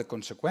matter the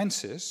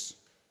consequences,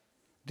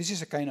 this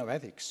is a kind of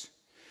ethics.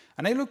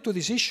 And I look to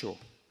this issue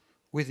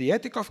with the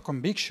ethic of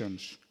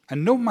convictions,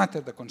 and no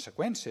matter the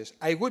consequences,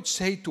 I would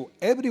say to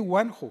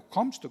everyone who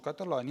comes to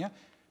Catalonia,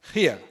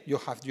 here, you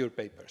have your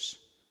papers.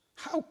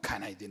 How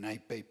can I deny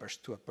papers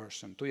to a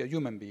person, to a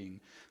human being?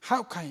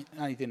 How can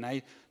I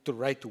deny the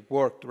right to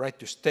work, the right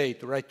to stay,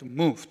 the right to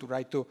move, the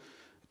right to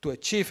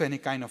achieve any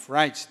kind of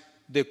rights,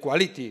 the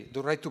equality,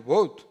 the right to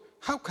vote?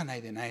 How can I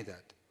deny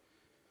that?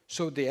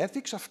 So the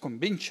ethics of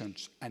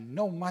convictions, and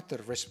no matter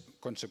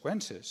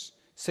consequences,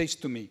 says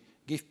to me,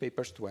 give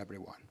papers to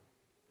everyone.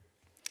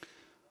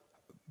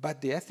 But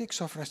the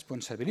ethics of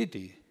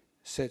responsibility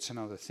says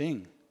another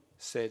thing,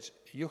 says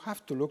you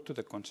have to look to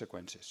the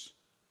consequences.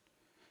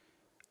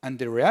 And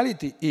the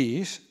reality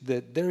is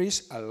that there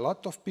is a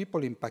lot of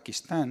people in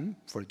Pakistan,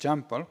 for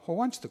example, who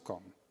wants to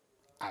come.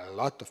 A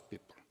lot of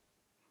people.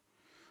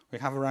 We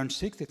have around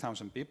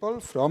 60,000 people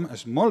from a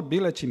small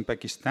village in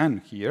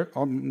Pakistan here.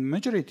 The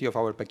majority of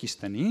our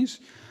Pakistanis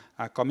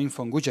are coming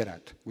from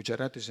Gujarat.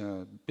 Gujarat is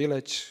a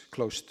village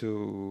close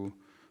to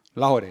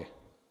Lahore.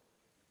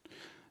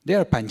 They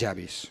are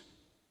Punjabis.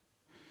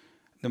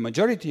 The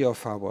majority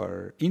of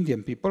our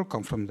Indian people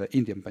come from the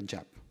Indian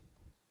Punjab.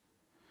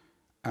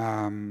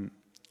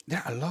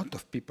 There are a lot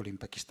of people in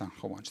Pakistan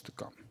who wants to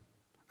come.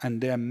 And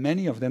there are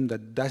many of them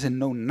that doesn't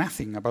know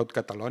nothing about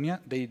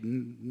Catalonia. They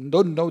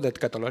don't know that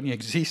Catalonia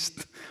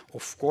exists.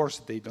 Of course,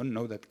 they don't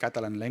know that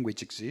Catalan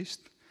language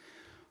exists.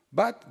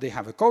 But they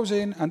have a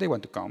cousin and they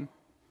want to come.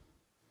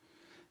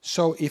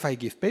 So if I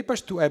give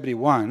papers to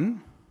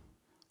everyone,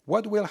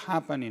 what will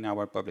happen in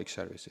our public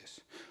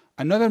services?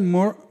 Another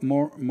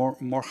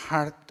more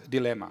hard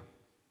dilemma.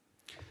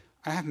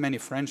 I have many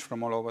friends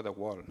from all over the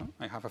world. No?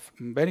 I have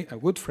a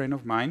good friend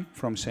of mine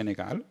from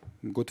Senegal,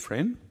 good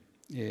friend,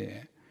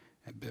 a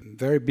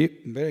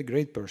very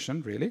great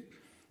person, really.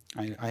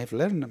 I have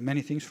learned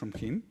many things from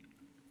him.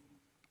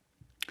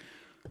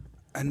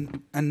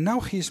 And now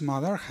his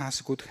mother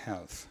has good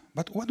health.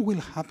 But what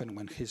will happen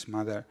when his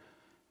mother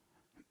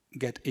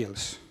gets ill?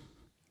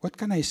 What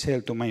can I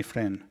say to my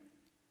friend?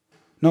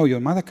 No, your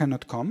mother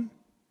cannot come.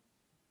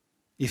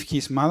 If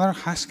his mother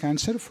has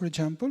cancer, for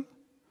example,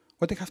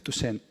 what I have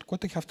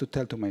to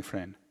tell to my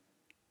friend?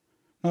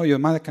 No, your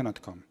mother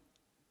cannot come.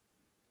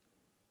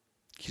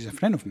 He's a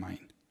friend of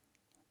mine,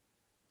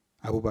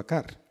 Abu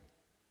Bakr.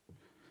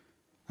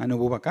 And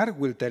Abu Bakr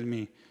will tell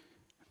me,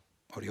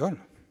 Oriol,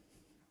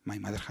 my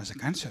mother has a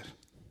cancer.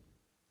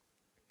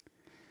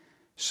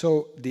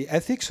 So the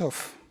ethics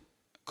of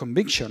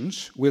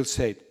convictions will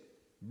say,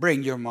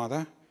 bring your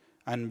mother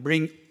and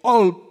bring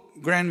all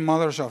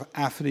grandmothers of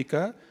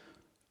Africa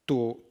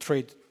to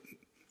treat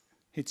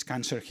its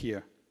cancer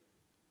here.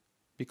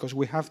 Because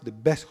we have the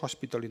best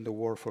hospital in the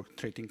world for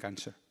treating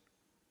cancer,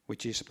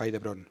 which is Vall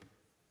d'Hebron.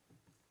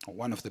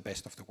 One of the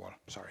best of the world,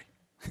 sorry.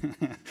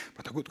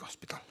 But a good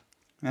hospital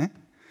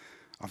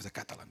of the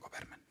Catalan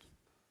government.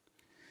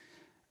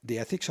 The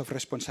ethics of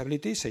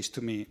responsibility says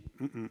to me,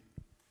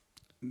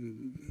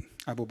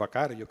 Abu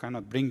Bakr, you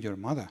cannot bring your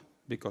mother,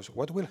 because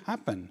what will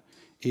happen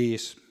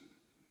is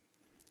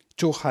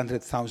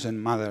 200,000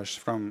 mothers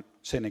from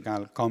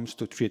Senegal comes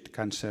to treat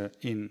cancer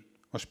in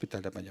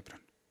Hospital de Vall d'Hebron.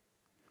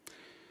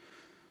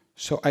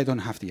 So I don't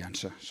have the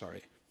answer,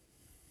 sorry.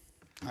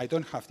 I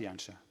don't have the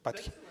answer. But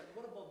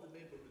what about the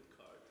neighborhood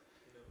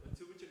card?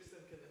 To which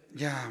extent can it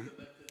be yeah,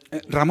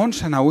 Ramon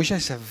Sanauja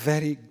is a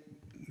very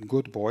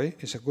good boy.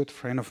 He's a good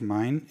friend of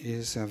mine.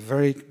 He's a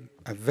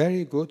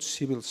very good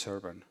civil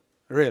servant.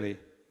 Really.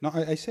 No,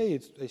 I say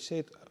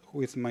it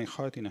with my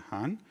heart in a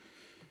hand.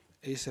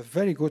 He's a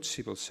very good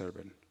civil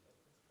servant.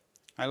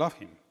 I love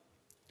him.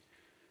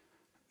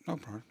 No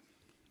problem.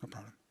 No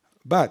problem.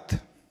 But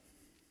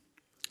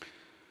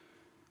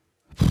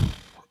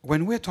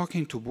when we're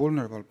talking to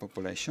vulnerable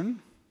population,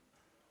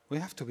 we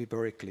have to be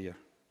very clear.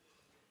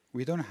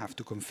 We don't have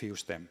to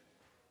confuse them.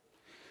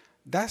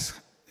 Does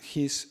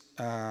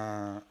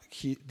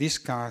this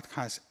card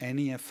has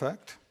any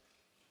effect?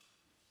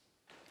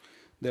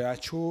 There are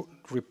 2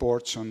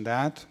 reports on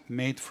that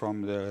made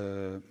from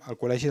the El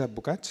Col·legi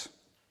d'Advocats.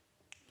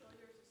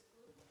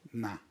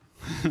 No.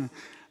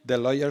 The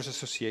Lawyers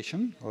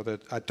Association or the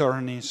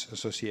Attorneys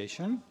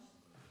Association.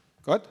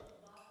 What?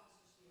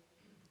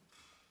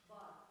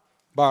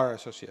 Bar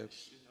Association.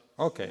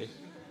 Okay.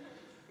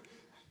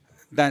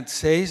 That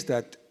says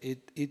that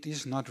it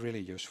is not really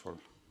useful.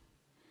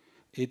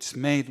 It's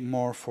made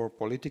more for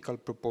political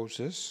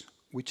purposes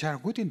which are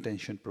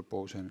good-intentioned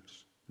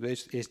proposals.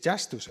 It's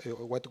just to say,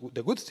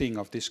 the good thing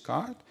of this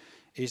card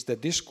is the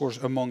discourse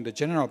among the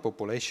general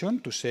population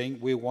to saying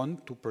we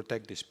want to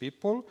protect these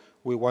people,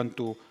 we want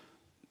to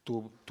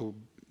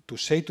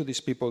say to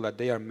these people that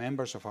they are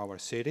members of our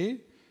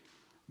city,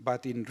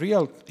 but in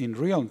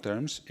real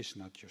terms, it's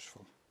not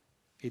useful.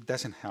 It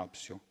doesn't help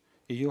you.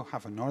 If you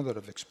have an order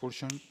of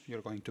expulsion,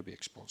 you're going to be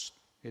expulsed.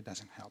 It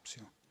doesn't help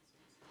you.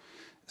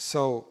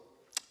 So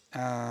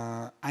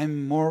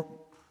I'm more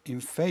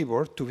in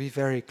favor to be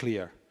very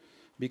clear,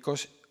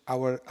 because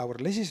our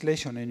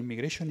legislation and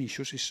immigration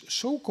issues is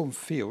so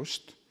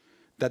confused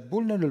that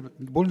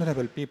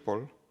vulnerable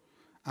people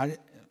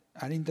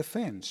are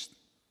indefensed.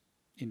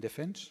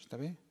 Indefense, ¿está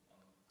bien?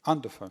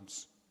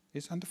 Undefense.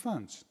 It's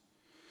undefense.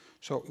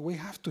 So we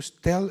have to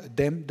tell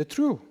them the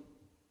truth.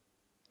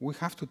 We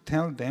have to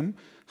tell them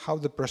how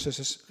the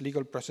processes,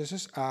 legal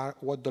processes are,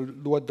 what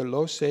the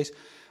law says.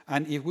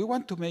 And if we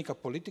want to make a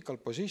political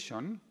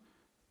position,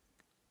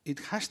 it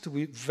has to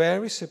be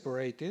very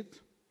separated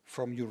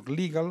from your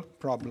legal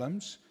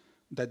problems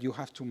that you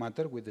have to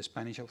matter with the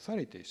Spanish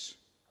authorities.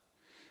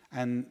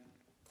 And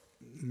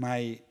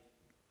my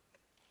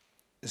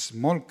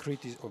small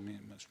criticism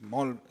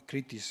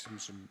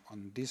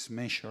on this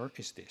measure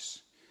is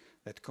this,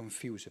 that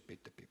confuse a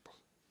bit the people.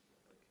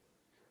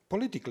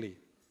 Politically,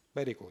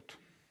 very good.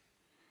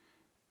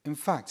 In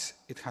fact,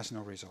 it has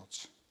no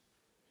results.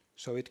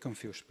 So it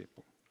confuses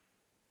people.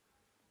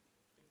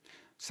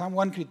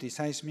 Someone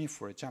criticized me,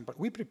 for example,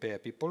 we prepare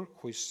people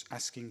who is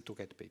asking to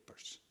get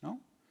papers, no?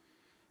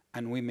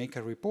 And we make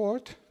a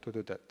report to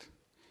do that.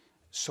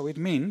 So it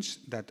means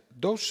that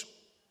those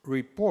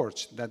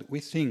reports that we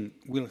think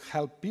will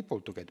help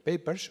people to get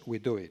papers, we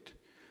do it.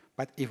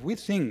 But if we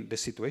think the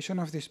situation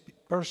of this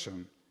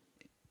person,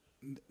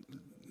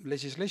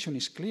 legislation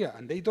is clear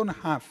and they will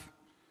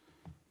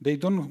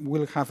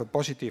have a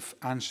positive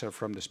answer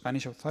from the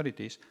Spanish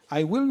authorities,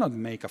 I will not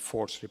make a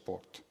forced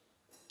report.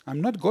 I'm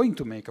not going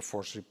to make a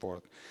forced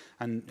report.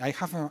 And I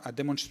have a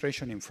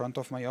demonstration in front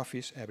of my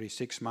office every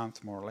 6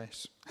 months, more or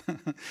less,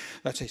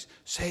 that says,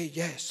 say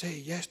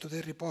yes to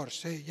the reports,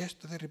 say yes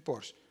to the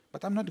reports.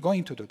 But I'm not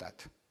going to do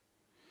that.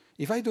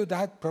 If I do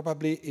that,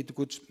 probably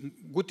it's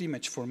good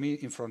image for me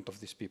in front of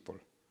these people.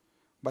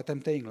 But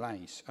I'm telling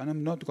lies, and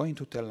I'm not going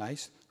to tell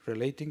lies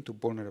relating to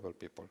vulnerable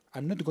people.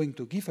 I'm not going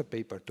to give a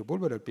paper to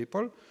vulnerable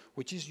people,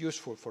 which is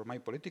useful for my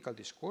political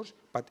discourse,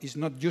 but is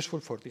not useful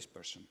for this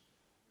person.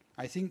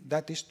 I think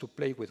that is to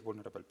play with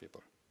vulnerable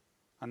people.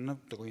 I'm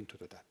not going to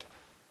do that.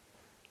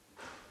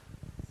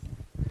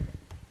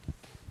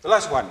 The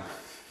last one. In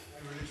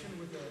relation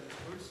with the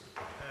discourse,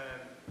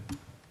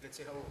 let's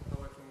see how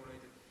I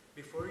formulate it.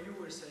 Before you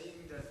were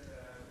saying that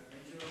the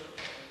region of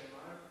the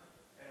MAR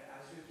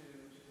asked you to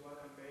do a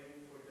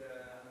campaign for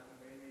the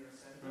Campaign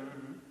Center,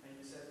 and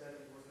you said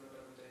that it was not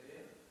a good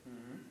idea.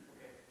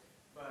 Okay,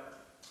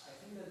 but I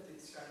think that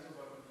it's kind of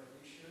a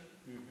contradiction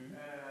to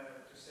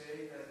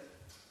say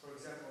that, for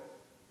example,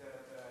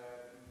 that the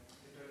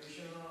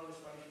traditional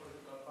Spanish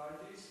political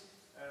parties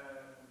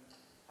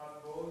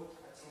have both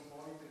at some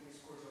point the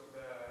discourse of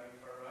the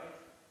far right,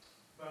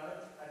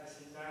 but at the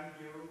same time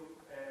you,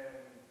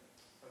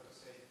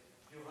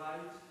 you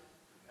hide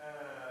a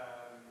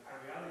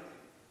reality.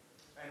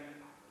 And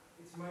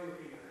it's my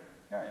opinion.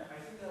 Yeah. I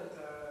think that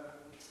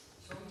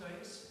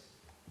sometimes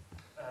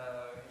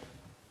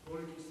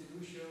public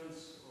institutions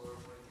or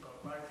political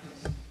parties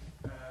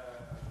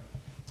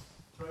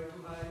try to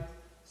hide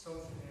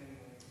something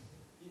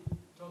in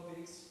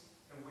topics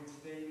in which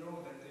they know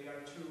that they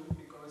are true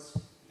because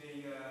they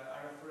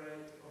are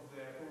afraid of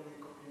the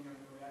public opinion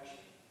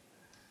reaction.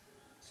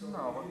 So no.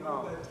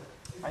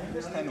 I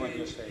understand what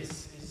you're saying.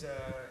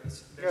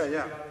 Reality,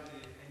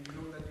 and you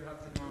know that you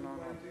have to do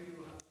why do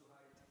you have to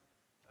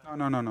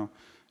hide?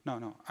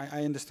 No.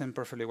 I understand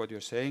perfectly what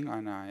you're saying,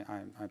 and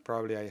I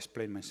probably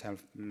explained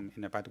myself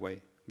in a bad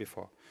way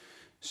before.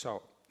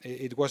 So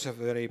it was a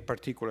very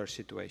particular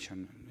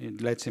situation.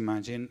 Let's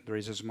imagine there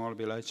is a small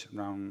village,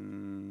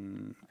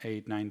 around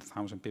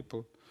 8,000-9,000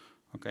 people.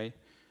 Okay,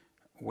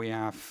 we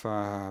have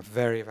a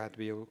very bad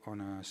view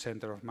on a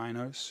center of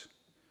minors.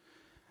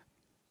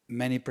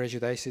 Many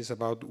prejudices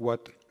about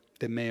what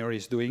the mayor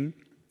is doing.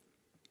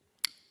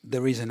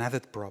 There is an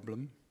added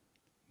problem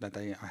that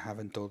I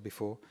haven't told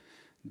before,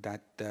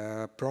 that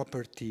the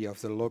property of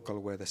the local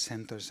where the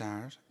centers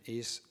are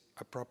is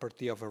a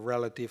property of a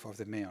relative of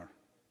the mayor,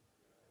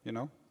 you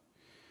know?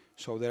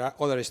 So there are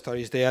other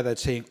stories there that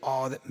saying,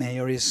 oh, the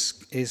mayor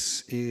is,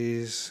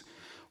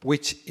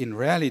 which in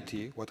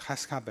reality, what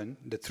has happened,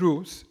 the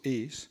truth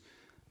is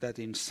that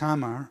in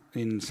summer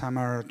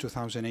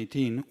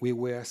 2018, we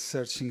were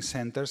searching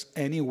centers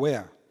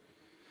anywhere.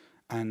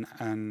 And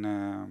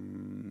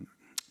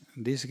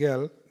this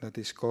girl that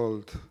is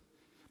called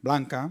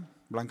Blanca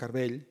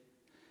Arbell,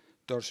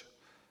 does,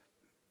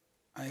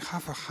 I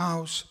have a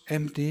house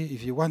empty,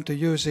 if you want to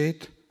use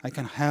it, I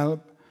can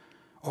help.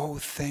 Oh,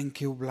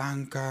 thank you,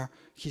 Blanca.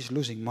 He's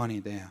losing money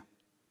there.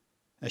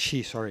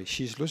 She's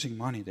losing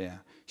money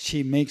there.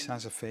 She makes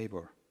us a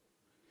favor.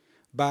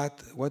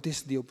 But what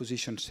is the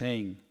opposition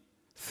saying?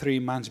 3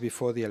 months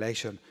before the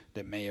election,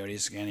 the mayor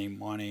is getting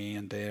money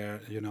and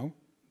there, you know,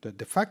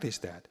 the fact is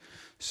that.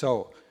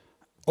 So,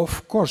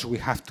 of course, we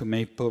have to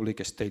make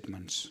public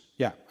statements.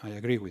 Yeah, I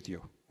agree with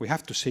you. We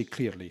have to say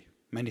clearly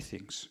many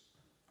things.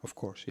 Of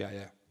course,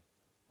 yeah.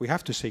 We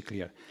have to say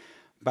clear.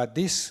 But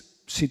this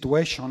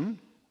situation,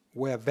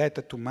 were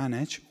better to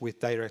manage with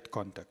direct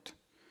contact.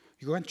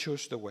 You can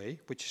choose the way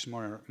which is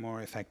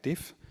more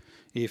effective,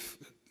 if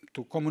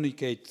to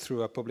communicate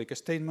through a public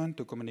statement,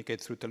 to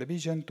communicate through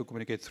television, to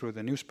communicate through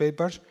the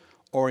newspapers,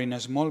 or in a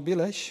small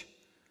village,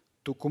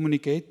 to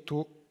communicate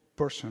to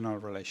personal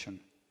relation.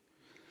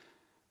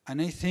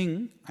 And I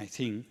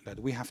think that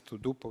we have to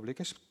do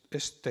public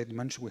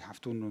statements. We have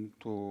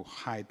to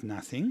hide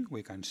nothing.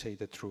 We can say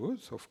the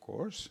truth, of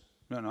course.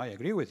 No, I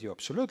agree with you,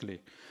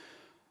 absolutely.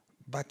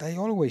 But I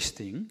always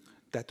think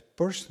that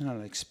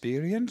personal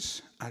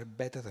experience are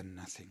better than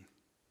nothing.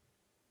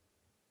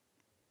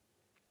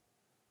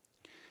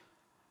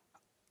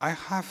 I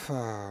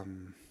have,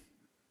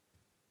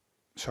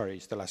 sorry,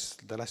 it's the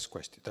last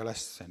question, the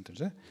last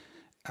sentence.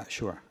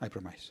 Sure, I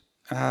promise.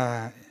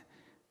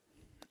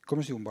 Com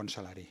es diu un bon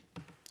salari?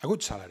 A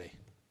good salary.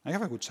 I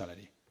have a good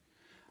salary.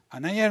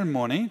 And I earn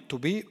money to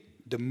be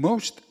the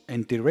most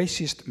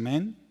anti-racist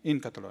man in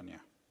Catalonia.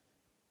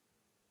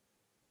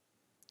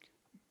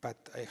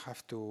 But I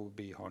have to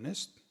be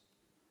honest,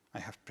 I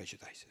have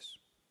prejudices.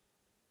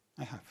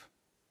 I have.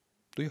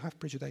 Do you have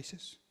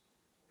prejudices?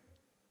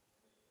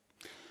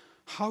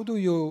 How do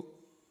you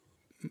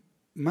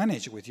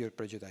manage with your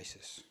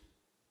prejudices?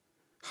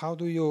 How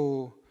do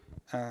you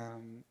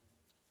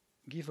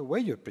give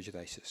away your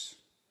prejudices?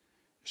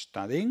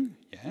 Studying,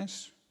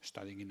 yes,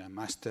 studying in a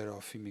Master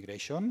of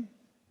Immigration,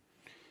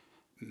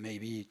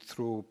 maybe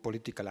through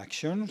political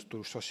actions,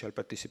 through social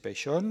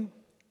participation.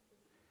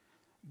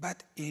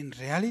 But in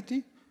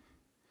reality,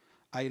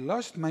 I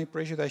lost my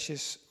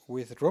prejudices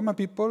with Roma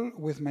people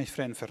with my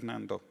friend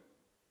Fernando.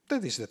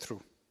 That is the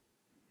truth.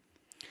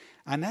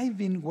 And I've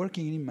been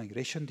working in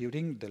immigration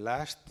during the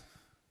last,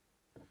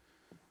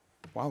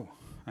 wow,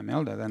 I'm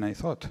older than I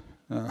thought.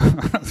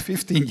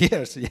 15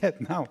 years yet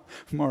now,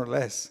 more or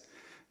less.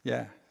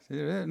 Yeah,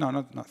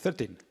 no,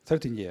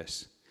 13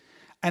 years.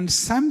 And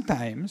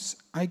sometimes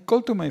I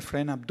call to my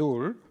friend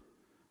Abdul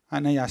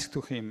and I ask to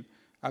him,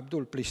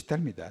 Abdul, please tell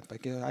me that,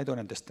 because I don't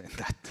understand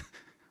that.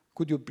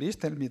 Could you please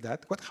tell me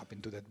that? What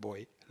happened to that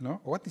boy? No?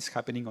 What is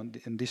happening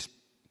in this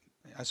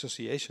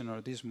association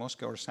or this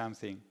mosque or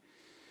something?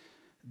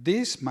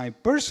 This, my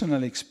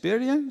personal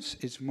experience,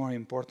 is more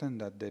important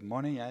than the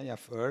money I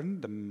have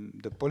earned,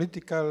 the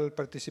political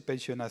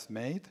participation I've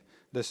made,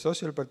 the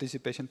social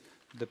participation,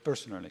 the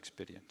personal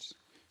experience.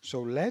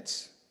 So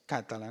let's,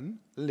 Catalan,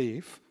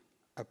 live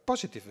a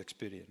positive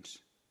experience.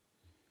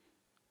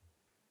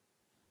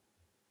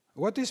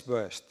 What is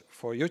best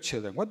for your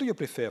children? What do you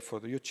prefer for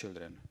your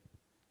children?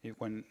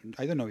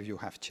 I don't know if you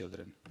have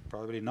children.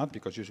 Probably not,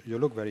 because you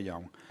look very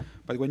young.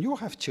 But when you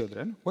have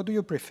children, what do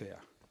you prefer?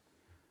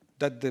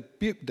 That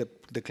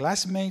the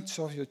classmates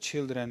of your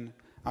children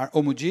are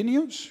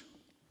homogeneous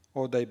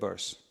or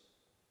diverse?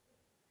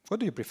 What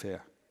do you prefer?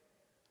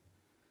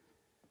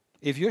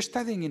 If you're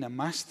studying in a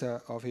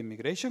Master of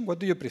Immigration, what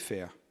do you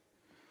prefer?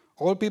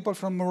 All people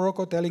from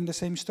Morocco telling the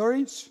same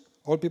stories?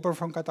 All people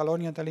from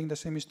Catalonia telling the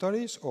same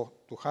stories? Or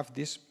to have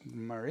this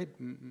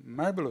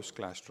marvelous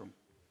classroom?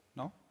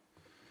 No?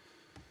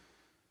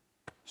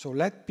 So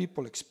let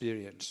people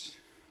experience.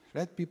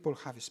 Let people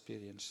have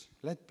experience.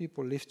 Let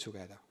people live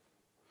together.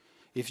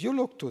 If you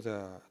look to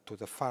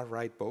the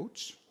far-right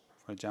votes,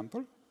 for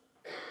example,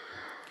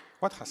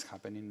 what has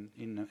happened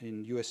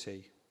in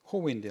USA? Who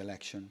win the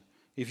election?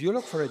 If you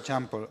look, for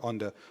example, on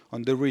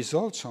the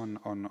results on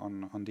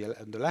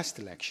the last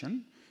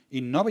election,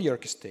 in New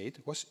York State,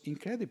 was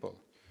incredible.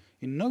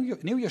 In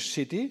New York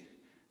City,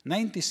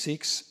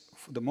 96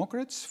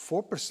 Democrats,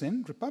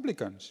 4%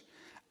 Republicans.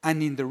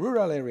 And in the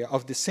rural area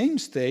of the same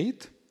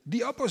state,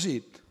 the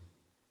opposite.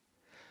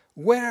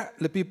 Where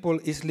the people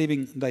is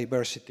living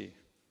diversity?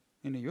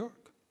 In New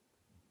York.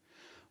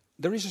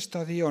 There is a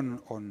study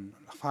on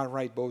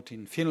far-right vote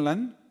in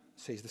Finland,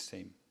 says the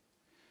same.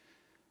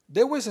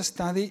 There was a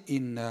study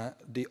in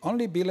the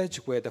only village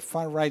where the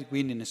far-right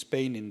win in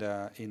Spain in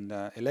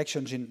the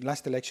elections,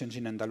 last elections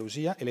in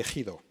Andalusia,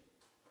 Elegido.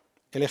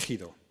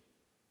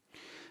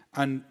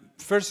 And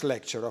first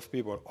lecture of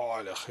people,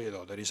 oh,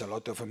 Elegido, there is a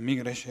lot of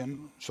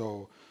immigration,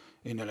 so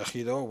in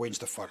Elegido wins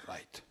the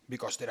far-right,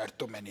 because there are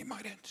too many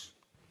immigrants.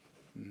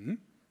 Mm-hmm.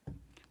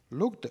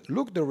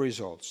 Look the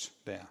results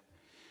there.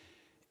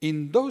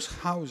 In those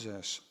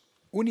houses,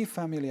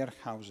 unifamiliar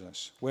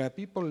houses, where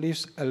people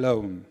live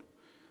alone,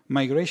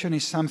 migration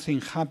is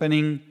something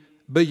happening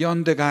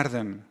beyond the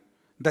garden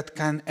that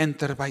can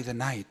enter by the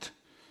night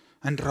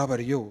and rob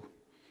you.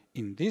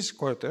 In these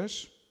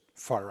quarters,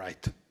 far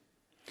right.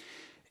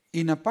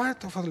 In a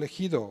part of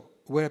Elegido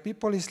where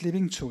people is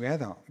living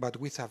together but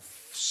with a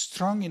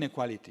strong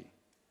inequality,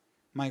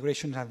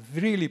 migrations are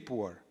really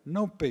poor,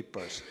 no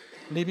papers,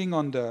 living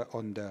on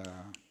the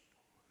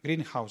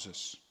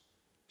greenhouses,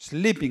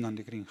 sleeping on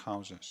the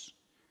greenhouses,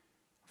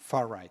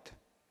 far right.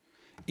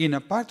 in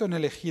a part on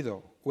El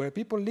Ejido where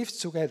people live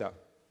together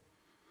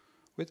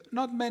with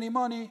not many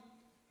money,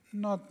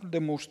 not the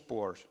most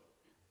poor,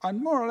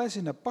 and more or less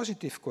in a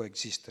positive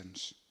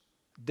coexistence,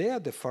 they are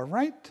the far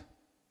right,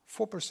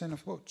 4%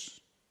 of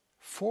votes.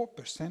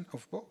 4%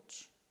 of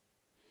votes.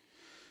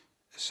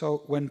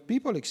 So when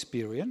people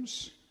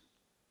experience,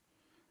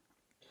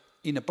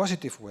 in a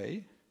positive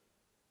way,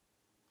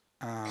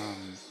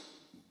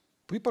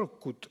 people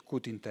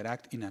could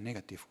interact in a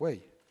negative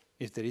way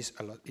if there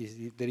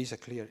is a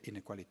clear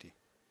inequality.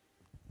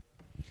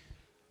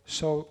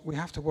 So we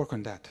have to work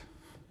on that.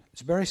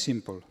 It's very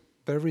simple,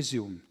 very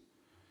resumed,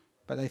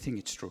 but I think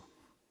it's true.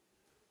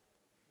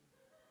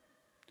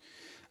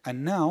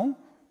 And now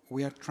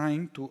we are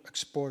trying to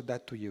export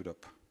that to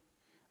Europe.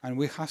 And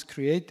we have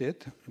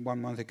created,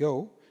 1 month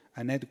ago,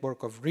 a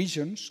network of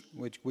regions,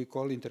 which we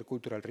call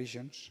intercultural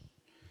regions.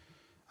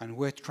 And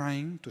we're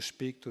trying to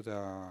speak to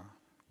the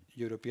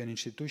European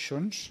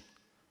institutions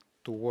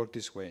to work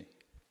this way.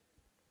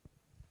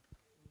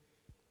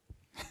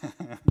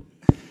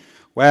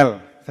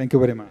 Well, thank you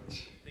very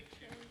much.